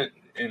 20%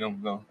 in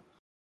him though.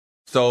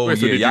 So, wait,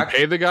 did you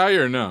pay the guy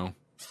or no?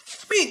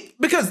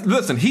 Because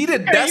listen, he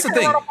did. That's the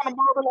thing.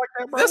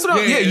 That's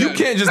what. You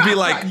can't just be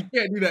like. You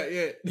can't do that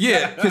yet.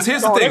 Yeah, because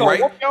here's the thing,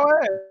 right?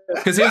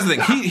 Because here's the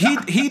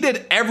thing. He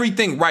did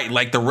everything right.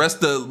 Like the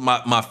rest of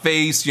my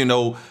face,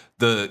 the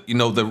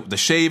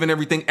shave and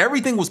everything.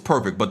 Everything was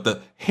perfect, but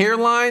the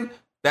hairline.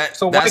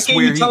 So why can't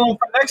you tell him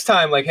for next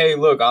time? Like, hey,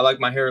 look, I like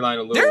my hairline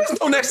a little. There is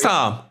no next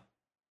time.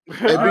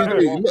 Hey,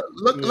 BG,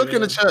 look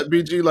in the chat,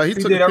 BG. Like he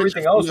took did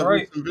everything else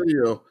right.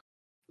 Video.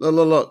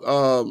 Look.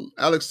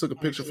 Alex took a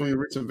picture from your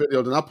recent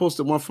video. Then I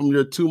posted one from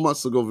your 2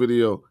 months ago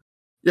video.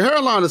 Your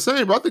hairline the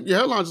same, bro. I think your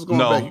hairline's just going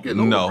back. You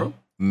getting over, bro.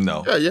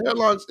 No. Yeah, your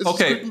hairline's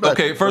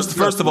okay.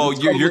 First of all,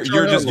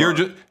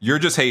 you're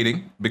just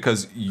hating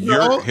because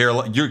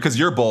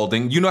you're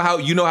balding. You know how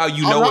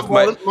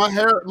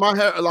my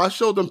hair. I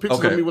showed them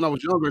pictures of me when I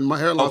was younger, and my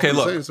hairline. Okay,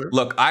 the same, sir.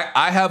 Look.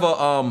 I have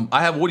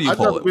what do you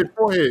call it? Big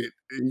forehead.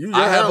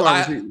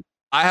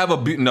 I have a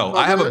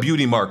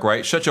beauty mark,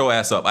 right? Shut your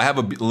ass up. I have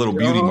a little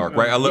beauty mark,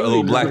 right? A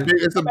little black.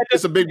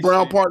 It's a big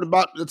brown part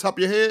about the top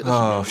of your head.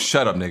 Oh,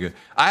 shut up, nigga.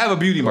 I have a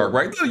beauty mark,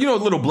 right? A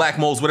little black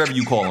moles, whatever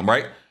you call them,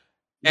 right?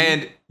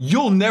 And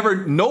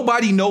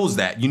nobody knows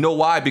that. You know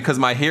why? Because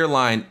my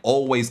hairline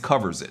always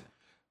covers it.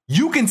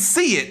 You can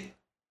see it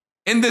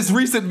in this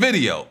recent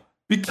video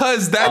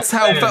because that's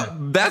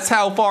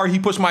how far he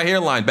pushed my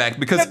hairline back.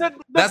 Because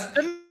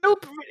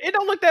it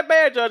don't look that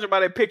bad judging by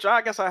that picture.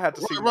 I guess I had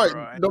to see.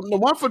 Right. The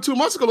one for 2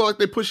 months ago looked like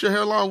they pushed your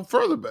hairline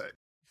further back.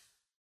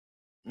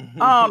 I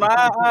don't know.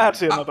 I had to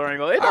see another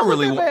angle.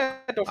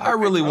 I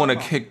really want to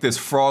kick this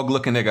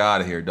frog-looking nigga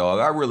out of here, dog.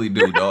 I really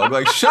do, dog.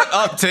 Like, shut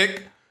up,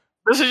 Tick.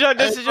 This is your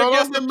guest of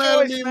choice,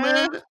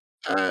 man.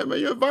 Hey, man,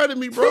 you invited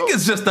me, bro. Tick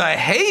is just a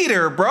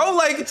hater, bro.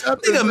 Like, this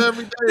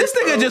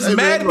nigga just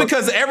mad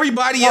because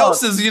everybody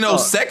else is,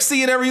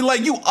 sexy and everything.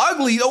 Like, you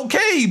ugly.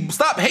 Okay,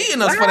 stop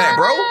hating us for that,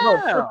 bro.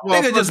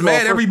 Nigga just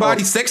mad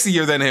everybody's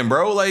sexier than him,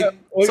 bro. Like,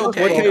 it's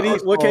okay.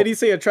 What KD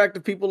say?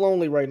 Attractive people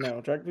only right now.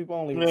 Attractive people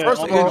only. Yeah,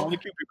 first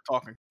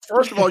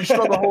of all, you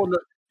struggle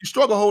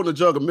holding a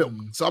jug of milk.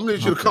 So I'm gonna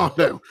need you to calm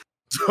down.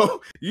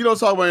 So you don't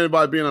talk about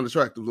anybody being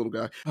unattractive, little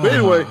guy. But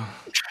anyway.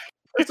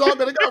 It's all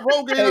gonna got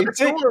Rogaine.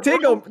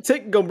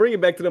 Tick gonna bring it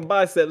back to them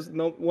biceps.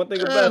 No, one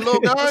thing about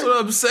it. That's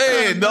what I'm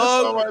saying,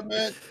 dog. All right,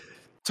 man.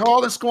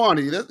 Tall and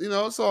scrawny.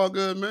 It's all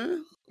good,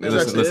 man.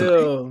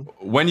 Listen.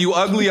 When you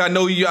ugly, I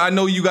know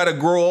you got to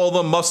grow all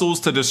the muscles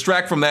to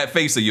distract from that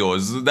face of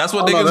yours. That's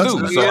what niggas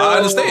do. So I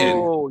understand.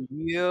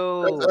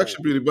 That's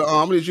extra beauty. But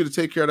I'm gonna need you to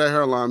take care of that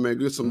hairline, man.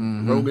 Get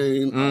some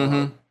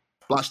Rogaine.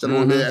 Splash that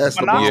on there.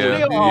 Some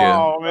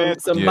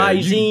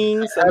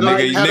Myjeans.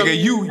 Nigga,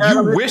 you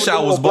wish I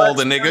was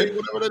balding, nigga.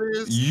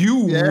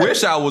 You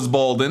wish I was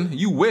balding.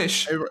 You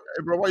wish. Hey,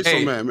 bro, why you so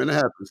mad, man? It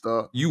happens,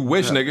 dog. You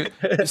wish, nigga.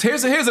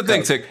 Here's the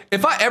thing, Tick.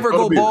 If I ever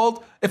go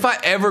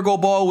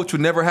bald, which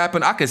would never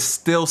happen, I could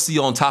still see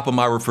on top of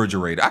my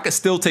refrigerator. I could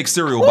still take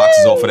cereal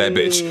boxes off of that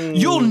bitch.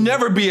 You'll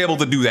never be able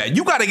to do that.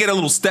 You got to get a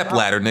little step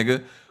ladder,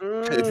 nigga.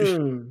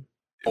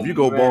 If you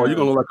go bald, you're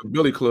gonna look like a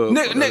Billy Club.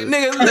 Nigga,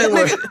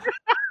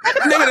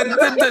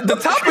 the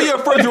top of your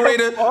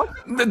refrigerator,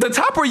 the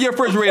top of your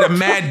refrigerator,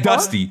 mad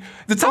dusty.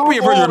 The top of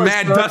your refrigerator,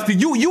 mad dusty.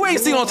 You ain't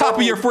seen on top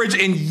of your fridge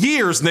in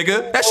years,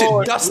 nigga. That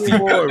shit dusty.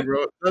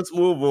 Let's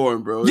move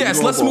on, bro.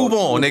 Yes, let's move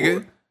on,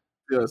 nigga.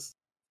 Yes.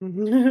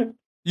 You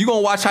gonna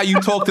watch how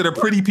you talk to the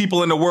pretty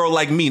people in the world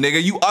like me, nigga.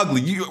 You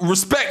ugly. You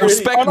respect me,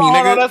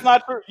 nigga. No, that's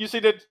not true. You see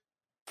that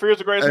Fear's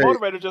the Greatest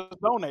Motivator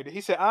just donated. He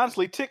said,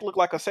 honestly, Tick looked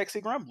like a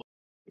sexy gremlin.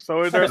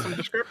 So is there some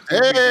discrepancy?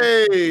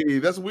 Hey,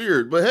 that's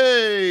weird. But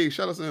hey,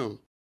 shout out to him.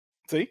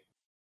 See?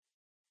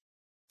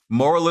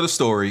 Moral of the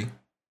story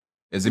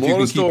is if you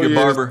can keep your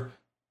barber,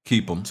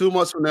 keep him. 2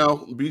 months from now,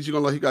 BG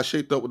gonna he got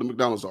shaped up with the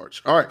McDonald's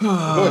arch. All right. Go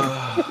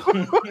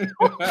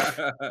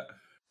ahead.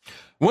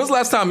 When's the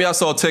last time y'all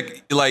saw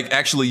Tick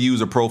actually use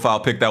a profile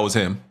pic that was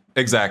him?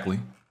 Exactly.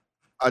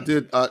 I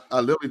did. I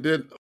literally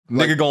did.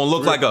 Nigga gonna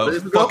look like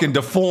a fucking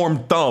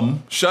deformed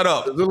thumb. Shut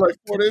up. Is it like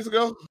 4 days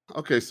ago?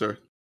 Okay, sir.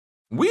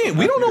 We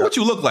don't know what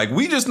you look like.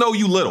 We just know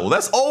you little.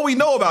 That's all we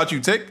know about you,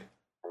 Tick.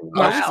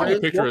 I've seen a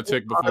picture of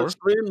Tick before. I've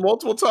screened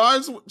multiple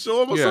times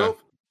showing myself.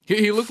 Yeah.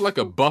 He looked like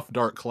a buff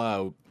Dark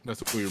Cloud.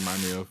 That's what he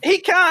remind me of.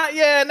 He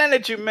now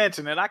that you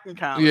mention it, I can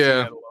kind of see it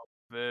a little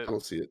bit. I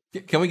don't see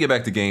it. Can we get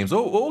back to games?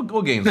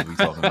 What games are we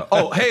talking about?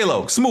 Oh,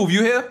 Halo. Smooth,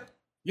 you here?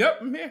 Yep,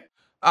 I'm here.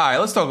 All right,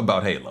 let's talk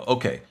about Halo.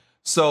 Okay,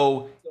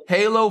 so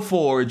Halo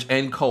Forge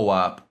and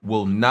co-op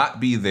will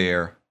not be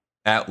there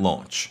at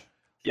launch.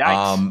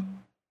 Yikes.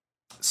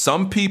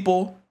 Some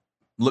people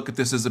look at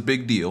this as a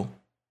big deal.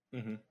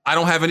 Mm-hmm. I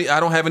don't have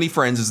any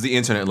friends, as the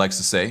internet likes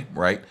to say,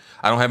 right?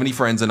 I don't have any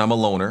friends and I'm a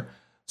loner.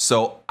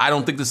 So I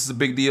don't think this is a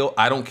big deal.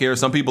 I don't care.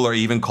 Some people are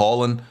even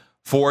calling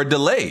for a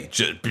delay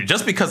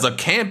just because of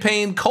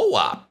campaign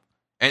co-op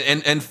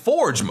and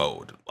Forge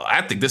mode.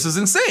 I think this is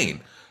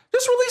insane.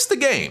 Just release the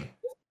game,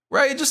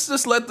 right?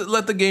 Just let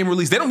the game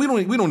release.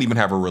 We don't even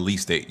have a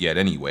release date yet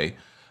anyway.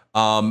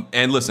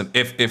 And listen,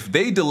 if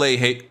they delay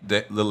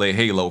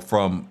Halo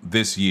from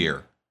this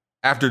year,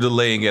 after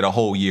delaying it a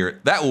whole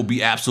year, that will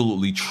be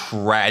absolutely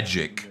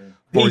tragic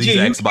for these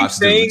Xbox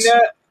dudes.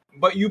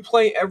 But you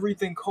play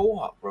everything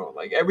co-op, bro.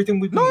 Like everything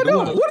we've been doing. No.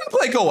 What do you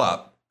play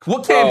co-op?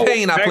 What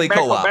campaign I play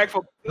co-op?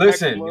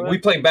 Listen, we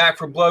play Back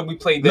 4 Blood. We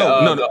played the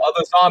other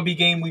zombie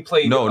game. We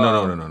played.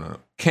 No.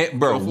 Can't,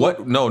 bro.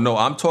 What? No.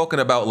 I'm talking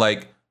about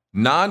like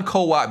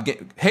non-co-op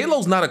game.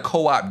 Halo's not a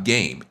co-op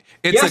game.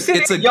 I think it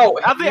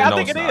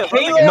is.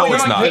 Halo, no,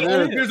 it's not.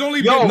 There's only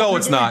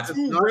it's not.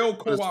 Two real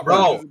co-op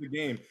versions of the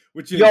game.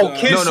 Which is,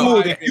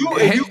 Smooth. If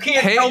you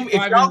can't tell me,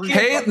 if y'all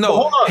can't,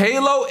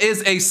 Halo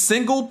is a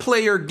single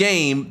player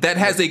game that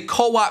has a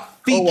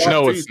co-op feature.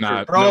 No, it's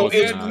not. Bro,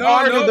 it's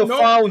part of the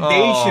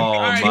foundation. Oh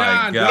my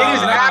God. It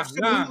is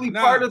absolutely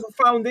part of the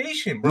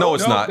foundation, bro. No,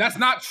 it's not. That's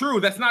not true.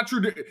 That's not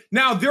true.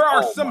 Now, there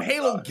are some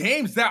Halo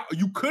games that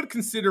you could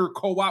consider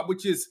co-op,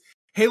 which is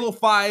Halo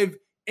 5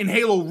 and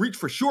Halo Reach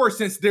for sure,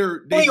 since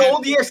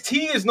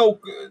ODST is no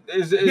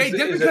just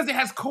because it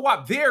has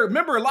co-op there.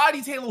 Remember, a lot of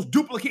these Halos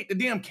duplicate the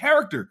damn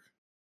character.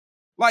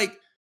 Like,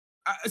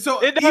 so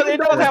it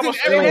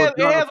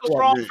has a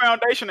strong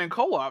foundation in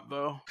co-op,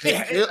 though.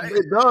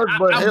 It does,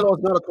 but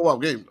Halo's not a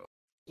co-op game, though.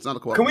 It's not a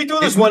co-op. Can we do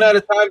this one at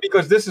a time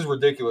because this is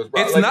ridiculous,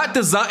 bro?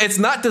 It's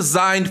not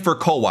designed for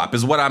co-op,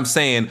 is what I'm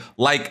saying.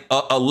 Like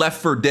a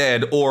Left 4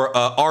 Dead or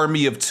a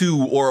Army of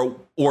Two or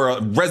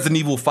a Resident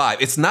Evil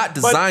 5. It's not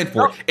designed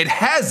for it. It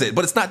has it,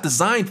 but it's not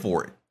designed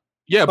for it.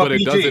 Yeah, but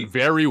it does it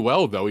very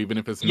well though, even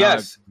if it's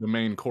not the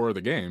main core of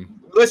the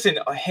game. Listen,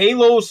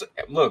 Halo's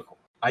look.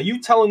 Are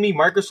you telling me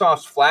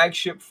Microsoft's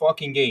flagship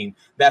fucking game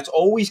that's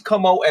always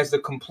come out as the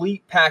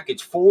complete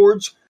package,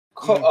 Forge,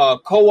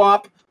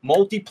 co-op,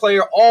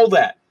 multiplayer, all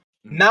that?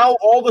 Now,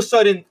 all of a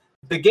sudden,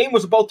 the game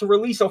was about to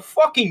release a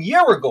fucking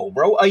year ago,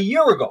 bro. A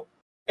year ago.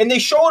 And they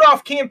showed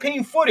off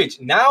campaign footage.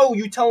 Now,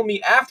 you telling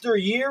me after a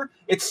year,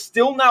 it's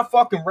still not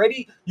fucking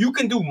ready? You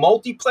can do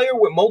multiplayer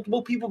with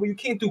multiple people, but you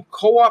can't do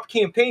co-op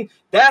campaign?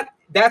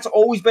 That's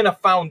always been a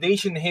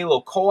foundation in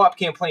Halo. Co-op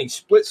campaign,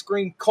 split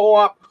screen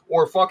co-op,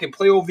 or fucking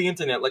play over the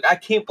internet. Like, I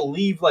can't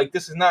believe, like,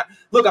 this is not...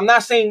 Look, I'm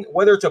not saying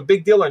whether it's a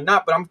big deal or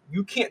not, but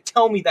you can't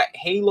tell me that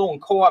Halo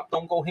and co-op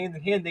don't go hand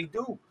in hand. They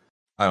do.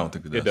 I don't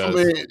think it does.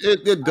 I mean,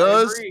 it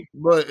does,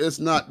 but it's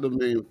not the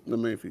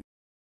main feature.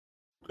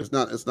 It's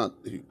not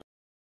huge.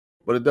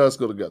 But it does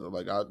go together.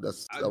 Like,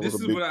 this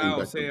is what I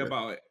would say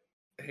about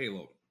Halo.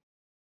 All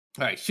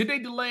right, should they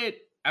delay it?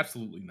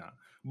 Absolutely not.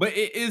 But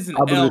it is an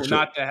L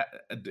not to.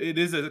 It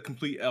is a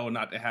complete L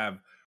not to have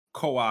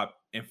co-op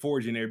and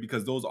Forge in there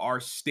because those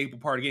are staple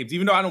part of games.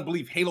 Even though I don't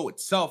believe Halo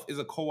itself is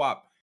a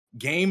co-op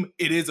game,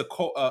 it is a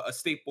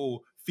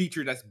staple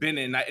feature that's been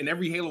in. And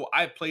every Halo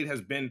I've played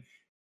has been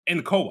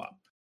in co-op.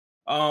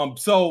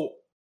 So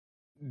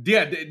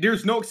yeah,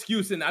 there's no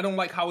excuse, and I don't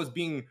like how it's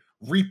being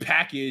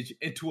repackaged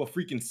into a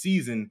freaking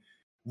season,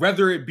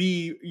 whether it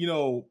be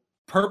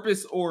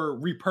purpose or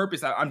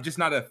repurpose. I'm just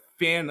not a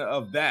fan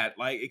of that,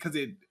 like, because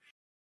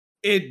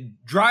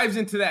it drives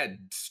into that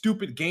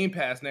stupid Game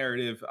Pass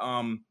narrative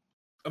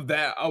of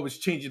that I was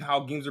changing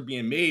how games are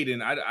being made,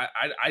 and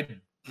I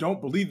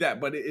don't believe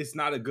that, but it's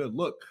not a good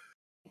look.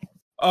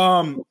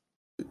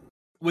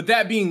 With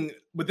that being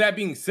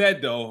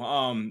said,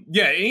 though,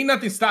 ain't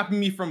nothing stopping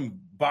me from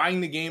buying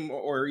the game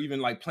or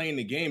even like playing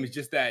the game. It's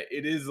just that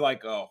it is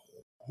like a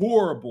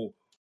horrible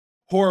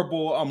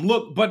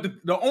look. But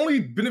the only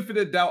benefit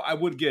of doubt I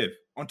would give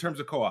on terms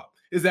of co-op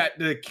is that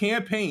the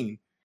campaign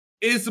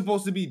is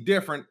supposed to be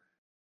different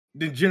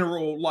than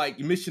general like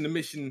mission to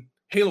mission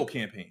Halo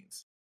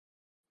campaigns,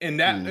 and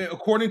that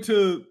according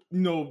to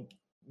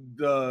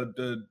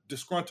the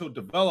disgruntled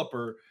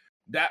developer,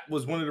 that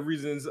was one of the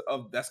reasons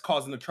that's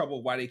causing the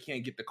trouble why they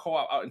can't get the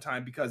co-op out in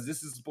time, because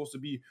this is supposed to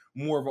be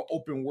more of an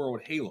open world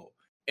Halo.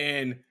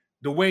 And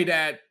the way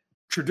that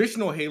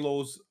traditional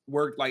Halos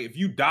work, like if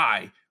you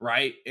die,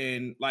 right,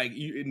 and like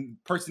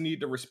person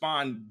need to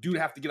respond, dude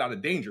have to get out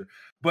of danger.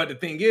 But the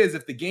thing is,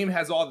 if the game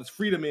has all this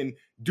freedom and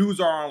dudes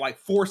are on like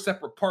 4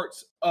 separate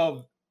parts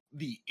of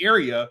the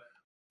area,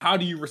 how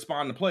do you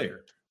respond to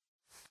player?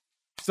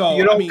 So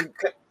I mean,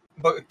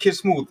 but Kid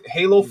Smooth,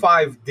 Halo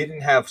 5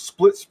 didn't have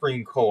split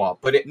screen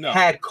co-op, but it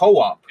had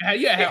co-op.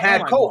 It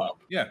had co-op.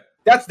 Yeah.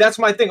 That's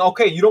my thing.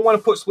 Okay, you don't want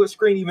to put split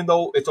screen even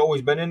though it's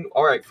always been in.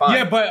 All right, fine.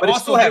 Yeah, but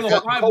also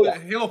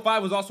it Halo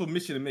 5 was also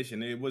mission to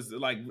mission. It was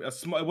like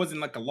it wasn't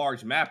like a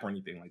large map or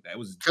anything like that. It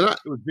was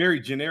very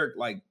generic,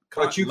 like.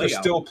 But you could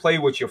still play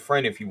with your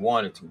friend if you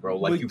wanted to, bro.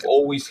 Like you've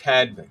always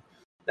had been.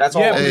 That's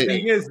all. Yeah, but the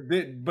thing is,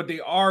 but they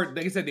are,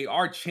 like I said, they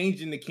are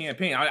changing the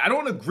campaign. I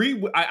don't agree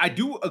with. I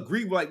do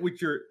agree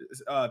with your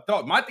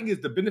thought. My thing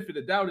is the benefit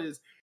of doubt is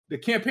the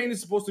campaign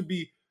is supposed to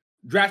be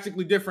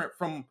drastically different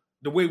from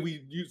the way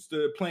we used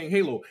to playing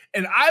Halo.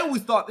 And I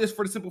always thought this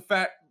for the simple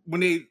fact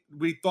when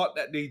we thought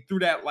that they threw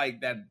that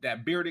like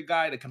that bearded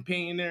guy, the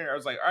companion there. I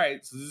was like, all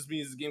right, so this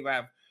means this game gonna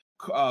have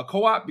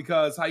co-op,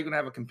 because how you gonna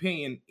have a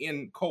companion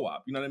in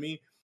co-op? You know what I mean?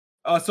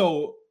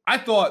 So I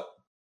thought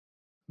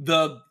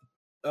the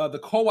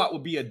co-op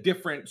would be a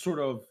different sort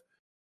of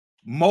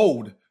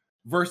mode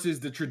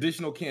versus the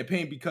traditional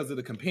campaign because of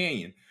the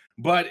companion.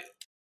 But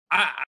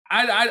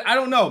I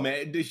don't know,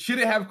 man. Should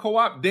it have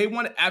co-op? Day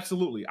one,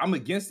 absolutely. I'm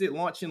against it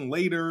launching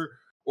later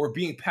or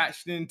being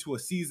patched into a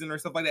season or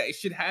stuff like that. It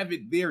should have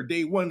it there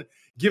day one,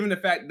 given the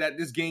fact that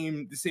this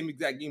game, the same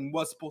exact game,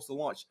 was supposed to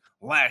launch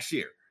last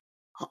year.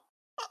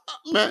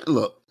 Man,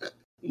 look,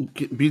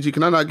 BG,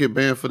 can I not get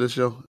banned for this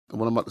show?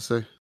 What I'm about to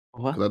say?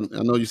 What?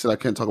 I know you said I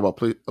can't talk about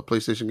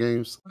PlayStation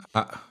games.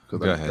 Go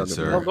ahead,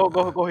 sir.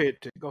 Go ahead.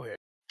 Go ahead.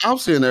 I'm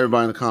seeing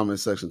everybody in the comment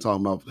section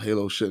talking about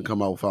Halo shouldn't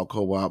come out without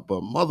co-op, but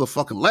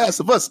motherfucking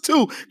Last of Us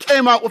 2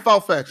 came out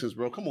without factions,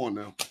 bro. Come on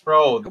now,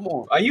 bro. Come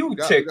on. Are you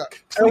ticked?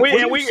 And we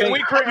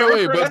criticize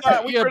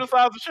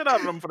the shit out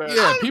of them for that.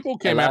 Yeah, people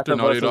came after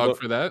Naughty Dog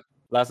for that.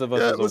 Last of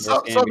Us is a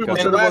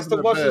Last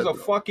of Us is a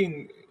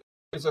fucking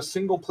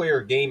single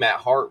player game at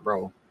heart,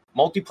 bro.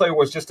 Multiplayer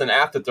was just an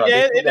afterthought.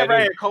 Yeah, it never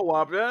had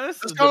co-op.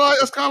 It's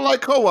kind of like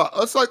co-op.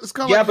 It's kind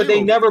of yeah, like but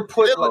they never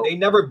they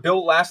never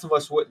built Last of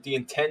Us with the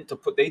intent to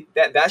put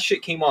that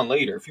shit came on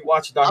later. If you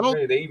watch the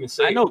documentary, they even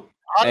say I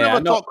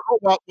never thought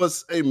co-op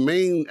was a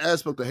main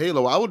aspect of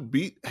Halo. I would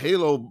beat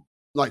Halo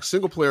like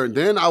single player, and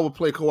then I would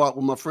play co-op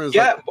with my friends.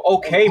 Yeah,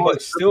 okay,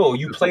 but still,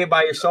 you play it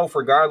by yourself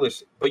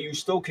regardless. But you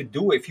still could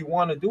do it if you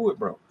want to do it,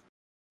 bro.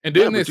 And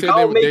didn't they say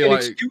y'all they making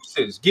like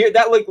excuses?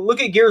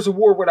 Look at Gears of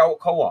War without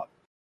co-op.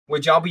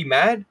 Would y'all be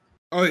mad?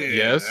 Oh yeah,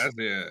 yes.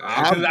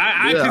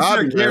 I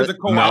consider Gears a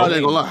co-op. I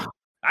ain't gonna lie.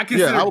 I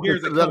consider would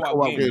Gears a consider that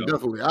co-op game.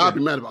 definitely. I'd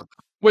be mad about that.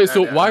 Wait,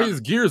 so why is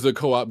Gears a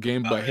co-op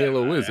game but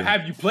Halo isn't?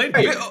 Have you played?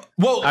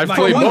 Well, I've for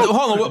played one, both.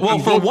 hold on. Well,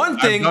 for one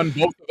thing, I've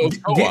done both of those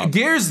co-op.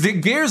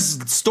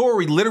 Gears'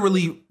 story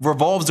literally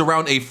revolves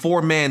around a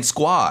 4-man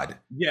squad.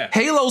 Yeah.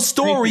 Halo's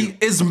story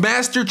is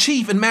Master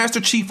Chief and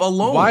Master Chief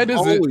alone.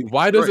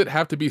 Why does it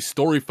have to be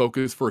story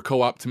focused for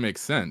co-op to make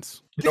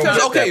sense?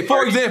 Because, okay,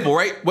 for example,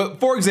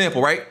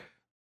 right?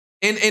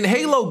 In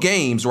Halo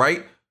games,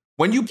 right?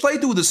 When you play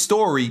through the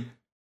story,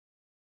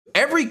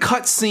 every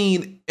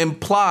cutscene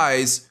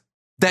implies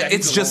that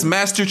it's just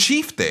Master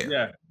Chief there.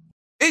 Yeah.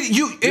 If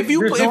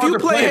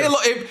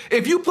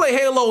you play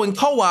Halo in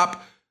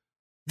co-op,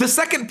 the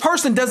second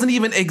person doesn't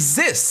even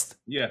exist.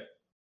 Yeah.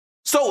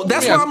 So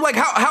that's why I'm like,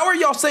 how are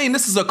y'all saying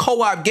this is a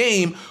co-op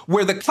game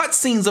where the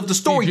cutscenes of the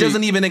story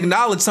doesn't even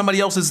acknowledge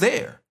somebody else is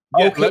there?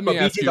 Yeah, okay, but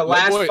BG, the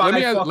last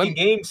five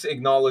games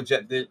acknowledge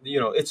that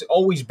it's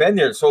always been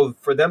there. So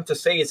for them to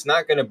say it's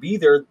not going to be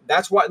there,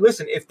 that's why.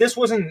 Listen, if this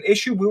wasn't an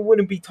issue, we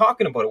wouldn't be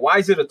talking about it. Why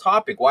is it a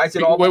topic? Why is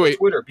it all over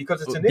Twitter?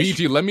 Because it's an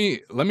issue.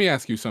 BG, let me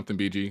ask you something,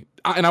 BG,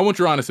 and I want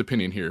your honest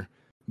opinion here.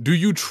 Do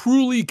you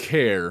truly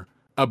care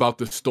about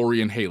the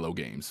story in Halo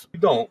games? He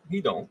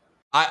don't.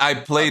 I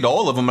played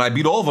all of them and I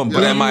beat all of them,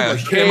 but am I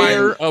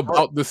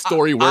about the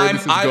story where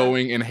this is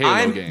going in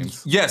Halo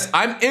games? Yes,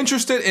 I'm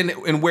interested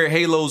in where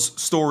Halo's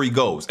story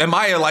goes. Am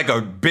I like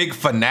a big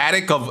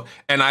fanatic of,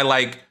 and I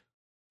like,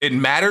 it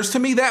matters to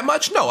me that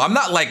much? No, I'm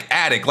not like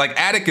Attic. Like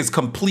Attic is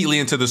completely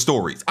into the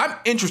stories. I'm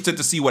interested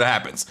to see what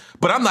happens,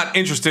 but I'm not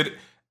interested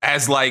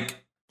as like,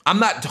 I'm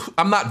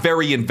not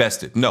very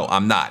invested. No,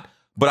 I'm not,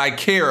 but I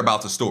care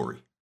about the story.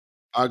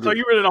 So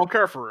you really don't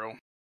care for real?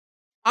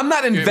 I'm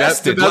not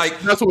invested.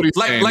 That's what he's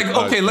saying.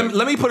 Okay,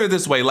 let me put it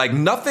this way. Like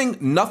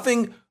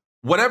nothing,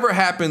 whatever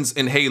happens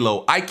in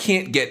Halo, I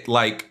can't get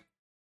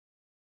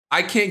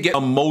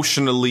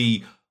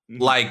emotionally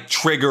like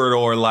triggered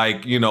or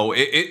like,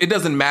 it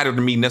doesn't matter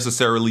to me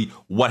necessarily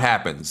what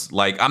happens.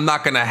 Like I'm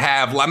not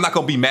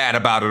gonna be mad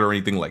about it or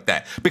anything like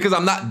that because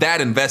I'm not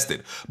that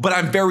invested, but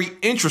I'm very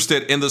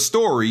interested in the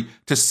story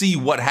to see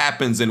what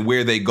happens and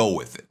where they go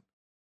with it.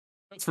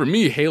 For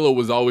me, Halo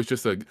was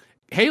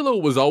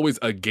always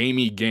a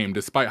gamey game,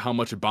 despite how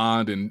much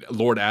Bond and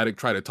Lord Attic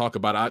try to talk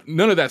about it.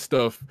 None of that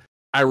stuff,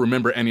 I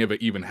remember any of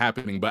it even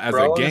happening. But as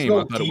a game,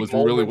 I thought it was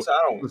really...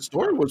 The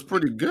story was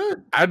pretty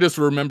good. I just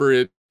remember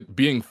it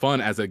being fun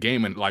as a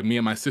game. And like me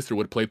and my sister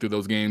would play through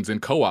those games in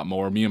co-op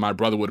mode. Me and my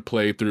brother would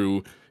play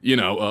through,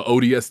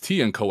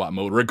 ODST in co-op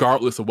mode.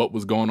 Regardless of what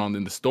was going on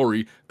in the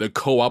story, the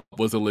co-op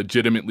was a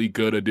legitimately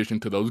good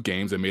addition to those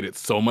games and made it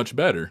so much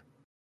better.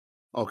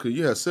 Okay,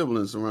 you had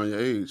siblings around your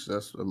age.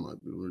 That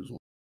might be the reason.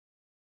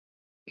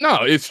 No,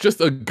 it's just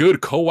a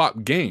good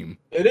co-op game.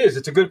 It is.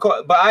 It's a good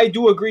co-op. But I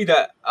do agree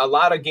that a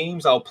lot of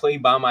games I'll play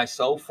by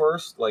myself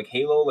first, like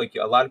Halo. Like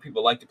a lot of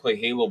people like to play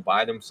Halo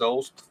by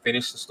themselves,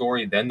 finish the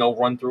story, then they'll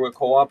run through it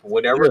co-op,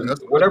 whatever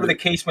the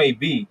case may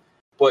be.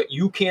 But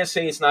you can't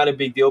say it's not a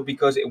big deal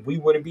because we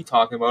wouldn't be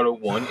talking about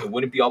it. One, it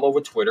wouldn't be all over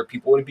Twitter.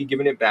 People wouldn't be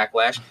giving it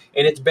backlash.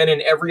 And it's been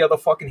in every other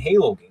fucking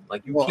Halo game.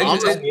 Like you can't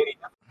tell me anything.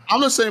 I'm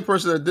the same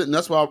person that didn't.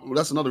 That's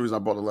another reason I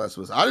bought The Last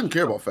of Us. I didn't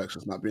care about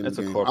factions not being in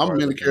the game. I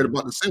mainly cared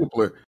about the single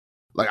player.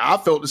 Like I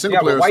felt the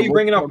single player. But why are you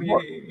bringing up?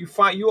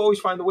 You always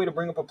find a way to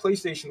bring up a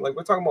PlayStation. Like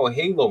we're talking about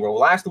Halo, bro.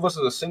 Last of Us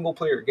is a single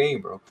player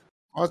game, bro.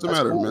 What's the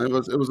matter, man?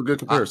 It was a good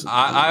comparison.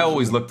 I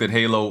always looked at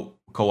Halo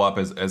co-op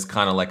as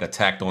kind of like a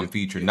tacked on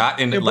feature, not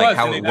in like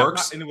how it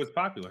works. And it was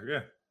popular,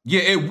 yeah.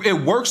 Yeah,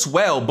 it works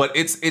well, but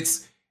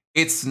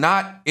it's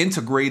not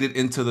integrated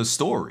into the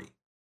story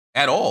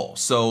at all.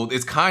 So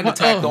it's kind of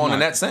tacked on in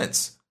that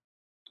sense.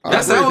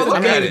 That's how I look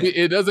at it.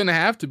 It doesn't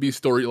have to be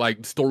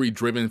story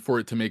driven for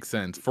it to make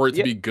sense, for it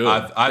to be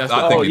good. I'm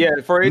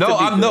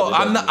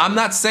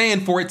not saying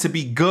for it to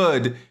be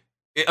good.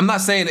 I'm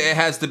not saying it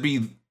has to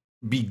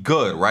be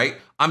good, right?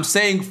 I'm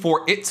saying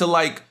for it to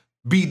like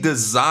be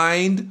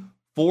designed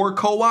for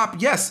co-op,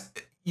 yes,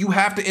 you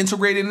have to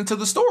integrate it into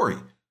the story.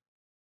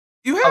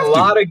 You have a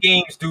lot of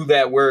games do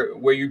that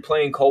where you're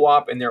playing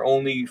co-op and they're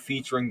only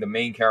featuring the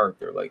main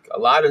character. Like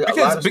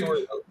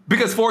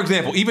because for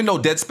example, even though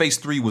Dead Space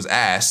 3 was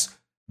ass,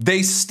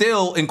 they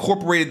still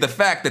incorporated the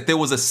fact that there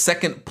was a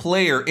second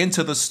player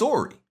into the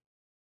story.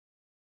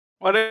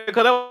 Well,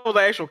 because that was the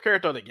actual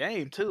character of the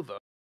game too, though.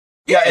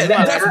 Yeah, and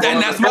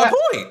that's my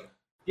point.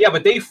 Yeah,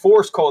 but they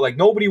forced co-op. Like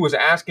nobody was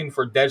asking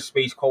for Dead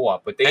Space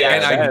co-op, but they I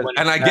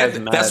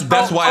get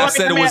that's why I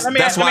said it was.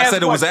 That's why I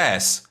said it was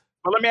ass.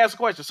 But let me ask a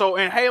question. So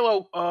in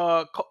Halo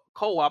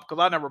co-op, because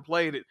I never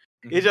played it,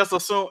 it just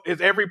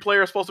is every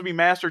player supposed to be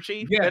Master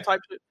Chief? Yeah. That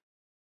type of shit?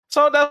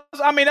 So that's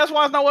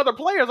why it's no other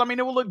players. I mean,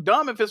 it would look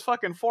dumb if it's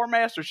fucking 4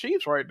 Master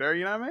Chiefs right there.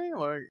 You know what I mean?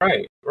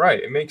 Like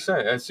right. It makes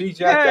sense. And see,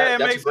 Jack,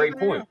 that's a great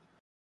point.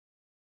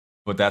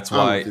 But that's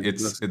why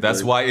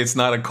it's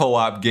not a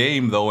co-op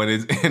game though, and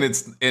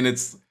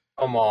it's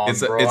come on,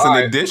 it's bro. It's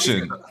an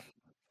addition.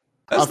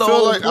 That's the feel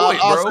whole like point,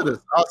 bro.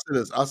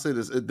 I'll say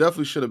this. It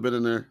definitely should have been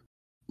in there,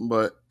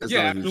 but it's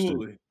Yeah, not a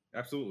huge thing.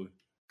 absolutely.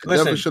 It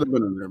definitely should have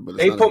been in there, but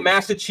it's They not a put huge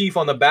Master Chief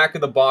on the back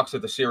of the box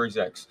of the Series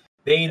X.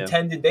 They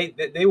intended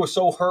they were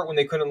so hurt when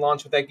they couldn't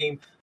launch with that game.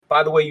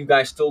 By the way, you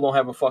guys still don't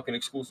have a fucking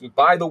exclusive.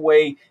 By the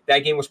way, that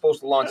game was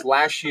supposed to launch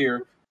last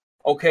year.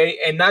 Okay,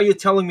 and now you're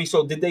telling me,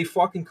 so did they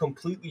fucking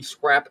completely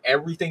scrap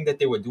everything that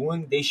they were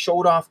doing? They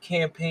showed off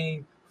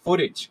campaign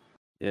footage.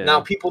 Yeah.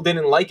 Now people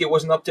didn't like it,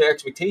 wasn't up to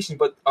expectations,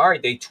 but all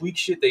right, they tweaked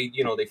shit, they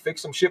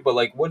fixed some shit, but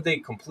like, would they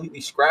completely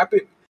scrap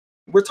it?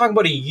 We're talking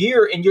about a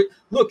year, and you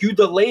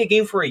delay a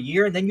game for a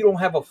year, and then you don't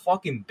have a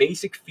fucking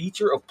basic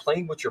feature of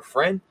playing with your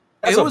friend.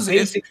 That's a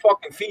basic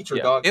fucking feature,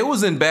 dog. It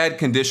was in bad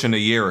condition a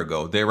year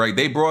ago.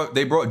 They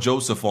brought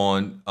Joseph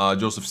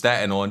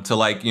Staten on to,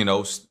 like,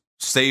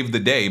 save the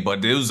day,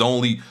 but there was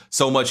only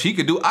so much he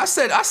could do. I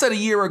said a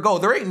year ago,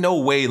 there ain't no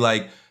way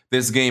like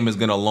this game is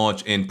gonna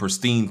launch in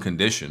pristine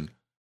condition,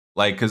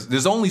 like, because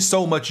there's only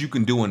so much you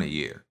can do in a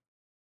year.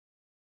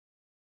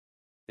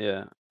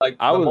 Yeah, like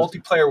the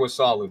multiplayer was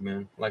solid,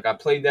 man. Like I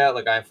played that,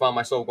 like I found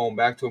myself going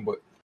back to it,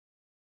 but.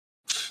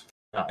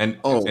 And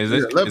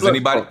is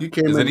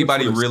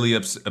anybody really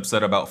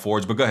upset about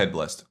Forge? But go ahead,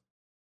 Blessed.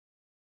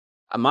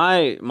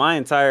 My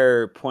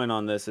entire point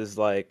on this is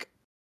like,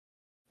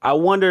 I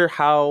wonder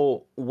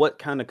what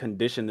kind of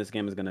condition this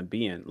game is going to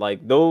be in.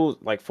 Like those,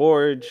 like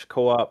Forge,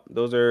 co-op,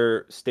 those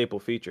are staple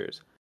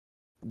features.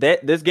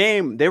 This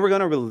game, they were going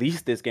to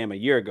release this game a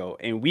year ago,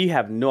 and we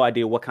have no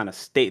idea what kind of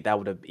state that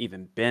would have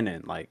even been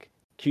in. Like,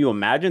 can you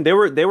imagine? They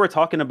were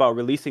talking about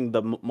releasing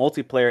the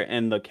multiplayer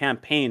and the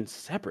campaign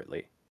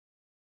separately.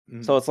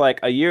 So it's like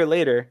a year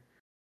later,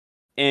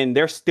 and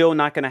they're still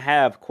not going to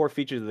have core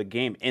features of the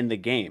game in the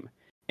game.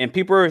 And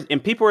people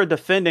are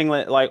defending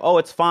like, oh,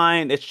 it's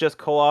fine, it's just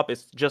co-op,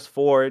 it's just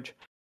Forge.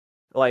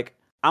 Like,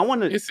 I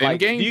want to. It's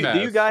like, in Game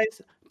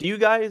Pass. Do you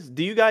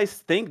guys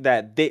think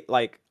that they,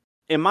 like,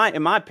 in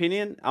my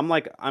opinion,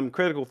 I'm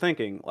critical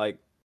thinking, like,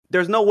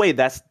 there's no way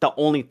that's the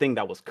only thing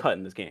that was cut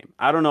in this game.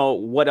 I don't know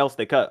what else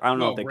they cut. I don't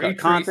know if they cut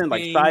content,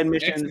 like side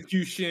missions,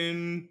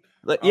 execution.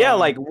 Like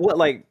what,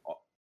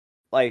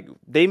 like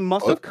they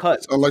must have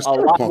cut a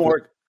lot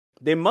more.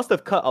 They must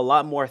have cut a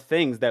lot more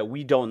things that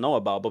we don't know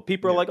about. But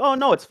people are like, "Oh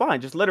no, it's fine.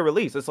 Just let it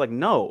release." It's like,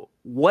 no.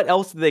 What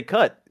else did they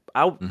cut?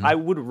 I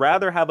would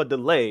rather have a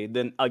delay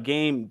than a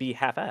game be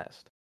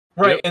half-assed.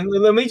 Right, and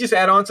let me just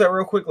add on to that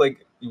real quick.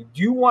 Like, do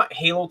you want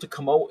Halo to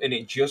come out and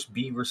it just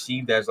be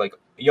received as like,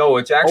 yo,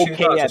 it's actually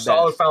a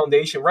solid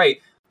foundation,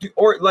 right?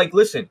 Or like,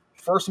 listen,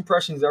 first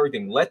impression is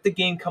everything. Let the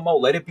game come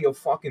out. Let it be a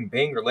fucking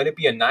banger. Let it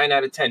be a 9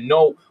 out of 10.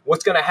 No,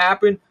 what's gonna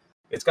happen?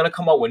 It's gonna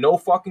come out with no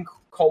fucking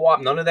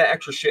co-op, none of that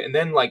extra shit, and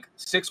then like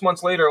 6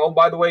 months later, oh,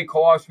 by the way,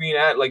 co-op's being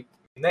added. Like,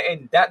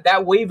 and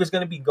that wave is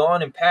gonna be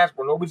gone and past,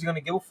 where nobody's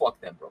gonna give a fuck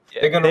then, bro.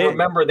 They're gonna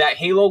remember that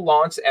Halo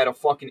launched at a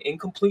fucking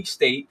incomplete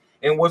state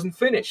and wasn't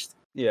finished.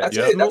 Yeah, that's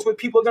it. That's what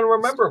people are gonna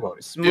remember about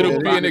it.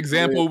 It'll be an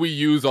example we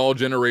use all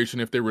generation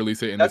if they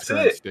release it in its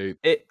current state.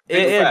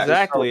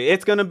 Exactly.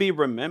 It's gonna be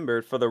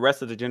remembered for the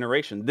rest of the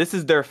generation. This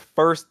is their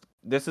first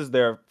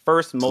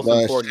most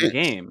important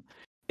game.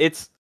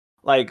 It's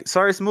like,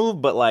 sorry,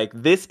 Smooth, but like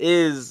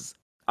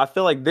I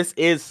feel like this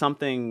is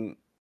something,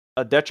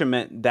 a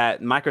detriment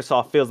that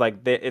Microsoft feels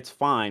like that it's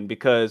fine,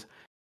 because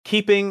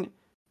keeping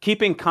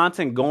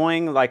content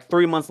going, like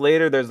 3 months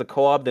later there's the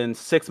co-op, then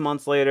 6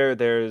 months later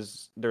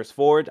there's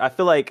Forge. I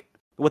feel like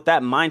with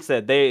that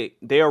mindset,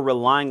 they are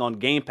relying on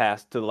Game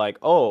Pass to, like,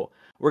 oh,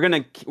 we're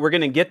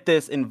gonna get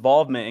this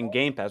involvement in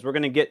Game Pass. We're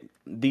gonna get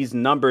these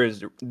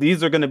numbers.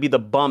 These are gonna be the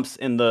bumps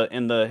in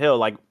the hill.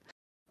 Like,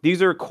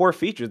 these are core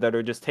features that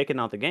are just taking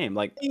out the game.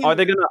 Like, are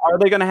they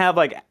gonna have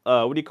like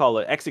what do you call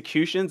it?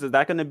 Executions? Is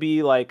that gonna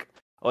be like,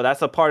 oh,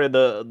 that's a part of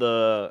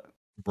the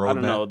roadmap? I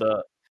don't know,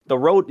 the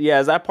road.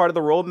 Yeah, is that part of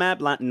the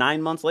roadmap?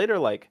 9 months later,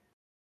 like.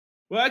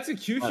 Well,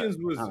 executions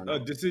was a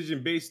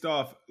decision based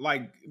off,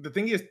 like, the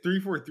thing is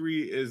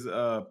 343 is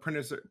a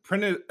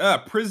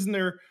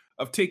prisoner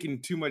of taking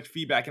too much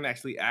feedback and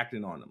actually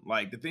acting on them.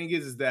 Like, the thing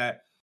is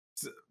that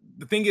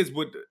with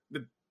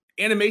the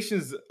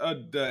animations,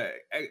 the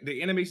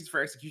animations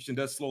for execution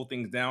does slow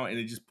things down, and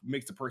it just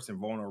makes the person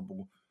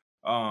vulnerable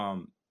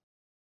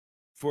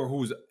for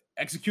who's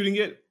executing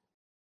it.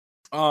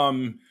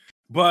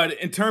 But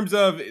in terms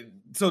of,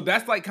 so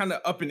that's like kind of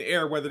up in the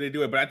air whether they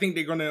do it. But I think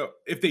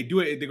if they do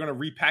it, they're gonna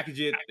repackage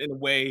it in a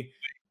way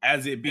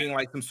as it being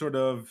like some sort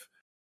of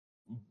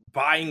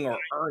buying or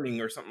earning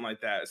or something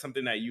like that,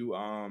 something that you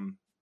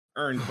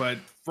earn. But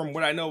from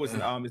what I know, it's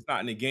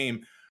not in the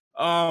game.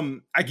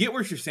 I get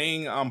what you're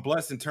saying,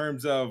 Bless, in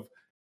terms of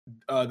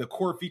the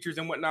core features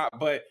and whatnot,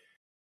 but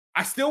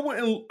I still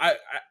wouldn't. I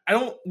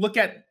don't look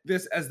at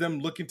this as them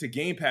looking to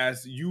Game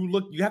Pass. You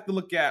have to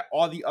look at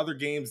all the other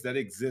games that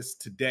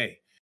exist today,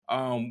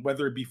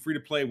 whether it be free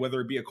to play,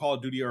 whether it be a Call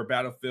of Duty or a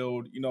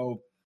Battlefield.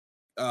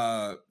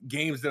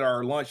 Games that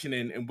are launching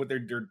and what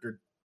they're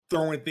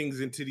throwing things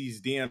into these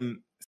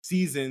damn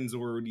seasons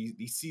or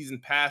these season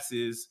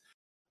passes.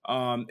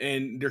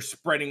 And they're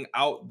spreading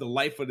out the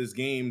life of this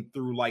game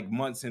through like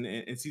months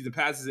and season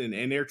passes,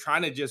 and they're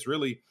trying to just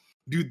really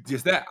do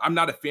just that. I'm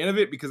not a fan of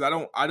it because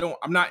I'm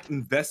not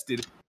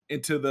invested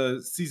into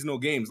the seasonal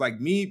games. Like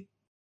me,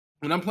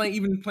 when I'm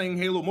playing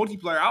Halo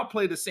multiplayer, I'll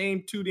play the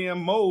same 2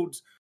 damn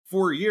modes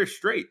for a year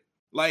straight.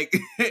 Like,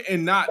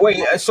 and not wait.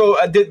 So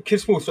did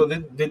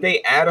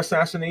they add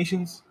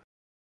assassinations?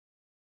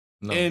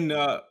 No. And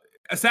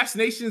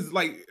assassinations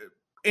like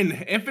in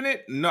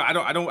Infinite? No, I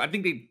don't. I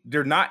think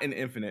they're not in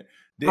Infinite.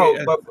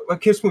 Bro,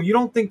 but Kissmo, you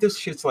don't think this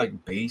shit's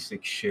like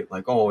basic shit?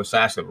 Like, oh,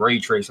 assassin ray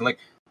tracing.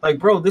 Like,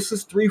 bro, this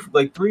is 3,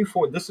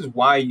 4. This is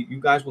why you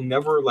guys will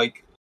never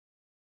like.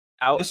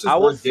 This is I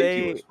would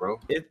ridiculous, say, bro.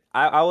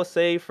 I would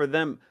say for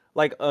them,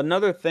 like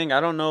another thing.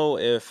 I don't know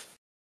if,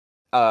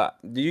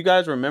 do you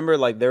guys remember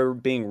like there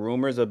being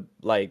rumors of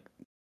like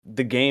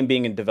the game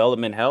being in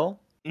development hell?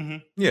 Mm-hmm.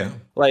 Yeah,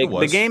 like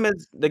the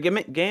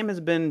game has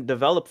been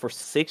developed for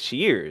 6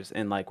 years,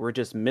 and like we're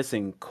just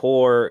missing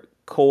core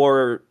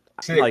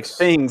like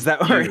things that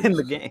are in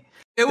the game.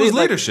 It was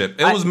leadership.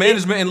 It was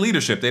management and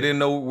leadership. They didn't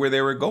know where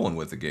they were going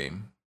with the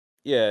game.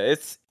 Yeah,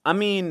 I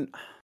mean,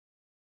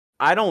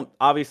 I don't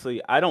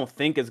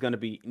think it's going to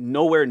be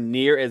nowhere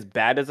near as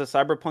bad as a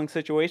Cyberpunk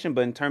situation,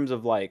 but in terms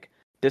of like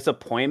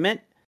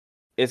disappointment,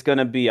 it's going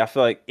to be, I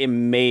feel like it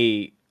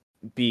may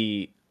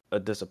be a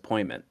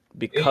disappointment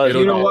because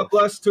you know what,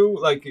 Bless, too?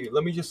 Like,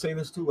 let me just say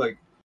this too. Like,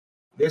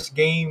 this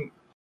game,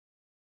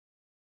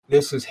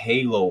 this is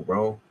Halo,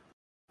 bro.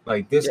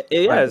 Like this,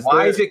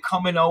 why is it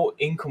coming out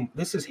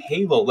this is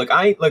Halo.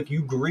 Like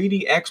you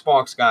greedy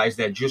Xbox guys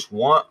that just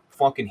want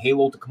fucking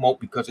Halo to come out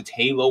because it's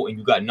Halo and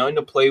you got nothing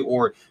to play,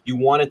 or you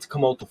want it to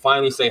come out to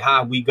finally say,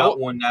 we got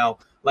one now.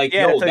 Like,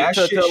 yo, that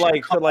shit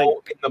should come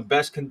out in the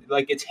best.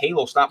 Like, it's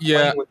Halo. Stop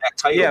playing with that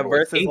title. Yeah,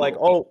 versus Halo. like,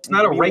 it's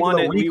not a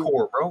regular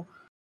recore, bro.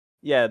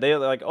 Yeah, they're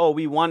like,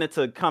 we want it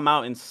to come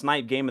out and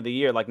snipe Game of the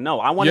Year. Like, no,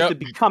 I want it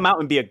to come out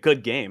and be a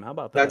good game. How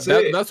about that?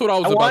 That's what I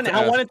was about to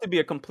ask. I want it to be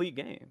a complete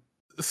game.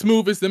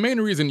 Smooth, is the main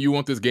reason you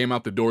want this game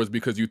out the door is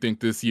because you think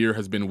this year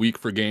has been weak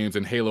for games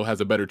and Halo has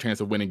a better chance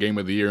of winning Game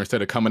of the Year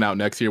instead of coming out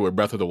next year with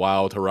Breath of the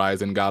Wild,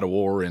 Horizon, God of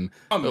War, and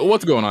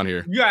what's going on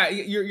here? Yeah,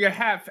 you're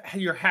half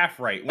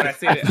right when I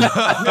say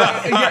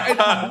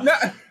that.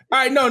 All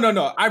right,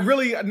 no.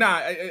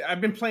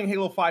 I've been playing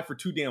Halo 5 for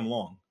too damn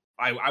long.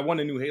 I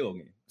want a new Halo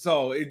game,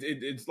 so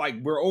it's like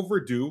we're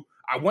overdue.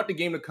 I want the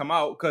game to come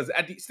out because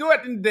at the end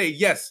of the day,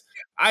 yes,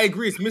 I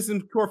agree it's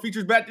missing core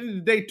features, but at the end of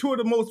the day, two of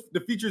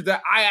the features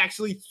that I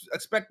actually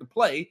expect to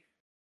play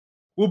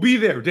will be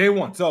there day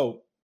one.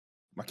 So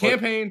my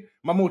campaign,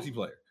 my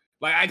multiplayer.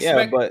 Like I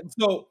expect But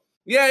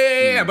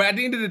at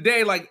the end of the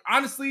day, like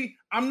honestly,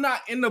 I'm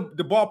not in the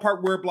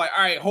ballpark where like,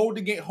 all right, hold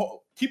the game,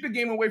 keep the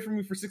game away from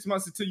me for 6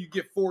 months until you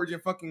get Forge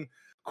and fucking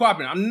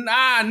co-oping.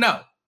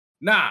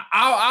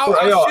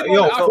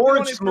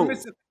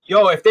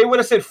 Yo, if they would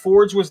have said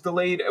Forge was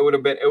delayed, it would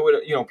have been.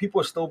 People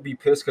would still be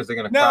pissed because they're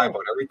gonna cry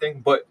about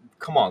everything. But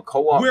come on,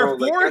 co-op.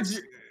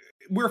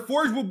 Where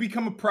Forge will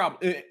become a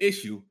problem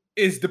issue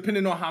is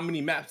depending on how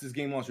many maps this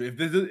game launches.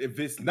 If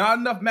it's not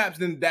enough maps,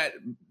 then that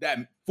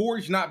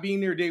Forge not being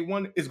there day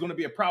one is going to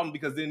be a problem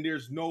because then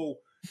there's no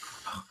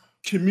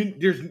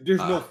there's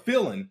no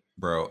filling.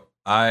 Bro,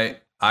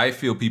 I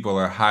feel people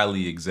are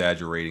highly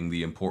exaggerating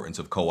the importance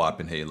of co-op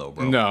in Halo,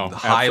 bro. No,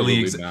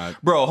 highly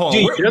not. Bro, hold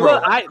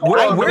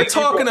on. We're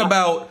talking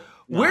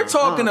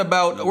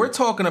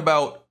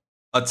about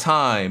a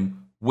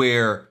time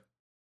where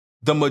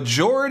the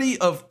majority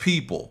of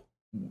people,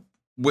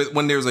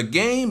 when there's a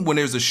game, when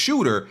there's a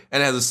shooter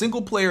and it has a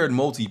single player and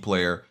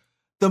multiplayer,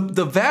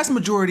 the vast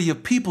majority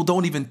of people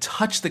don't even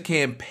touch the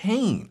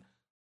campaign.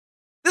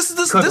 This is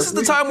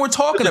the time we're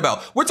talking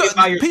about. We're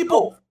talking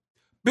people.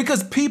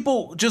 Because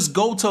people just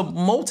go to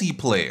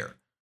multiplayer.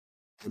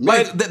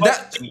 Like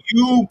that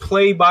you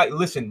play by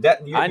you're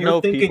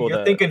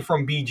thinking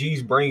from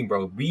BG's brain,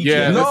 bro.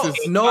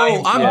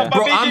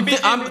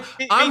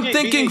 I'm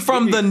thinking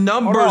from the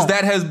numbers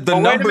that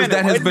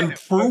has been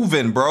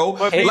proven, bro.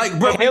 Like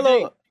bro,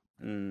 Halo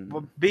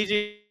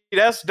BG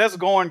that's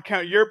going.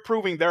 You're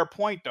proving their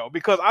point though,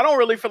 because I don't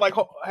really feel like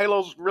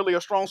Halo's really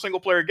a strong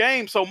single player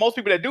game. So most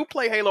people that do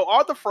play Halo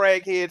are the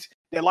frag heads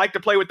that like to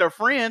play with their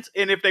friends,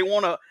 and if they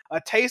want a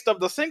taste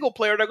of the single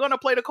player, they're going to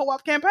play the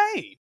co-op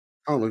campaign.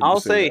 I'll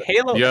say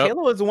Halo. Yep.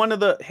 Halo is one of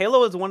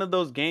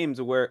those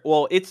games where,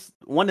 it's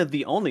one of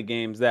the only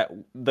games that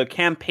the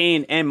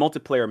campaign and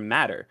multiplayer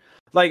matter.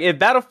 Like if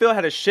Battlefield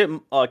had a shit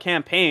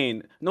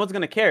campaign, no one's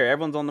gonna care.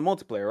 Everyone's on the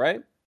multiplayer,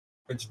 right?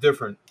 It's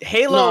different.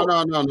 Halo.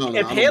 No.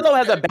 If Halo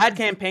has a bad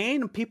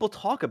campaign, people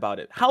talk about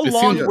it. How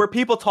long were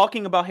people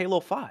talking about Halo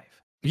 5?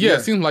 Yeah,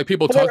 it seems like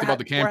people talked about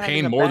the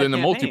campaign more than the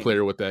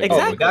multiplayer with that.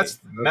 Exactly. That's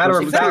matter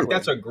of fact.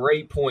 That's a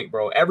great point,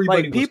 bro.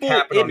 Everybody was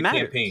capping on the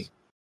campaign.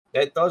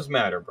 That does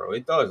matter, bro.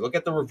 It does. Look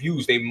at the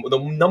reviews. The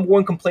number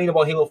one complaint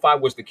about Halo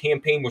 5 was the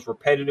campaign was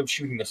repetitive,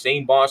 shooting the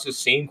same bosses,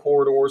 same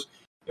corridors.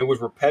 It was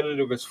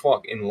repetitive as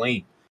fuck and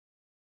lame.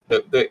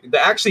 The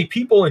actually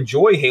people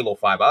enjoy Halo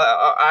 5.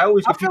 I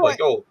always get people like,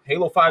 yo,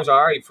 Halo 5's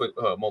all right for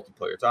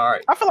multiplayer. It's all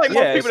right. I feel like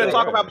most people that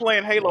talk about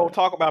playing Halo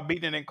talk about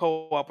beating in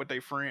co-op with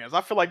their friends.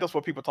 I feel like that's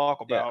what people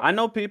talk about. Yeah, I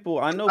know people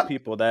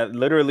that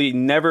literally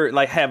never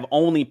like have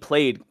only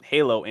played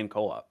Halo in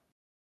co-op.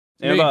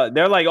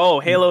 They're like, oh,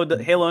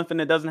 Halo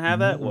Infinite doesn't have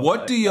that. Well,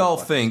 what do y'all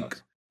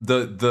think?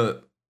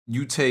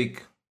 You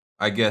take,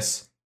 I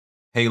guess,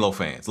 Halo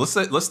fans.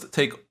 Let's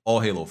take all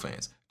Halo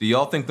fans. Do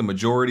y'all think the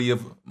majority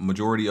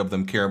of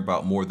them care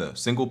about more the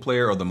single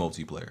player or the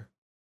multiplayer?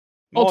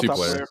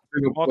 Multiplayer.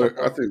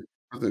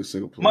 I think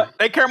single player.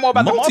 They care more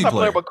about the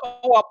multiplayer, but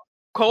co-op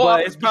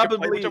it's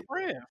probably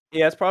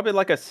it's probably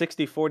like a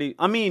 60-40.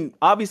 I mean,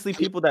 obviously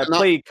people that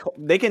play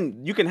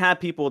you can have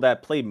people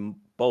that play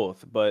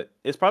both, but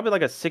it's probably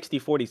like a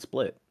 60-40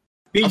 split.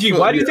 BG,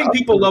 why do you think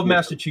people love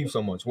Master Chief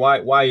so much?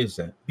 Why is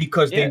that?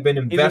 Because they've been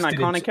invested. He's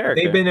an iconic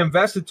character. They've been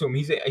invested to him.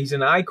 He's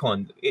an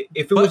icon.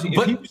 If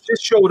he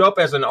just showed up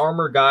as an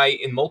armor guy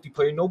in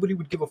multiplayer, nobody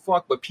would give a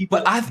fuck. But people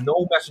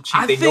know Master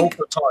Chief. They know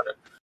Cortana.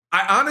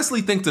 I honestly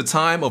think the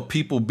time of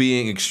people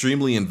being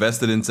extremely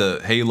invested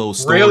into Halo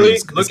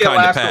stories is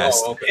kind of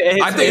past. Oh, okay.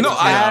 I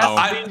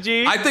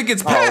think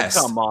it's past.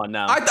 Oh, come on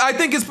now. I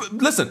think it's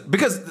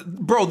because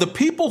bro, the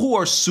people who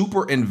are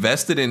super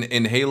invested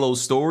in Halo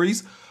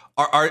stories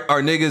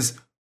are niggas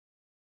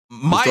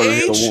my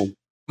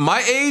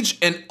age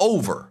and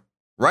over,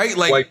 right?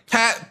 Like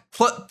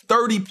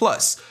 30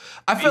 plus.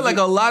 I feel like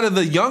a lot of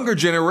the younger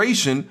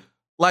generation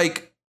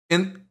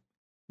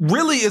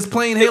really is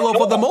playing Halo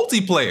for the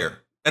multiplayer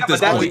at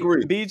this point.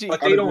 BG, but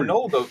they don't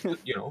know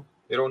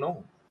they don't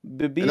know.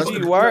 The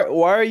BG,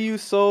 why are you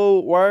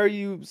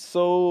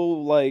so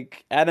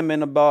like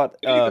adamant about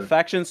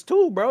factions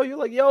 2, bro? You're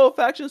like, yo,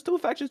 factions 2.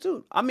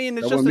 I mean,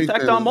 it's just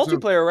attacked on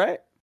multiplayer, right?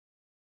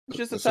 It's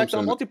just attacked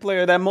on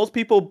multiplayer that most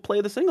people play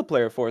the single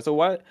player for. So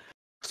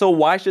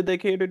why should they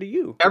cater to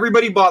you?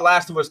 Everybody bought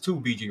Last of Us 2,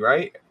 BG,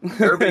 right?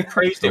 Everybody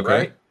praised it,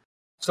 right?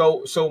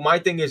 So my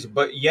thing is,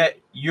 but yet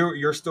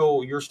you're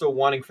still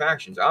wanting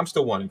factions. I'm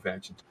still wanting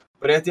factions.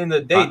 But at the end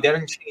of the day, that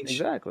doesn't change.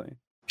 Exactly.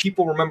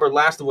 People remember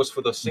Last of Us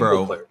for the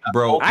single player.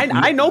 Bro,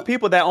 I know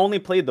people that only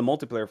played the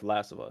multiplayer for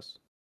Last of Us.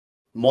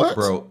 What?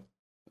 Bro.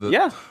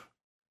 Yeah.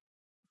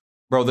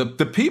 Bro,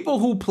 the people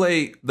who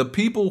play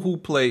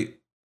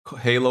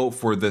Halo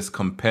for this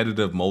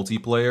competitive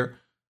multiplayer,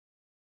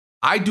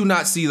 I do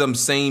not see them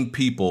same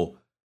people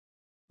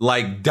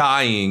like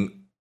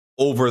dying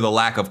over the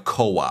lack of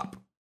co-op.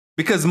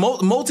 Because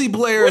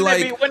multiplayer,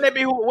 wouldn't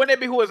it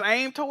be who it's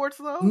aimed towards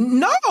though?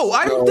 No,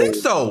 I don't think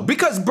so.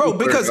 Because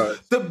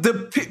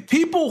the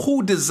people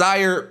who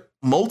desire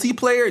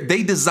multiplayer,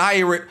 they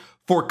desire it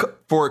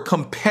for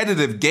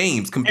competitive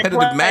games,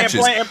 competitive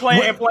matches, and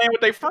playing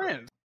with their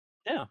friends.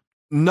 Yeah.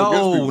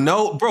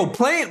 No, bro.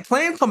 Playing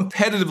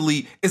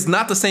competitively is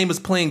not the same as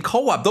playing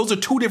co-op. Those are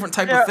two different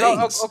type of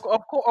things.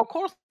 Of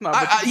course not.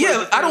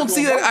 I don't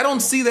see that. I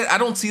don't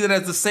see that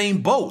as the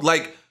same boat.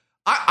 Like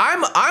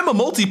I'm a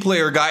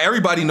multiplayer guy.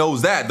 Everybody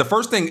knows that. The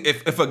first thing,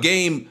 if a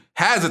game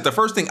has it, the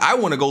first thing I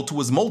want to go to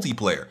is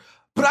multiplayer.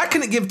 But I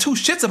couldn't give two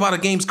shits about a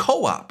game's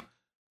co-op.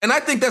 And I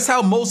think that's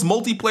how most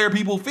multiplayer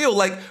people feel,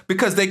 like,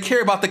 because they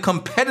care about the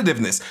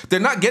competitiveness. They're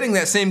not getting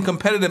that same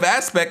competitive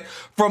aspect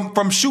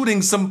from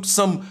shooting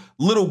some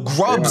little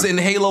grubs in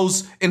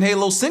Halo's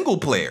single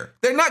player.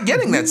 They're not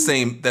getting that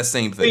same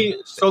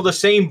thing. So the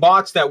same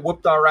bots that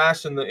whooped our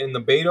ass in the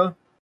beta,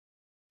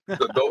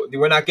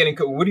 we're not getting.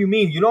 What do you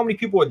mean? You know how many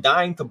people are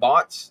dying to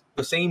bots?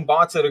 The same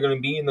bots that are going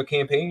to be in the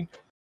campaign.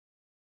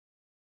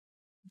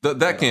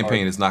 That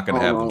campaign is not going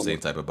to have them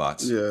same type of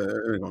bots. Yeah,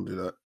 it ain't gonna do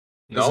that.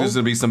 No? It's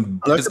going to be some.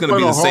 It's going to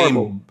be the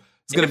same.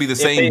 It's going to be the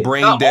same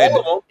brain dead.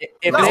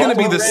 It's going to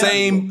be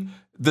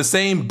the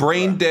same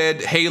brain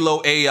dead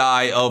Halo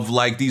AI of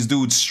like these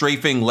dudes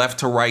strafing left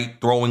to right,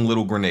 throwing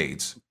little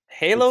grenades.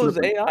 Halo's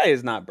AI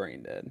is not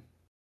brain dead.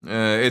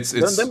 It's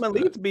them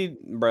elites be,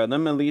 bro.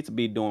 Them elites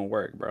be doing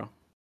work, bro.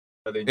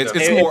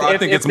 It's more. I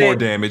think it's more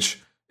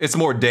damage. It's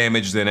more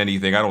damage than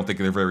anything. I don't think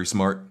they're very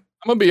smart.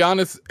 I'm gonna be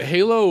honest.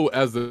 Halo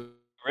as the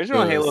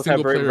original Halo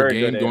single player very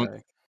game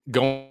good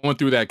going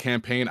through that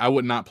campaign, I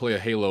would not play a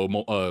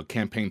Halo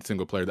campaign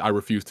single player. I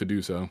refuse to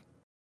do so.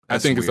 I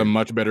think it's a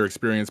much better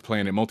experience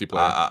playing it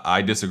multiplayer.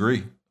 I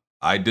disagree.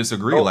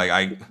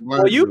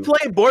 Well, you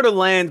play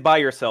Borderlands by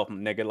yourself,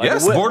 nigga. Like,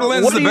 yes,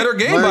 Borderlands is a better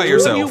game by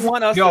yourself. What do you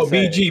want us Yo, to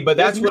say? BG, but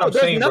that's what I'm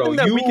saying, bro.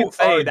 That you we can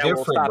say are that will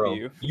different, stop bro.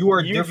 you. You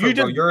are different,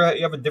 bro.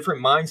 You have a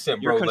different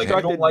mindset, bro. Like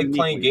you don't like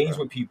playing games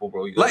with people,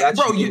 bro. Like,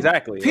 bro,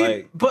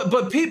 exactly.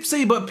 But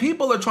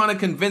people are trying to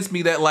convince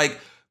me that like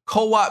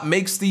co-op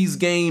makes these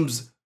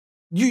games.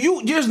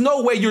 There's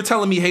no way you're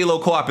telling me Halo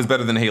co-op is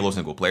better than Halo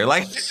single player.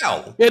 Like,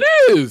 hell, it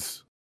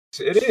is.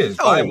 It is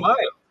by a mile.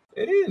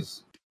 It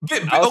is.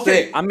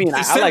 Okay, I mean,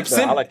 I like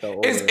the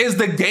order. Is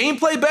the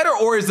gameplay better,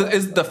 or is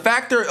the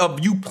factor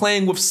of you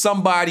playing with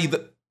somebody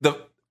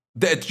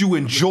that you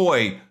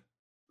enjoy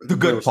the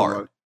good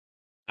part?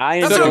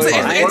 That's what I'm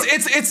saying.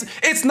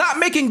 It's not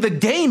making the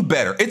game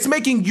better. It's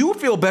making you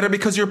feel better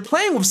because you're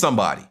playing with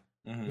somebody.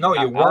 No,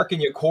 you're working,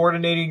 you're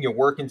coordinating, you're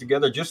working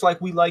together. Just like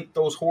we like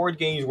those horde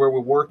games where we're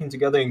working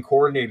together and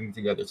coordinating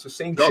together. It's the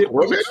same shit.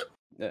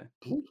 Yeah.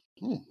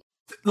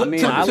 I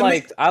mean,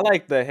 I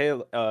like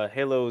the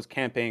Halo's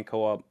campaign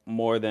co-op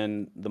more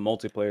than the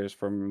multiplayers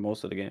for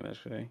most of the game.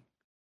 Actually,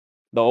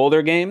 the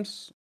older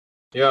games.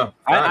 Yeah,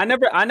 I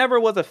never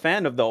was a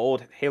fan of the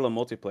old Halo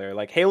multiplayer.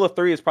 Like Halo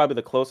 3 is probably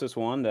the closest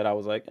one that I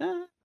was like,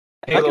 I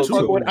can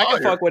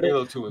fuck with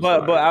Halo it. 2 is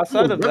but fire.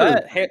 outside of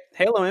that,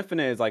 Halo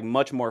Infinite is like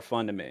much more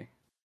fun to me.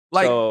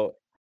 Like, so,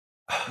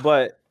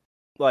 but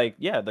like,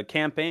 yeah, the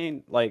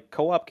campaign, like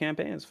co-op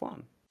campaign is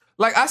fun.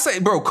 Like I say,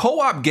 bro,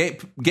 co-op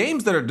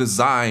games that are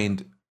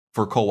designed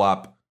for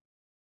co-op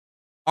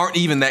aren't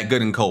even that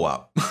good in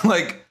co-op.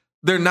 Like,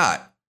 they're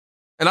not.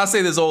 And I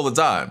say this all the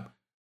time.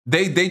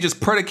 They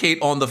just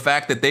predicate on the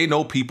fact that they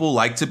know people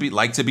like to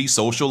be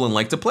social and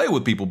like to play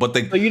with people. But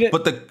you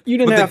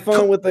didn't have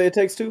fun with the It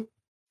Takes Two?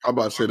 I'm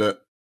about to say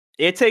that.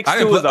 It Takes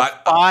Two is a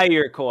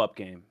fire co-op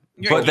game.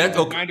 But that's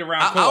okay.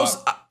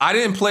 I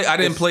didn't play. I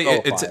didn't play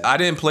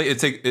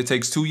It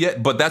Takes Two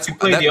yet. But that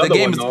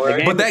game is.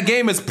 Right? But that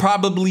game is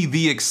probably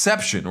the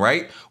exception,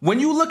 right? When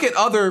you look at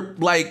other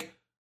like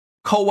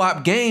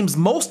co-op games,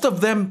 most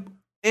of them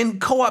in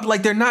co-op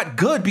like they're not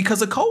good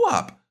because of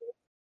co-op.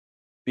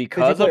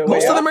 Because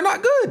most of them are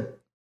not good.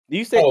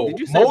 You say? Did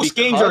you say most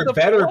games are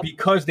better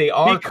because they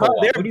are co-op?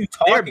 What are you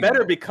talking They're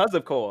better about? because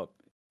of co-op.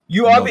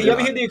 You ever hear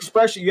the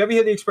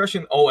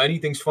expression? Oh,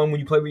 anything's fun when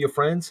you play with your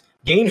friends.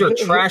 Games are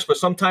trash, but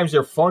sometimes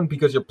they're fun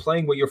because you're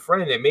playing with your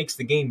friend, and it makes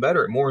the game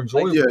better, more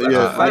enjoyable. You're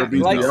bugging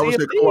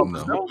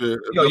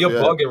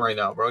right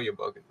now, bro. You're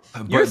bugging.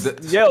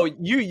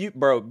 You,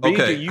 bro. BG,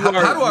 Okay,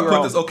 how do I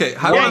put this? Okay,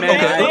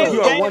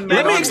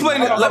 let me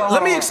explain it.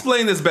 Let me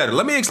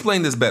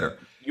explain this better.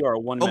 You are a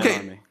one-man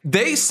army.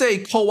 They say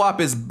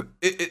co-op is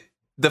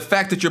the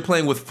fact that you're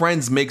playing with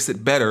friends makes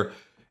it better.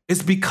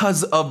 It's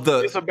because of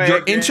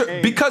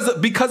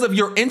because of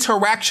your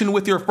interaction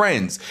with your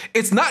friends.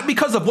 It's not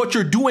because of what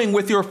you're doing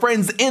with your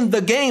friends in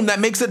the game that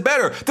makes it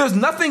better. There's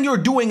nothing you're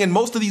doing in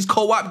most of these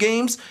co-op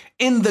games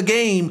in the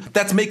game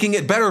that's making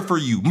it better for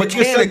you.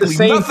 Mechanically,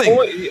 nothing.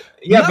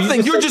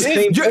 Nothing.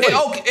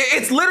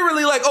 It's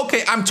literally like,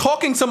 okay, I'm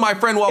talking to my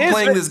friend while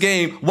playing this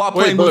game, while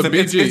playing with him.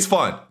 It's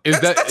fun.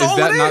 That's all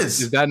it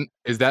is.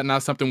 Is that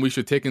not something we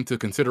should take into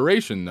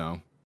consideration,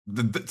 though?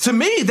 To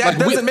me, that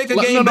doesn't make a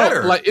game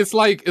better. Like it's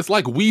like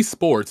Wii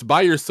Sports.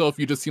 By yourself,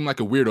 you just seem like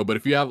a weirdo. But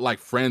if you have like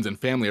friends and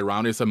family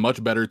around, it's a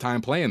much better time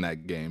playing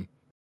that game.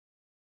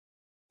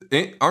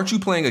 Aren't you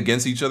playing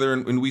against each other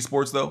in Wii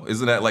Sports though?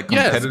 Isn't that like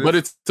competitive?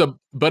 Yes,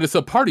 but it's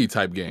a party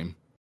type game.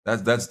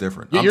 That's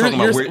different.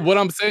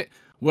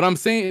 What I'm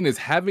saying is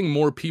having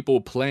more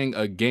people playing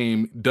a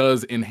game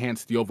does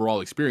enhance the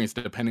overall experience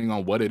depending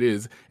on what it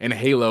is, and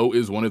Halo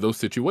is one of those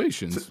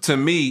situations. To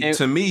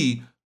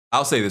me.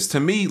 I'll say this. To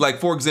me, like,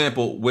 for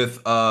example,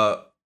 with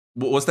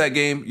what's that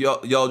game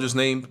y'all just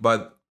named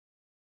by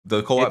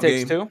the co-op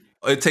game?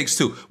 It Takes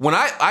Two. When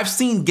I've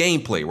seen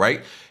gameplay,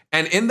 right?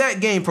 And in that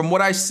game, from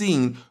what I've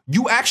seen,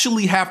 you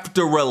actually have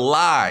to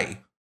rely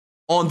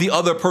on the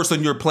other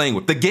person you're playing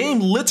with. The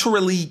game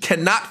literally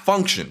cannot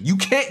function. You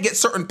can't get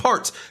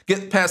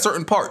past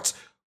certain parts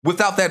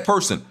without that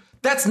person.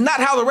 That's not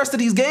how the rest of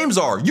these games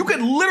are. You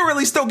can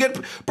literally still get,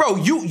 bro.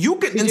 You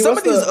can in some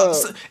of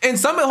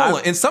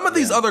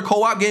these other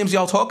co-op games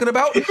y'all talking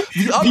about.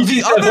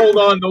 Hold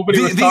on,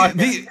 nobody was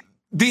talking.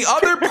 The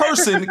other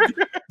person,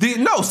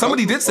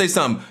 somebody did say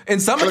something. In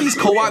some of these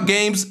co-op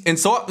games,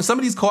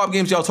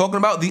 y'all talking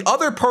about, the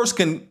other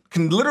person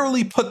can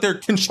literally put their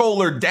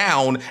controller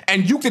down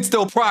and you can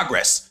still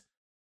progress.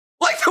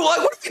 Like what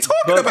are we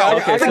talking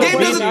about?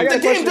 The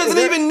game doesn't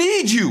even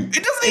need you.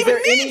 It doesn't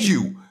even need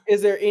you.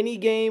 Is there any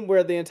game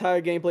where the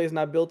entire gameplay is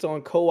not built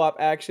on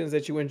co-op actions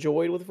that you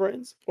enjoyed with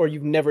friends, or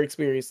you've never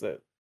experienced that?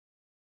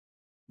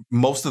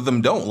 Most of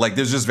them don't. Like,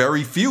 there's just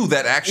very few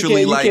that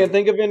actually you can't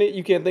think of any.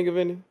 You can't think of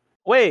any.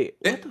 Wait,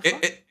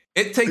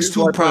 it Takes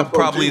Two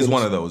probably is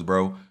one of those,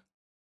 bro.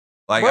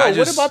 Like,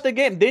 what about the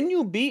game? Didn't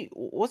you beat?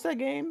 What's that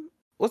game?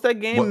 What's that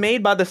game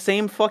made by the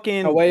same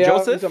fucking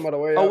Joseph?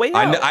 A Way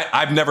Out?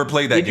 I've never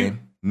played that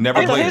game.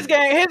 Never played his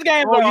game. His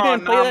game. Oh, you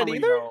didn't play that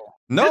either.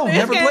 No,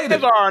 never played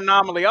it. Are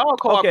anomaly. All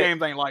co-op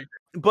games ain't like that.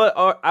 But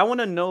I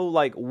want to know,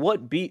 like,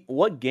 what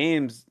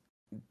games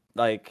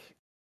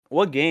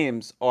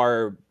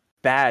are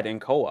bad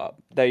in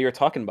co-op that you're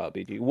talking about,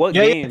 BG? What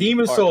games?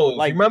 Demon Souls.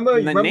 Like, remember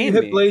you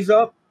hit Blaze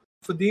up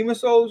for Demon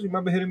Souls? You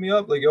remember hitting me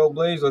up like, "Yo,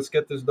 Blaze, let's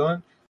get this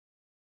done."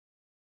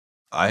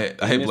 I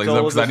hit Blaze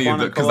up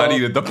because I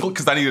needed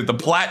the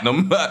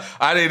platinum.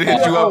 I didn't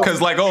hit you up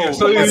because I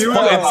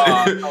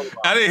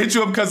didn't hit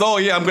you up because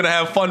I'm gonna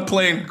have fun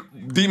playing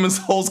Demon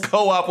Souls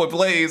co-op with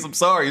Blaze. I'm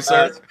sorry,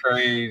 sir. That's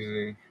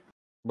crazy.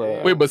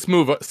 Wait, but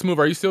Smooth,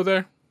 are you still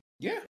there?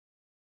 Yeah.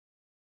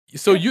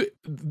 So you,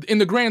 in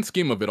the grand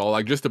scheme of it all,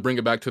 like just to bring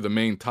it back to the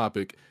main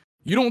topic,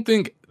 you don't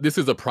think this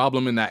is a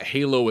problem in that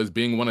Halo as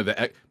being one of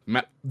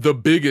the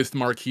biggest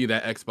marquee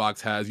that Xbox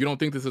has? You don't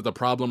think this is a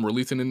problem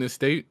releasing in this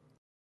state?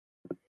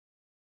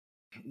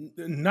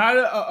 Not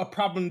a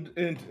problem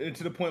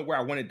to the point where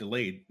I want it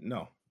delayed.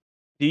 No.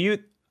 Do you?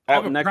 I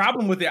have a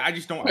problem with it. I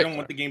just don't. I don't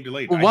want the game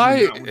delayed. Why? I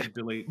do not want it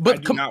delayed. But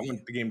I do not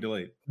want the game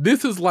delayed.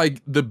 This is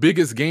like the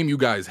biggest game you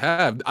guys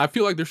have. I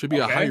feel like there should be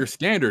a higher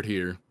standard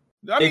here.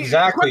 I mean,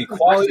 exactly.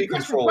 Quality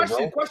control,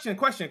 question,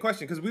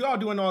 because we all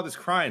doing all this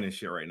crying and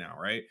shit right now,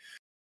 right?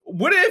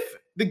 What if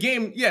the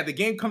game, the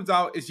game comes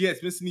out, it's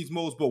missing these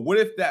modes, but what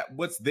if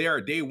what's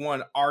there day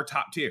one are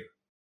top tier?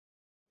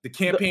 The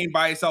campaign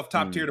by itself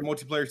top tier, the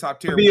multiplayer top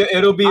tier.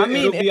 It'll be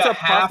a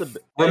half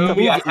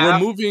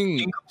removing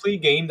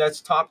incomplete game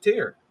that's top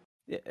tier.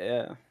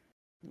 Yeah.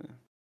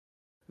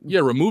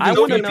 Removing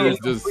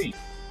features.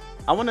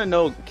 I want to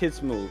know, Kid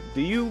Smooth,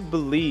 do you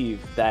believe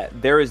that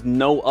there is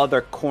no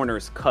other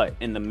corners cut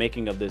in the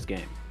making of this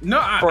game?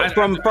 No,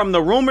 from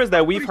the rumors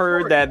that we've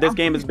heard that this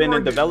game has been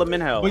in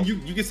development hell. But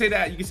you can say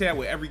that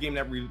with every game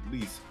that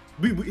released.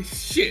 We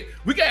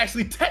can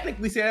actually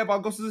technically say that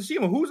about Ghost of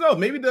Tsushima. Who knows?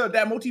 Maybe that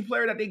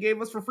multiplayer that they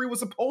gave us for free was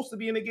supposed to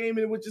be in the game and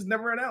it was just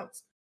never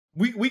announced.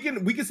 We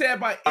can say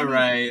that by all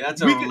right.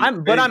 That's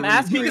I'm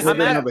asking. We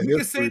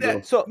can say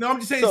that. So no,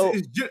 I'm just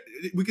saying.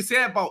 We can say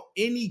that about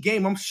any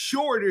game. I'm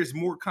sure there's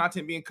more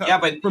content being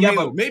cut. But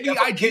maybe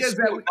ideas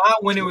that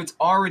not when it's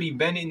already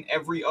been in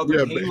every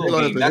other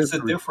Halo game. That's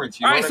the difference.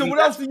 All right. So what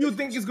else do you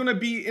think is going to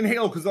be in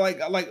Halo? Because like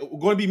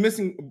going to be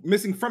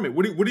missing from it.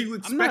 What are you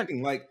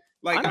expecting? I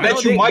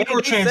bet you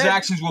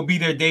microtransactions will be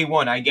there day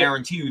one. I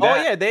guarantee you that.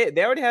 Oh yeah,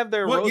 they already have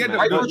their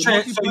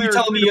microtransactions. So you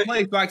telling me?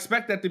 So I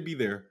expect that to be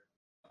there.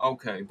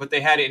 Okay, but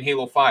they had it in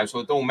Halo 5, so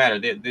it don't matter.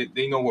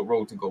 They know what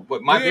road to go.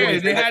 But my point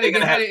is they had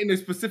it in a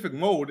specific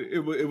mode. It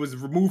was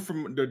removed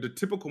from the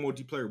typical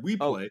multiplayer we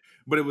play,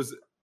 but it was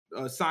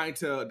assigned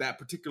to that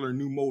particular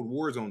new mode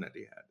Warzone that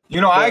they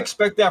had. I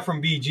expect that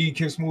from BG,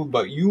 Kid Smooth,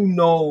 but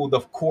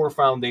the core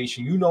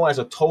foundation. As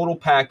a total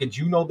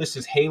package, this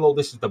is Halo.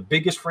 This is the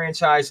biggest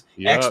franchise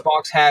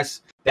Xbox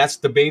has. That's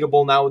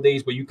debatable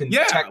nowadays, but you can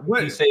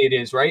technically say it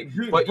is, right?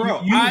 But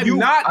I'm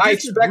not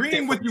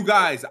disagreeing with you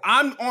guys.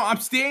 I'm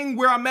staying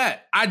where I'm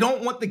at. I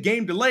don't want the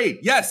game delayed.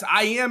 Yes,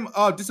 I am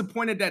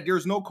disappointed that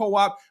there's no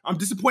co-op. I'm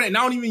disappointed, and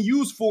I don't even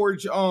use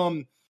Forge.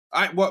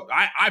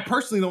 I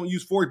personally don't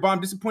use Forge, but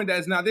I'm disappointed that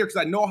it's not there because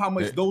I know how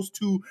much those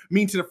two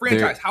mean to the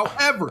franchise.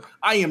 However,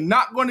 I am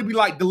not going to be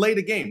like delay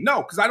the game.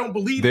 No, because I don't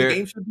believe the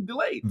game should be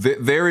delayed.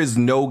 There is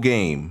no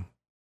game.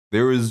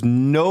 There is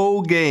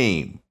no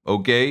game.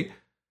 Okay.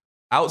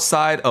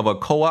 Outside of a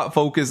co-op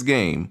focused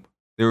game,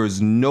 there is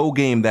no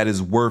game that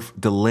is worth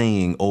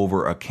delaying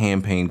over a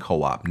campaign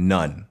co-op.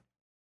 None.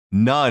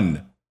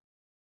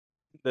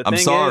 I'm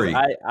sorry.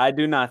 I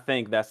do not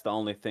think that's the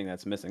only thing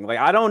that's missing. Like,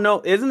 I don't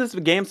know. Isn't this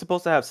game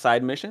supposed to have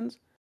side missions?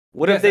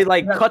 What if they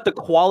cut the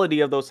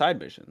quality of those side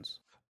missions?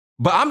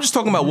 But I'm just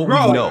talking about what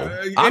we know.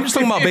 I'm just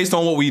talking about based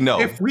on what we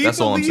know.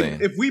 That's all I'm saying.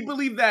 If we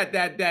believe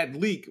that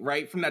leak,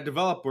 right, from that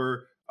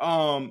developer,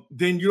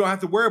 then you don't have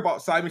to worry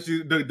about side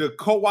missions. The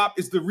co-op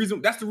is the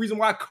reason. That's the reason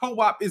why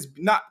co-op is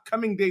not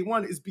coming day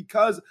one, is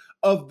because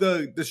of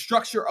the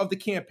structure of the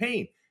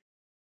campaign.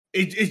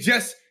 It's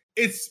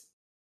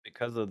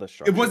because of the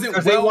structure. It wasn't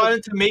because they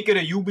wanted to make it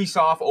a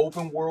Ubisoft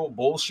open world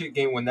bullshit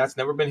game when that's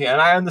never been here.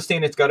 And I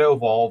understand it's got to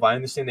evolve. I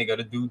understand they got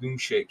to do Doom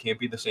shit. Can't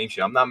be the same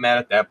shit. I'm not mad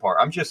at that part.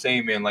 I'm just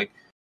saying, man, like,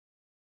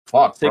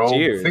 fuck, 6 bro,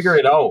 years. Figure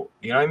it out.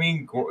 You know what I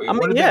mean?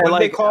 What do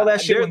they call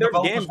that shit when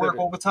developers work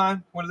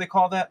overtime? What do they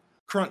call that?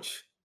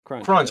 Crunch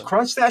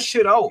that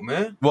shit out,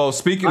 man. Well,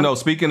 speaking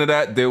of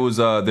that, there was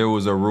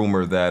a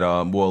rumor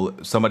that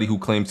somebody who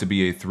claims to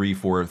be a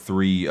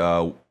 343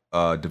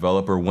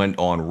 developer went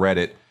on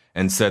Reddit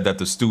and said that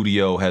the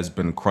studio has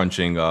been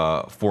crunching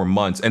for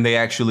months, and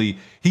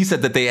he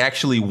said that they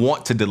actually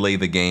want to delay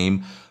the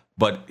game,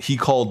 but he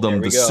called them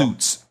the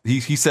suits.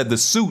 He said the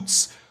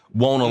suits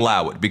won't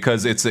allow it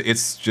because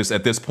it's just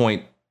at this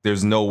point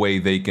there's no way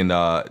they can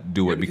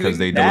do it because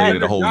they delayed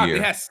it a whole year.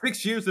 They had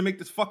 6 years to make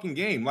this fucking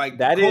game. Like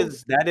that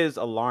is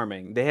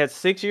alarming. They had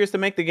 6 years to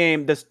make the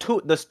game.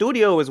 The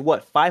studio is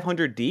what,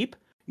 500 deep?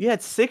 You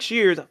had 6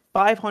 years,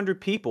 500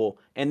 people,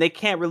 and they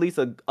can't release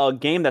a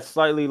game that's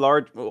slightly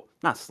large. Well,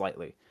 not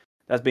slightly.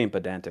 That's being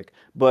pedantic.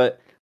 But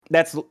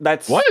that's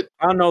what?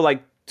 I don't know,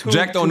 like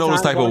Jack don't know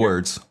those type of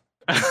words.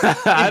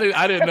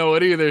 I didn't know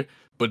it either.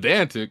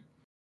 Pedantic.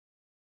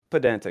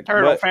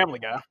 Heard of Family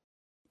Guy.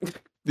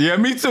 Yeah,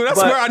 me too.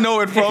 That's where I know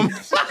it from.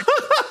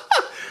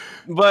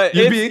 But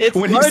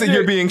when he said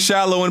you're being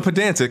shallow and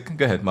pedantic.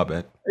 Go ahead, my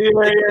bad.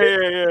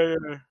 Yeah.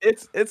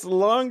 It's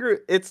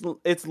longer. It's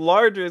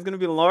larger. It's gonna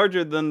be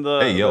larger than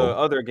the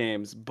other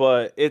games.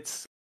 But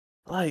it's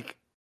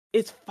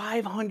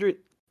 500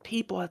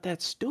 people at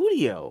that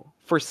studio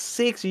for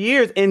 6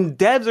 years,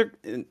 and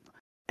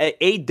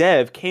a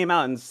dev came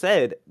out and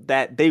said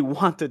that they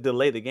want to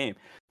delay the game.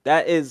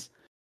 That is,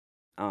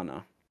 I don't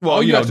know.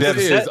 Well,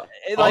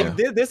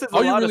 this is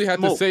all you really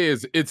have to say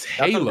is it's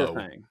Halo.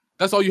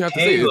 That's all you have to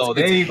say.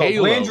 There you go.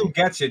 Halo. Andrew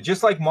gets it.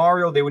 Just like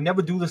Mario, they would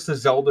never do this to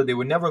Zelda. They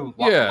would never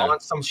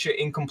launch some shit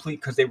incomplete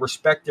because they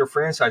respect their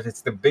franchise.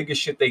 It's the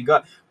biggest shit they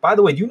got. By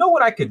the way, do you know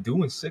what I could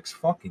do in 6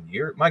 fucking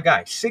years? My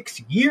guy,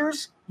 6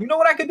 years? You know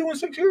what I could do in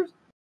 6 years?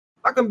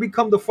 I can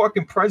become the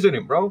fucking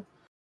president, bro.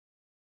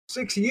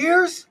 6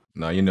 years?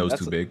 No, your nose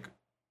too big.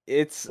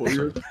 it's.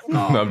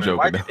 I'm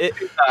joking.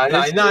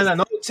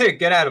 No, Tick,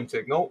 get at him,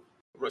 Tick. No.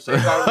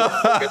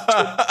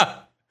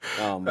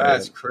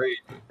 That's crazy.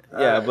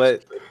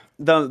 But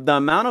the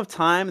amount of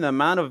time, the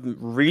amount of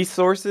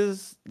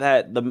resources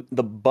that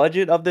the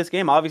budget of this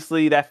game,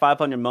 obviously that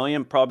 500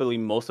 million, probably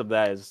most of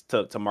that is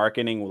to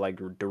marketing, like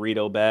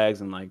Dorito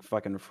bags and like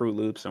fucking Fruit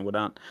Loops and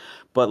whatnot.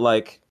 But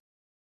like,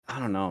 I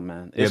don't know,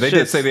 man. They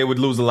did say they would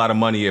lose a lot of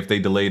money if they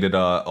delayed it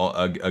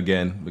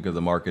again because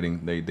of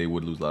marketing. They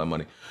would lose a lot of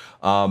money.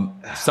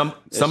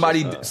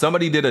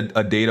 Somebody did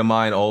a data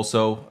mine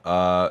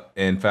also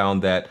and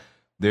found that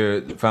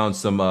found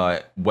some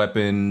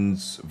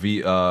weapons,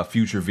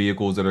 future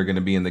vehicles that are going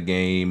to be in the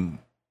game,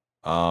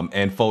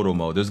 and photo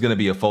mode. There's going to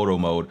be a photo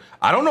mode.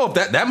 I don't know if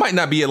that might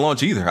not be at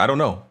launch either. I don't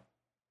know.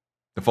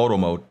 The photo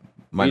mode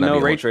might not be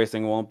at ray launch.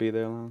 tracing won't be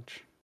there at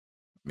launch.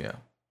 Yeah.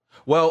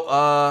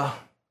 Well,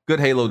 good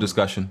Halo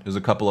discussion. There's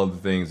a couple other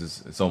things.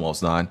 It's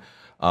almost 9.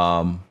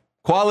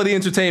 Quality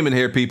entertainment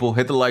here, people.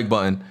 Hit the like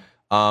button.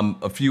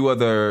 A few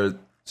other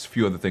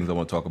things I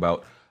want to talk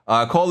about.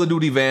 Call of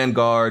Duty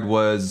Vanguard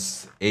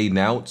was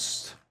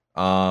announced.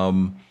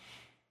 Apparently,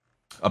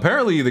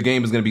 the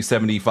game is going to be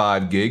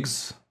 75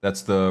 gigs.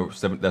 That's the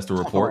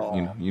report.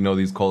 You know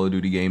these Call of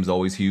Duty games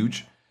always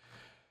huge.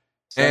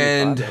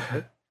 And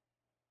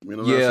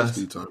yeah,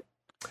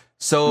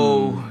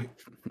 so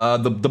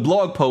the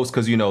blog post,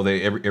 because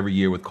they every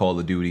year with Call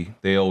of Duty,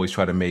 they always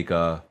try to make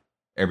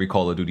every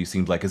Call of Duty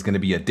seems like it's going to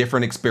be a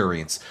different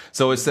experience.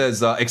 So it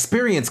says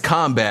experience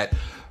combat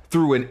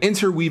through an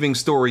interweaving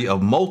story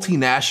of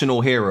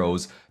multinational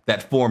heroes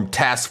that form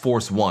Task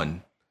Force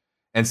 1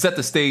 and set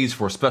the stage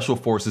for Special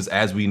Forces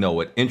as we know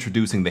it,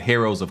 introducing the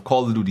heroes of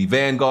Call of Duty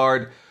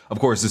Vanguard. Of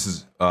course, this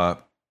is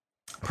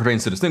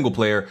pertains to the single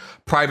player.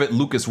 Private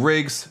Lucas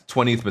Riggs,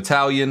 20th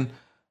Battalion,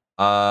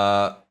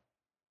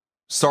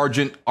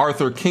 Sergeant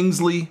Arthur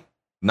Kingsley,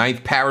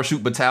 9th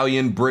Parachute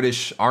Battalion,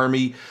 British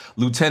Army,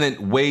 Lieutenant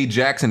Wade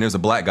Jackson. There's a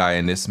black guy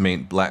in this.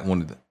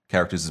 One of the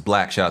characters is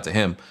black. Shout out to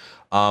him.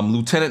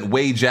 Lieutenant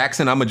Wade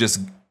Jackson. I'm gonna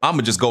just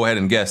go ahead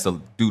and guess the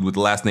dude with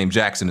the last name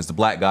Jackson is the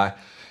black guy.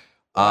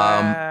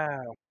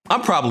 Wow.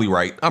 I'm probably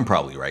right.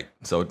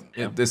 So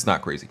it's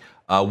not crazy.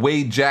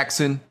 Wade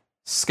Jackson,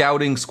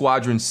 Scouting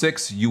Squadron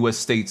 6,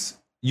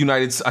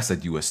 United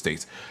States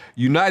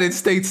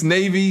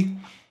Navy,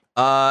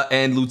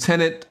 and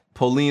Lieutenant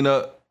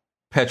Polina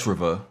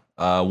Petrova,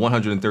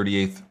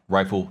 138th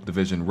Rifle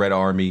Division, Red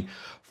Army.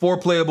 4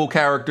 playable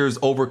characters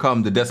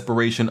overcome the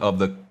desperation of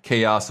the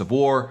chaos of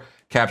war,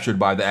 captured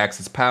by the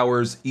Axis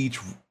powers, each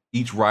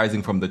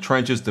rising from the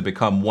trenches to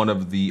become one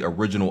of the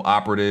original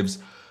operatives.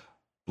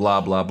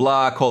 Blah, blah,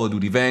 blah. Call of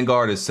Duty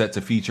Vanguard is set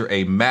to feature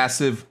a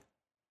massive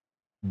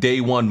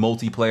day one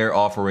multiplayer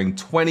offering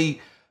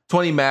 20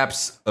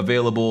 maps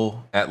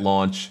available at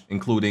launch,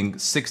 including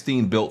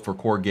 16 built for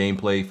core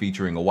gameplay,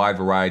 featuring a wide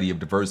variety of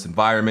diverse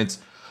environments,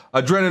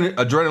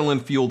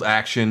 adrenaline-fueled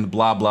action,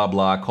 blah, blah,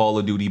 blah, Call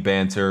of Duty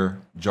banter,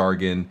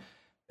 jargon.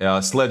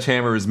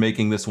 Sledgehammer is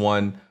making this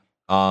one.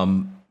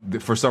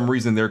 For some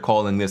reason, they're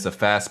calling this a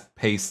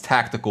fast-paced,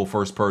 tactical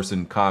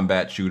first-person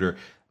combat shooter.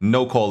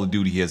 No Call of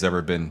Duty has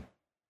ever been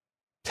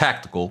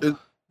tactical.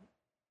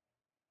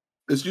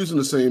 It's using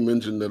the same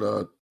engine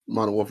that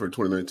Modern Warfare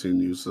 2019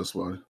 used. That's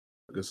why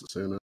I guess it's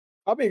saying that.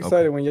 I'll be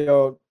excited when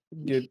y'all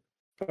get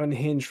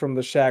unhinged from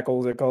the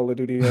shackles that Call of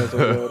Duty has.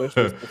 That's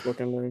just the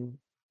fucking ring.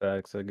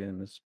 Facts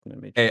again.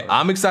 Hey,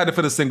 I'm excited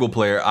for the single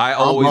player. I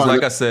always,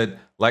 like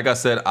I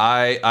said,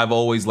 I've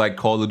always liked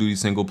Call of Duty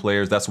single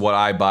players. That's what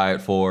I buy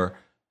it for.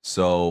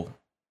 So,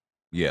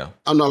 yeah.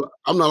 I'm not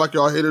like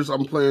y'all haters.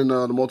 I'm playing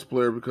the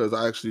multiplayer because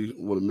I actually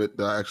will admit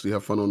that I actually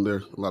have fun on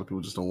there. A lot of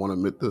people just don't want to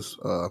admit this.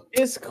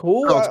 It's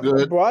cool.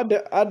 Bro, I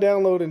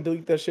download and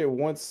delete that shit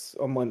once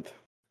a month.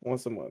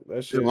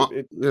 That shit,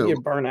 you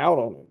get burnt out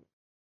on it.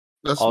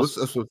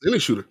 That's with any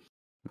shooter.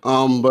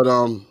 But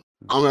I'm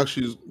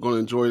actually going to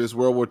enjoy this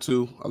World War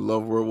II. I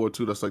love World War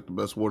II. That's like the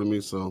best war to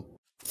me. So,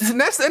 and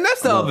that's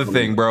the other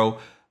thing, bro.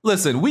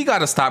 Listen, we got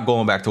to stop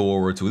going back to World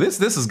War II. This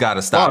has got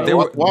to stop.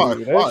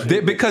 Why?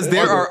 Because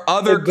there are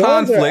other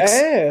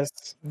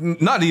conflicts.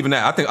 Not even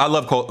that. I think I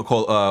love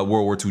World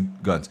War II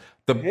guns.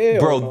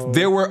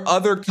 There were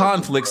other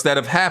conflicts that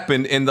have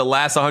happened in the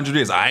last 100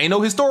 years. I ain't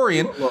no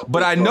historian,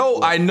 but I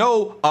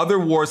know other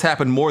wars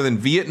happened more than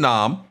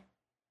Vietnam.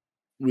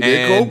 We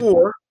did Cold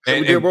War.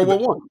 And we did World War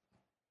One.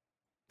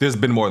 There's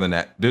been more than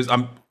that.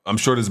 I'm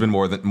sure there's been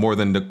more than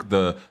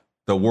the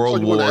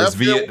world wars,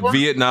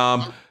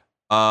 Vietnam.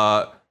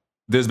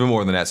 There's been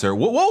more than that, sir.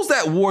 What was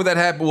that war that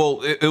happened?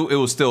 Well, it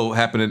was still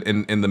happening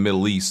in the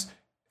Middle East.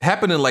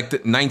 Happened in like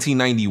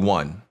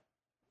 1991.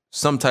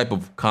 Some type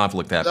of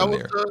conflict happened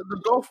there.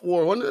 The Gulf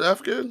War, wasn't it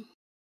Afghan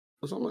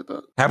or something like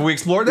that? Have we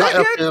explored that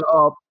yet?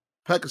 Afghan,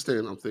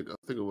 Pakistan, I think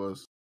it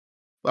was.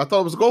 But I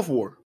thought it was the Gulf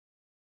War.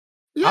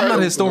 Yeah, I'm not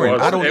a historian.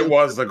 It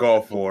was the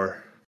Gulf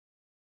War.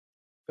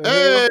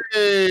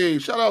 Hey,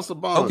 shout out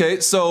Saban. Okay,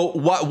 so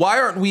why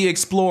aren't we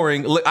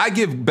exploring? I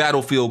give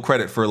Battlefield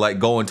credit for like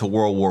going to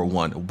World War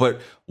I, but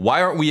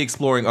why aren't we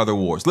exploring other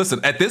wars? Listen,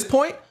 at this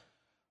point,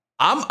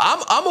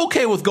 I'm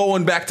okay with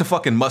going back to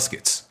fucking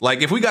muskets.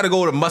 Like if we got to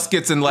go to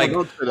muskets and like,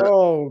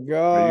 oh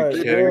god,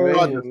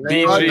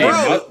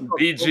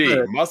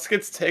 BG,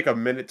 muskets take a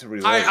minute to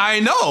reload. I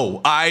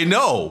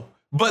know,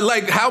 but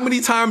like how many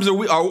times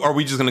are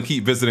we just gonna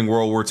keep visiting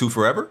World War II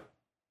forever?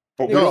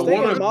 But we want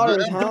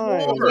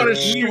to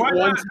shoot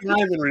one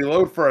time and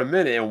reload for a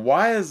minute. And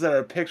why is there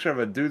a picture of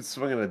a dude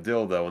swinging a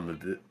dildo in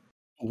the?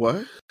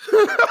 What?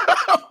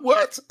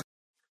 What?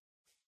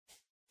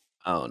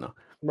 I don't know.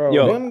 Bro,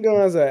 them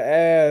guns are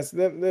ass.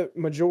 The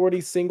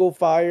majority single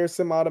fire,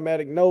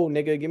 semi-automatic. No,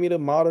 nigga, give me the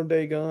modern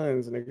day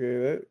guns,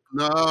 nigga.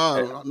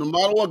 Nah, no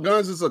matter what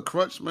guns is a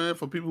crutch, man,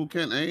 for people who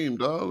can't aim,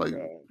 dog. Like,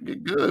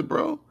 get good,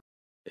 bro.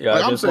 Yeah,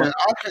 like I'm saying,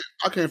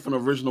 I came from the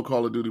original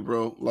Call of Duty,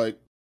 bro. Like,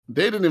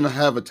 they didn't even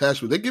have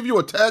attachments. They give you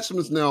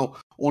attachments now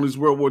on these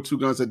World War II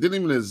guns that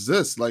didn't even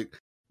exist. Like,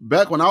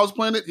 back when I was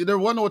playing it, there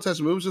wasn't no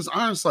attachment. It was just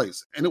iron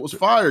sights, and it was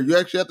fire. You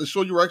actually had to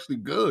show you were actually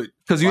good.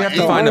 Because you have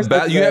to find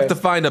you have to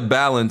find a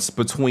balance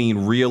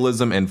between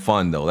realism and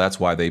fun, though. That's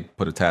why they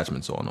put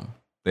attachments on them.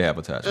 They have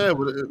attachments. Yeah,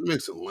 but it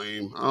makes it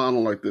lame. I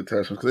don't like the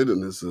attachments because they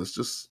didn't exist.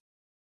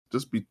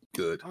 Just be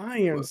good.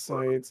 Iron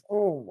sights.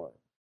 Oh my!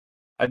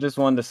 I just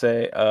wanted to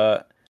say,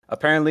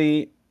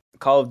 apparently,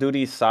 Call of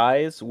Duty's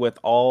size with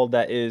all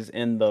that is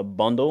in the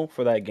bundle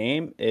for that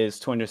game is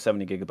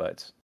 270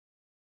 gigabytes.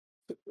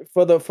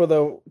 For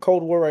the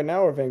Cold War right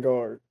now or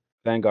Vanguard?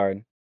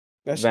 Vanguard.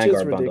 That's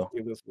Vanguard just bundle.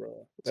 ridiculous,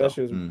 bro.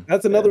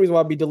 That's another reason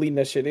why I'd be deleting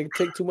that shit. It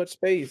take too much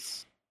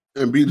space.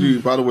 And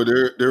BG, by the way,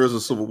 there is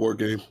a Civil War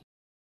game.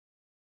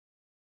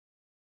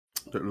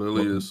 There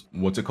literally is.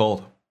 What's it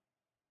called?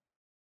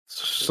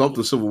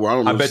 Something Civil War. I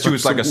don't know. I bet you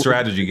it's like a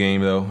strategy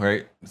game, though,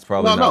 right? It's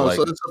probably no. Like...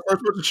 It's a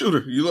first-person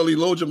shooter. You literally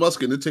load your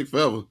musket and it takes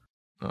forever.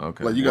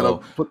 Okay. Like you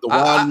gotta put the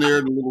wad in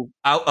there. The little...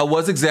 I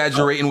was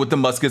exaggerating with the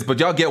muskets, but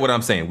y'all get what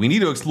I'm saying. We need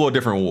to explore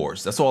different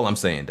wars. That's all I'm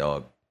saying,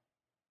 dog.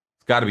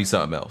 It's got to be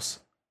something else.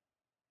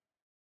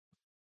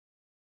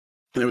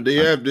 And they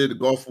did the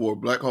Gulf War,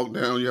 Black Hawk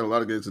Down. You had a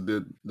lot of games that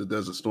did the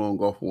Desert Storm,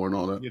 Gulf War, and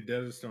all that. Yeah,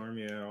 Desert Storm,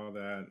 yeah, all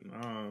that.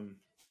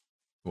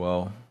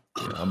 Well,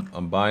 yeah,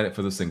 I'm buying it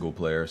for the single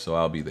player, so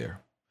I'll be there.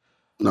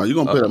 No, you're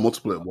gonna play that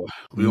multiplayer, boy.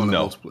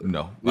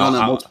 No.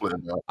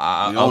 Multiplayer, bro.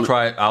 I'll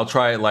try it. I'll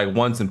try it like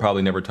once and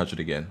probably never touch it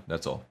again.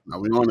 That's all. No,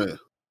 we on it.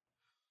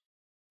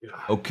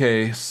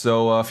 Okay,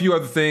 so a few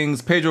other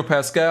things. Pedro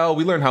Pascal,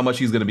 we learned how much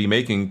he's going to be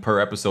making per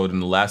episode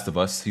in The Last of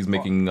Us. He's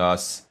making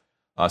us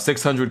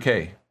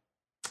 $600K.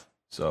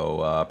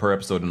 So per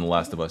episode in The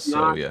Last of Us.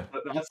 So yeah,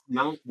 but that's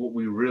not what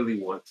we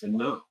really want to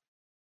know.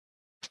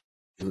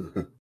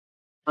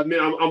 I mean,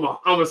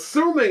 I'm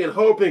assuming and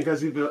hoping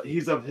because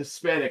he's of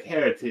Hispanic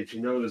heritage, he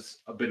knows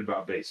a bit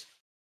about baseball.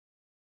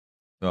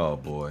 Oh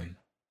boy.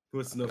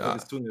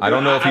 I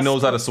don't know if he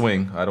knows how to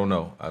swing. I don't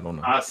know.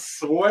 I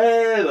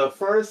swear, the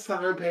first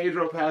time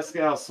Pedro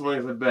Pascal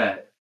swings a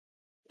bat,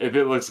 if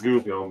it looks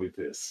goofy, I'm gonna be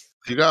pissed.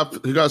 He got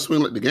to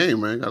swing like the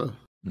game, man.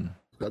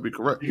 Gotta be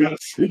correct. You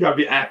gotta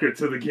be accurate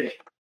to the game.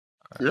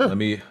 Yeah.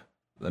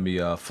 Let me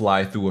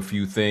fly through a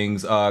few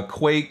things.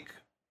 Quake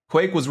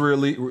was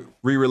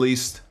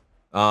re-released.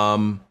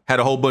 Had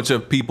a whole bunch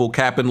of people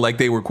capping like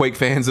they were Quake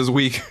fans this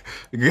week.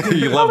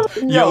 you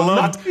loved. None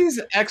of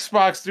these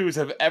Xbox dudes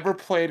have ever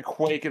played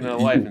Quake in their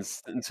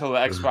life until the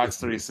Xbox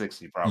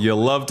 360. Probably. You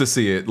love to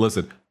see it.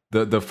 Listen,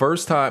 the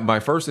first time, my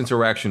first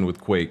interaction with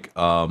Quake,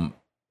 I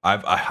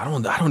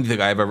don't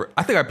think I've ever.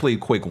 I think I played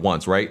Quake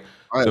once, right?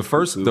 The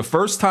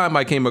first time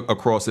I came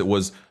across it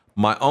was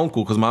my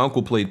uncle, because my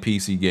uncle played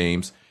PC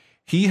games.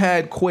 He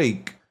had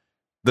Quake.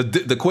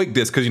 The Quake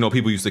disc, because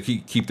people used to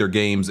keep their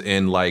games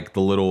in like the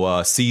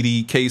little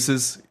CD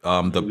cases.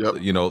 Like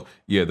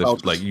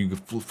you could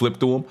flip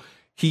through them.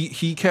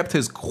 He kept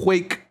his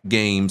Quake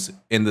games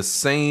in the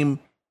same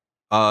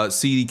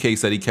CD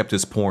case that he kept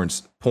his porn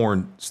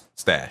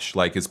stash,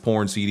 like his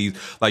porn CDs,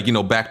 like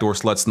Backdoor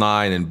Sluts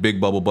 9 and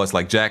Big Bubble Bus,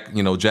 like Jack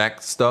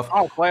stuff.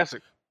 Oh,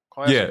 classic.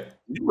 Yeah,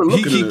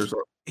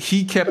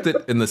 he kept it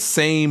in the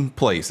same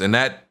place, and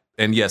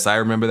yes, I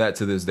remember that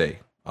to this day.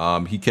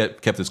 He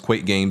kept his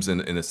Quake games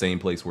in the same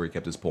place where he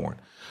kept his porn.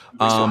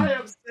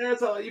 Upstairs,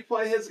 you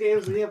play his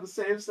games and you have the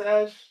same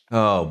stash.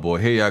 Oh boy,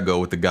 here y'all go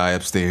with the guy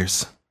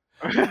upstairs.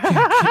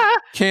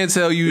 Can't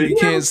tell you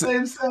can't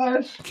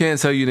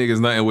tell you niggas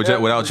nothing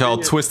without y'all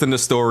twisting the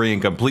story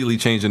and completely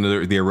changing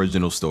the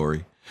original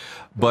story.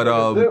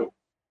 But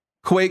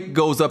Quake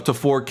goes up to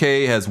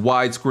 4K, has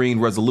widescreen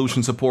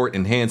resolution support,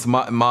 enhanced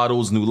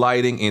models, new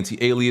lighting,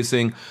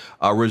 anti-aliasing,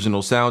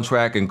 original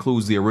soundtrack,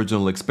 includes the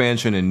original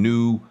expansion and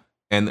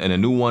a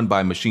new one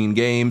by Machine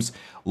Games,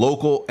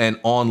 local and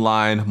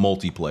online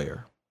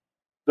multiplayer.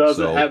 Does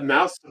it have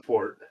mouse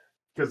support?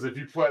 Because if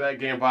you play that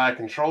game by a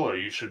controller,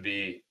 you should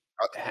be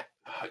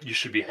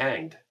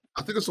hanged.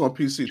 I think it's on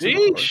PC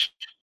too.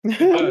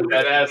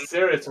 That ass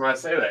serious when I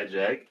say that,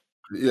 Jake.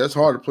 Yeah, it's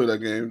hard to play that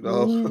game,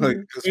 though.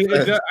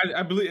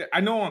 I believe I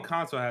know on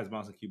console it has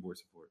mouse and keyboard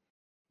support.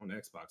 On the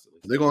Xbox, at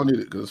least. They're gonna need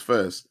it because it's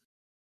fast.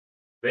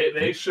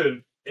 They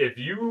should. If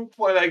you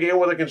play that game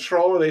with a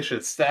controller, they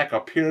should stack a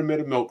pyramid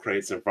of milk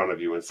crates in front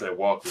of you and say,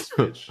 "Walk this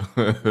bitch."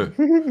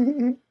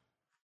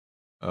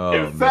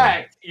 In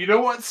fact, you know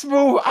what,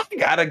 Smooth? I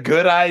got a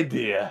good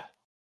idea.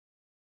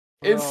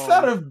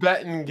 Instead of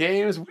betting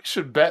games, we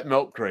should bet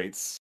milk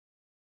crates.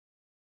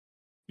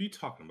 What are you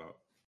talking about?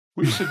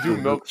 We should do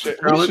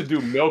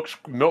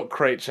milk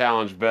crate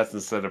challenge bets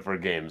instead of for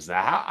games.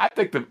 Now, I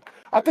think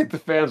the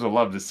fans would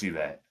love to see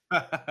that.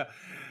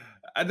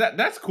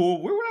 That's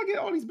cool. Where would I get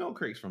all these milk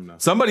crates from, though?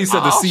 Somebody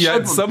said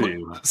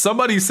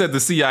somebody said the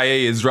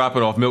CIA is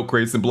dropping off milk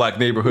crates in black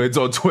neighborhoods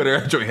on Twitter.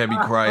 That had me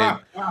crying.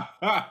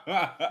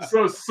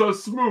 So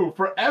Smooth.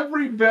 For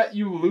every bet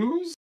you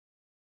lose,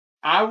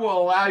 I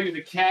will allow you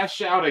to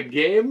cash out a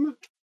game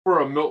for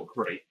a milk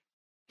crate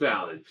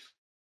challenge.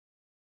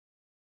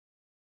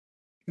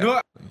 No,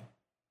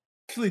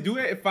 actually do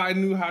it if I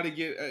knew how to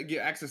get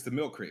access to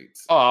milk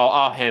crates. Oh,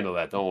 I'll handle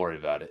that. Don't worry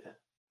about it.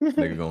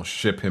 Nigga gonna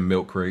ship him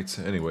milk crates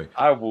anyway.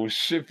 I will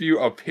ship you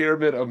a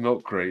pyramid of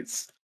milk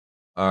crates.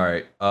 All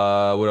right.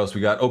 What else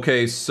we got?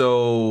 Okay,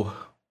 so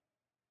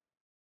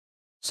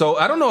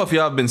I don't know if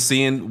y'all have been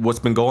seeing what's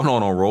been going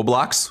on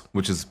Roblox,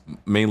 which is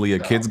mainly a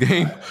kids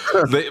game.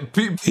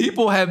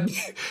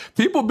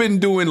 People been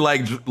doing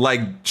like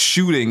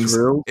shootings,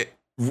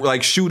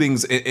 like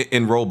shootings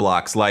in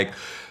Roblox. Like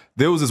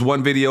there was this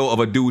one video of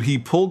a dude. He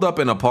pulled up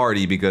in a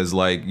party because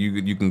like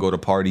you can go to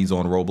parties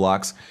on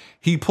Roblox.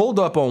 He pulled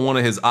up on one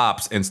of his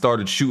ops and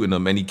started shooting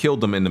them, and he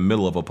killed them in the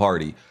middle of a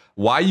party.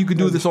 Why you can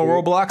do this on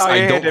Roblox?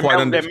 I don't quite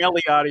understand. That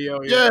Melly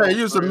audio. Yeah, he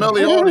used the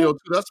Melly audio too.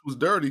 That was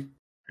dirty.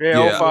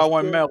 Yeah,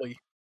 051 Melly.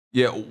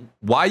 Yeah,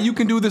 why you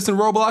can do this in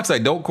Roblox, I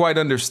don't quite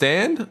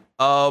understand.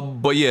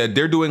 But yeah,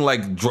 they're doing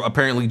like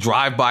apparently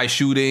drive-by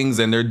shootings,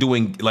 and they're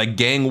doing like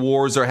gang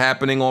wars are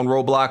happening on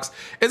Roblox.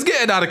 It's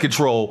getting out of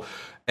control.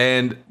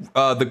 And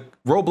the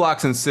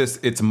Roblox insists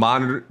it's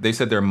monitored. They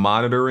said they're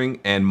monitoring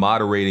and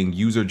moderating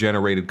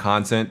user-generated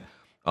content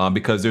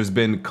because there's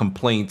been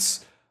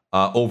complaints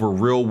over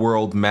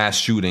real-world mass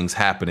shootings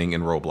happening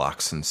in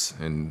Roblox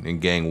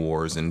and gang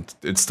wars and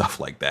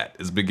stuff like that.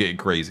 It's been getting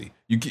crazy.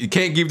 You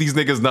can't give these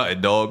niggas nothing,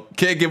 dog.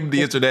 Can't give them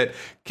the internet.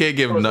 Can't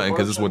give them nothing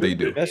because it's what they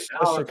do. That's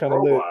kind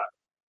of lit.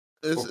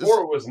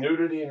 Before it was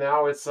nudity,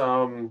 now it's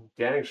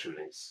gang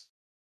shootings.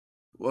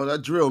 Well,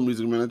 that drill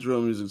music, man. That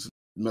drill music's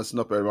messing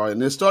up everybody.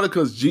 And it started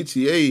because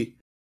GTA,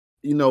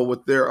 you know,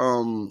 with their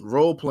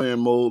role playing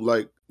mode,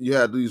 like you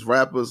had these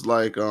rappers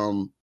like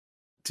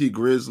T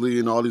Grizzly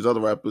and all these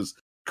other rappers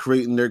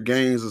creating their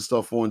gangs and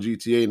stuff on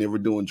GTA, and they were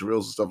doing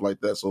drills and stuff like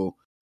that. So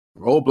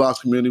Roblox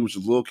community, which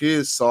is little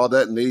kids, saw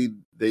that and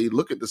they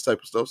look at this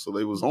type of stuff, so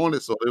they was on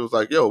it. So they was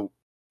like, yo,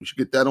 we should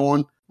get that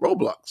on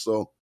Roblox.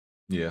 So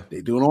yeah,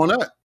 they doing on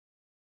that.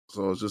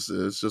 So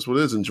it's just what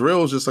it is. And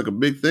drill is just like a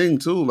big thing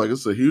too. Like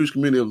it's a huge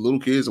community of little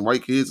kids and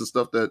white kids and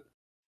stuff that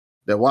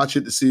watch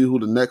it to see who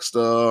the next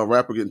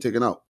rapper getting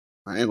taken out.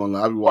 I ain't gonna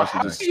lie, I'll be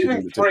watching this. How do you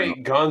even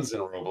create guns in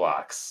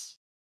Roblox?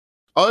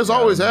 Oh, it's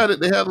always had it.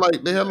 They had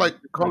like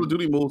Call of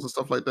Duty modes and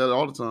stuff like that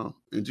all the time,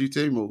 and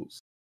GTA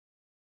modes.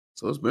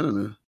 So it's been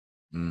in there.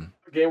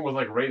 The game was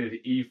like rated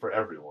E for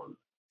everyone.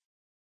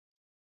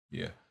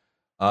 Yeah.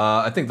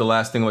 I think the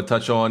last thing I would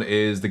touch on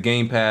is the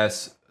Game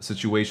Pass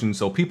situation.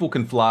 So People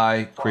Can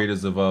Fly,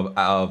 creators of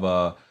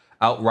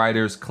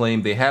Outriders,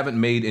 claim they haven't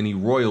made any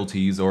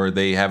royalties or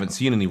they haven't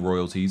seen any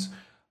royalties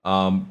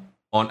on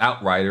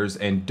Outriders,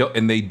 and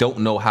they don't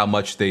know how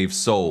much they've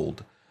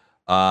sold.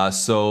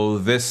 So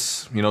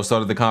this,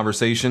 started the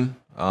conversation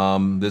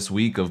this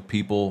week of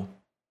people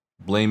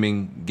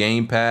blaming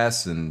Game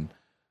Pass and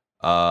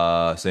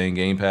saying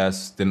Game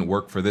Pass didn't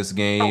work for this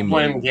game. I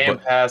blame Game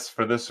Pass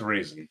for this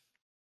reason.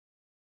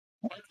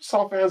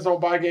 Microsoft fans don't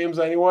buy games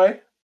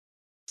anyway.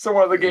 So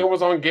whether the game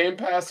was on Game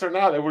Pass or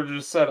not, they would have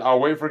just said,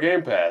 I'll wait for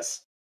Game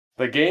Pass.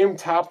 The game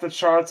topped the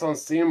charts on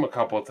Steam a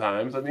couple of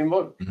times. I mean,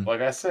 look, like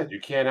I said, you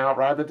can't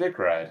outride the dick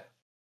ride.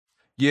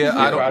 Yeah,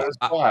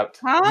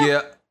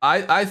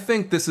 I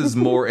think this is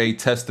more a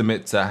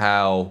testament to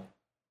how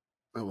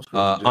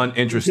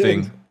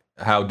uninteresting,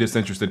 how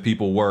disinterested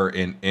people were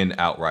in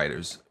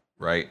Outriders,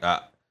 right? I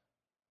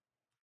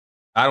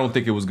don't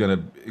think it was gonna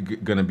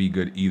be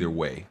good either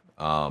way.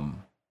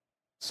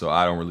 So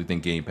I don't really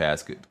think Game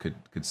Pass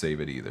could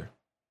save it either.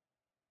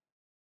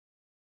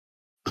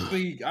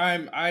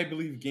 I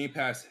believe Game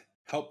Pass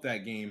helped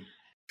that game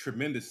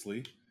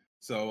tremendously.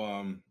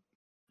 So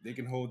they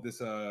can hold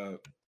this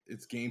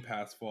it's Game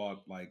Pass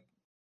fault like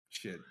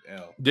shit.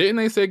 Didn't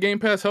they say Game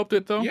Pass helped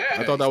it though? Yeah,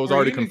 I thought that was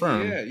already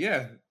confirmed.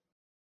 Yeah.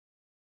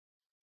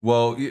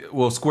 Well,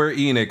 Square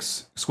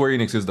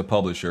Enix is the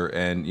publisher,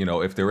 and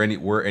if there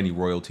were any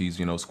royalties,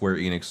 Square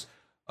Enix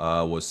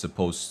was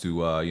supposed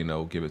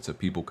to give it to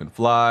People Can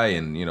Fly,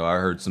 and I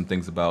heard some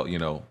things about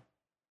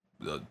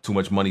too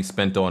much money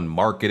spent on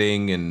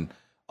marketing and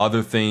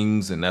other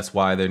things, and that's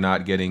why they're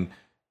not getting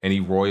any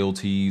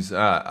royalties.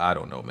 I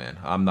don't know, man.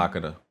 I'm not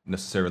gonna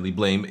necessarily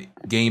blame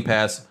Game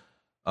Pass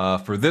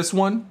for this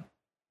one.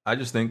 I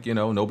just think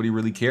nobody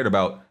really cared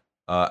about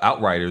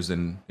Outriders,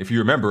 and if you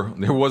remember,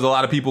 there was a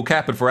lot of people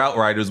capping for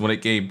Outriders when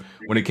it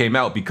came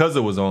out because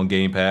it was on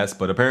Game Pass.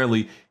 But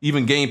apparently,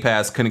 even Game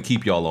Pass couldn't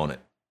keep y'all on it.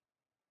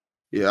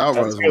 Yeah,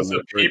 Outriders because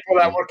the people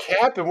that were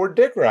capping were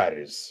dick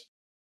riders.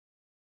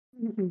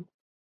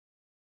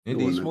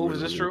 Indeed. Smooth,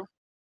 is this true?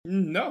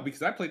 No,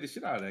 because I played the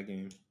shit out of that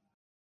game.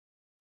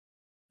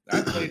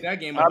 I played that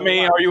game. I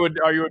mean, are you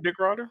a dick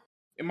rider?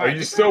 Are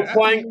you still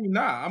playing?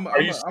 Nah,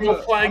 Are you still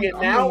playing it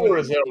now, or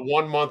is it a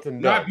 1 month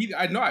and done?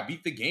 I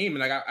beat the game,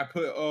 and I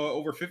put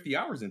over 50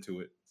 hours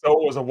into it. So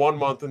it was a 1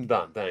 month and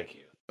done. Thank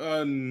you.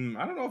 I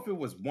don't know if it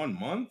was 1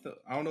 month.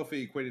 I don't know if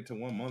it equated to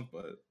 1 month,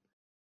 but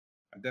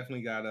I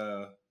definitely got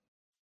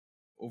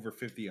over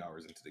 50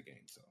 hours into the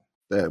game. So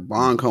that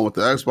Bond come with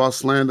the Xbox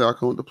slander, I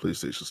come with the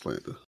PlayStation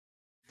slander.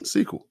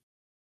 Sequel.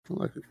 I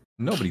like it.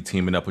 Nobody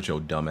teaming up with your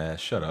dumb ass.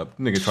 Shut up.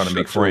 Nigga trying to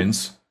make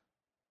friends.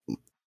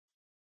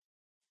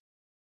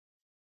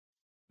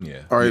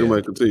 Yeah. All right,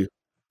 Mike, continue.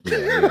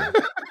 Yeah.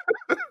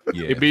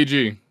 Hey,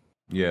 BG.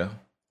 Yeah.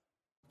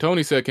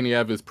 Tony said, can he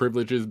have his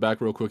privileges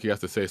back real quick? He has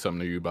to say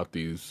something to you about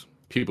these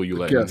people you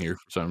let in here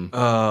for some.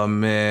 Oh,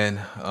 man.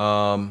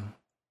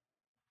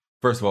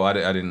 First of all, I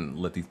didn't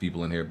let these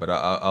people in here, but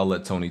I'll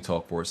let Tony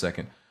talk for a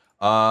second.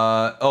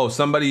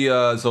 Somebody,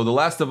 so The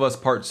Last of Us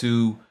Part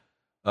 2,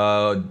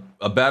 a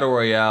Battle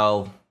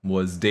Royale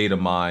was data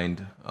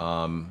mined.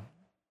 That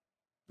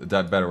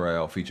Battle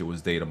Royale feature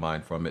was data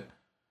mined from it.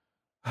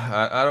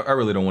 I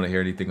really don't want to hear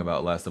anything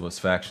about Last of Us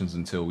factions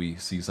until we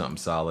see something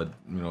solid.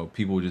 You know,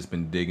 people have just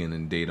been digging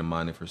and data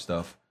mining for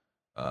stuff.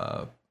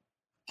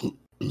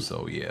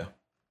 So yeah,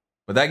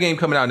 but that game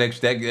coming out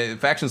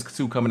Factions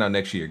 2 coming out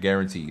next year,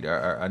 guaranteed.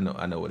 I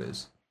know it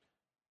is.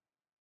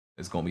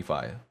 It's gonna be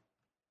fire.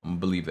 I'm gonna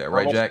believe that,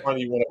 right, Jack?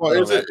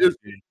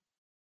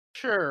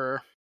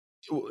 Sure.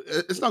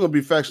 It's not going to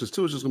be Factions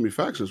 2. It's just going to be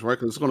Factions, right?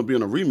 Because it's going to be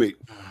in a remake.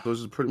 So it's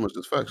just pretty much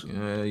just Factions.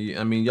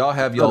 I mean, y'all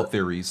have y'all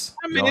theories.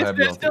 I mean,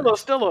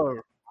 it's still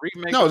a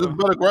remake. No, it's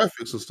better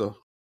graphics and stuff.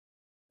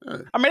 Yeah.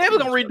 I mean, they were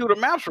going to redo the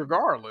maps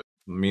regardless.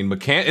 I mean,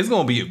 it's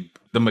going to be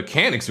the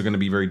mechanics are going to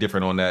be very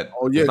different on that.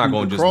 Oh yeah, it's not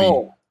going to just be.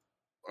 All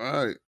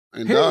right.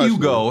 Here you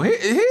go.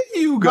 Here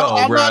you go,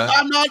 no, bro.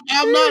 I'm not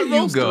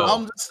roasting.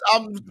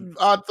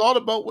 I thought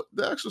about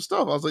the extra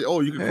stuff. I was like, oh,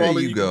 you can crawl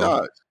and you can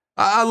dodge.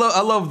 I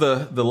love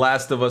the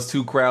Last of Us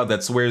 2 crowd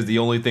that swears the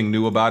only thing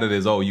new about it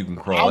is, oh, you can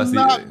crawl. I'm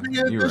not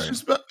being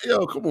disrespectful. Right.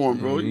 Yo, come on,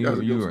 bro. You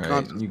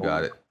right. You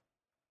got it.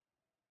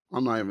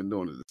 I'm not even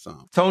doing it this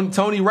time.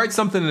 Tony, write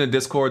something in the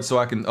Discord so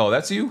I can. Oh,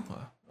 that's you.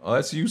 Oh,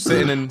 that's you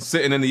sitting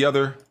in the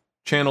other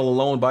channel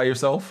alone by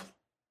yourself.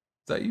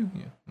 Is that you?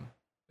 Yeah.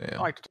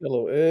 Damn.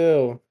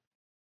 LOL.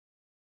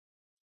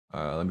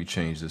 Let me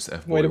change this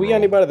F. Wait, do we got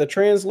anybody to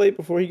translate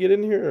before he get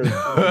in here?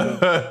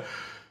 Or?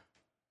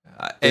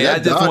 Hey, I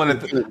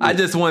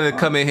just wanted to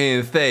come in here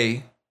and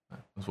say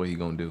that's what he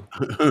gonna do.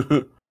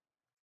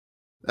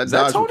 that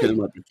dodge Tony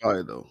might be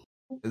fired though.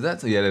 Is that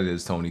that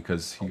is Tony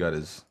because he got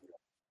his.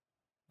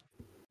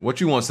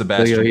 What you want,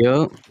 Sebastian?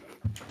 Yo. All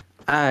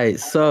right,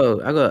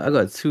 so I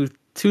got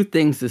two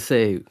things to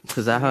say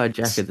because I heard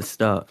Jack at the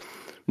start.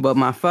 But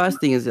my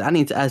first thing is I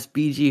need to ask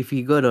BG if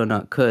he good or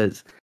not,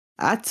 cause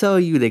I tell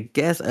you the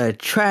guests are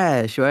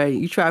trash, right?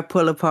 You try to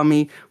pull upon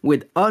me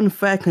with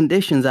unfair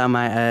conditions, I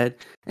might add,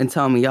 and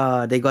tell me,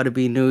 they got to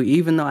be new,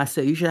 even though I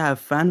said you should have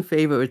fan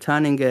favorite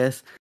returning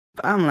guests.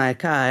 But I'm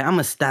like, all right, I'm going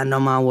to stand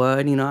on my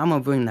word. You know, I'm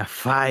going to bring the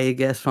fire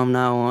guests from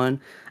now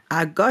on.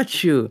 I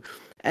got you.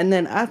 And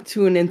then I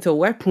tune into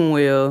Weapon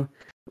Wheel,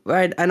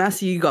 right? And I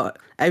see you got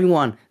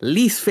everyone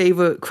least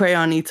favorite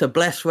Crayon to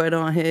Bless Red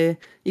on here.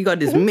 You got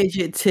this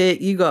midget tick.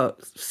 You got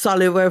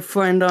Solid Red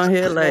Friend on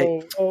here. Like,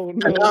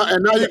 and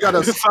now you got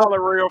a Solid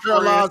Red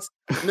paralyzed.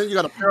 And then you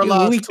got a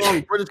paralyzed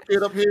tongue British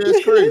kid up here.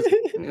 It's crazy.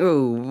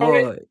 Oh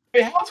boy.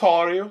 Hey, how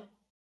tall are you?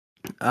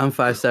 I'm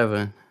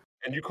 5'7".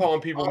 And you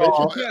calling people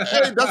midgets?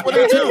 Hey, that's what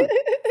they do.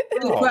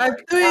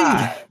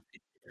 5'3".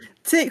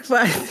 Tick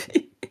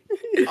 5'3".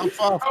 I'm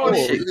 5'4".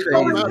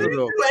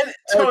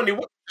 Tony,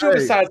 what did you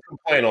decide to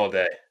complain all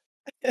day?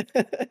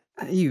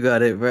 You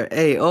got it, bro.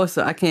 Hey,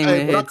 also, I came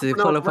in here to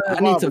pull up. I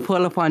need to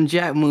pull up on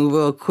Jack Move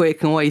real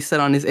quick and what he said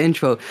on his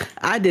intro.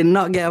 I did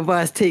not get a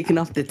verse taken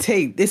off the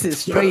tape. This is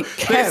straight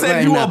cat. They said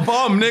right you now. a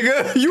bum,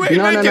 nigga. You ain't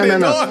making it.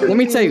 No. Let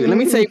me tell you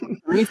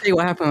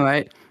what happened.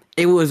 Right,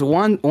 it was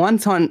one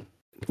ton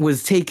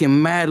was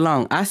taking mad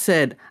long. I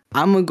said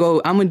I'm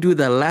gonna do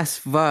the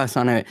last verse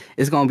on it.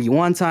 It's gonna be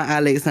one ton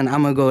Alex and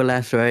I'm gonna go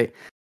last, right?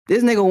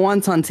 This nigga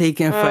one ton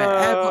taking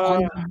forever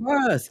on the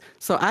verse.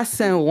 So I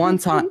sent one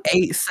ton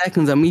 8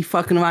 seconds of me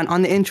fucking around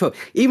on the intro.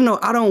 Even though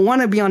I don't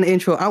want to be on the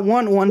intro. I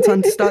want one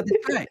ton to start the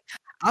track.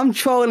 I'm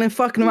trolling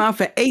fucking around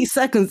for 8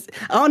 seconds.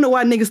 I don't know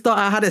why niggas thought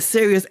I had a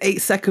serious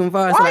 8-second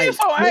verse. Why are you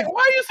so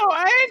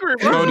angry,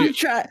 bro? You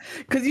try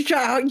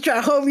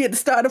to hold me at the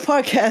start of the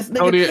podcast.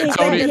 Tony.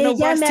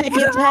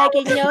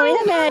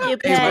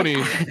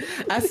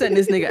 I sent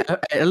this nigga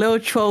a little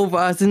troll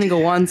verse. This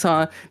nigga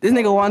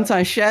one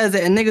time shares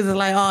it, and niggas is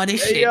like, "Oh,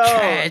 this shit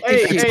trash.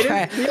 This shit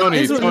trash."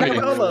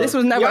 This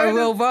was never a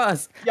real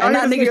verse. And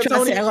that nigga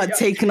trying to say I got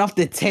taken off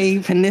the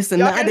tape and this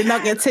and that. I did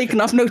not get taken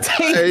off no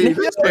tape.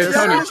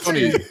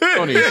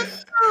 Tony,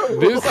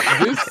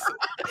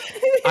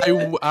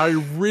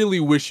 I really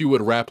wish you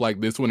would rap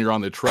like this when you're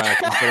on the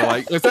track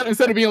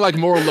instead of being like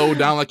more low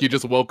down, like you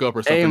just woke up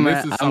or something. Hey, man,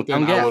 this is something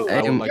I would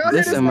like. Y'all hear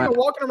this nigga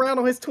walking around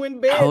on his twin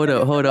bed. Hold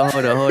on.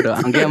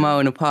 I'm getting my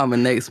own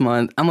apartment next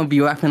month. I'm gonna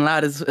be rapping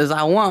loud as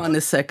I want on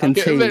the second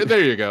tape.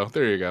 There you go.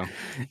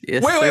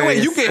 Yes, wait. sir,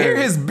 You can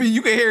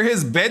hear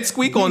his bed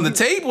squeak on the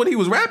tape when he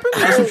was rapping.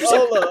 That's what you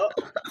said?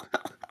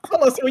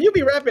 Hold on. So when you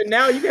be rapping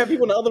now, you can have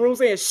people in the other room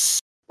saying shh.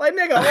 Like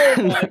nigga,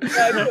 oh my god.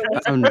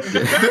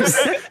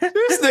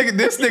 This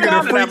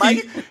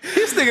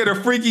nigga the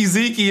freaky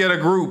Zeke in a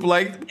group.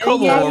 Like,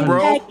 come on,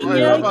 bro.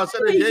 That's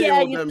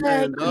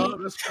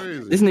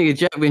crazy. This nigga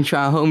Jack been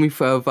trying to hold me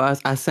for a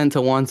verse I sent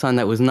to one time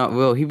that was not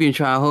real. He been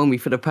trying to hold me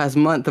for the past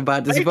month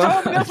about this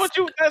verse. Told me that's what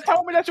you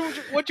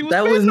was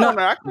That was not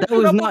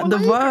the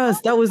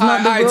verse. That was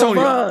not the real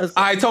verse.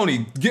 All right,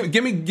 Tony,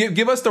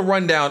 give us the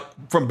rundown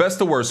from best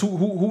to worst.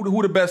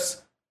 Who the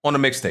best on the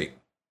mixtape?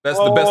 That's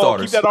the best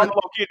artist. Keep that on the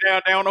low. Keep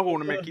down the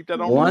horn. Keep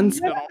that on.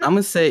 I'm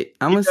gonna say.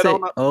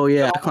 Oh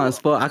yeah, I can't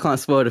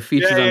spoil the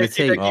features on the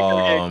tape.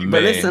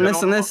 But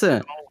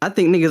listen. I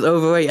think niggas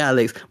overrate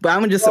Alex. But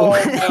I'm just.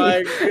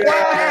 Like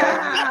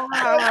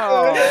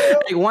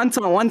one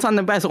time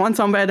the best. One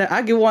time better.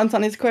 I give one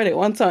time his credit.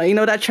 One time, you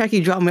know that track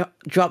he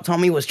dropped on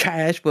me was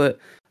trash. But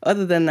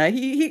other than that,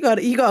 he got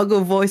a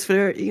good voice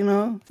for it. You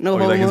know, no.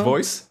 You like his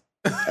voice?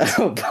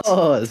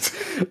 Pause.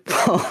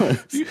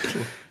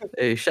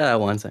 Hey, shout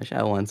out one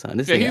time.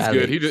 This he's Alex.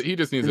 good. He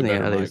just needs a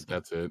better mic.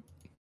 That's it.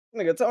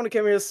 Nigga, Tony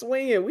came here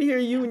swinging. We hear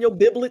you and your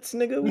biblets,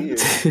 nigga. We hear.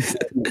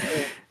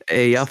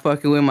 Hey, y'all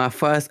fucking with my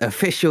first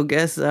official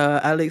guest,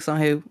 Alex on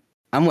here.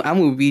 I'm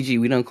with BG.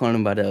 We don't call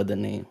him by the other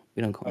name.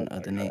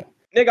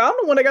 Nigga, I'm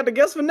the one that got the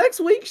guest for next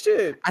week.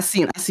 Shit. I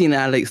seen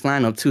Alex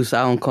lineup too, so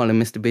I don't call him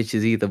Mr.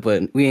 Bitches either.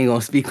 But we ain't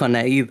gonna speak on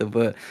that either.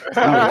 But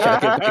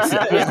I'm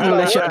gonna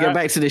let y'all get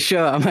back to the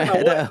show. I'm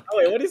wait,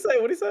 what'd he say?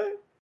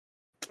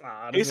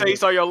 He said he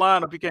saw your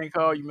lineup. He can't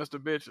call you Mr.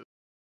 Bitches.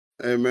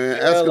 Hey man,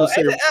 ask him to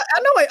say. I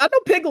know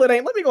Piglet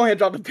ain't. Let me go ahead and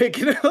drop the pick.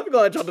 Hey,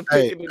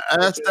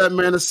 ask that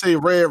man to say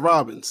Red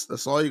Robins.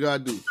 That's all you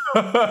gotta do.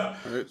 All right,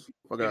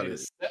 fuck out of here.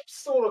 Steps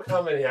still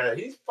coming here.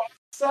 He's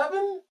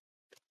 5'7".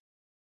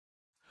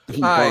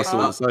 All right,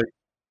 so it's like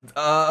okay,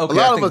 a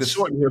lot of us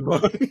short here,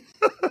 but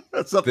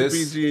that's up to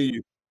BG and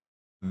you.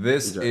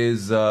 This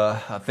is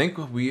I think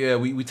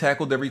we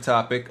tackled every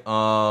topic.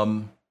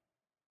 So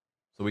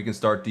we can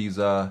start these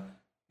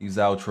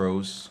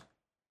outros.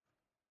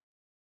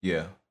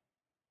 Yeah.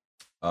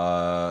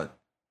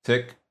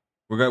 Tick.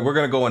 We're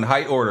gonna go in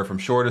height order from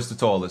shortest to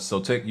tallest.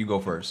 So Tick, you go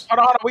first. Hold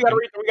on. We gotta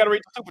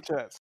read the super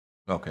chats.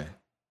 Okay.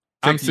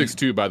 I'm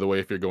 6'2", by the way,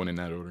 if you're going in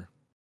that order.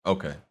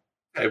 Okay.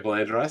 Hey,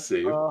 Blandrew, I see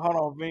you. Hold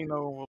on,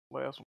 Vino was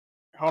last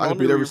one. I can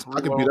beat every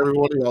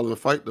one of y'all in a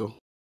fight though.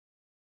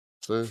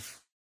 So.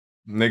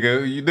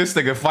 Nigga, this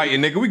nigga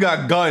fighting, nigga. We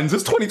got guns.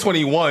 It's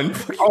 2021.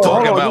 What are you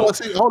talking about?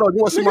 You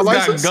want to see my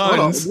license? Got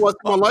guns. You want to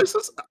see my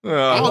license?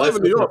 I don't live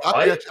in New York.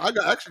 I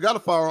actually got a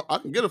firearm. I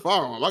can get a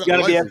firearm. It's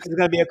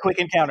gonna be a quick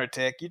encounter,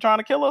 Tech. You trying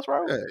to kill us,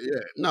 bro? Yeah.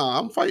 No,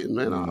 I'm fighting,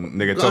 man.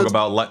 Nigga talk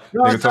about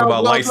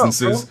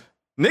licenses.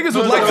 Niggas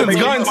with licensed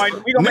guns.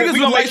 Niggas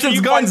with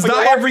licensed guns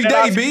die every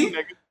day, B.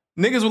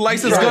 Niggas with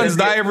licensed guns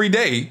die every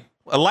day.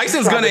 A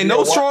licensed gun ain't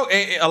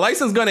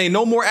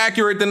no more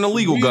accurate than a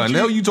legal gun. The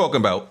hell you talking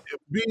about?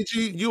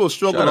 BG, you will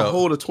struggle to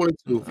hold a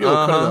 22 if you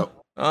don't cut it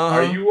out.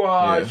 Are you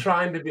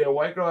trying to be a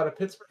white girl out of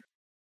Pittsburgh?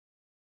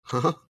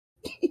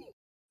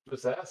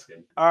 Just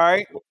asking. All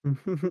right,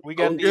 we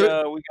got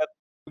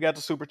the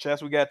super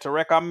chats. We got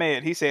Tarek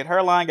Ahmed. He said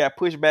her line got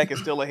pushed back and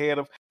still ahead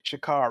of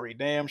Shikari.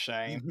 Damn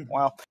shame.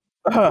 Wow.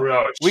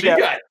 Bro, she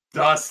got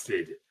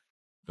dusted.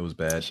 It was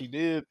bad. She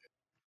did.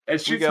 And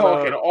she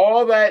talking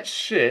all that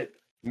shit.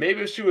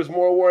 Maybe if she was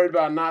more worried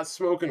about not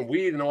smoking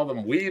weed and all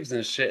them weaves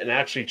and shit and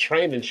actually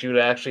training, she would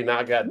actually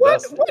not got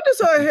dusted. What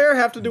does her hair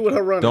have to do with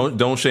her running?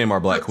 Don't shame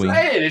our black queen.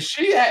 Hey, if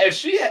she I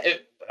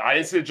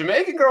didn't see the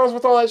Jamaican girls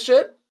with all that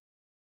shit.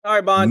 All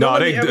right, Bond. Don't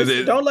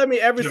let me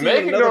ever see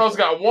Jamaican girls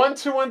got 1,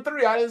 2, and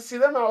 3. I didn't see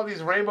them all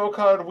these rainbow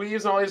colored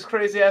weaves and all these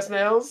crazy ass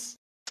nails.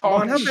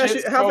 Bond, how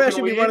fast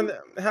you be running?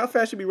 How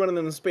fast you be running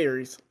in the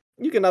Sperry's?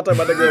 You cannot talk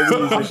about the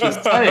girl weaves.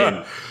 She's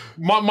saying.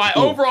 My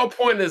overall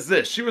point is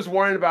this: she was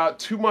worrying about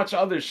too much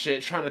other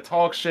shit, trying to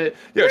talk shit.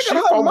 Yo,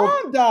 her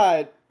mom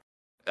died.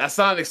 That's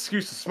not an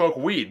excuse to smoke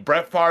weed.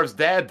 Brett Favre's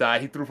dad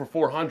died. He threw for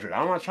 400.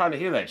 I'm not trying to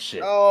hear that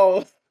shit.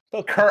 Oh,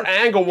 Kurt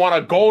Angle won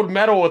a gold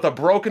medal with a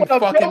broken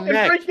fucking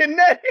neck.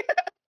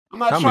 I'm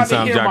not trying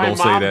to hear my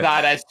mom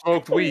died. I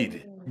smoked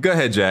weed. Go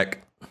ahead,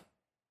 Jack.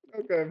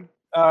 Okay.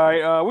 All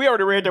right, we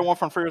already read that one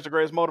from Fear is the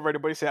Greatest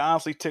Motivator, but he said,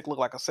 honestly, Tick looked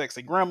like a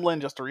sexy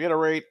gremlin, just to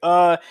reiterate.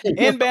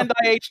 In Bandai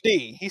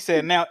HD, he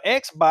said, now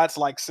Xbox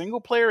like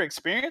single-player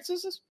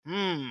experiences?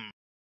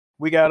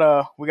 We got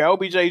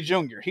OBJ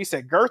Jr. He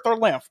said, girth or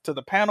length to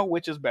the panel,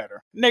 which is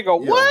better?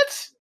 Nigga,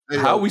 what?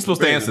 How are we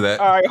supposed to answer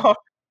that? All right,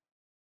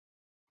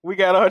 we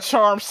got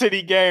Charm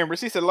City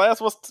Gamers. He said,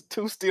 Last of Us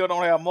 2 still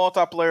don't have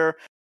multiplayer,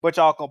 but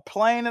y'all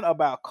complaining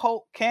about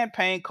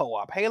campaign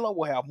co-op. Halo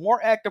will have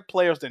more active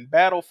players than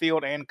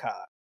Battlefield and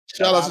COD.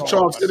 Shout out to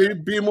Charm City.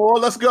 Be more.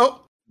 Let's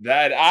go.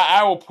 That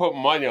I will put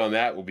money on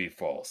that will be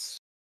false.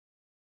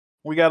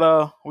 We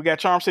got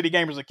Charm City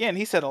Gamers again.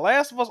 He said, The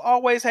Last of Us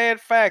always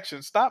had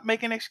factions. Stop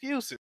making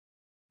excuses.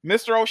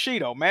 Mr.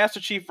 Oshido, Master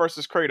Chief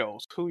versus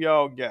Kratos. Who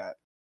y'all got?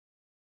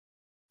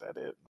 Is that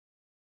it?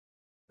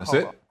 That's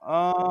it?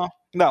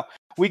 No.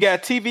 We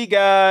got TV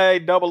Guy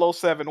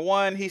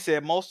 0071. He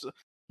said most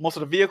of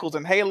the vehicles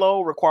in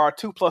Halo require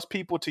 2+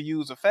 people to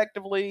use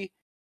effectively.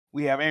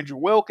 We have Andrew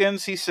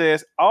Wilkins. He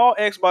says, all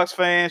Xbox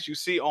fans you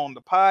see on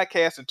the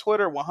podcast and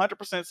Twitter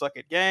 100% suck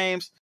at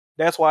games.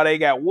 That's why they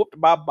got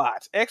whooped by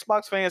bots.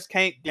 Xbox fans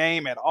can't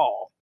game at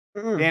all.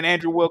 Then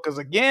Andrew Wilkins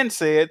again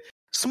said,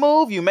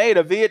 Smooth, you made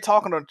a vid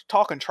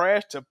talking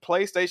trash to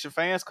PlayStation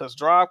fans because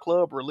Drive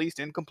Club released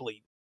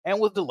incomplete and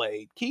was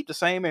delayed. Keep the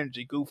same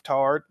energy,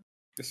 gooftard.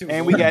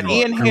 And we got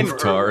Ian Henry.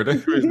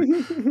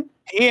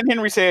 Ian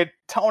Henry said,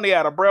 Tony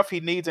out of breath, he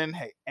needs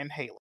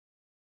inhaler.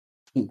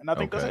 And I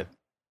think that's it.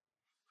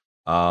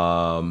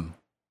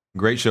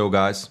 Great show,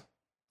 guys.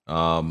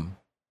 Shout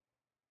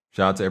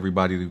out to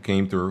everybody who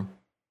came through.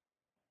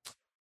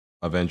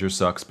 Avengers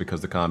sucks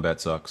because the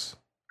combat sucks.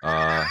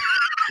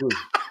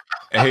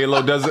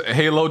 Halo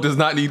does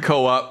not need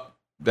co-op.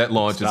 That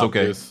launch is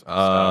okay.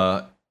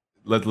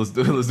 Let's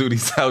do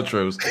these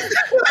outros.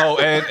 Oh,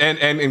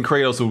 and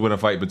Kratos would win a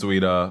fight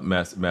between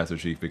Master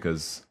Chief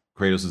because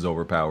Kratos is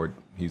overpowered.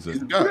 He's a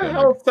god. Who the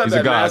hell said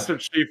that Master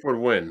Chief would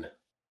win?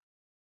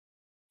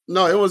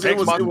 No, it was a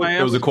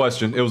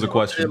question. It was a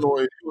question. It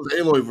was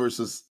Aloy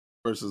versus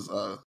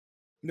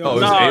No,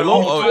 it was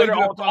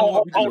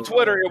Aloy. On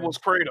Twitter, it was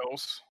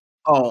Kratos.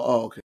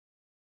 Oh, okay.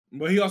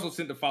 But he also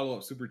sent the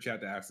follow-up super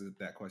chat to ask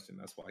that question.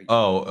 That's why.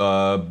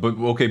 But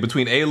okay,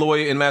 between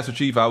Aloy and Master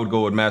Chief, I would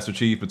go with Master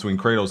Chief. Between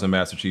Kratos and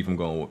Master Chief, I'm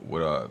going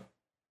with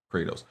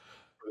Kratos.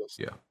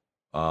 Yeah.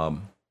 All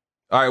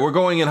right, we're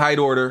going in height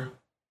order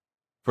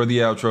for the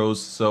outros.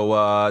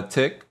 So,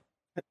 Tick,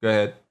 go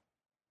ahead.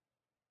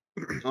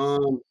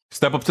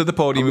 Step up to the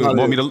podium.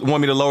 Want me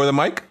to lower the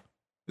mic?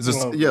 Is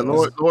this?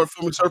 Lower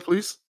for me, sir,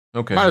 please.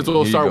 Okay. Might as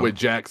well start with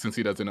Jack since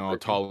he doesn't know how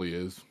tall he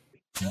is.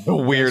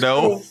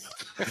 Weirdo.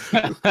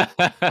 But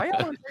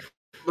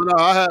no,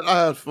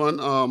 I had fun.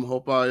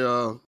 Hope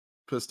I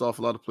pissed off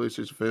a lot of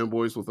PlayStation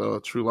fanboys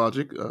with True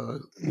Logic.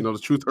 The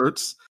truth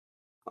hurts.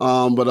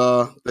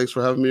 But thanks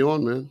for having me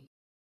on, man.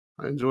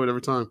 I enjoy it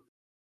every time.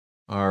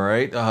 All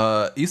right.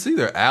 It's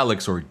either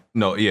Alex or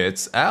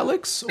it's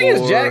Alex. I think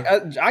it's Jack. I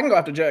can go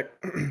after Jack.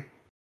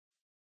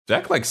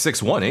 Jack like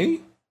 6'1",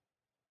 ain't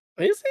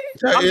he? Is he?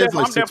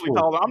 I'm definitely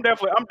taller. I'm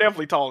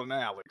definitely taller than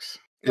Alex.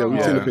 Yeah,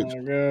 we've seen the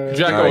picture.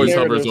 Jack always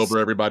hovers over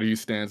everybody he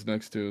stands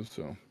next to.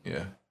 So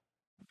yeah.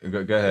 Go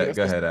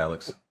ahead,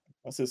 Alex.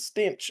 That's his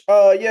stench.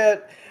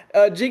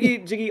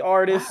 Jiggy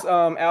Artist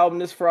album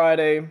this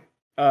Friday.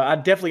 I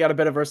definitely got a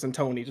better verse than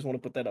Tony. Just want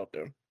to put that out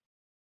there.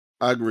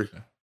 I agree.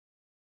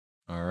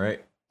 All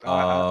right.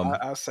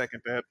 I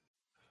second that.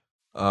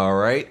 All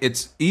right.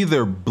 It's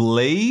either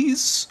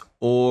Blaze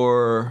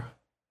or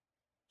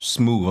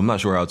Smooth. I'm not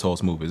sure how tall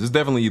Smooth is. It's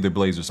definitely either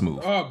Blaze or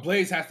Smooth.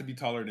 Blaze has to be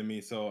taller than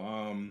me.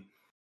 So,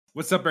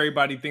 what's up,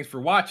 everybody? Thanks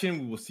for watching.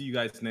 We will see you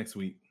guys next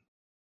week.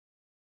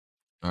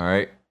 All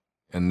right.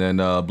 And then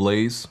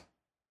Blaze.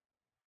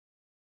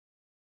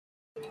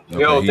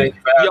 Yo, thank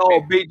you for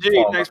having me.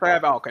 BG, thanks for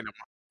having me. Okay, no.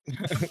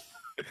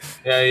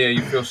 Yeah,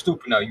 you feel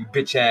stupid now, you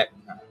bitch ass.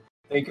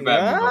 Thank you for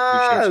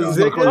having me.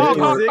 Don't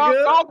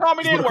call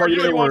me the N-word.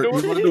 You want to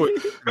do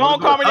it? Don't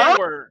call me the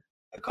N-word.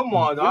 Come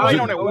on, wait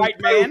on it, white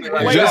man.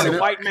 Wait on it,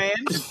 white man.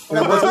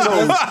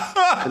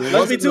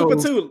 Let's be 2 for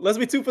 2. Let's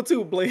be 2 for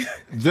 2, Blaze.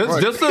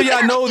 Just so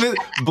y'all know that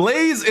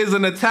Blaze is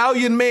an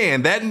Italian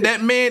man.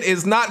 That man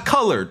is not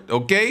colored.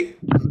 Okay.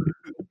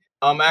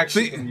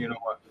 Actually, you know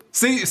what?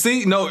 See,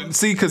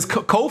 because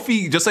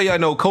Kofi, just so y'all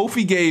know,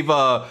 Kofi gave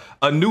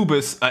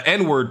Anubis an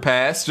N-word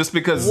pass just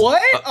because. What?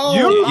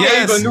 You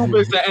gave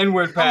Anubis an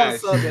N-word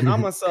pass.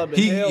 I'm a sub.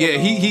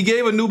 He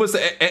gave Anubis,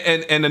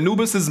 and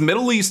Anubis is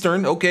Middle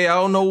Eastern. Okay, I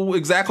don't know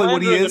exactly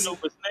what he is.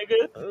 Anubis,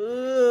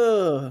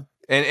 nigga.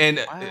 And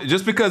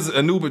just because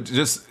Anubis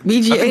just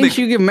BG, ain't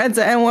you give Mets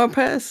an N-word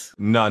pass?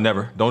 No,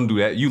 never. Don't do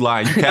that. You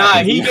lying. You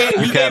capping. He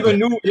gave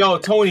Anubis. Yo,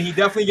 Tony, he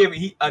definitely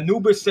gave.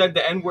 Anubis said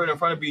the N-word in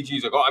front of BG.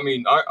 He's like, oh, I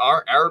mean,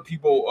 our Arab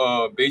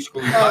people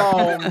basically.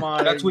 Oh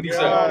my! That's what he said.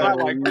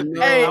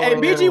 Hey,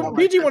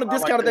 BG want to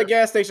discount at that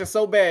gas station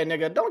so bad,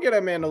 nigga. Don't get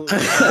that man.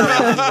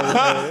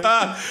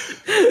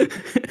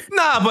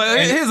 Nah, but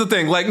here's the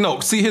thing. Like, no.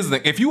 See, here's the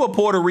thing. If you a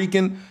Puerto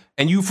Rican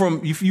and you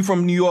from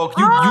New York,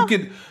 you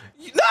could.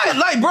 Nah,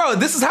 like, bro,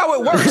 this is how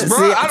it works, bro.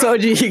 See, I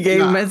told you he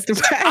gave Mets the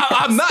pass.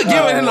 I'm not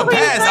giving him a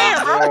pass.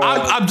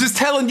 I'm just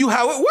telling you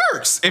how it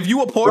works. If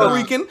you a Puerto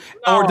Rican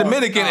or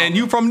Dominican and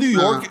you from New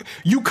York,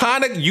 it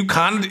kind of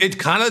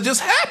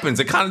just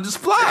happens. It kind of just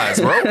flies,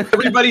 bro.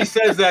 Everybody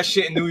says that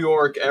shit in New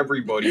York.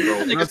 Everybody,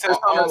 bro.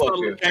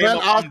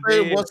 I'll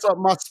say, what's up,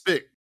 my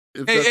spick?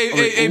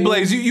 Hey,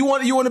 Blaze, you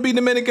want to be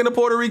Dominican or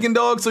Puerto Rican,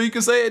 dog, so you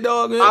can say it,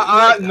 dog?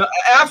 No,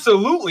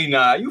 absolutely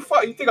not. You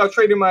think I'll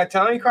trade in my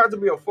Italian card to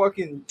be a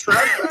fucking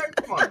trash bag?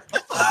 Come on.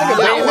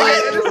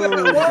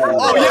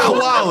 Oh, yeah,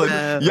 wildin'.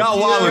 Y'all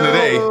wildin'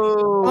 today.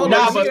 Hold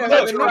Nah, on, but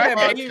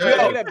you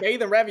look, that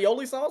bathe in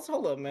ravioli sauce?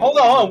 Hold up, man. Hold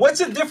on. What's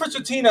the difference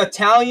between an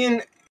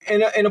Italian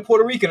and a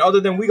Puerto Rican, other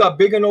than we got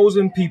bigger nose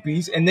and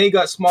peepees, and they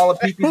got smaller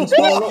peepees and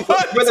smaller nose?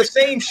 We're the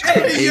same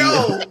shit.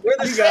 Yo, we're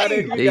the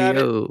same.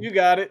 You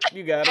got it.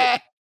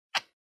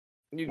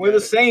 We're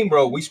the same,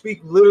 bro. We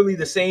speak literally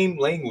the same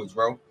language,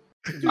 bro.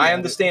 I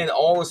understand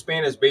all of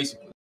Spanish,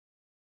 basically.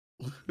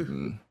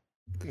 You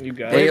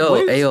got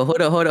it. Hey, yo,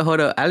 hold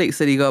up. Alex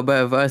said he got a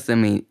better verse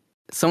than me.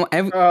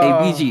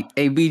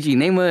 BG,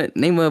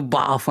 name a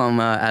bar from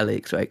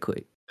Alex right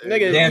quick.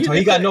 Nigga, damn, so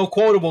he got no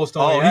quotables,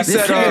 Tony. Oh, he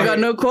said, got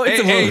no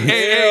quotables.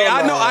 Hey,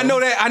 I know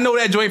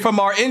that joint from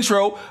our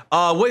intro.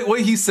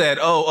 What he said?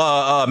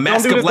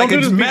 Mask up like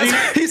a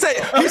mask.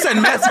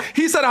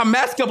 He said I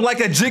mask up like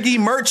a Jiggy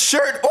merch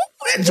shirt. Oh,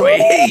 that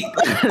joint heat.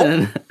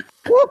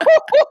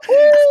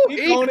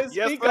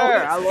 Yes,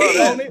 sir. I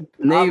love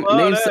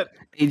that.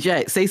 Hey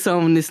Jack, say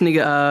something this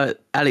nigga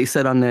Alex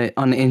said on the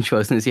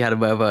intro since he had a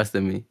better verse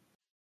than me.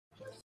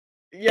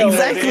 Yo,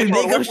 exactly,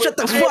 nigga. Shut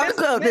the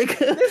fuck up,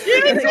 nigga.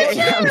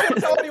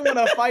 Tony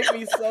wanna fight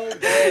me so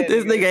bad.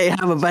 This nigga ain't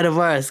have a better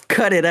verse.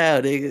 Cut it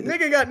out, nigga.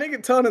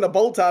 Nigga tongue in a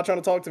bow tie trying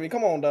to talk to me.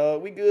 Come on,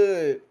 dog. We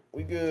good.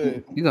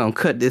 You gonna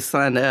cut this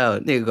sign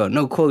out? Nigga got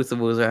no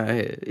quotables around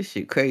here. This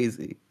shit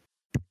crazy.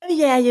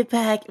 Yeah, you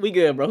pack. We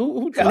good, bro.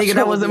 Who nigga,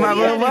 that wasn't my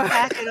real verse.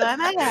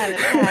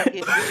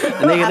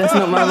 Nigga, that's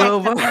not my real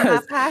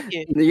verse.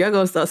 Y'all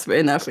gonna start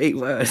spitting that fake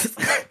verse.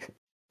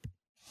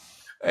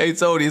 Hey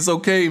Tony, it's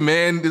okay,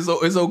 man. It's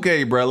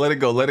okay, bro. Let it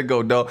go,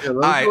 dog. Yeah, all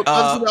right,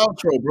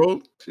 outro,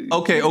 bro.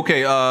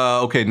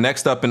 Okay.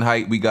 Next up in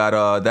height, we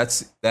got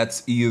that's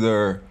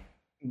probably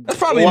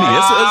me.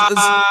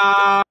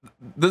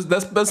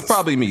 That's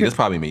probably me. That's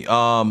probably me.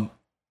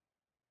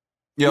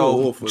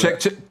 Yo,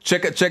 check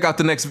out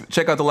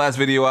the last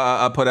video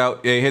I put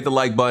out. Yeah, hit the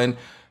like button.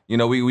 You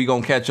know, we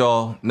gonna catch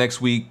y'all next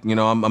week. You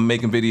know, I'm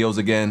making videos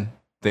again.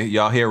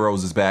 Y'all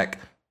heroes is back.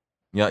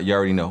 Yeah, you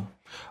already know.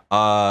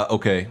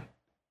 Okay.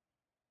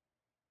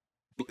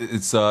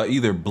 It's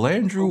either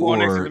Blandrew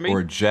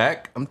or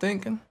Jack, I'm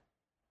thinking.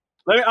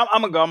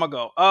 I'm gonna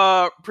go.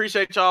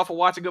 Appreciate y'all for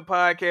watching Good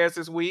Podcast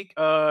this week.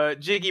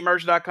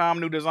 JiggyMerch.com,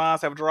 new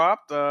designs have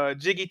dropped.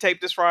 Jiggy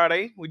tape this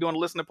Friday. We're doing a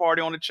listening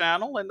party on the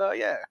channel, and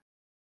yeah.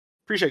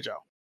 Appreciate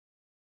y'all.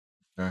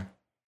 All right.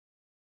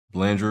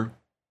 Blandrew.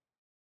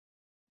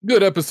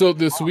 Good episode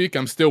this week.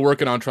 I'm still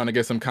working on trying to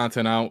get some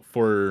content out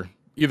for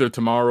either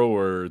tomorrow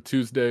or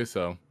Tuesday,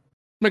 so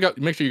make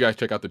sure you guys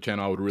check out the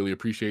channel. I would really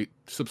appreciate.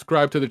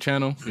 Subscribe to the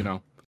channel, you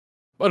know.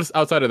 But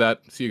outside of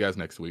that, see you guys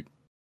next week.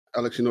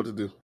 Alex, you know what to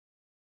do.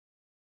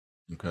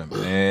 Okay.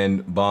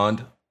 And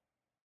Bond.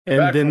 And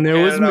back then there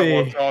was me.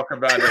 We'll talk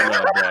about it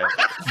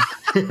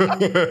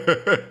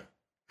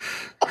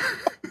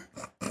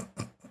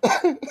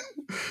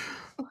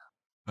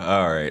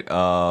all right.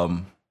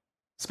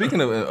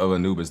 Speaking of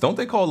Anubis, don't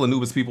they call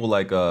Anubis people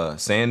like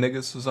sand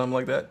niggas or something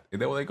like that? Is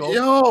that what they call?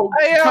 Yo,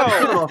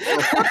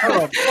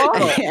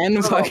 and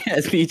the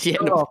podcast PG.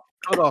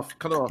 Cut off.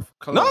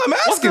 No, I'm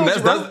asking.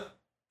 I'm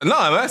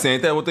asking.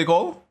 Ain't that what they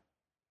call them?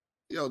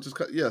 Yo, just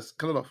cut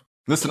it off.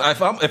 Listen,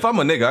 if I'm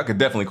a nigga, I could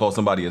definitely call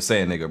somebody a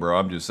sand nigga, bro.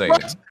 I'm just saying.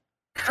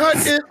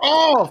 Cut it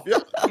off.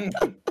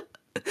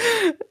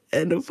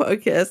 And the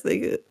podcast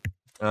nigga.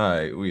 All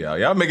right, we out.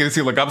 Y'all making it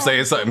seem like I'm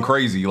saying something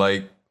crazy,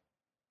 like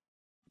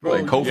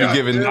Kofi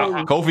giving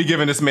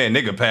this man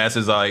nigga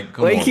passes. Like,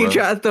 come on, keep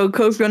trying to throw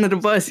Kofi under the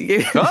bus.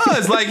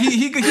 Cause like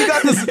he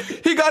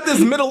got this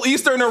Middle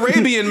Eastern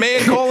Arabian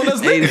man calling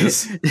us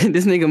niggas.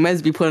 This nigga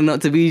Mez be putting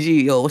up to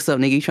BG. Yo, what's up,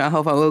 nigga? You trying to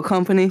help our little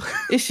company?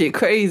 This shit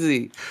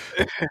crazy.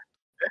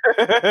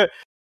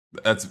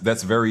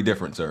 That's very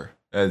different, sir.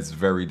 That's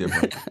very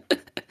different.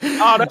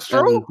 Oh, that's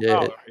true. Oh,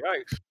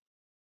 yikes.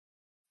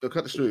 So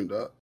cut the stream,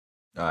 dog.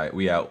 All right,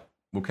 we out.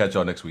 We'll catch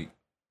y'all next week.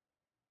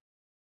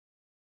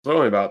 It's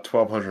only about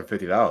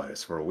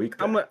 $1,250 for a week.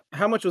 How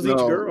much was each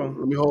girl?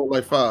 Let me hold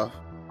like 5.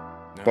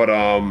 But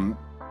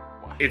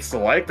it's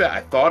like that.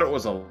 I thought it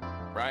was a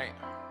right.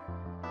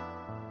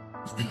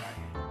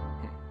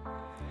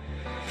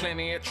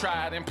 Plenty of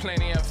tried and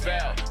plenty of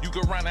failed. You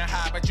can run and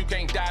hide, but you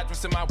can't dodge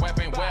what's in my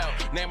weapon well.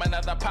 Name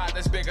another pot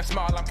that's big or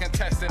small, I'm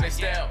contesting it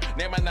still.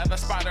 Name another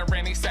spot or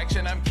any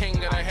section, I'm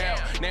king of the hill.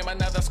 Name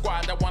another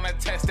squad that wanna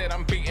test it,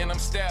 I'm beating them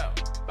still.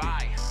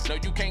 Bye. No,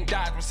 you can't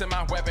dodge what's in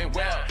my weapon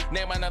well.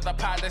 Name another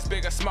pot that's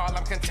big or small,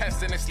 I'm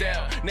contesting it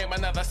still. Name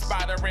another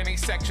spot or any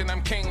section,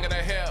 I'm king of the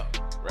hill.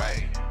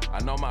 Right.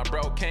 I know my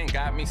bro king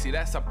got me. See,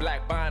 that's a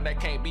black bond that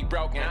can't be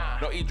broken.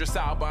 No Idris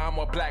Elba, I'm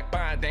a black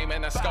bond. Dame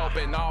in a scope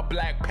and all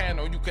black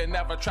panel. You can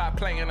never try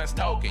playing us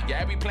token.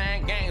 Yeah, we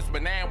playing games,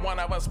 but now one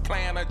of us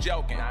playing or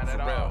joking. Not at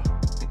all.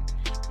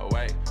 Oh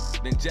wait.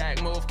 Then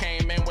Jack Move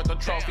came in with the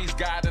trophies,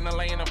 God in a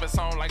lane of its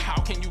own. Like,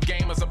 how can you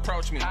gamers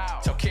approach me?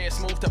 Tell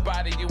kids move to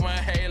body you in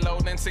Halo,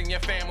 then send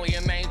your family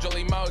an angel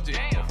emoji.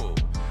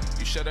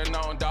 You should've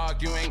known,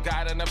 dog, you ain't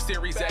got enough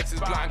Series X's.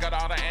 Blind got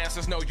all the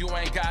answers, no, you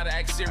ain't gotta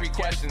ask Siri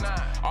questions.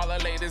 All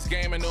the latest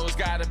gaming news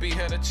gotta be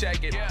here to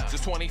check it.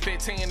 Since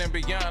 2015 and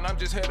beyond, I'm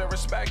just here to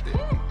respect it.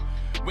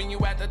 When you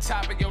at the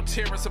top of your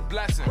tier, it's a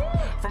blessing.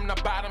 From the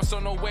bottom, so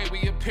no way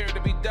we appear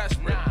to be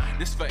desperate.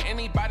 This for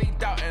anybody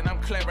doubting,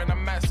 I'm clearing a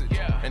message.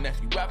 And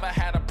if you ever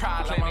had a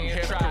problem, I'm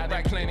here to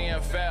correct. Plenty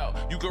and fail.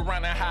 You can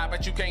run and hide,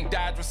 but you can't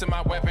dodge what's in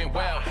my weapon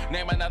well.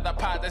 Name another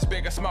pod that's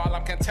big or small,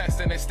 I'm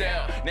contesting it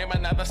still. Name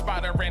another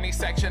spot or any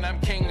section, I'm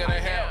king of the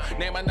hill.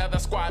 Name another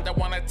squad that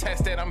wanna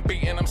test it, I'm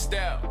beating them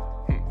still.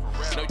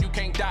 No, you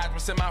can't dodge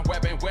what's in my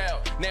weapon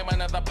well. Name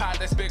another pod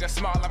that's big or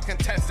small, I'm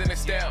contesting it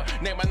still.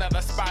 Name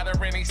another spot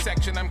or any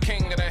section, I'm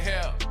king of the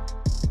hill.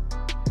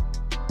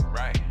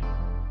 Right.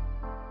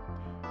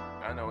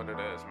 I know what it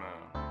is,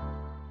 man.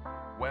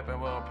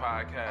 Weapon Well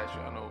Podcast,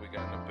 y'all know what we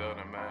got in the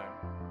building, man.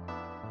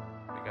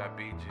 We got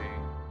BG.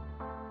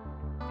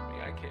 We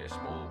got Kid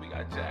Smooth, we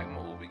got Jack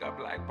Move, we got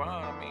Black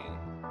Bond, I mean.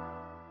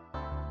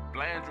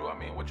 Blandrew, I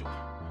mean, what you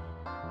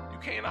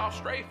can't off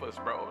strafe us,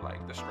 bro.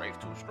 Like, the strafe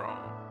too strong.